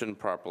motion,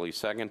 properly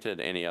seconded.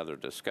 Any other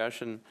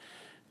discussion?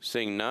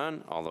 Seeing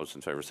none, all those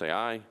in favor say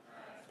aye.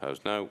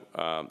 Opposed, no.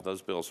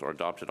 Those bills are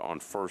adopted on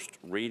first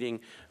reading.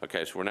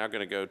 Okay, so we're now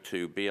going to go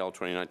to BL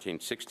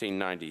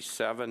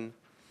 2019-1697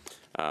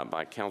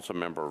 by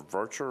Councilmember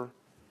Vercher.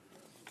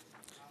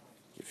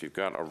 If you've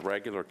got a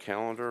regular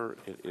calendar,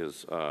 it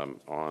is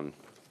on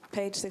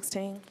page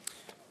 16. Of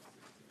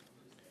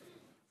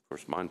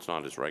course, mine's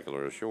not as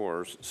regular as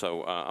yours,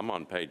 so I'm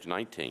on page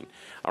 19.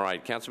 All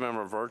right,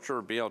 Councilmember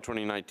Vercher, BL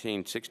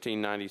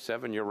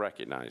 2019-1697, you're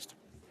recognized.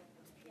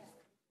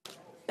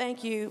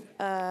 Thank you,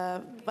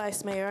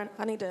 Vice Mayor.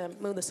 I need to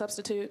move the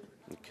substitute.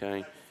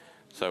 Okay,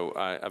 so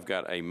I've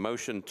got a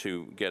motion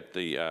to get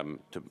the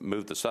to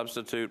move the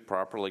substitute,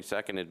 properly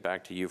seconded.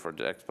 Back to you for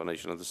the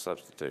explanation of the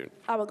substitute.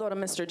 I will go to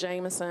Mr.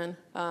 Jameson.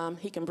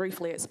 He can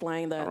briefly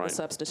explain the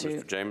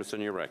substitute. Mr.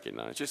 Jameson, you're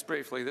recognized. Just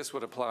briefly, this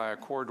would apply a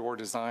corridor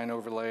design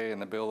overlay, and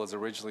the bill as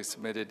originally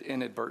submitted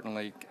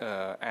inadvertently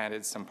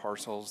added some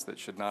parcels that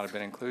should not have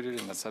been included,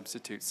 and the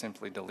substitute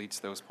simply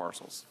deletes those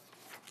parcels.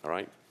 All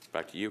right,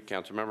 back to you,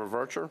 Councilmember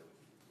Vercher.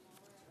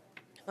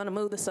 I'm going to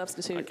move the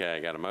substitute. Okay, I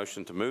got a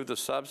motion to move the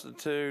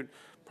substitute,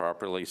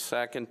 properly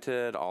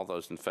seconded. All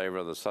those in favor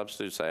of the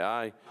substitute say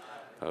aye.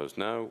 Opposed,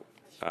 no.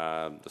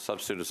 The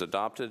substitute is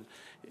adopted.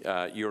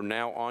 You're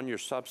now on your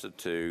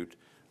substitute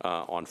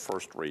on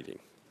first reading.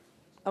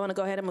 I want to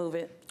go ahead and move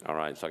it. All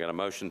right, so I got a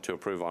motion to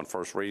approve on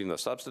first reading the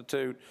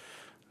substitute,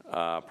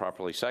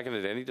 properly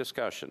seconded. Any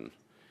discussion?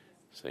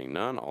 Seeing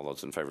none, all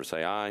those in favor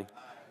say aye.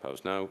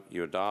 Opposed, no.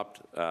 You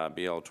adopt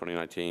BL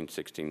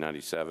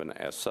 2019-1697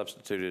 as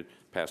substituted,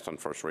 passed on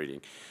first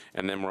reading.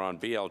 And then we're on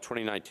BL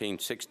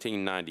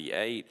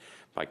 2019-1698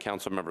 by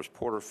Council Members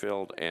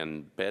Porterfield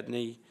and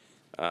Bedney.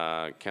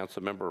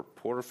 Councilmember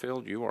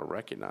Porterfield, you are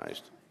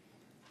recognized.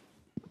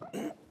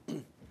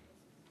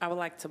 I would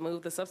like to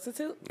move the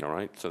substitute. All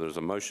right, so there's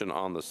a motion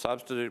on the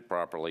substitute,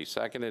 properly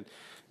seconded.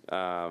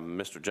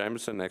 Mr.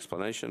 Jameson,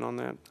 explanation on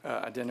that?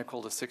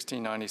 Identical to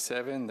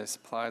 1697, this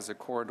applies a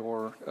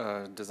corridor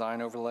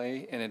design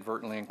overlay,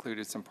 inadvertently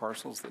included some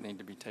parcels that need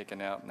to be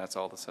taken out, and that's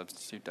all the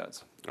substitute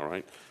does. All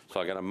right, so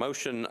I got a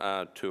motion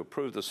to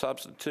approve the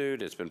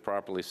substitute. It's been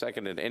properly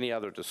seconded. Any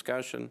other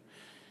discussion?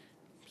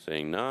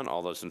 Seeing none,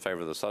 all those in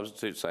favor of the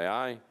substitute say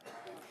aye.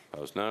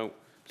 Opposed, no.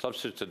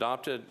 Substitute's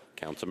adopted.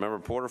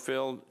 Councilmember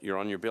Porterfield, you're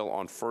on your bill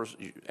on first,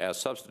 as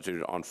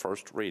substituted on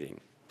first reading.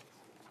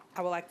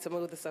 I would like to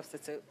move the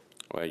substitute.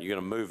 Well, you're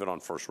going to move it on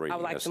first reading. I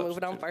would like as to move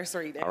it on substitute. first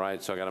reading. All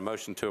right, so I got a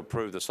motion to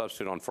approve the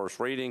substitute on first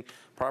reading.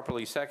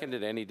 Properly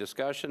seconded. Any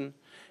discussion?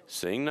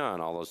 Seeing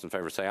none, all those in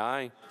favor say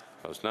aye.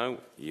 Opposed, no.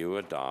 You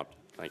adopt.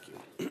 Thank you.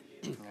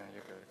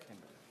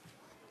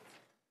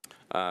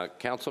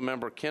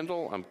 Councilmember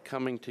Kendall, I'm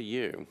coming to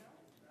you.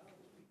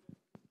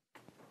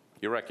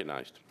 You're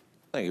recognized.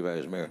 Thank you,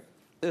 Vice Mayor.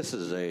 This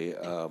is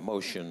a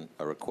motion,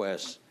 a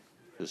request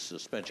to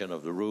suspension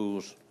of the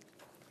rules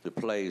to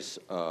place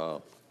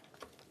Bill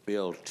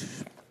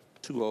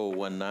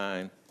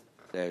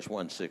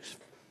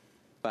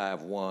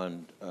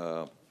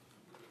 2019-1651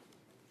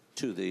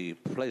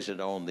 place it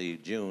on the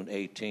June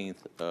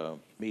 18th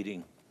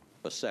meeting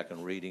for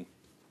second reading.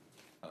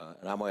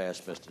 And I'm going to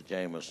ask Mr.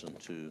 Jameson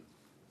to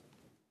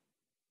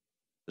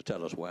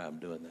tell us why I'm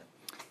doing that.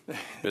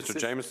 Mr.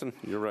 Jameson,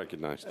 you're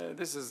recognized.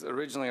 This is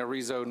originally a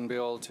rezone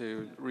bill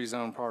to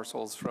rezone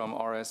parcels from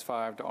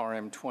RS5 to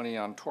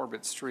RM20 on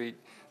Torbett Street.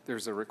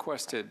 There's a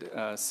requested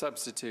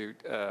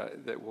substitute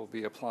that will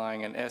be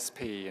applying an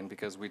SP, and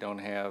because we don't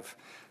have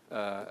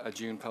a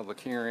June public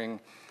hearing,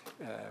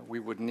 we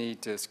would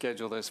need to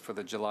schedule this for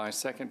the July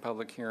 2nd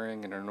public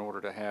hearing, and in order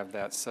to have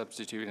that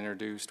substitute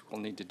introduced, we'll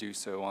need to do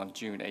so on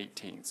June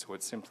 18th. So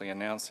it's simply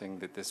announcing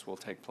that this will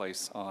take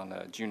place on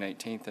June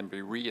 18th and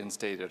be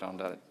reinstated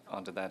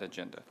onto that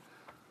agenda.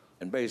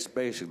 And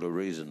basically the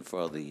reason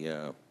for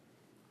the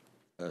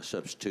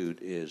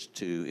substitute is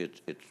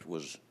it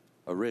was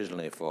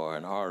originally for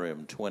an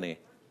RM20,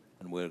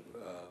 and we're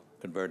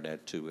converting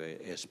that to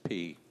a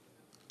SP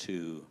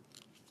to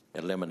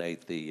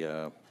eliminate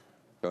the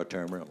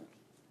short-term rental.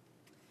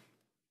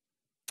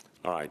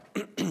 All right.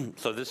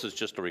 So this is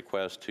just a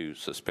request to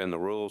suspend the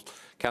rules.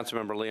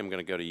 Councilmember Lee, I'm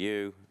going to go to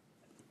you.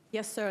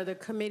 Yes, sir. The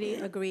committee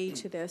agreed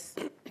to this.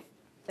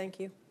 Thank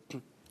you.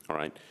 All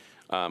right.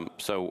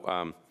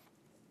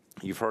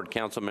 You've heard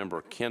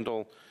Councilmember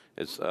Kendall.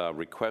 It's a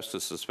request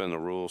to suspend the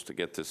rules to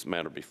get this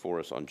matter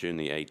before us on June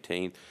the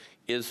 18th.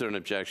 Is there an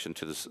objection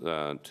to this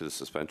to the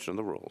suspension of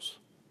the rules?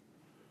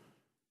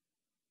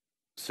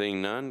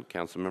 Seeing none,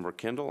 Councilmember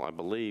Kendall, I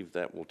believe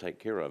that will take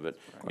care of it.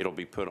 It'll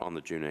be put on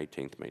the June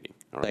 18th meeting.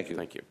 All right,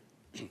 thank you.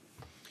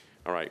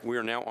 All right, we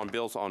are now on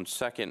bills on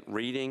second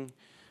reading.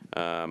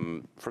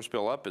 First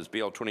bill up is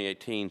BL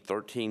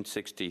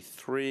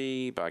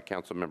 2018-1363 by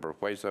Councilmember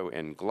Hueso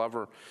and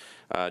Glover.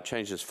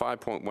 Changes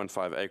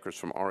 5.15 acres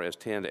from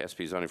RS10 to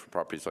SP zoning for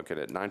properties located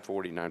at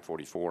 940,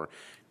 944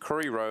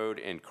 Curry Road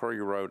and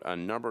Curry Road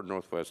unnumbered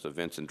northwest of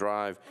Vincent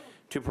Drive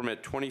to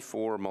permit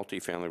 24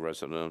 multifamily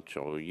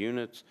residential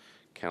units.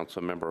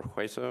 Councilmember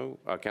Hueso,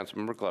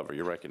 Councilmember Glover,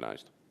 you're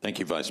recognized. Thank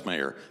you, Vice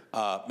Mayor.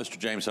 Mr.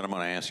 Jameson, I'm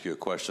going to ask you a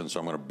question, so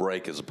I'm going to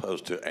break as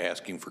opposed to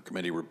asking for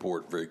committee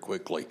report very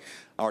quickly.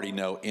 I already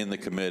know in the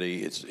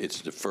committee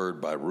it's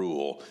deferred by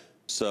rule.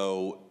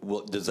 So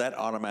does that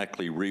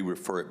automatically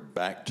re-refer it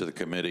back to the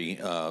committee,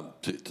 to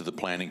the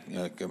planning?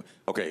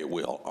 Okay, it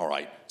will. All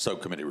right. So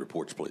committee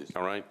reports, please.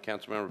 All right.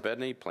 Councilmember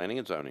Bedney, Planning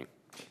and Zoning.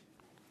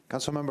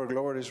 Councilmember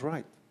Glover is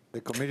right.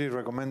 The committee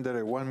recommended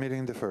a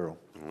one-meeting deferral.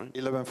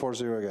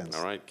 11-4-0 against.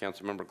 All right.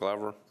 Councilmember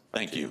Glover.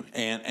 Thank you.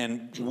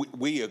 And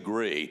we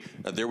agree.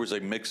 There was a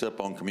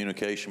mix-up on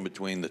communication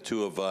between the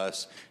two of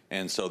us,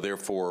 and so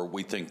therefore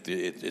we think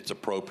that it's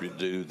appropriate to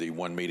do the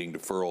one-meeting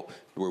deferral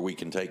where we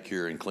can take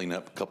care and clean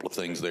up a couple of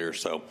things there.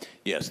 So,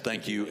 yes,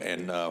 thank you,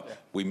 and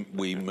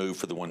we move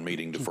for the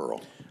one-meeting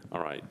deferral.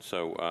 All right.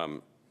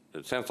 So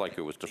it sounds like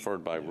it was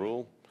deferred by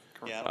rule.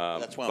 Yeah,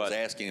 that's why I was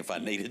asking if I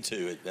needed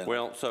to.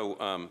 Well,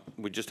 so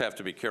we just have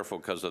to be careful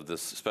because of this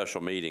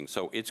special meeting.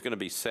 So it's going to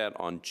be set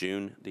on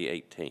June the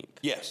 18th.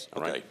 Yes.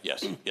 All okay. Right?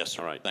 Yes. Yes,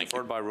 sir. All right. Thank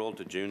Deferred you. by rule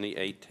to June the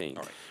 18th.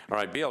 All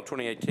right. BL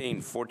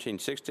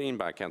 2018-1416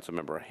 by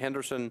Councilmember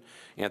Henderson,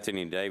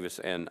 Anthony Davis,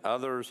 and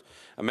others.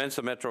 Amends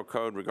the Metro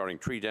Code regarding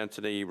tree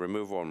density,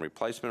 removal, and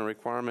replacement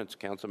requirements.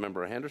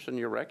 Councilmember Henderson,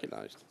 you're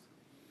recognized.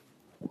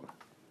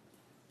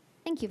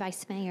 Thank you,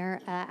 Vice Mayor.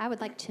 I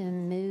would like to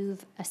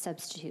move a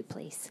substitute,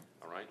 please.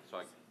 All right, so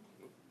I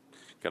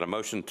got a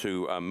motion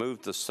to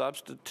move the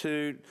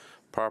substitute,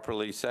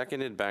 Properly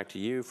seconded. Back to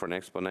you for an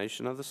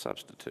explanation of the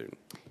substitute.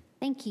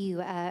 Thank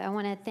you. I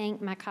want to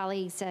thank my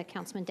colleagues,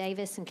 Councilman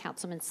Davis and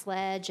Councilman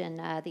Sledge,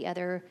 and the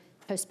other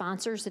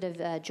co-sponsors that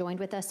have joined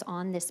with us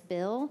on this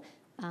bill.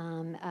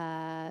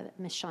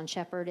 Ms. Shawn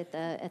Shepard at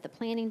the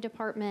Planning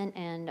Department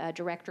and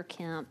Director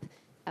Kemp.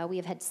 We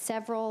have had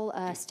several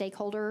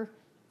stakeholder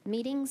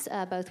meetings,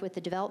 both with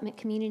the development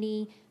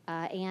community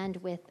and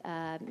with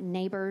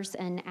neighbors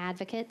and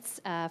advocates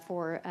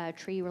for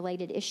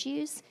tree-related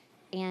issues.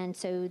 And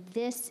so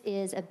this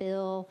is a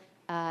bill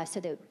so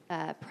that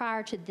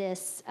prior to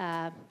this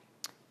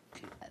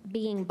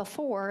being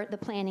before the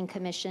Planning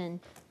Commission,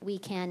 we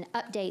can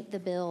update the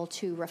bill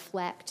to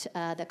reflect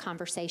the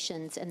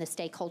conversations and the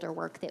stakeholder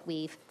work that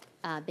we've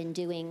been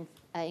doing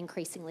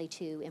increasingly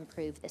to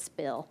improve this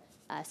bill.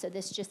 So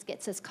this just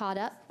gets us caught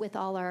up with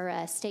all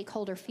our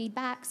stakeholder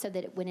feedback so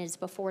that when it is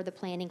before the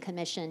Planning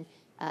Commission,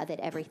 that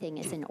everything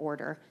is in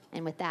order.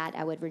 And with that,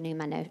 I would renew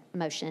my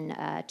motion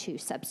to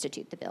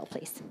substitute the bill,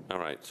 please. All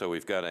right, so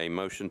we've got a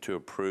motion to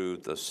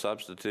approve the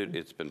substitute.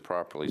 It's been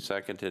properly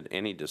seconded.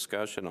 Any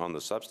discussion on the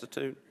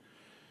substitute?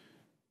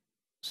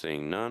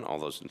 Seeing none, all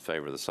those in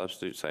favor of the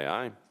substitute say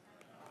aye.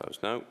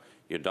 Opposed, no.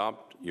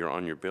 You're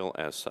on your bill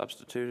as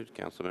substituted.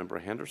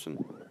 Councilmember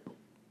Henderson.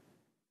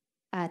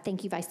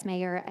 Thank you, Vice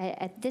Mayor.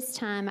 At this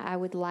time, I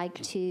would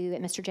like to,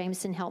 Mr.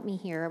 Jameson, help me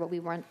here, but we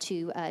want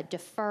to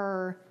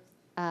defer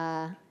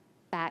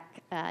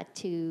back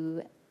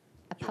to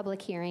a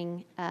public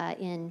hearing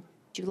in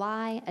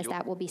July, as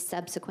that will be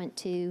subsequent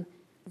to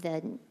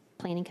the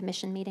Planning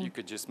Commission meeting. You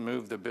could just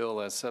move the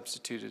bill as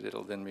substituted.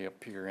 It'll then be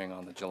appearing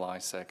on the July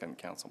 2nd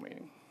council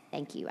meeting.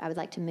 Thank you. I would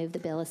like to move the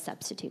bill as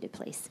substituted,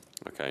 please.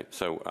 Okay,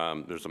 so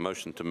there's a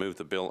motion to move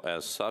the bill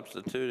as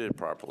substituted,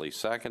 properly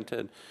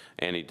seconded.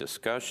 Any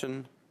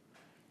discussion?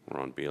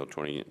 We're on Bill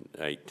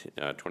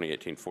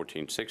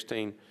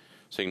 2018-14-16.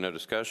 Seeing no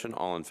discussion,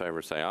 all in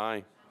favor say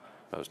aye.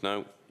 Opposed,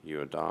 no.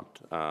 You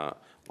adopt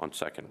on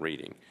second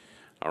reading.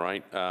 All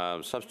right,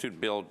 substitute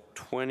Bill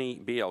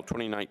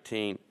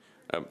 2019.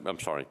 I'm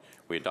sorry,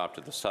 we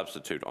adopted the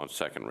substitute on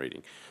second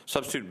reading.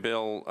 Substitute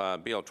Bill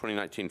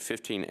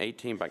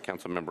 2019-15-18 by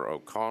Councilmember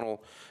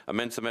O'Connell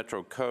amends the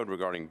Metro Code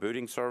regarding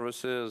booting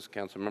services.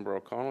 Councilmember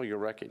O'Connell, you're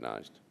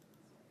recognized.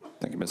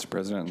 Thank you, Mr.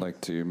 President. I'd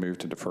like to move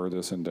to defer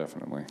this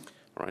indefinitely.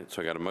 All right,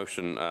 so I got a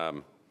motion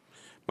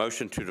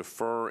to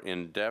defer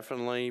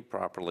indefinitely,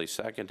 properly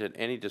seconded.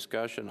 Any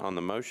discussion on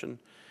the motion?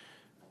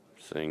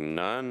 Seeing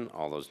none,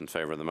 all those in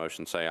favor of the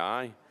motion say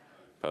aye.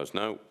 Opposed,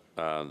 no.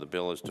 The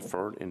bill is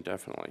deferred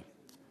indefinitely.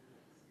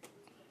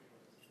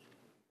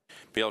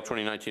 Bill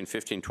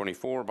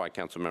 2019-15-24 by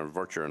Councilmember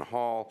Vercher and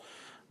Hall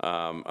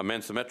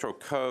amends the Metro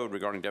Code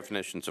regarding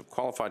definitions of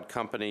qualified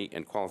company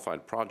and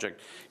qualified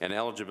project and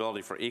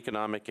eligibility for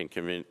economic and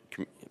community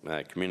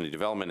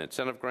development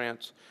incentive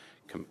grants.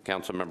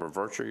 Councilmember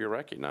Vercher, you're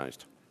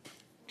recognized.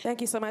 Thank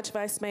you so much,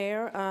 Vice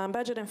Mayor.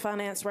 Budget and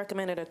Finance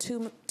recommended a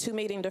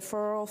two-meeting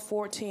deferral,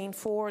 14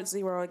 for,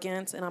 0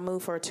 against, and I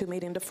move for a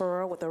two-meeting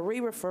deferral with a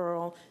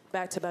re-referral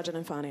back to Budget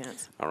and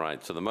Finance. All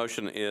right, so the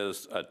motion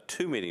is a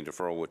two-meeting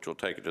deferral, which will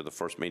take it to the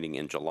first meeting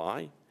in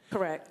July.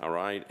 Correct. All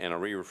right, and a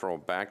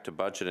re-referral back to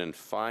Budget and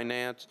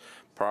Finance.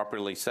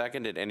 Properly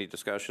seconded. Any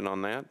discussion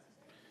on that?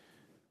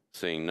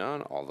 Seeing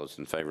none, all those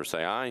in favor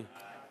say aye.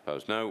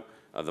 Opposed, no.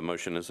 The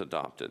motion is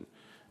adopted.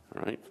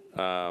 All right.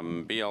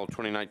 BL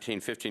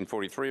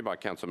 2019-15-43 by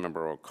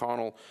Councilmember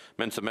O'Connell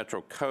amends the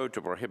Metro Code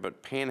to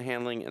prohibit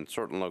panhandling in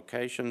certain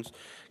locations.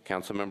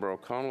 Councilmember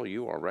O'Connell,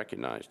 you are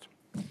recognized.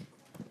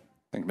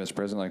 Thank you, Mr.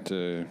 President. I'd like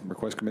to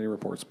request committee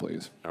reports,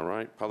 please. All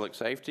right. Public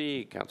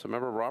Safety,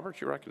 Councilmember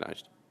Roberts, you're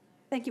recognized.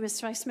 Thank you,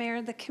 Mr. Vice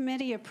Mayor. The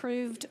committee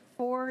approved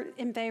 4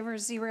 in favor,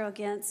 0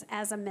 against,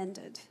 as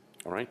amended.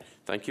 All right.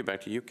 Thank you. Back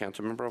to you,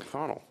 Councilmember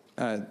O'Connell.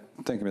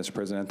 Thank you, Mr.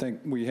 President. I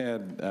think we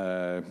had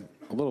a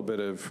little bit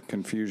of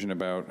confusion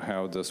about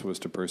how this was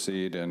to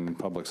proceed in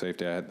public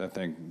safety. I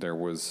think there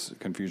was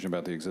confusion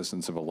about the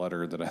existence of a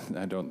letter that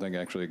I don't think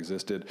actually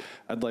existed.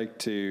 I'd like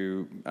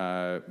to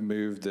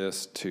move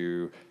this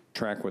to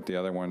track with the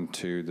other one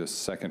to the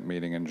second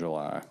meeting in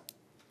July.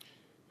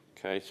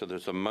 Okay, so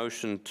there's a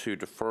motion to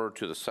defer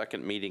to the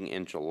second meeting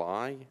in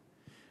July.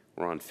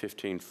 We're on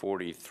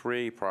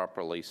 1543,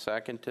 properly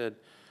seconded.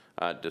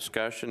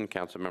 Discussion,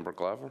 Councilmember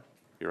Glover,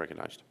 you're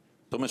recognized.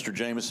 So, Mr.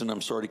 Jameson,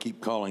 I'm sorry to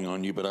keep calling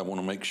on you, but I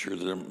want to make sure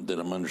that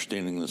I'm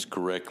understanding this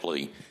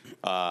correctly.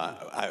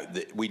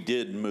 We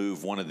did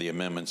move one of the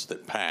amendments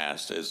that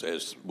passed,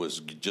 as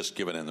was just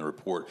given in the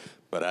report,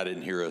 but I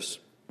didn't hear us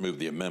move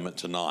the amendment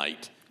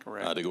tonight.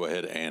 Correct. To go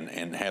ahead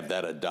and have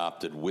that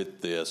adopted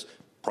with this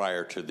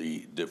prior to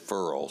the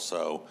deferral.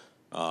 So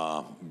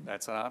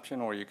that's an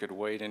option, or you could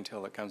wait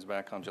until it comes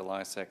back on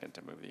July 2nd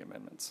to move the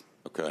amendments.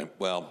 Okay.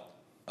 Well,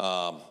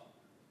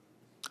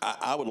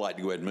 I would like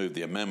to go ahead and move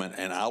the amendment,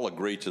 and I'll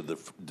agree to the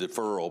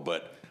deferral,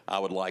 but I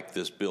would like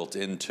this built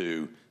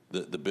into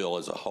the bill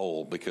as a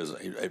whole because of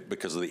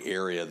the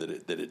area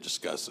that it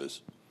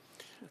discusses.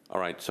 All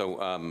right.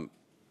 So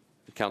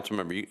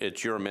Councilmember,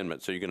 it's your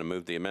amendment, so you're going to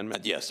move the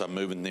amendment? Yes, I'm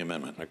moving the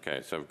amendment.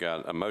 Okay, so I've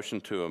got a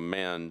motion to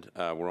amend.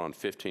 We're on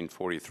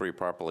 1543,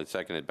 properly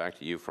seconded. Back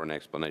to you for an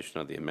explanation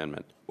of the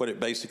amendment. What it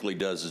basically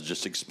does is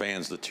just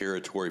expands the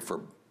territory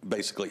for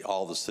basically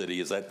all the city.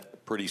 Is that a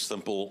pretty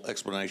simple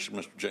explanation,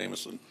 Mr.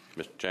 Jameson?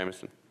 Mr.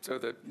 Jameson? So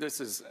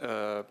this is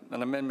an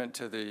amendment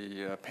to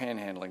the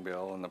panhandling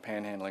bill, and the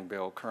panhandling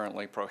bill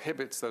currently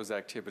prohibits those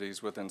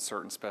activities within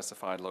certain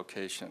specified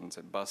locations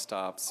at bus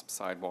stops,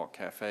 sidewalk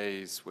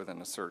cafes,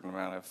 within a certain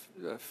amount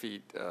of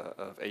feet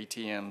of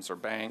ATMs or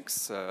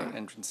banks,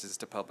 entrances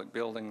to public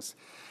buildings.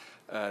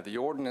 The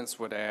ordinance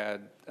would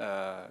add,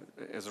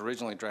 as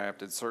originally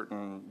drafted,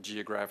 certain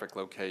geographic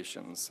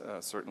locations,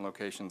 certain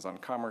locations on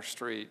Commerce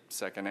Street,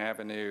 2nd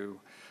Avenue,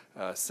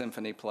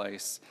 Symphony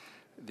Place.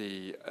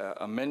 The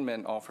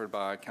amendment offered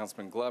by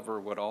Councilman Glover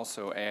would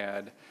also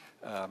add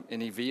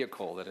any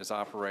vehicle that is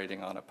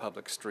operating on a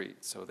public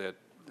street, so that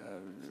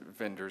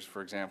vendors,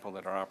 for example,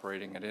 that are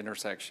operating at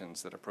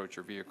intersections that approach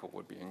your vehicle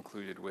would be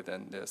included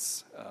within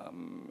this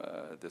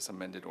this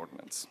amended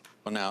ordinance.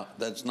 Well, now,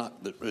 that's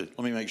not, let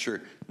me make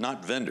sure,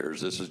 not vendors,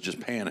 this is just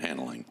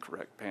panhandling.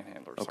 Correct,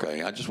 panhandlers.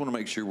 Okay, I just want to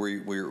make sure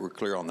we're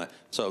clear on that.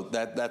 So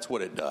that's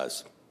what it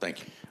does.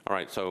 Thank you. All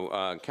right, so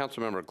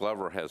Councilmember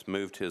Glover has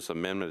moved his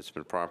amendment. It's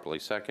been properly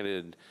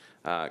seconded.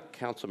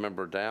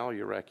 Councilmember Dow,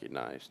 you're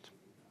recognized.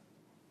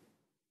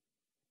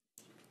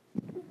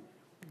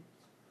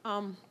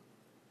 I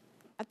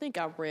think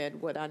I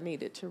read what I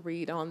needed to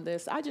read on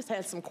this. I just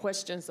had some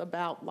questions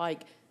about,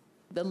 like,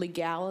 the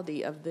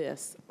legality of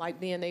this, like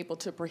being able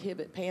to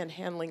prohibit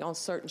panhandling on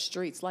certain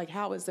streets. Like,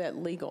 how is that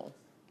legal?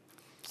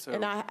 So,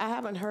 and I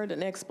haven't heard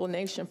an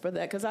explanation for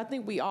that, because I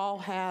think we all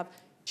have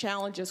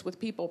challenges with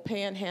people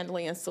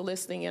panhandling and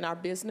soliciting in our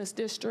business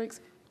districts.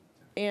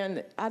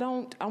 And I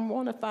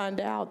want to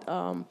find out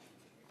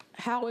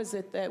how is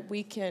it that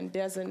we can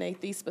designate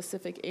these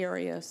specific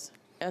areas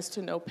as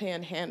to no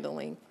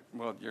panhandling?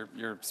 well,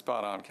 you're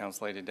spot on,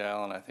 Councillady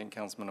Dow, and I think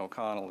Councilman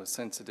O'Connell is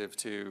sensitive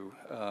to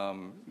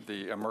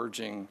the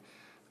emerging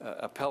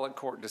appellate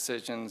court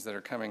decisions that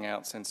are coming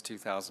out since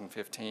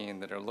 2015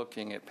 that are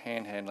looking at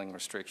panhandling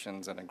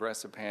restrictions and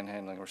aggressive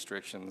panhandling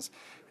restrictions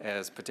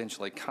as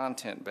potentially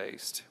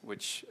content-based,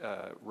 which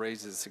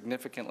raises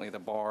significantly the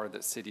bar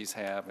that cities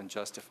have in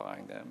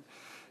justifying them.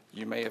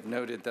 You may have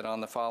noted that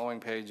on the following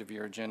page of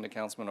your agenda,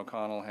 Councilman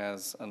O'Connell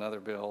has another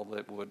bill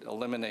that would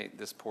eliminate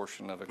this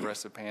portion of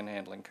aggressive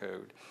panhandling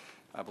code.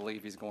 I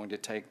believe he's going to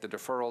take the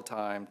deferral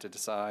time to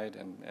decide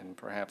and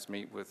perhaps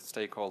meet with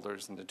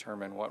stakeholders and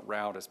determine what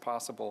route is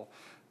possible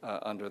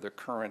under the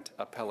current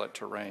appellate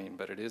terrain.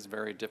 But it is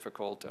very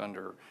difficult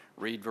under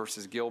Reed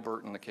versus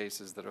Gilbert and the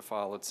cases that have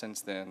followed since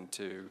then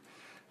to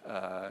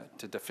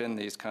defend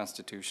these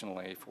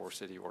constitutionally for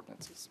city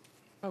ordinances.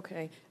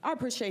 Okay, I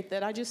appreciate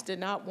that. I just did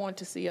not want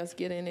to see us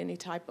get in any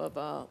type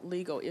of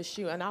legal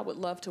issue, and I would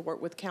love to work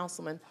with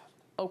Councilman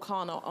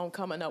O'Connell on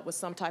coming up with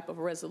some type of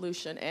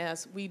resolution,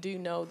 as we do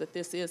know that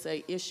this is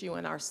an issue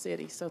in our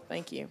city. So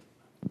thank you.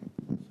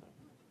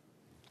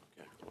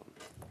 Okay.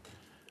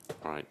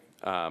 All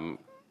right.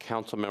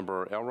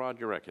 Councilmember Elrod,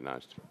 you're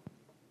recognized.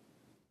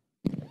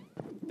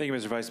 Thank you,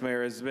 Mr. Vice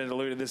Mayor. As has been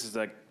alluded, this is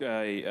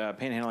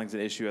panhandling is an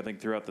issue, I think,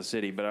 throughout the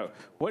city. But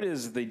what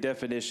is the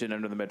definition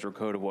under the Metro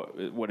Code of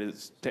what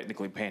is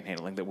technically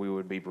panhandling that we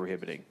would be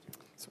prohibiting?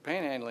 So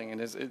panhandling,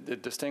 and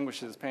it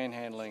distinguishes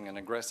panhandling and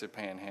aggressive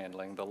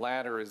panhandling. The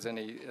latter is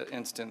any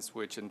instance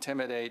which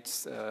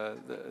intimidates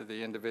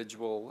the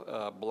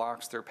individual,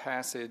 blocks their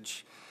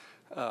passage,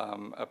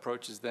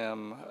 approaches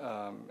them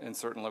in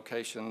certain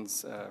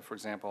locations, for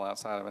example,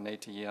 outside of an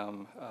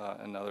ATM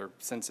and other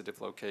sensitive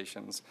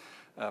locations.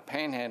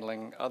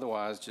 Panhandling,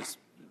 otherwise just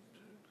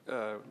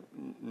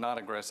not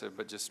aggressive,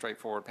 but just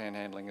straightforward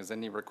panhandling, is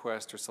any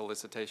request or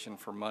solicitation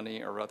for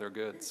money or other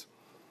goods.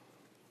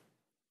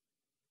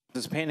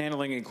 Does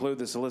panhandling include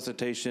the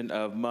solicitation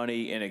of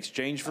money in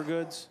exchange for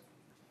goods?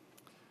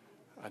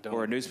 I don't.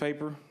 Or a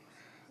newspaper?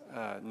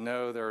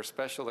 No, there are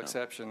special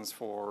exceptions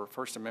for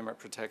First Amendment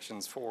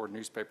protections for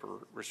newspaper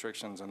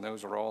restrictions, and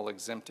those are all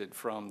exempted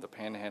from the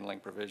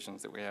panhandling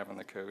provisions that we have in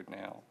the code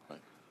now.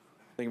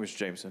 Thank you, Mr.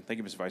 Jameson. Thank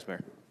you, Mr. Vice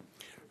Mayor.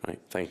 All right.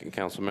 Thank you,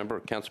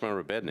 Councilmember.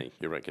 Councilmember Bedney,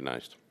 you're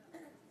recognized.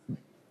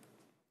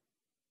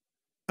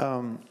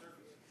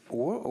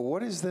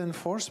 What is the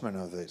enforcement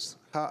of this?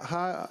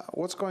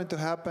 What's going to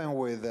happen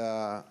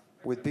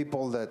with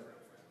people that?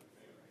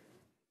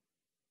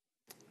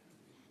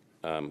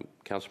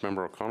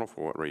 Councilmember O'Connell,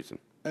 for what reason?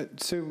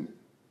 So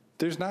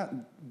there's not,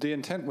 the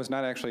intent was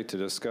not actually to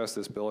discuss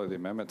this bill or the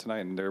amendment tonight,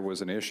 and there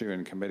was an issue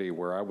in committee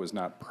where I was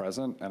not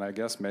present, and I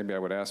guess maybe I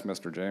would ask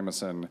Mr.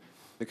 Jameson,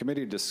 the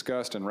committee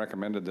discussed and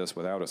recommended this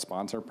without a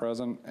sponsor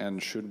present,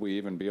 and should we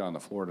even be on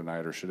the floor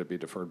tonight, or should it be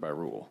deferred by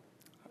rule?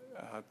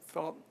 I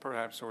thought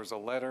perhaps there was a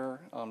letter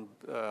on.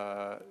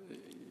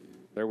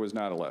 There was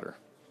not a letter.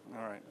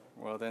 All right.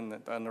 Well,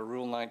 then under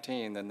Rule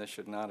 19, then this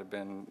should not have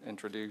been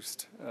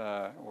introduced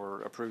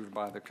or approved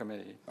by the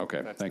committee.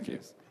 Okay, thank you.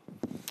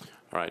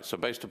 All right, so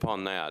based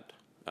upon that,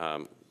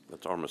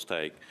 That's our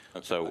mistake.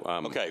 So,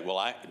 okay, well,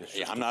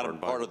 I'm not a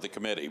part of the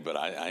committee, but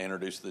I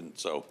introduced it,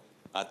 so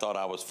I thought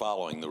I was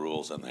following the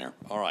rules in there.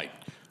 All right.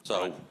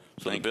 So,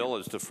 so the bill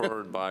is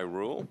deferred by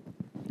rule.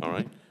 All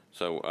right.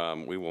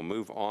 So we will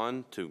move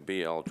on to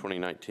BL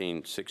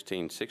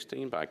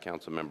 2019-1616 by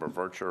Councilmember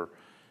Vercher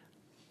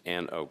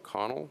and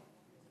O'Connell.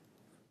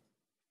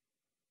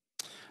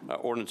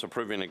 Ordinance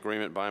approving an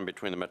agreement by and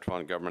between the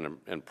Metropolitan Government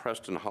and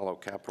Preston Hollow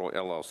Capital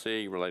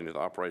LLC relating to the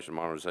operation and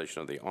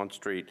modernization of the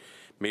on-street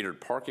metered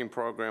parking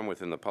program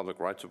within the public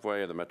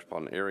rights-of-way of the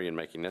metropolitan area and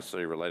making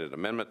necessary related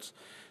amendments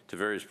to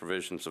various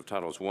provisions of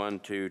Titles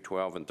 1, 2,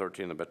 12, and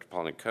 13 of the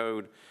Metropolitan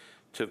Code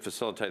to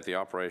facilitate the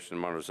operation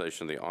and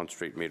modernization of the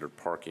on-street metered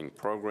parking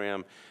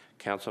program.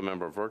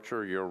 Councilmember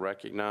Vercher, you're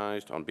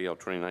recognized on BL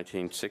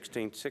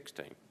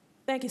 2019-1616.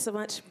 Thank you so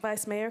much,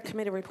 Vice Mayor.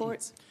 Committee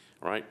reports.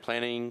 All right,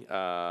 planning,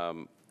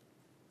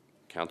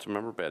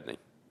 Councilmember Bedney.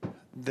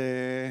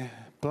 The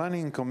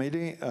Planning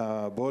Committee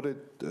voted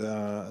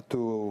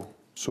to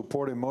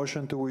support a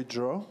motion to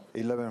withdraw,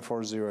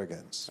 11-4-0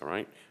 against. All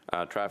right,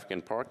 traffic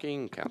and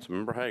parking,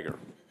 Councilmember Hager.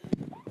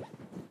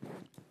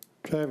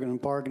 Traffic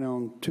and parking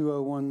on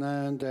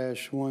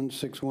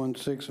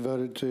 2019-1616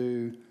 voted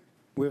to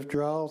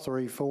withdraw,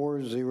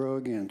 3-4-0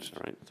 against.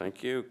 All right,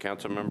 thank you.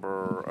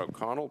 Councilmember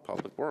O'Connell,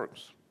 Public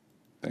Works.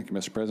 Thank you,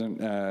 Mr.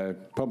 President.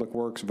 Public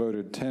Works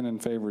voted 10 in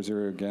favor,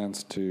 0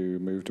 against to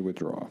move to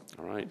withdraw.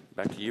 All right,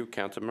 back to you,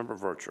 Councilmember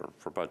Vercher,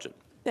 for budget.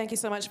 Thank you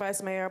so much,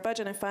 Vice Mayor.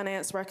 Budget and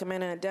Finance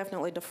recommended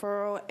indefinitely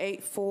deferral,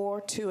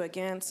 8-4, 2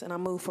 against, and I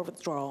move for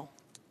withdrawal.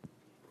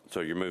 So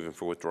you're moving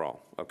for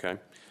withdrawal, okay?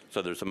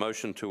 So there's a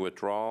motion to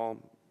withdraw,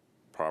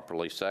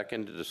 properly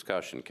seconded.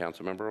 Discussion,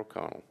 Councilmember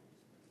O'Connell.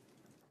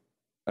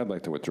 I'd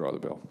like to withdraw the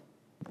bill.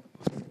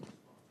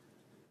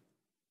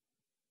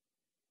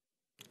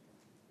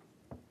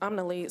 I'm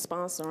the lead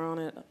sponsor on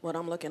it, what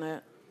I'm looking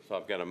at. So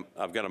I've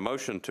got a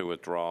motion to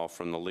withdraw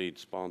from the lead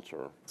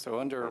sponsor. So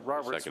under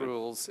Robert's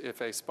rules, if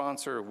a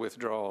sponsor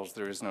withdraws,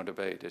 there is no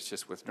debate. It's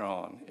just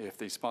withdrawn. If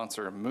the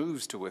sponsor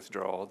moves to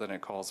withdraw, then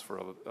it calls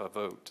for a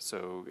vote.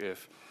 So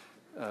if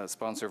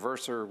Sponsor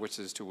Verser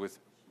wishes to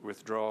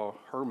withdraw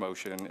her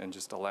motion and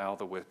just allow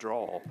the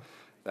withdrawal,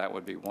 that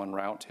would be one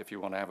route. If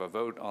you want to have a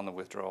vote on the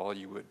withdrawal,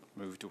 you would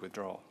move to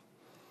withdraw.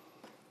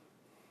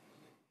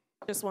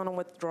 Just want to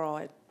withdraw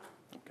it.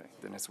 Okay,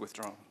 then it's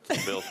withdrawn.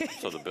 So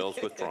the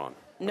bill's withdrawn.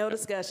 No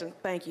discussion.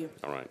 Thank you.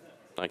 All right.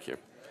 Thank you.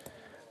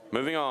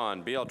 Moving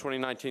on, BL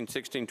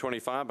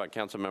 2019-1625 by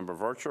Councilmember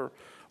Vercher.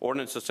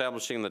 Ordinance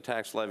establishing the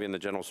tax levy in the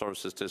General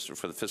Services District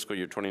for the fiscal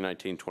year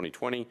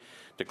 2019-2020,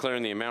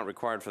 declaring the amount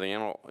required for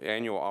the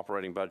annual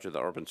operating budget of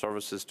the Urban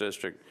Services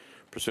District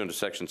pursuant to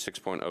Section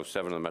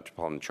 6.07 of the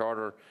Metropolitan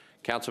Charter.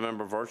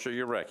 Councilmember Vercher,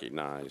 you're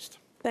recognized.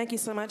 Thank you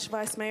so much,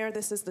 Vice Mayor.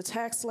 This is the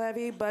tax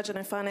levy. Budget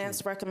and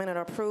Finance recommended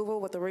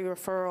approval with the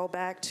re-referral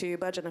back to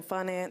Budget and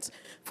Finance,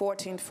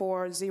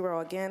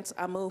 14-4-0 against.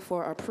 I move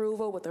for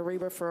approval with the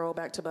re-referral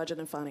back to Budget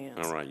and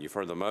Finance. All right, you've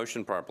heard the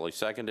motion, properly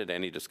seconded.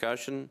 Any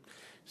discussion?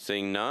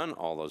 Seeing none,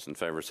 all those in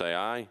favor say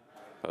aye.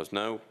 Opposed,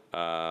 no.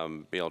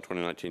 BL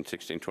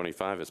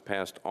 2019-1625 is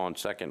passed on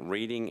second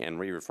reading and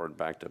re-referred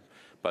back to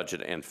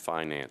Budget and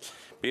Finance.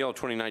 BL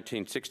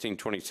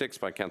 2019-1626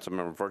 by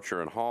Councilmember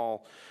Vercher and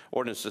Hall.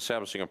 Ordinance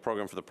establishing a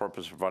program for the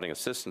purpose of providing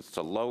assistance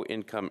to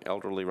low-income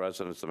elderly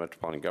residents of the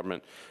Metropolitan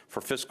Government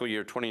for fiscal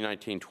year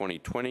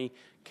 2019-2020.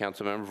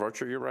 Councilmember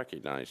Vercher, you're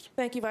recognized.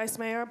 Thank you, Vice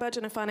Mayor.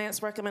 Budget and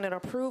Finance recommended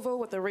approval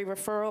with the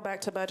re-referral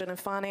back to Budget and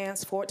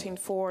Finance,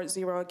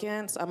 14-4-0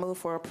 against. I move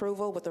for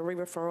approval with the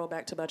re-referral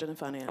back to Budget and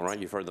Finance. All right,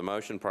 you've heard the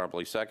motion,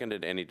 properly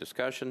seconded. Any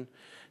discussion?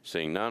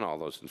 Seeing none, all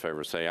those in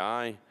favor say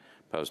aye.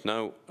 Opposed,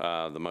 no.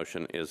 The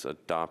motion is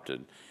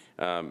adopted.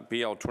 BL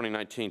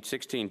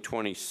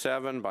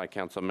 2019-1627 by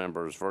Council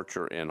Members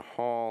Vercher and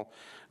Hall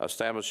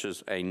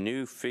establishes a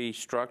new fee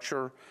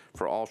structure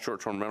for all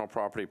short-term rental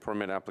property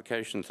permit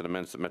applications and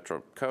amends the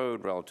Metro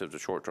Code relative to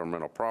short-term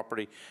rental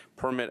property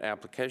permit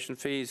application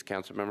fees.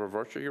 Councilmember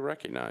Vercher, you're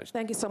recognized.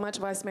 Thank you so much,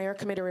 Vice Mayor.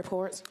 Committee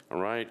reports. All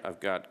right,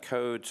 I've got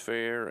Codes,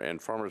 Fair,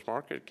 and Farmers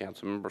Market.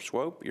 Councilmember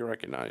Swope, you're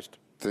recognized.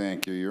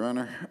 Thank you, Your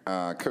Honor.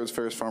 Codes,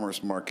 Fairs,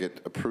 Farmers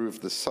Market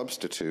approved the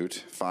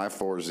substitute,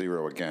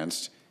 5-4-0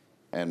 against,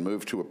 and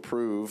move to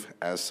approve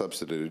as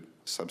substituted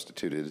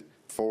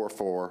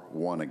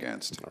 4-4-1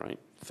 against. All right,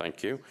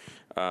 thank you.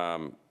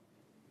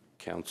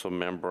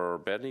 Councilmember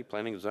Bedney,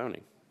 Planning and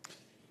Zoning.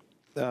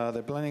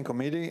 The Planning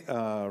Committee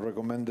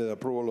recommended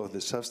approval of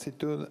the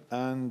substitute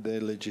and the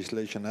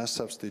legislation as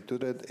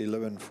substituted,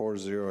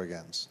 11-4-0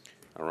 against.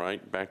 All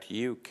right, back to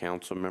you,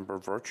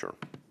 Councilmember Vercher.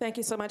 Thank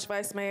you so much,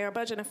 Vice Mayor.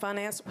 Budget and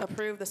Finance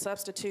approved the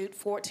substitute,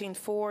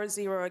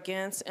 14-4-0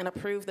 against, and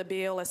approved the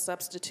bill as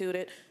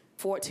substituted,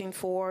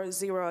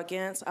 14-4-0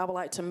 against. I would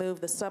like to move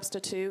the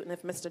substitute, and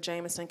if Mr.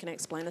 Jameson can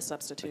explain the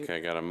substitute.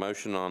 Okay, got a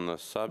motion on the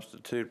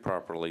substitute,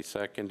 properly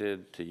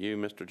seconded. To you,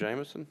 Mr.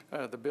 Jameson.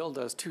 The bill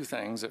does two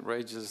things. It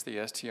raises the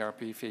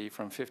STRP fee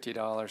from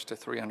 $50 to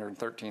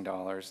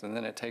 $313, and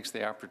then it takes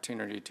the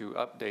opportunity to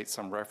update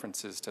some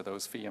references to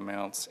those fee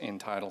amounts in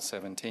Title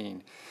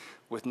 17.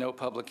 with no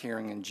public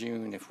hearing in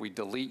June, if we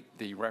delete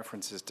the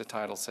references to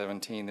Title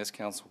 17, this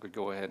council could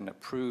go ahead and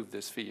approve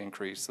this fee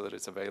increase so that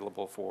it's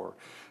available for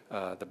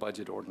the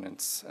budget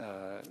ordinance,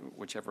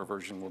 whichever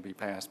version will be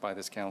passed by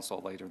this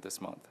council later this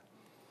month.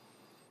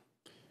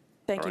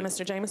 Thank you, All right.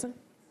 Mr. Jameson.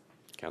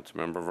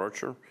 Councilmember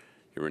Vercher,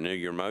 you renew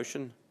your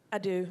motion? I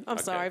do. I'm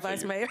Okay, sorry, so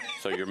Vice you're- Mayor.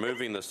 So you're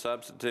moving the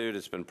substitute.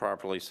 It's been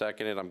properly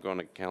seconded. I'm going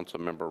to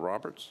Councilmember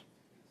Roberts.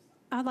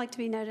 I'd like to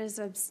be noted as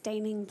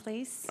abstaining,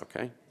 please.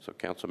 Okay, so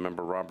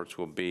Councilmember Roberts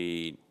will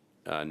be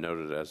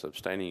noted as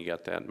abstaining. You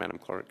got that, Madam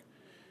Clerk?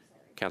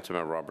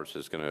 Councilmember Roberts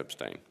is going to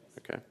abstain.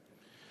 Okay.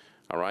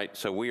 All right,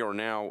 so we are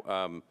now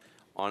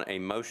on a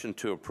motion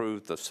to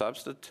approve the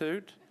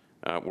substitute.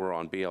 We're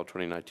on BL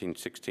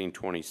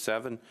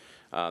 2019-1627.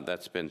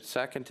 That's been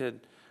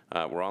seconded.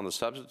 We're on the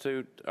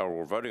substitute, or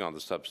we're voting on the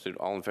substitute.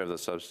 All in favor of the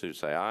substitute,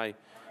 say aye.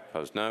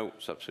 Opposed, no.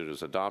 Substitute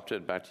is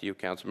adopted. Back to you,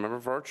 Councilmember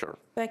Vercher.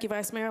 Thank you,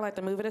 Vice Mayor. I'd like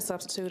to move it as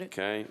substituted.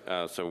 Okay,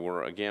 so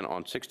we're again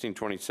on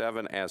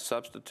 1627 as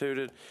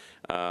substituted.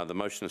 The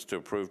motion is to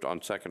approve on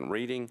second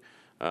reading.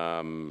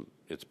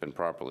 It's been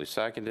properly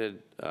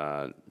seconded.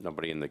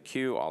 Nobody in the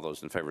queue. All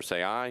those in favor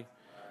say aye.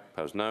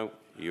 Opposed, no.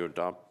 You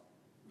adopt.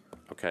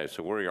 Okay,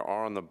 so we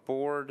are on the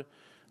board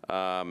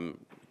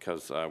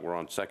because we're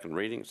on second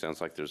reading.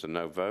 Sounds like there's a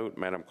no vote.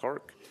 Madam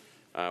Clerk,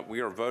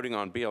 we are voting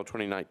on BL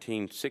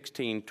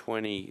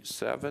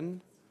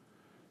 2019-1627.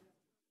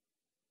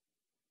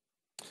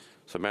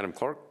 So, Madam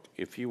Clerk,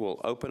 if you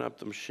will open up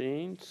the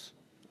machines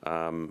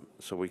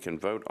so we can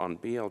vote on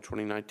BL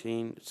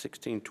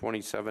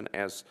 2019-1627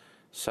 as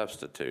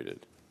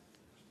substituted.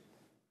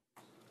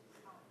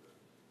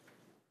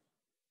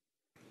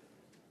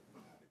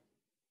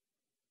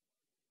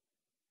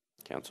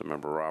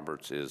 Councilmember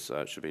Roberts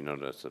should be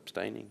noted as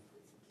abstaining.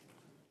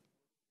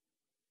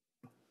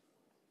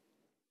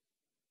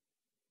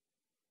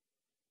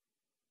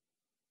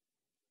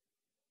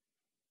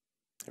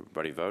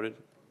 Everybody voted?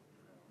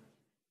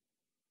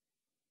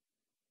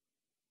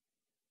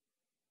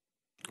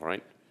 All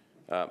right.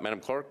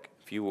 Madam Clerk,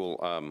 if you will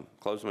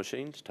close the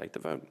machines, take the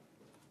vote.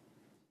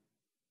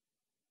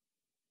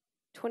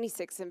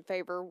 26 in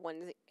favor,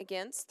 1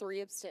 against,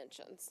 3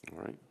 abstentions. All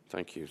right,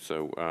 thank you.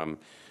 So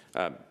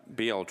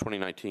BL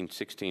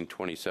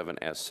 2019-1627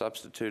 as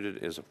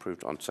substituted is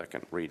approved on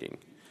second reading.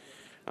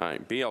 All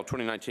right, BL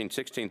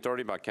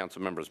 2019-1630 by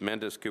Council Members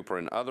Mendez, Cooper,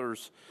 and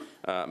others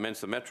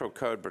amends the Metro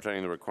Code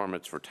pertaining to the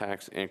requirements for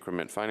tax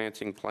increment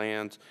financing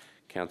plans.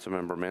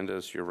 Councilmember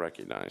Mendez, you're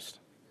recognized.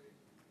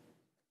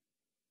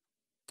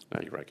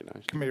 Now you're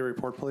recognized. Committee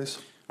report, please.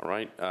 All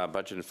right,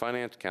 Budget and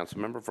Finance,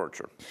 Councilmember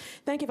Vercher.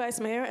 Thank you, Vice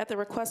Mayor. At the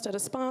request of the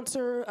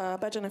sponsor,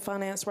 Budget and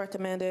Finance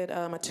recommended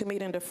a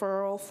 2-meeting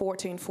deferral,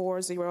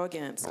 14-4-0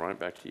 against. All right,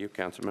 back to you,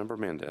 Councilmember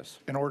Mendez.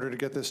 In order to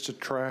get this to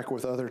track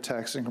with other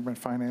tax increment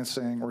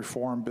financing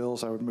reform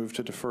bills, I would move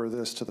to defer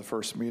this to the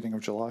first meeting of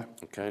July.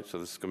 Okay, so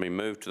this is going to be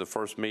moved to the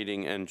first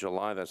meeting in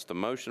July. That's the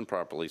motion,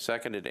 properly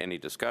seconded. Any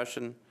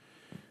discussion?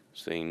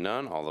 Seeing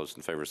none, all those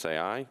in favor say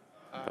aye.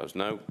 Opposed,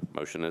 no.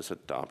 Motion is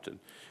adopted.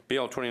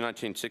 BL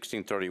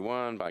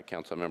 2019-1631 by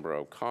Councilmember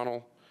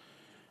O'Connell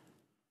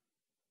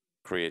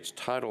creates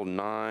Title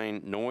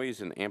IX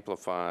Noise and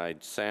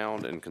Amplified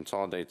Sound and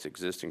consolidates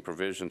existing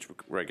provisions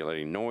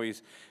regulating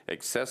noise,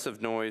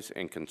 excessive noise,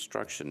 and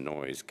construction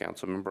noise.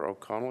 Councilmember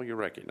O'Connell, you're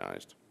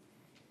recognized.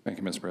 Thank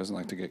you, Mr. President.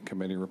 I'd like to get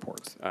committee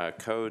reports.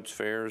 Codes,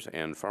 Fairs,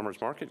 and Farmers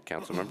Market.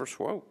 Councilmember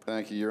Swope.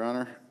 Thank you, Your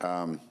Honor.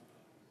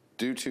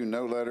 Due to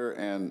no letter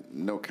and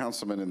no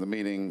councilman in the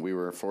meeting, we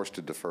were forced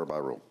to defer by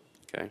rule.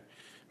 Okay.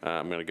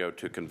 I'm going to go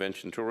to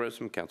Convention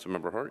Tourism.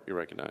 Councilmember Hurt, you're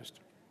recognized.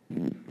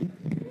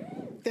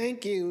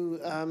 Thank you,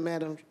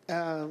 Madam.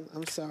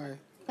 I'm sorry.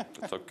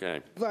 It's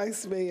okay.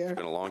 Vice Mayor. It's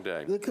been a long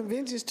day. The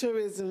Conventions,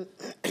 Tourism,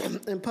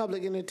 and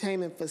Public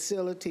Entertainment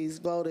Facilities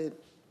voted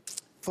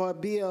for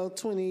Bill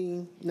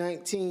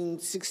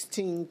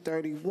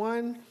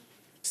 2019-1631,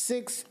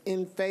 6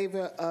 in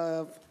favor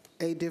of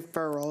a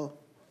deferral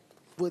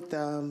with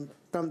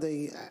from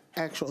the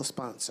actual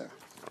sponsor.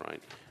 All right.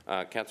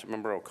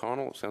 Councilmember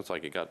O'Connell, it sounds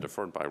like it got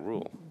deferred by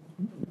rule.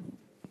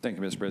 Thank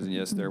you, Mr. President.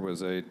 Yes, there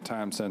was a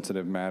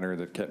time-sensitive matter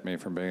that kept me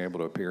from being able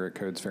to appear at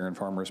Codes Fair and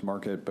Farmers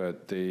Market,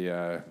 but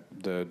the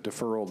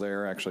deferral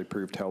there actually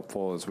proved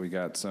helpful as we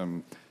got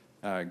some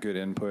good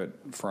input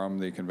from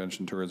the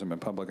Convention, Tourism,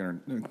 and Public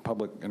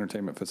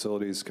Entertainment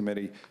Facilities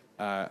Committee.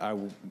 I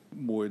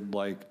would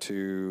like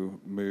to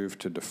move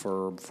to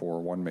defer for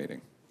one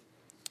meeting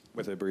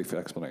with a brief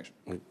explanation.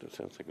 It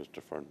sounds like it was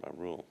deferred by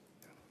rule.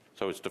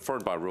 So it's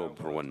deferred by rule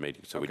for one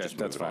meeting, so we Okay, just move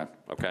that's it on. fine.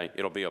 Okay,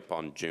 it'll be up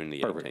on June the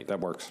 18th. Perfect, that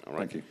works. All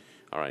right. Thank you.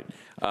 All right.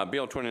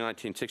 Bill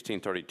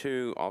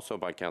 2019-1632, also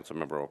by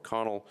Councilmember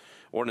O'Connell,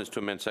 ordinance to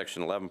amend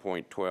section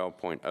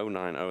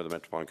 11.12.090 of the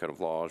Metropolitan Code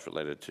of Laws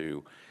related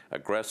to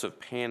aggressive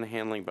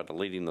panhandling by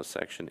deleting the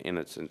section in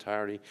its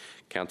entirety.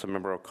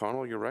 Councilmember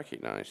O'Connell, you're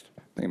recognized.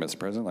 Thank you, Mr.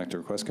 President. I'd like to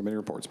request committee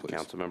reports, please.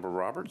 Councilmember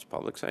Roberts,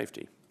 Public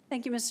Safety.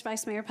 Thank you, Mr.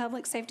 Vice Mayor.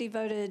 Public Safety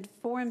voted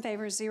 4 in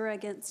favor, 0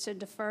 against to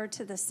defer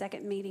to the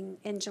second meeting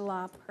in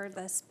July per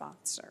the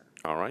sponsor.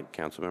 All right.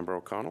 Councilmember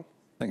O'Connell.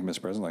 Thank you,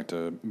 Mr. President. I'd like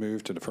to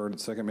move to defer to the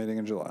second meeting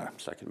in July.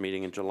 Second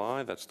meeting in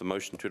July. That's the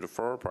motion to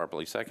defer,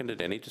 properly seconded.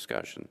 Any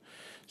discussion?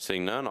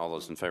 Seeing none, all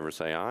those in favor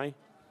say aye.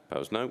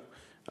 Opposed, no.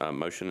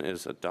 Motion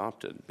is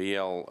adopted.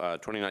 BL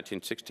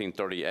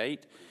 2019-1638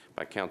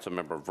 by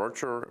Councilmember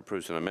Vercher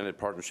approves an amended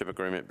partnership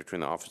agreement between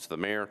the Office of the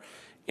Mayor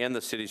and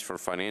the Cities for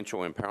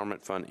Financial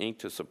Empowerment Fund, Inc.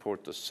 to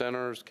support the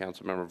centers.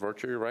 Councilmember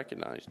Vercher, you're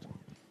recognized.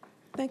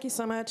 Thank you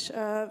so much,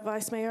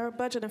 Vice Mayor.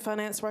 Budget and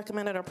Finance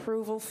recommended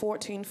approval,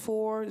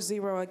 14-4,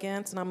 0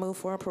 against, and I move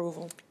for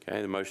approval.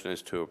 Okay, the motion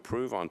is to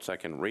approve on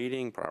second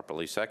reading,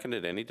 properly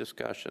seconded. Any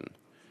discussion?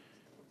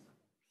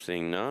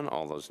 Seeing none,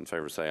 all those in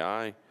favor say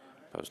aye.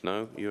 Opposed,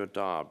 no. You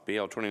adopt. BL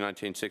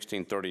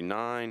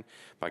 2019-1639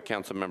 by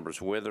Council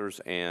Members Withers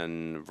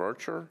and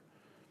Vercher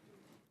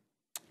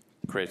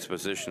creates a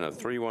position of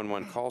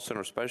 311 Call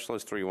Center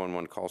Specialist,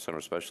 311 Call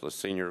Center Specialist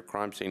Senior,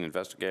 Crime Scene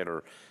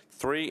Investigator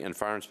 3, and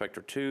Fire Inspector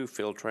 2,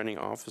 Field Training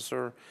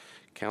Officer.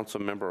 Council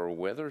Member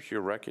Withers,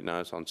 you're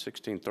recognized on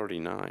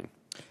 1639.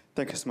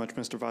 Thank you so much,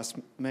 Mr. Vice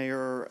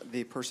Mayor.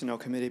 The Personnel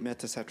Committee met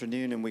this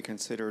afternoon, and we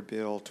considered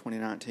Bill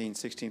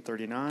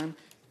 2019-1639.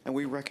 And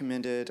we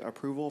recommended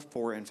approval,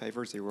 4 in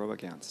favor, 0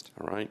 against.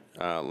 All right.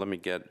 Let me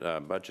get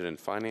Budget and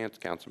Finance.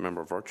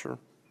 Councilmember Vercher.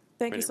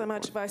 Thank you so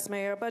much, Vice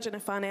Mayor. Budget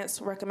and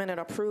Finance recommended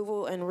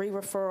approval and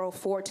re-referral,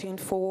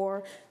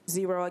 14-4,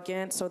 0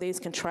 against, so these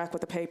can track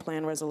with the pay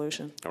plan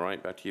resolution. All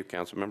right. Back to you,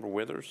 Councilmember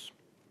Withers.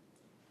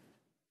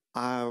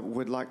 I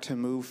would like to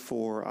move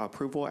for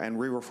approval and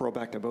re-referral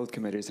back to both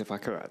committees if I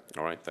could.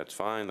 All right. That's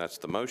fine. That's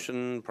the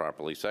motion.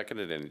 Properly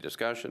seconded. Any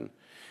discussion?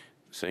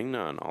 Seeing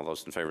none. All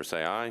those in favor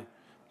say aye.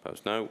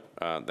 Opposed, no.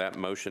 That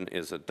motion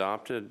is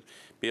adopted.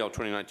 BL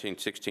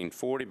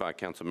 2019-1640 by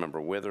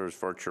Councilmember Withers,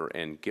 Vercher,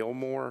 and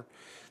Gilmore.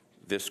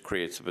 This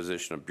creates the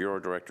position of Bureau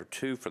Director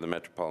 2 for the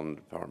Metropolitan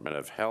Department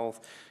of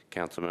Health.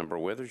 Councilmember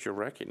Withers, you're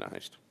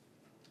recognized.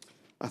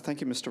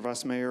 Thank you, Mr.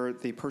 Vice Mayor.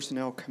 The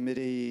Personnel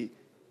Committee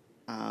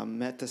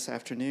met this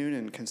afternoon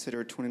and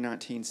considered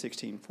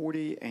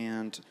 2019-1640,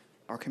 and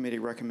our committee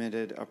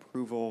recommended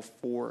approval,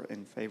 4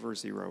 in favor,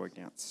 0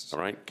 against.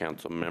 All right,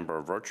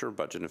 Councilmember Vercher,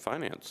 Budget and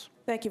Finance.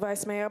 Thank you,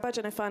 Vice Mayor.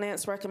 Budget and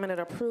Finance recommended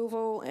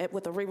approval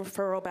with a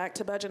re-referral back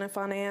to Budget and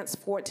Finance,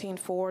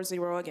 14-4,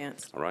 0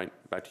 against. All right,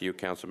 back to you,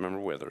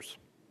 Councilmember Withers.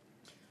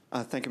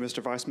 Thank you,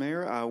 Mr. Vice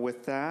Mayor.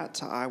 With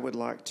that, I would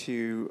like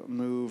to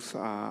move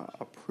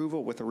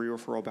approval with a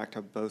re-referral back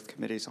to both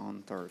committees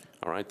on third.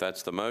 All right,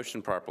 that's the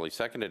motion, properly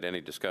seconded.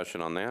 Any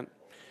discussion on that?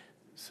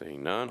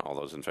 Seeing none, all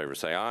those in favor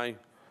say aye.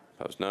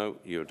 Opposed, no.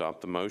 You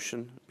adopt the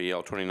motion. BL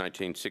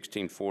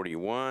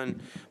 2019-1641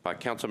 by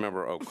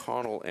Councilmember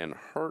O'Connell and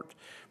Hurt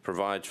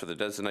provides for the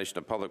designation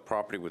of public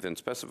property within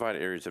specified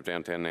areas of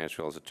downtown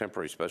Nashville as a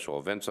temporary special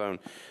event zone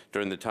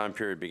during the time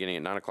period beginning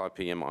at 9:00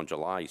 p.m. on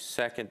July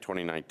 2nd,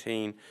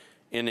 2019,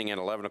 ending at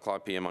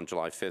 11:00 p.m. on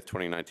July 5th,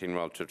 2019,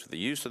 relative to the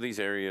use of these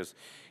areas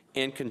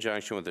in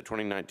conjunction with the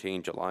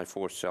 2019 July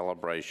 4th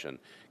celebration.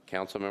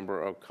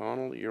 Councilmember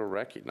O'Connell, you're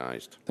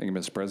recognized. Thank you,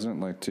 Mr.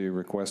 President. I'd like to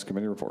request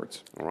committee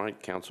reports. All right,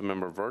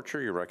 Councilmember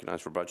Vercher, you're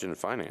recognized for Budget and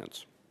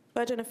Finance.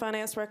 Budget and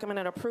Finance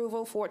recommended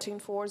approval,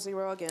 14-4,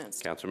 0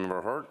 against.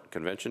 Councilmember Hurt,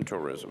 Convention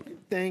Tourism.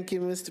 Thank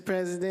you, Mr.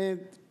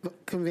 President.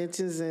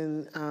 Conventions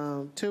and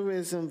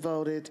Tourism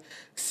voted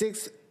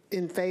 6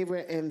 in favor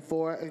and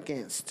 4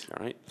 against.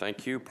 All right,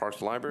 thank you.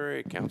 Parks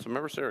Library,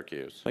 Councilmember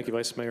Syracuse. Thank you,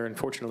 Vice Mayor.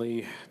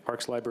 Unfortunately,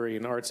 Parks, Library,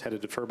 and Arts had to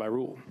defer by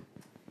rule.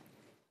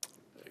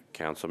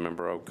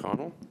 Councilmember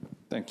O'Connell.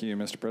 Thank you,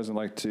 Mr. President.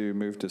 I'd like to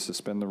move to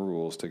suspend the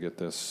rules to get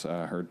this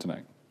heard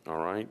tonight. All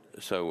right,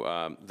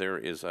 so there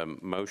is a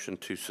motion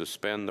to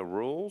suspend the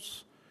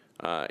rules.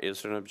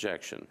 Is there an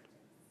objection?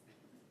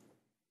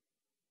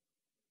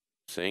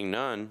 Seeing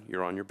none,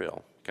 you're on your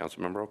bill.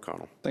 Councilmember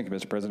O'Connell. Thank you,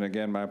 Mr. President.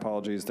 Again, my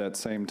apologies. That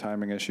same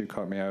timing issue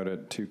caught me out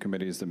at 2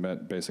 committees that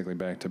met basically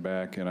back to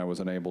back, and I was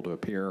unable to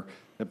appear.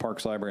 The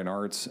Parks, Library, and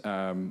Arts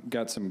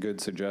got some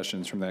good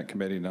suggestions from that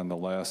committee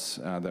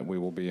nonetheless that we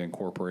will be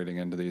incorporating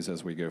into these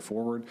as we go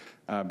forward.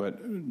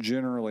 But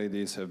generally,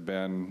 these have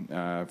been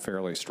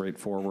fairly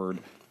straightforward.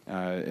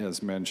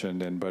 As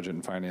mentioned in Budget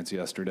and Finance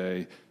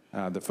yesterday,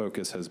 the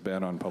focus has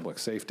been on public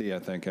safety. I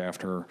think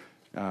after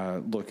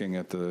looking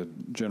at the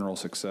general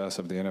success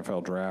of the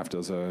NFL draft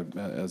as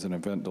an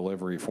event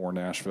delivery for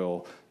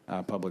Nashville,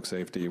 public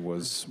safety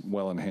was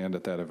well in hand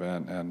at that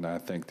event, and I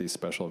think these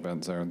special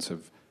event zones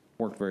have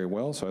worked very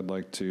well, so I'd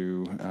like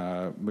to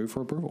move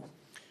for approval.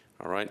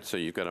 All right, so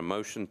you've got a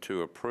motion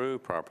to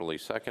approve, properly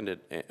seconded.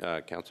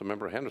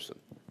 Councilmember Henderson.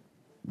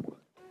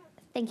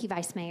 Thank you,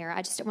 Vice Mayor.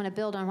 I just want to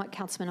build on what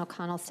Councilman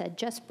O'Connell said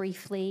just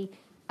briefly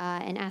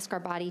and ask our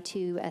body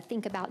to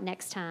think about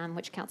next time,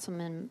 which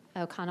Councilman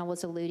O'Connell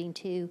was alluding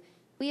to.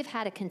 We have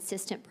had a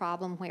consistent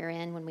problem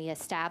wherein when we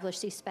establish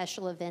these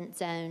special event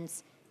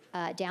zones,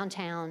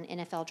 downtown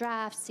NFL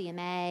drafts,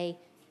 CMA,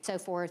 so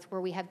forth,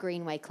 where we have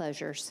greenway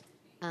closures.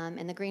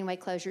 And the greenway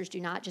closures do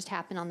not just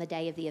happen on the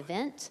day of the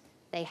event.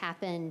 They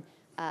happen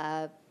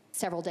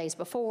several days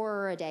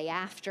before, a day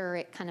after.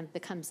 It kind of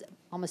becomes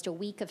almost a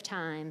week of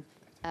time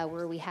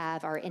where we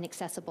have our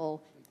inaccessible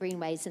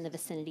greenways in the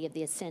vicinity of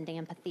the Ascend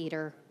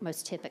Amphitheater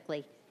most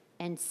typically.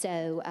 And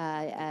so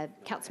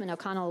Councilman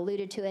O'Connell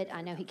alluded to it.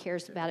 I know he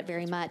cares about it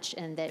very much,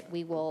 and that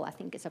we will, I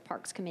think as a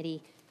Parks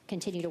Committee,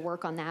 continue to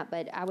work on that.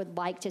 But I would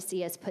like to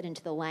see us put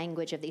into the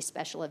language of these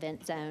special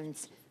event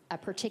zones a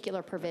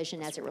particular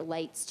provision as it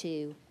relates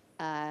to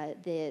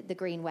the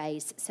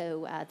greenways.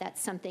 So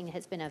that's something that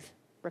has been of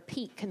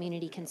repeat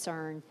community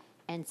concern.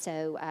 And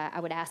so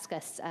I would ask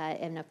us,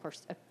 and of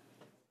course,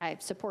 I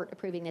support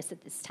approving this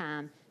at this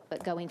time,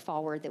 but going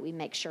forward that we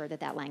make sure that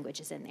that language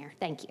is in there.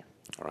 Thank you.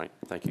 All right.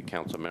 Thank you,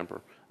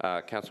 Councilmember.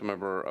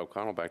 Councilmember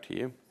O'Connell, back to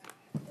you.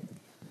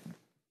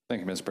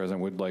 Thank you, Mr.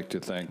 President. We'd like to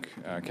thank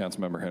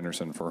Councilmember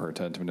Henderson for her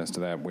attentiveness to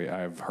that.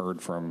 I've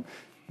heard from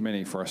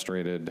many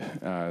frustrated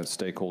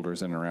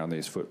stakeholders in and around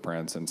these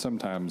footprints, and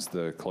sometimes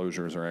the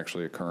closures are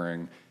actually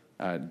occurring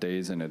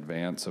days in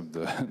advance of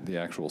the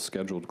actual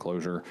scheduled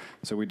closure.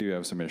 So we do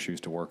have some issues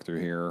to work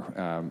through here.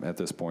 At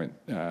this point,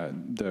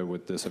 though,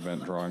 with this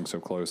event drawing so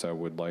close, I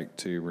would like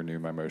to renew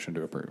my motion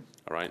to approve.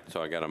 All right,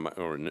 so I got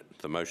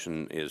the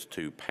motion is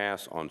to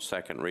pass on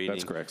second reading.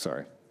 That's correct,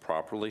 sorry.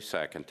 Properly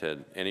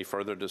seconded. Any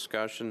further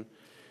discussion?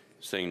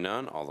 Seeing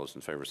none, all those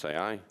in favor say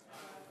aye.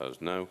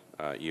 Opposed, no.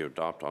 You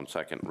adopt on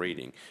second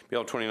reading.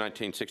 Bill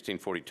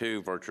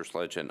 2019-1642, Virtual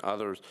Sledge and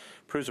others,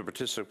 approves a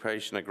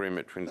participation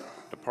agreement between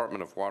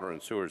Department of Water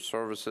and Sewerage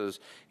Services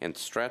and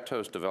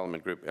Stratos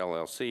Development Group,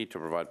 LLC, to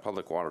provide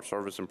public water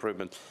service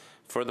improvements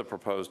for the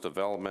proposed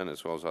development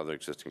as well as other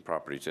existing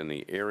properties in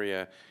the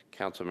area.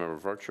 Councilmember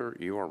Vircher,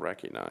 you are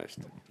recognized.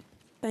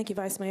 Thank you,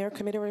 Vice Mayor.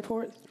 Committee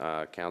report.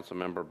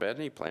 Councilmember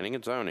Bedney, Planning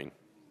and Zoning.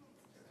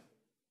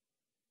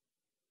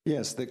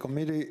 Yes, the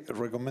committee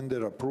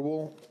recommended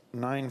approval,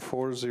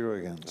 9-4-0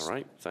 against. All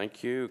right,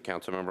 thank you.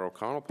 Councilmember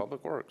O'Connell,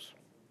 Public Works.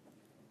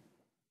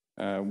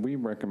 We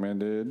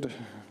recommended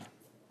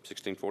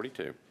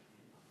 1642.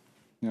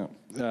 Yeah,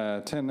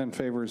 10 in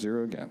favor,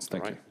 0 against.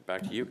 Thank you.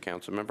 Back to you,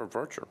 Councilmember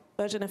Vircher.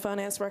 Budget and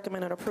Finance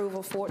recommended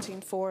approval,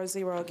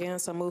 14-4-0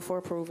 against. I move for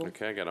approval.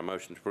 Okay, I got a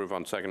motion to approve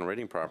on second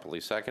reading,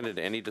 properly seconded.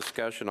 Any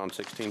discussion on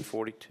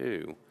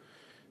 1642?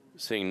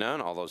 Seeing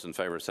none, all those in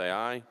favor say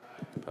aye.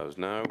 Opposed,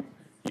 no.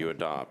 You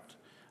adopt.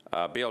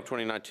 Bill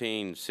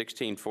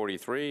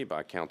 2019-1643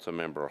 by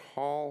Councilmember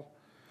Hall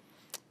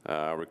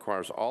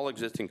requires all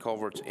existing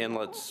culverts,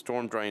 inlets,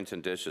 storm drains,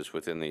 and ditches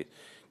within the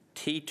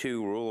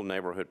T2 Rural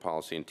Neighborhood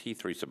Policy and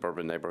T3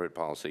 Suburban Neighborhood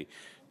Policy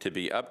to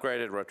be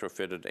upgraded,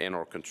 retrofitted, and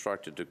or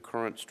constructed to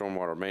current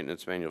stormwater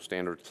maintenance manual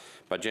standards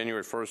by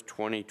January 1st,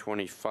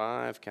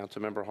 2025.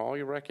 Councilmember Hall,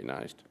 you're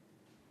recognized.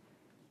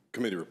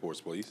 Committee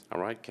reports, please. All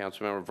right,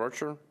 Councilmember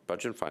Vircher,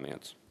 Budget and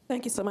Finance.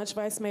 Thank you so much,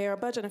 Vice Mayor.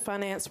 Budget and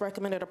Finance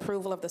recommended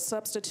approval of the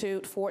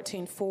substitute,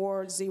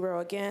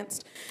 14-4-0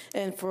 against,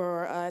 and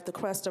for at the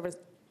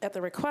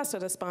request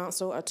of the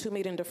sponsor, a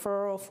 2-meeting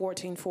deferral,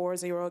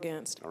 14-4-0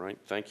 against. All right,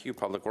 thank you.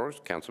 Public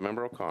Works,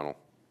 Councilmember O'Connell.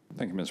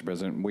 Thank you, Mr.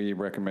 President. We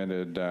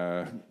recommended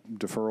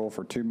deferral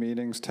for 2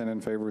 meetings, 10 in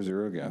favor,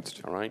 0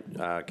 against. All right,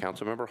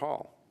 Councilmember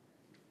Hall.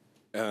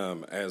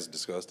 As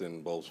discussed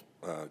in both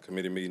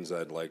committee meetings,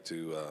 I'd like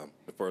to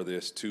defer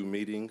this 2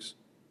 meetings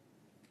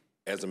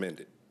as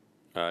amended.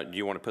 Do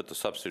you want to put the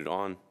substitute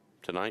on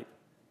tonight?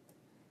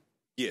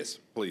 Yes,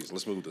 please.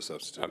 Let's move the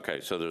substitute.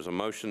 Okay, so there's a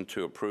motion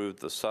to approve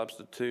the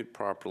substitute,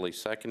 properly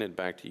seconded.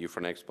 Back to you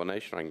for an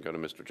explanation. I can go to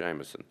Mr.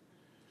 Jameson.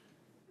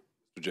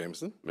 Mr.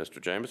 Jameson? Mr.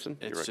 Jameson?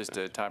 It's just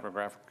a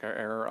typographical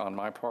error on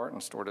my part.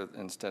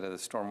 Instead of the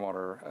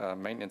Stormwater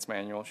Maintenance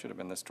Manual, should have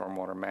been the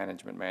Stormwater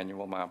Management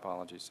Manual. My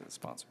apologies to the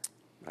sponsor.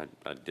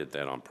 I did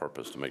that on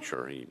purpose to make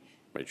sure he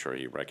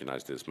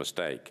recognized his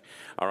mistake.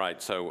 All right,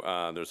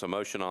 so there's a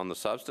motion on the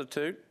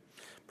substitute,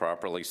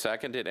 properly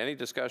seconded. Any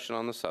discussion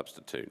on the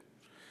substitute?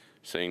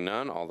 Seeing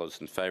none, all those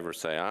in favor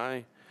say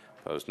aye.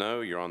 Opposed,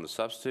 no. You're on the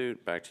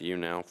substitute. Back to you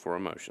now for a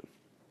motion.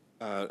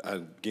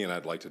 Again,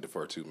 I'd like to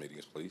defer 2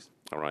 meetings, please.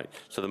 All right.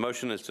 So the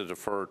motion is to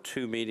defer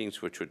 2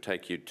 meetings, which would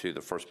take you to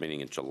the first meeting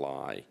in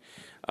July.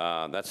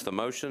 That's the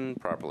motion,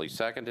 properly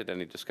seconded.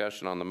 Any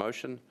discussion on the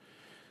motion?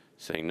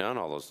 Seeing none,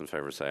 all those in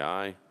favor say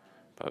aye.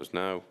 Opposed,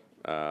 no.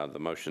 The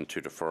motion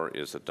to defer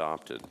is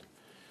adopted.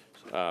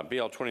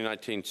 BL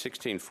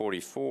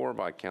 2019-1644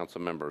 by Council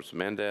Members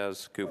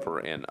Mendez, Cooper,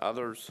 and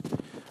others.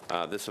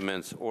 This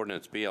amends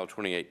Ordinance BL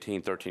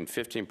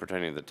 2018-1315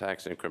 pertaining to the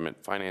Tax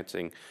Increment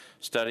Financing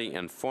Study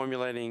and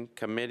Formulating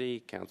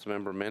Committee.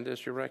 Councilmember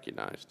Mendez, you're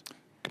recognized.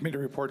 Committee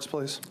reports,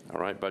 please. All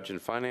right, Budget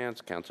and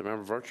Finance,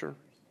 Councilmember Vircher.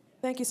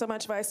 Thank you so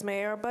much, Vice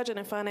Mayor. Budget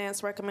and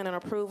Finance recommended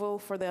approval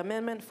for the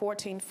amendment,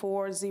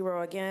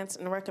 14-4-0 against,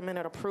 and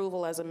recommended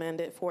approval as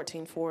amended,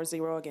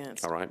 14-4-0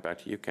 against. All right, back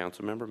to you,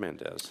 Councilmember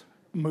Mendez.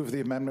 Move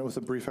the amendment with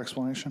a brief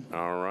explanation.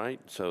 All right,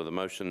 so the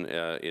motion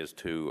is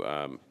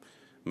to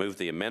move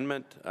the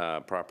amendment,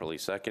 properly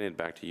seconded.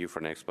 Back to you for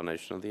an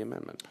explanation of the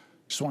amendment.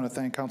 Just want to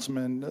thank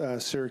Councilman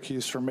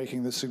Syracuse for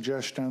making the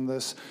suggestion on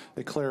this.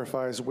 It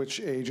clarifies which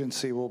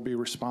agency will be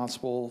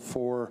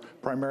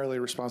primarily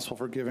responsible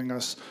for giving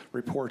us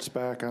reports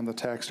back on the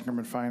Tax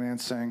Increment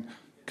Financing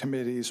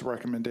Committee's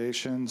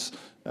recommendations.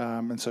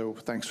 And so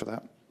thanks for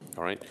that.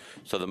 All right.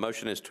 So the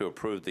motion is to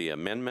approve the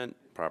amendment,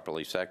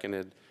 properly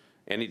seconded.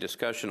 Any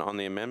discussion on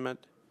the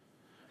amendment?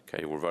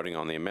 Okay, we're voting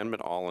on the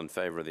amendment. All in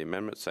favor of the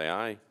amendment, say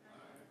aye.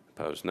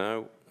 Opposed,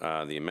 no.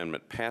 The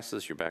amendment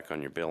passes. You're back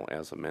on your bill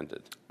as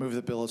amended. Move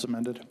the bill as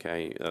amended.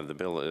 Okay, the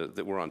bill,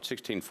 we're on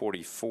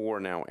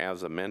 1644 now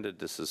as amended.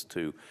 This is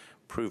to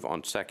approve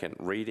on second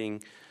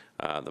reading.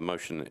 The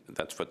motion,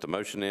 that's what the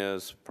motion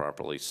is,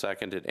 properly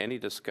seconded. Any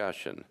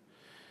discussion?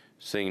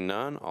 Seeing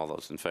none, all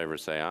those in favor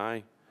say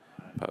aye.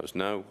 Opposed,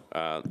 no.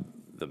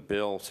 The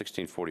bill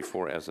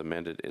 1644 as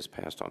amended is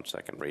passed on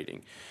second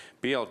reading.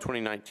 BL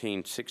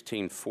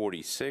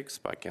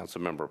 2019-1646 by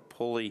Councilmember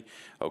Pulley,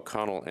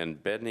 O'Connell,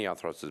 and Bedney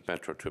authorizes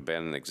Metro to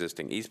abandon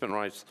existing easement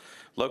rights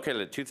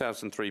located at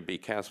 2003 B.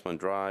 Castleman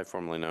Drive,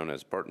 formerly known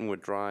as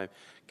Burtonwood Drive.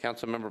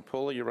 Councilmember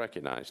Pulley, you're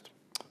recognized.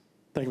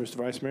 Thank you, Mr.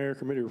 Vice Mayor.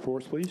 Committee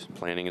reports, please.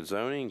 Planning and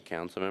Zoning,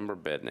 Councilmember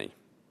Bedney.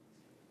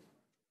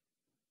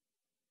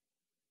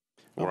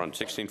 We're on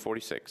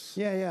 1646.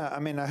 Yeah. I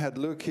mean, I had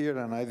looked here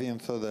and I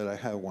didn't thought that I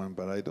had one,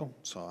 but I don't,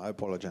 so I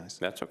apologize.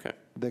 That's okay.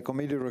 The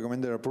committee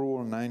recommended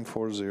approval,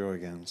 9-4-0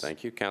 against.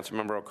 Thank you.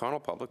 Councilmember O'Connell,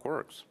 Public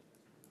Works.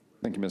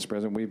 Thank you, Mr.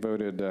 President. We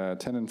voted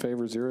 10 in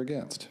favor, 0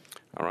 against.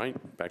 All right,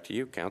 back to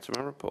you,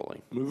 Councilmember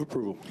Pulley. Move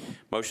approval.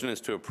 Motion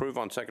is to approve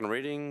on second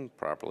reading,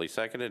 properly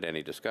seconded.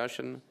 Any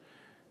discussion?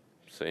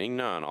 Seeing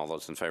none, all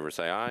those in favor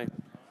say aye.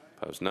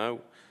 Opposed,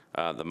 no.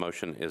 The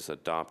motion is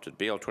adopted.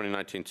 BL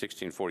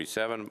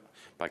 2019-1647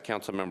 by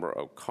Councilmember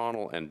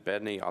O'Connell and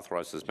Bedney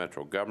authorizes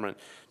Metro government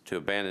to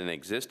abandon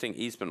existing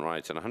easement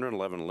rights in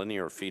 111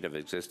 linear feet of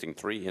existing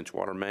 3-inch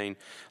water main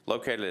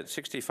located at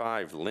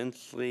 65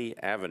 Lindsley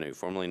Avenue,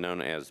 formerly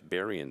known as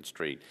Berrien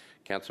Street.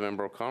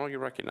 Councilmember O'Connell, you're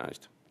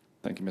recognized.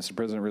 Thank you, Mr.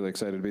 President. Really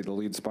excited to be the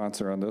lead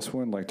sponsor on this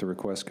one. I'd like to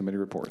request committee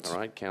reports. All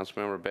right,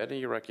 Councilmember Bedney,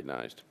 you're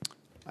recognized.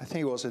 I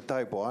think it was a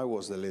typo. I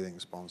was the leading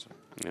sponsor.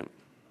 Yep.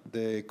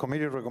 The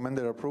committee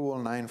recommended approval,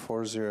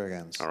 9-4-0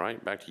 against. All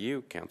right, back to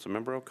you,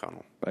 Councilmember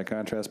O'Connell. By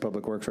contrast,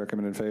 Public Works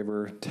recommended in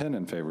favor, 10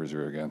 in favor,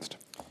 0 against.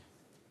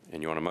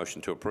 And you want a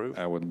motion to approve?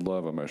 I would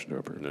love a motion to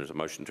approve. There's a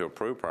motion to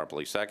approve,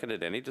 properly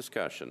seconded. Any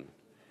discussion?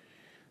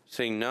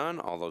 Seeing none,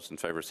 all those in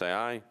favor say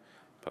aye.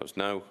 Opposed,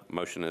 no.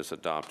 Motion is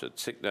adopted.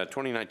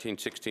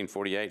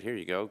 2019-1648, here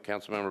you go.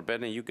 Councilmember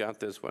Bedney, you got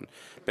this one.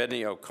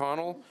 Bedney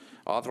O'Connell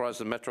authorizes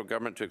the Metro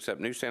government to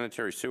accept new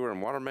sanitary sewer and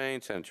water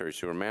mains, sanitary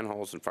sewer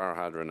manholes, and fire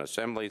hydrant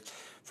assemblies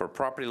for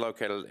property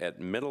located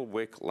at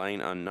Middlewick Lane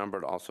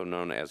Unnumbered, also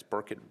known as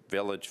Burkett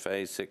Village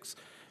Phase 6,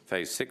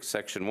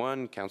 Section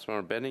 1.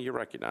 Councilmember Bedney, you're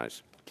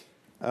recognized.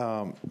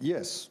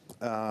 Yes,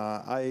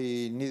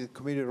 I need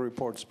committee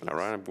reports, please. All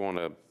right, I'm going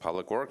to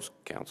Public Works.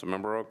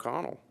 Councilmember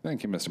O'Connell.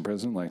 Thank you, Mr.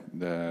 President. Like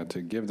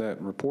to give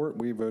that report,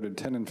 we voted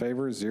 10 in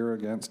favor, 0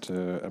 against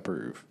to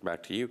approve.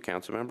 Back to you,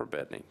 Councilmember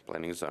Bedney,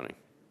 Planning and Zoning.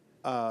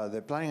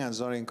 The Planning and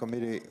Zoning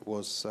Committee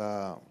was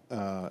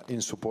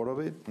in support of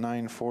it,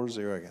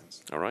 9-4-0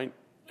 against. All right,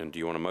 and do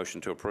you want a motion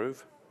to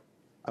approve?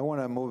 I want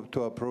to move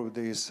to approve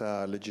this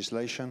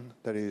legislation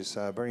that is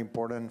very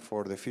important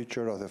for the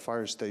future of the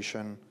fire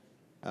station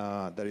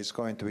that is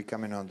going to be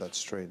coming on that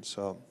street.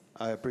 So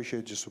I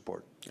appreciate your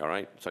support. All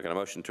right, so I got a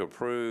motion to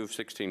approve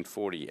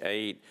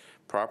 1648,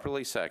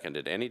 properly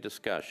seconded. Any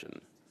discussion?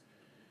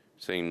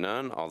 Seeing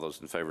none, all those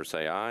in favor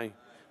say aye.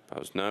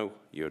 Opposed, no.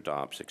 You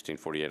adopt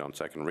 1648 on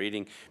second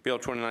reading. Bill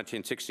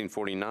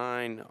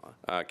 2019-1649,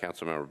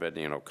 Councilmember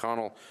Bedney and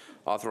O'Connell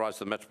authorized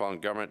the Metropolitan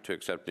government to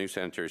accept new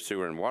sanitary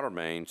sewer and water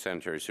mains,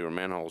 sanitary sewer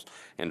manholes,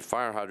 and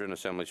fire hydrant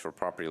assemblies for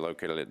property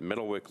located at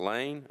Middlewick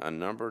Lane,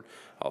 unnumbered,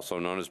 also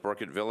known as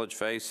Burkett Village,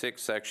 Phase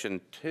 6, Section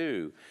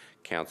 2.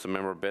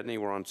 Councilmember Bedney,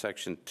 we're on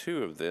Section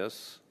 2 of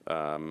this.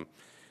 You're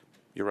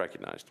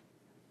recognized.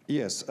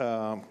 Yes,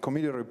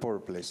 committee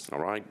report, please. All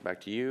right,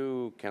 back to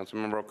you,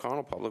 Councilmember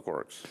O'Connell, Public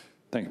Works.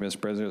 Thank you,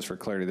 Mr. President. Just for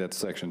clarity, that's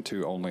Section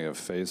 2 only of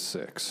Phase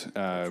 6.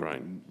 That's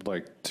right. I'd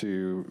like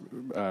to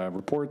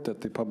report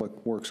that the Public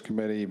Works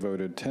Committee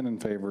voted 10 in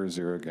favor,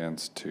 0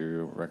 against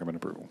to recommend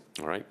approval.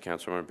 All right,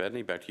 Councilmember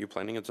Bedney, back to you,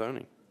 Planning and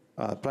Zoning.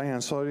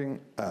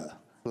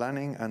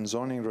 Planning and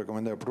Zoning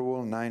recommended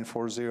approval,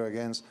 9-4-0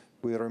 against,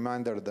 with a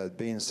reminder that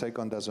being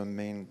second doesn't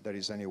mean that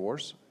it's any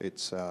worse.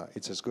 It's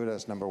as good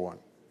as number one.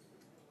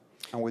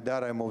 And with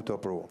that, I move to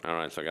approval. All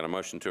right, so I got a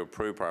motion to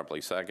approve,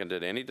 properly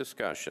seconded. Any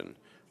discussion?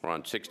 We're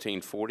on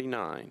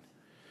 1649.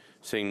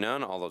 Seeing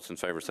none, all those in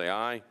favor say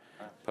aye.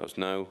 Opposed,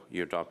 no.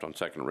 You adopt on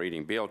second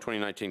reading. BL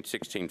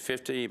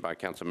 2019-1650 by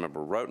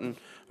Councilmember Roten,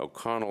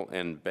 O'Connell,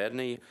 and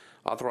Bedney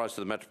authorizes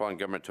the Metropolitan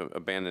government to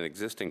abandon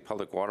existing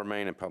public water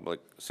main and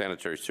public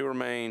sanitary sewer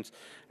mains,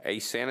 a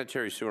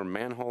sanitary sewer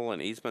manhole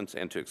and easements,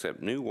 and to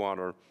accept new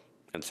water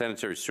and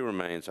sanitary sewer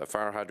mains, a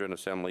fire hydrant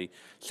assembly,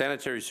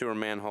 sanitary sewer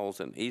manholes,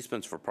 and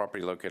easements for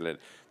property located at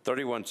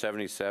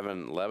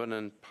 3177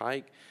 Lebanon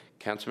Pike.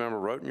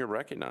 Councilmember Roten, you're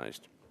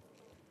recognized.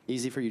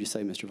 Easy for you to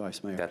say, Mr.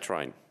 Vice Mayor. That's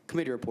right.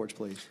 Committee reports,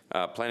 please.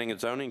 Planning and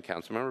Zoning,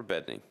 Councilmember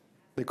Bedney.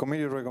 The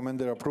committee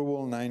recommended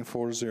approval,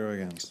 9-4-0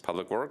 against.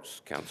 Public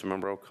Works,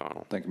 Councilmember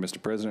O'Connell. Thank you,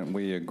 Mr. President.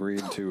 We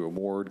agreed to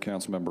award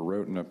Councilmember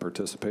Roten a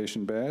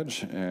participation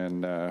badge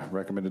and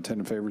recommended 10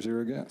 in favor,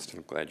 0 against.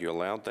 I'm glad you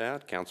allowed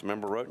that.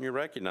 Councilmember Roten, you're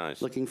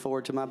recognized. Looking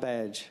forward to my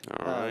badge.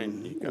 All right.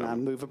 And I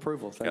move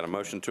approval. Got a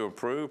motion to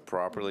approve,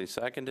 properly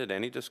seconded.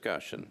 Any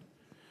discussion?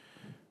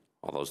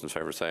 All those in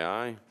favor say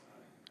aye.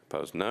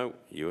 Opposed, no.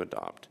 You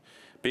adopt.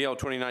 BL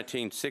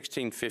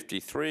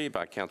 2019-1653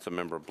 by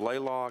Councilmember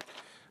Blaylock.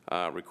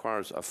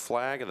 Requires a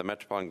flag of the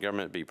Metropolitan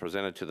government be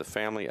presented to the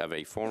family of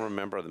a former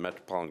member of the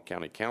Metropolitan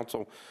County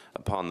Council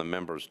upon the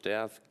member's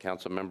death.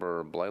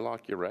 Councilmember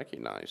Blaylock, you're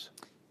recognized.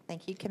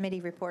 Thank you.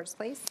 Committee reports,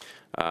 please.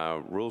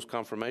 Rules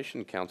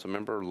confirmation,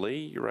 Councilmember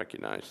Lee, you're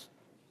recognized.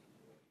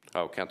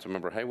 Oh,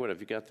 Councilmember Haywood,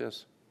 have you got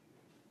this?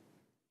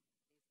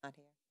 Not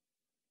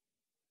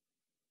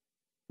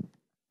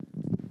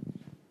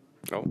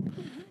here. Oh,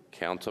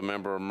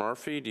 Councilmember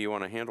Murphy, do you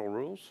want to handle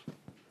rules?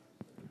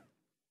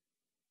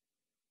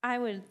 I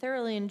would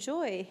thoroughly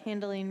enjoy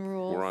handling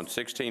rules. We're on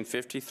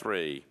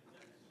 1653.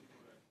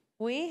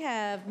 We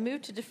have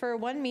moved to defer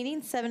one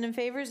meeting, 7 in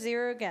favor,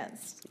 0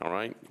 against. All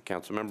right,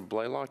 Councilmember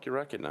Blaylock, you're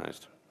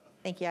recognized.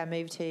 Thank you. I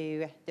move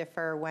to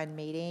defer one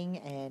meeting,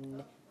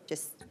 and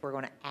we're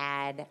going to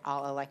add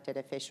all elected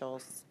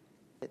officials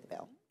to the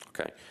bill.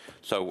 Okay,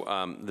 so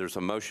there's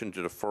a motion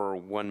to defer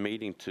one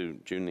meeting to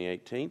June the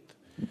 18th.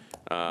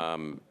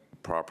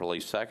 Properly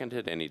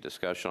seconded. Any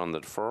discussion on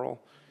the deferral?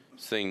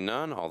 Seeing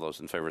none, all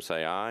those in favor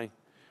say aye.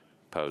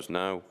 Opposed,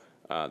 no.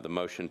 The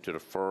motion to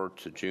defer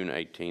to June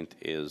 18th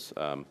is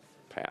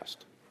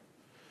passed.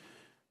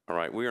 All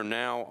right, we are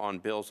now on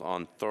bills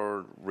on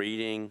third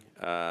reading.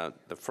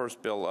 The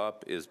first bill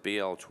up is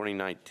BL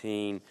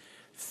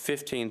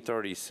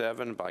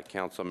 2019-1537 by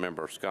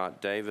Councilmember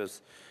Scott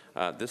Davis.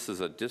 This is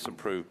a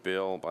disapproved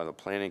bill by the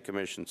Planning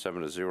Commission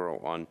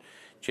 7-0 on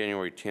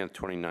January 10th,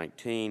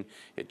 2019.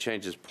 It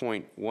changes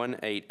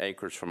 0.18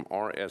 acres from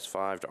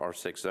RS5 to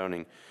R6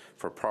 zoning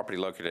for property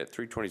located at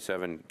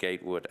 327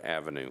 Gatewood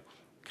Avenue.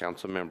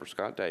 Councilmember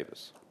Scott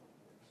Davis.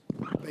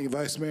 Thank you,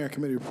 Vice Mayor.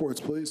 Committee reports,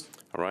 please.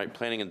 All right,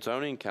 Planning and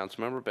Zoning,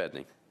 Councilmember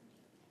Bedney.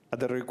 At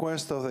the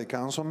request of the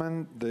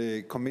councilman,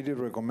 the committee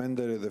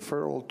recommended a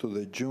deferral to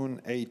the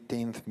June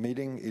 18th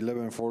meeting,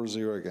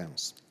 11-4-0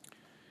 against.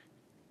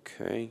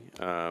 Okay,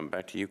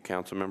 back to you,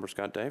 Councilmember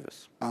Scott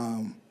Davis.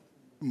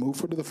 Move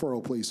for the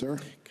deferral, please, sir.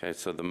 Okay,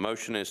 so the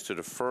motion is to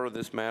defer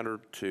this matter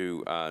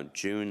to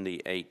June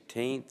the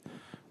 18th.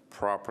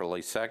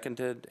 Properly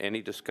seconded.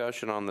 Any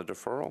discussion on the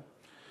deferral?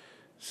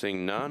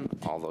 Seeing none,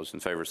 all those in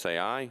favor say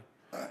aye.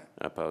 Aye.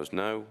 Opposed,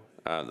 no.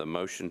 The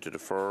motion to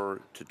defer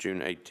to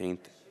June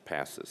 18th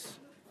passes.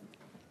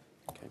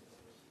 Okay.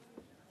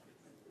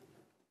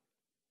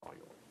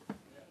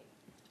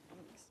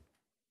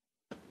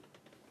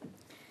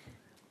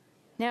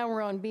 Now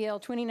we're on BL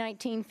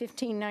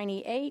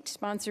 2019-1598,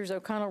 sponsors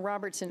O'Connell,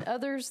 Roberts, and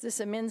others. This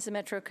amends the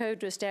Metro Code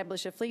to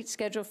establish a fleet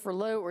schedule for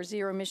low or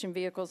zero emission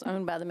vehicles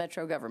owned by the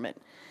Metro government.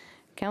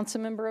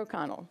 Councilmember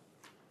O'Connell.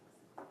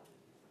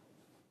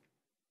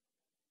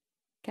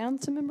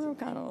 Councilmember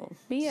O'Connell,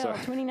 BL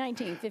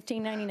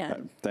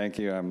 2019-1599. Thank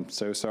you. I'm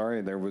so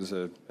sorry. There was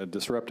a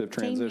disruptive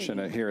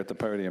transition here at the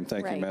podium.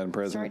 Thank you, Madam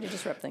President. Sorry to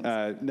disrupt things.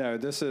 No,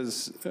 this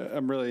is,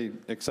 I'm really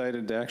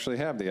excited to actually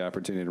have the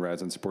opportunity to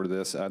rise in support of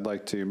this. I'd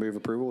like to move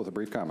approval with a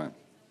brief comment.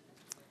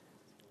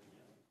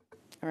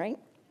 All right.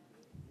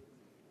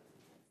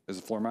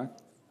 Is the floor mine?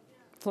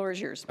 Floor is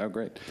yours. Oh,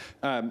 great.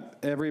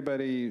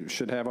 Everybody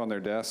should have on their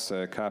desks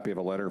a copy of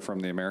a letter from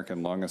the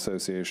American Lung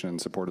Association in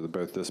support of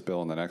both this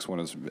bill and the next one.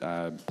 Is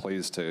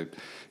pleased to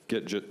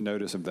get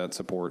notice of that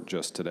support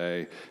just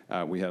today.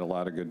 We had a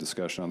lot of good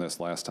discussion on this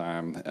last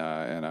time,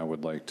 and I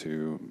would like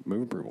to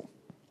move approval.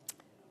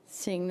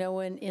 Seeing no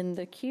one in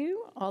the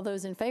queue, all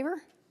those in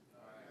favor?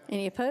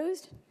 Any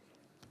opposed?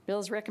 Bill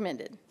is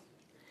recommended.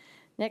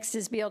 Next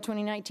is BL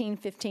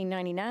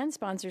 2019-1599,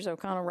 sponsors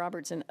O'Connell,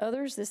 Roberts, and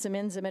others. This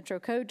amends the Metro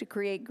Code to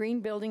create green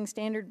building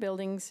standard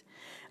buildings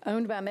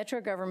owned by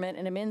Metro government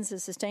and amends the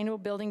sustainable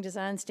building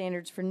design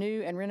standards for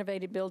new and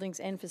renovated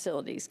buildings and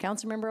facilities.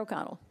 Councilmember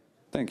O'Connell.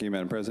 Thank you,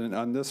 Madam President.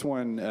 On this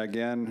one,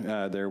 again,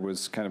 there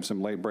was kind of some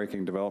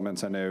late-breaking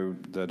developments. I know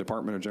the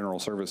Department of General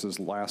Services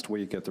last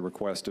week at the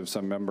request of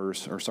some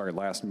members, or sorry,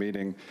 last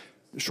meeting,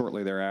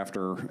 shortly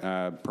thereafter,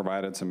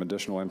 provided some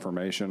additional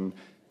information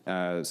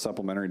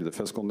supplementary to the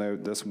fiscal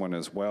note. This one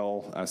as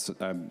well,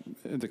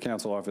 the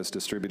council office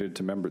distributed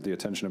to the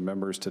attention of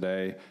members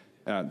today.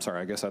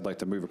 Sorry, I guess I'd like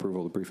to move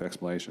approval of the brief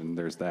explanation.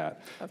 There's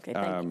that. Okay,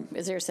 thank you.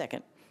 Is there a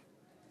second?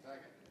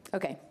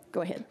 Okay,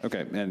 go ahead.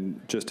 Okay,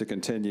 and just to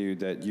continue,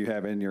 that you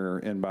have in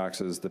your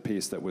inboxes the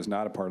piece that was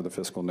not a part of the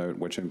fiscal note,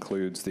 which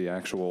includes the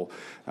actual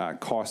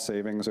cost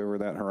savings over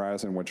that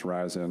horizon, which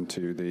rise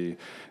into the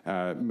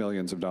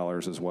millions of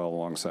dollars as well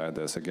alongside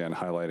this, again,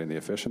 highlighting the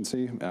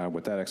efficiency.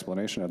 With that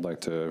explanation, I'd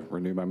like to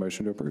renew my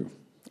motion to approve.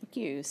 Thank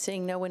you.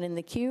 Seeing no one in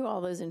the queue, all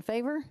those in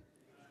favor?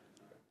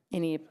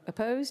 Any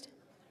opposed?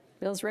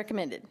 Bill is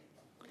recommended.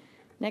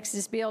 Next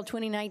is BL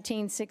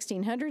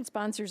 2019-1600,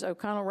 sponsors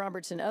O'Connell,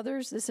 Roberts, and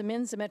others. This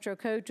amends the Metro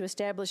Code to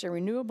establish a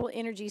renewable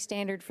energy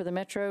standard for the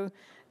Metro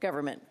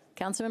government.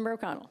 Councilmember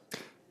O'Connell.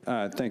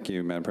 Thank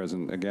you, Madam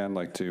President. Again, I'd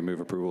like to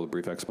move approval with a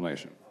brief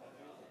explanation.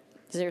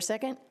 Is there a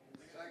second?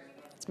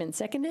 It's been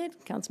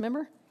seconded.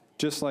 Councilmember?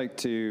 Just like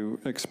to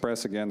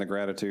express again the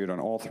gratitude on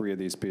all three of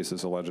these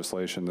pieces of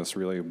legislation. This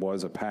really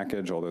was a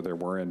package, although there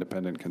were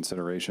independent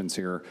considerations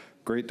here.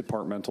 Great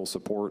departmental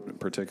support,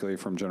 particularly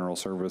from General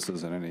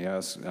Services and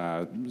NES.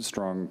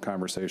 Strong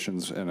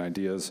conversations and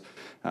ideas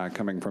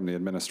coming from the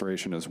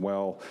administration as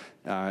well.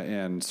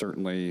 And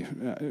certainly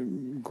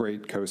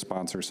great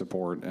co-sponsor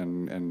support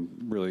and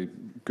really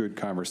good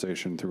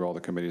conversation through all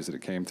the committees that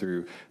it came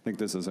through. I think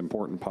this is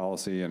important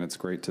policy, and it's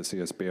great to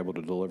see us be able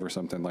to deliver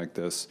something like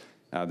this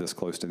this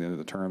close to the end of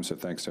the term. So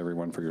thanks to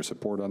everyone for your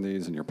support on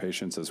these and your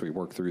patience as we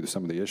work through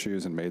some of the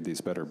issues and made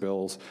these better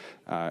bills.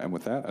 And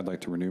with that, I'd like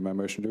to renew my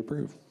motion to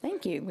approve.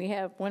 Thank you. We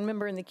have one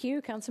member in the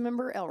queue,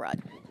 Councilmember Elrod.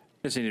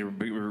 Just need to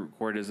be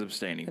recorded as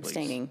abstaining, please.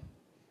 Abstaining.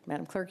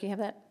 Madam Clerk, you have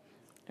that?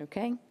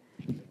 Okay.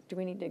 Do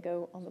we need to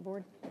go on the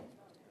board?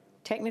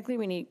 Technically,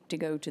 we need to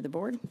go to the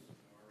board.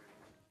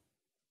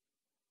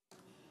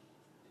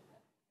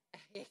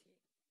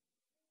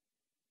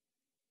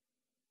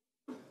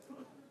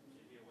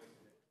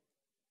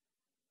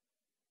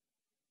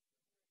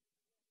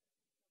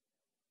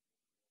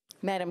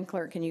 Madam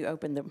Clerk, can you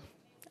open the,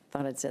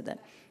 thought I'd said that.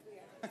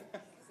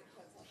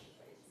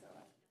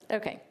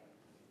 Okay.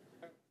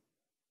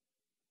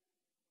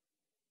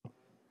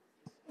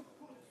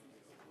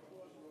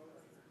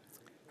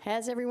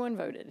 Has everyone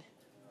voted?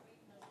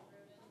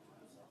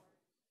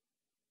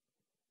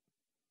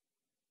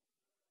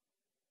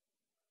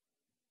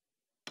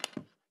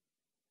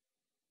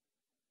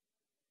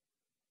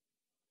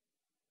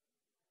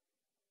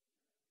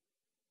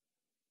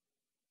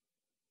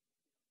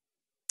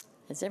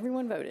 Has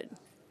everyone voted?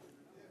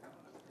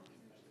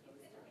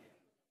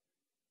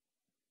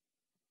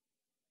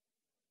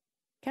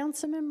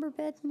 Councilmember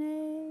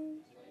Bedney?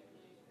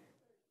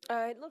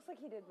 It looks like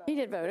he did vote. He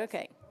did vote,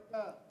 okay.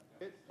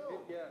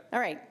 All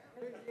right,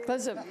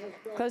 close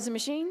the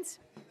machines.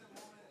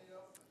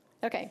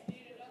 Okay.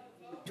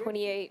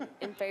 28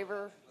 in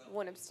favor,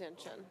 1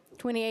 abstention.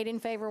 28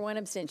 in favor, 1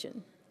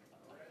 abstention.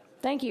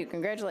 Thank you,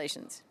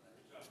 congratulations.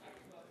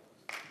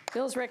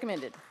 Bill is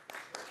recommended.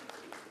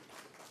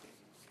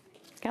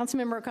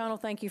 Councilmember O'Connell,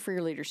 thank you for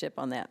your leadership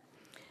on that.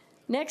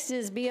 Next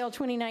is BL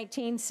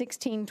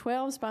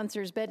 2019-1612,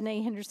 sponsors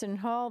Bedney Henderson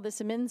Hall. This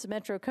amends the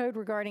Metro Code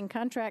regarding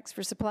contracts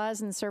for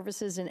supplies and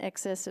services in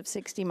excess of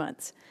 60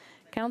 months.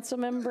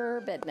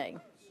 Councilmember Bedney.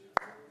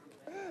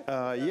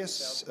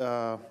 Yes.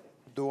 Are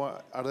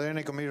there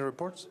any committee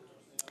reports?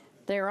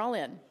 They're all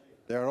in.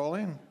 They're all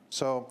in.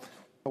 So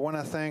I want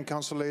to thank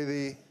Council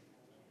Lady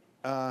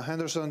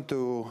Henderson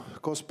to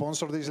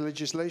co-sponsor this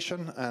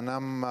legislation, and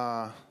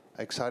I'm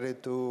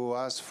excited to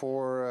ask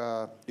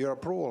for your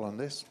approval on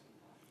this.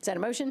 Is that a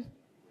motion?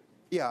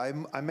 Yeah,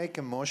 I make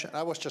a motion.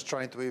 I was just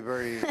trying to be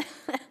very...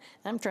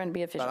 I'm trying to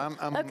be official.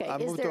 But I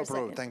move to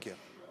approve. Thank you.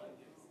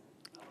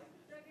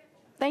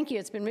 Thank you.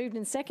 It's been moved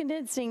and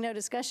seconded. Seeing no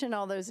discussion,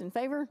 all those in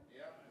favor?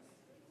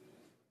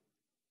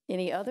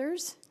 Any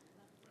others?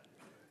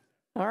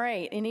 All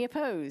right. Any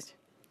opposed?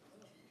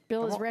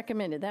 Bill is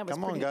recommended. That was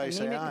pretty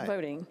anemic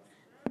voting.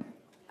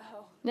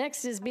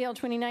 Next is BL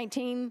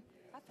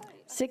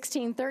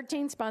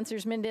 2019-1613,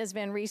 sponsors Mendez,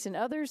 Van Rees, and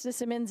others.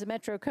 This amends the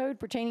Metro Code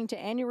pertaining to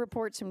annual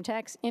reports from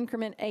tax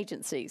increment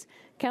agencies.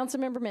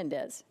 Councilmember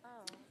Mendez.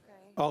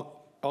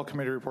 All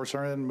committee reports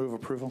are in. Move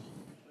approval.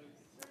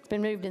 It's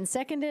been moved and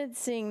seconded.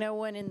 Seeing no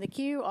one in the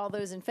queue, all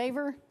those in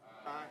favor?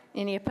 Aye.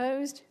 Any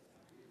opposed?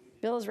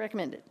 Bill is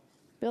recommended.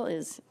 Bill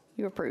is,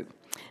 you approve.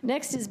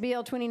 Next is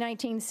BL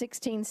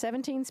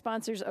 2019-1617,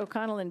 sponsors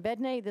O'Connell and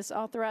Bedney. This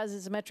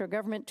authorizes the Metro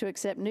government to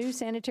accept new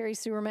sanitary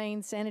sewer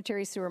mains,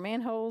 sanitary sewer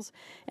manholes,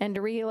 and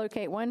to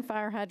relocate one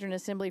fire hydrant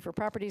assembly for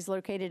properties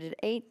located at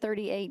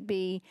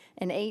 838B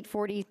and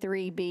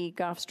 843B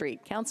Goff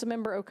Street.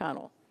 Councilmember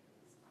O'Connell.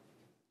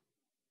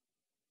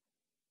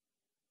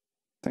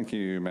 Thank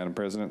you, Madam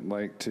President. I'd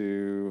like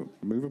to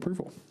move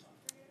approval.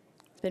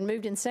 It's been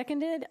moved and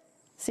seconded.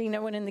 Seeing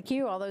no one in the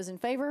queue, all those in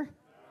favor?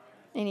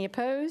 Any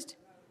opposed?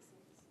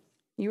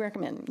 You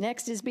recommend.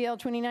 Next is BL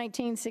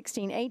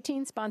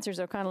 2019-1618, sponsors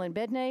O'Connell and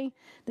Bedney.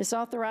 This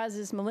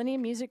authorizes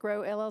Millennium Music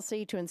Row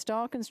LLC to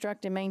install,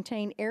 construct, and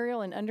maintain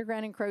aerial and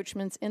underground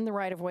encroachments in the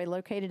right-of-way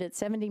located at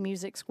 70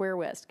 Music Square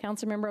West.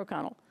 Councilmember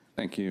O'Connell.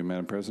 Thank you,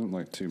 Madam President. I'd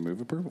like to move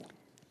approval.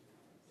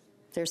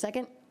 Is there a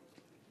second?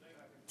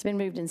 It's been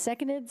moved and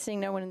seconded.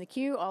 Seeing no one in the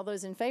queue, all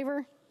those in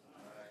favor?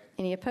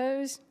 Any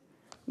opposed?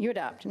 You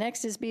adopt.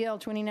 Next is BL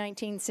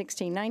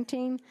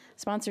 2019-1619,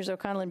 sponsors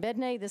O'Connell and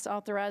Bedney. This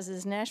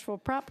authorizes Nashville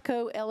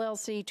Propco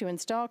LLC to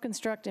install,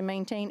 construct, and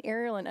maintain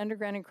aerial and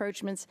underground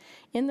encroachments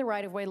in the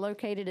right-of-way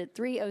located at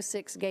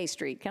 306 Gay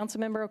Street.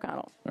 Councilmember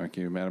O'Connell. Thank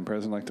you, Madam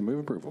President. I'd like to move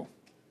approval.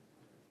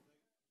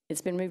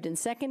 It's been moved and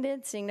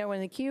seconded. Seeing no one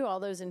in the queue, all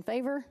those in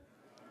favor?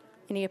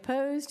 Any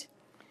opposed?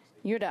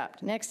 You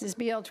adopt. Next is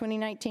BL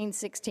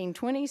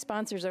 2019-1620,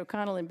 sponsors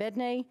O'Connell and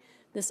Bedney.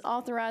 This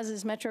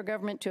authorizes Metro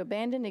government to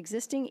abandon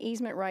existing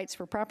easement rights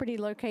for property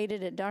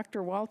located at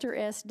Dr. Walter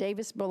S.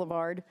 Davis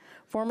Boulevard,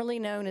 formerly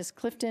known as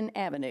Clifton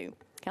Avenue.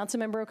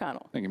 Councilmember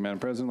O'Connell. Thank you, Madam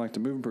President. I'd like to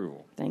move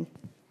approval. Thank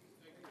you.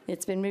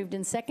 It's been moved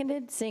and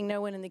seconded. Seeing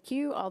no one in the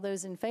queue, all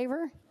those in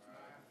favor?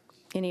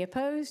 Any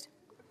opposed?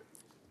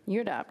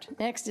 You adopt.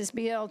 Next is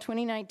BL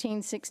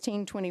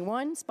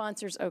 2019-1621,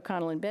 sponsors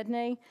O'Connell and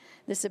Bedney.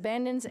 This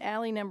abandons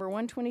alley number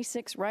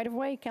 126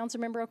 right-of-way.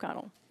 Councilmember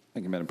O'Connell.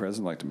 Thank you, Madam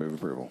President. I'd like to move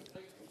approval.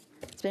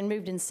 It's been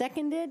moved and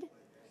seconded.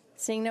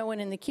 Seeing no one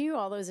in the queue,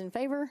 all those in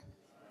favor?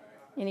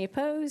 Any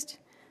opposed?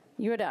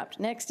 You adopt.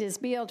 Next is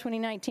BL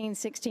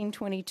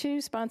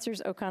 2019-1622,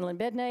 sponsors O'Connell and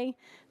Bedney.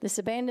 This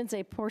abandons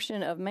a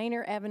portion of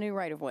Manor Avenue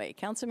right-of-way.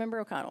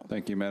 Councilmember O'Connell.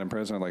 Thank you, Madam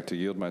President. I'd like to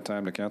yield my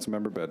time to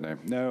Councilmember Bedney.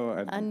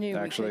 No, I knew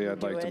actually,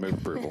 I'd like to move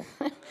approval.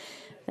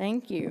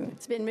 Thank you.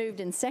 It's been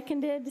moved and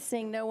seconded.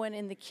 Seeing no one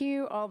in the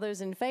queue, all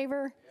those in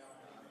favor?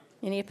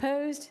 Any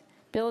opposed?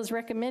 Bill is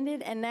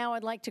recommended. And now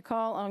I'd like to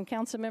call on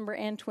Councilmember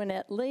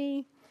Antoinette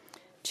Lee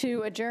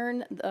to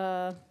adjourn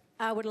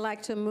I would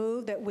like to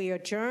move that we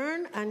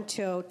adjourn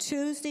until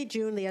Tuesday,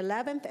 June the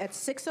 11th at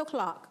 6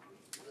 o'clock.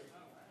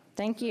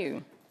 Thank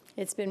you.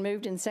 It's been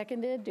moved and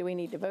seconded. Do we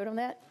need to vote on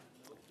that?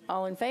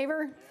 All in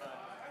favor?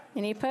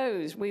 Any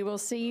opposed? We will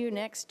see you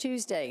next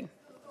Tuesday.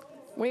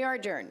 We are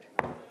adjourned.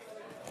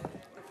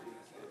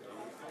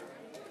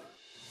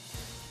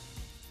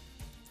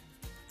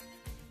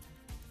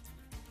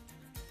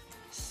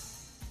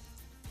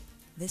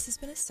 This has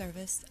been a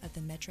service of the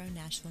Metro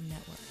Nashville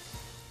Network.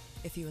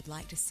 If you would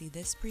like to see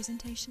this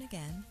presentation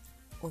again,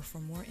 or for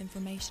more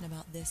information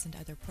about this and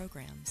other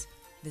programs,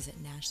 visit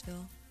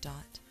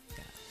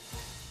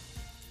nashville.gov.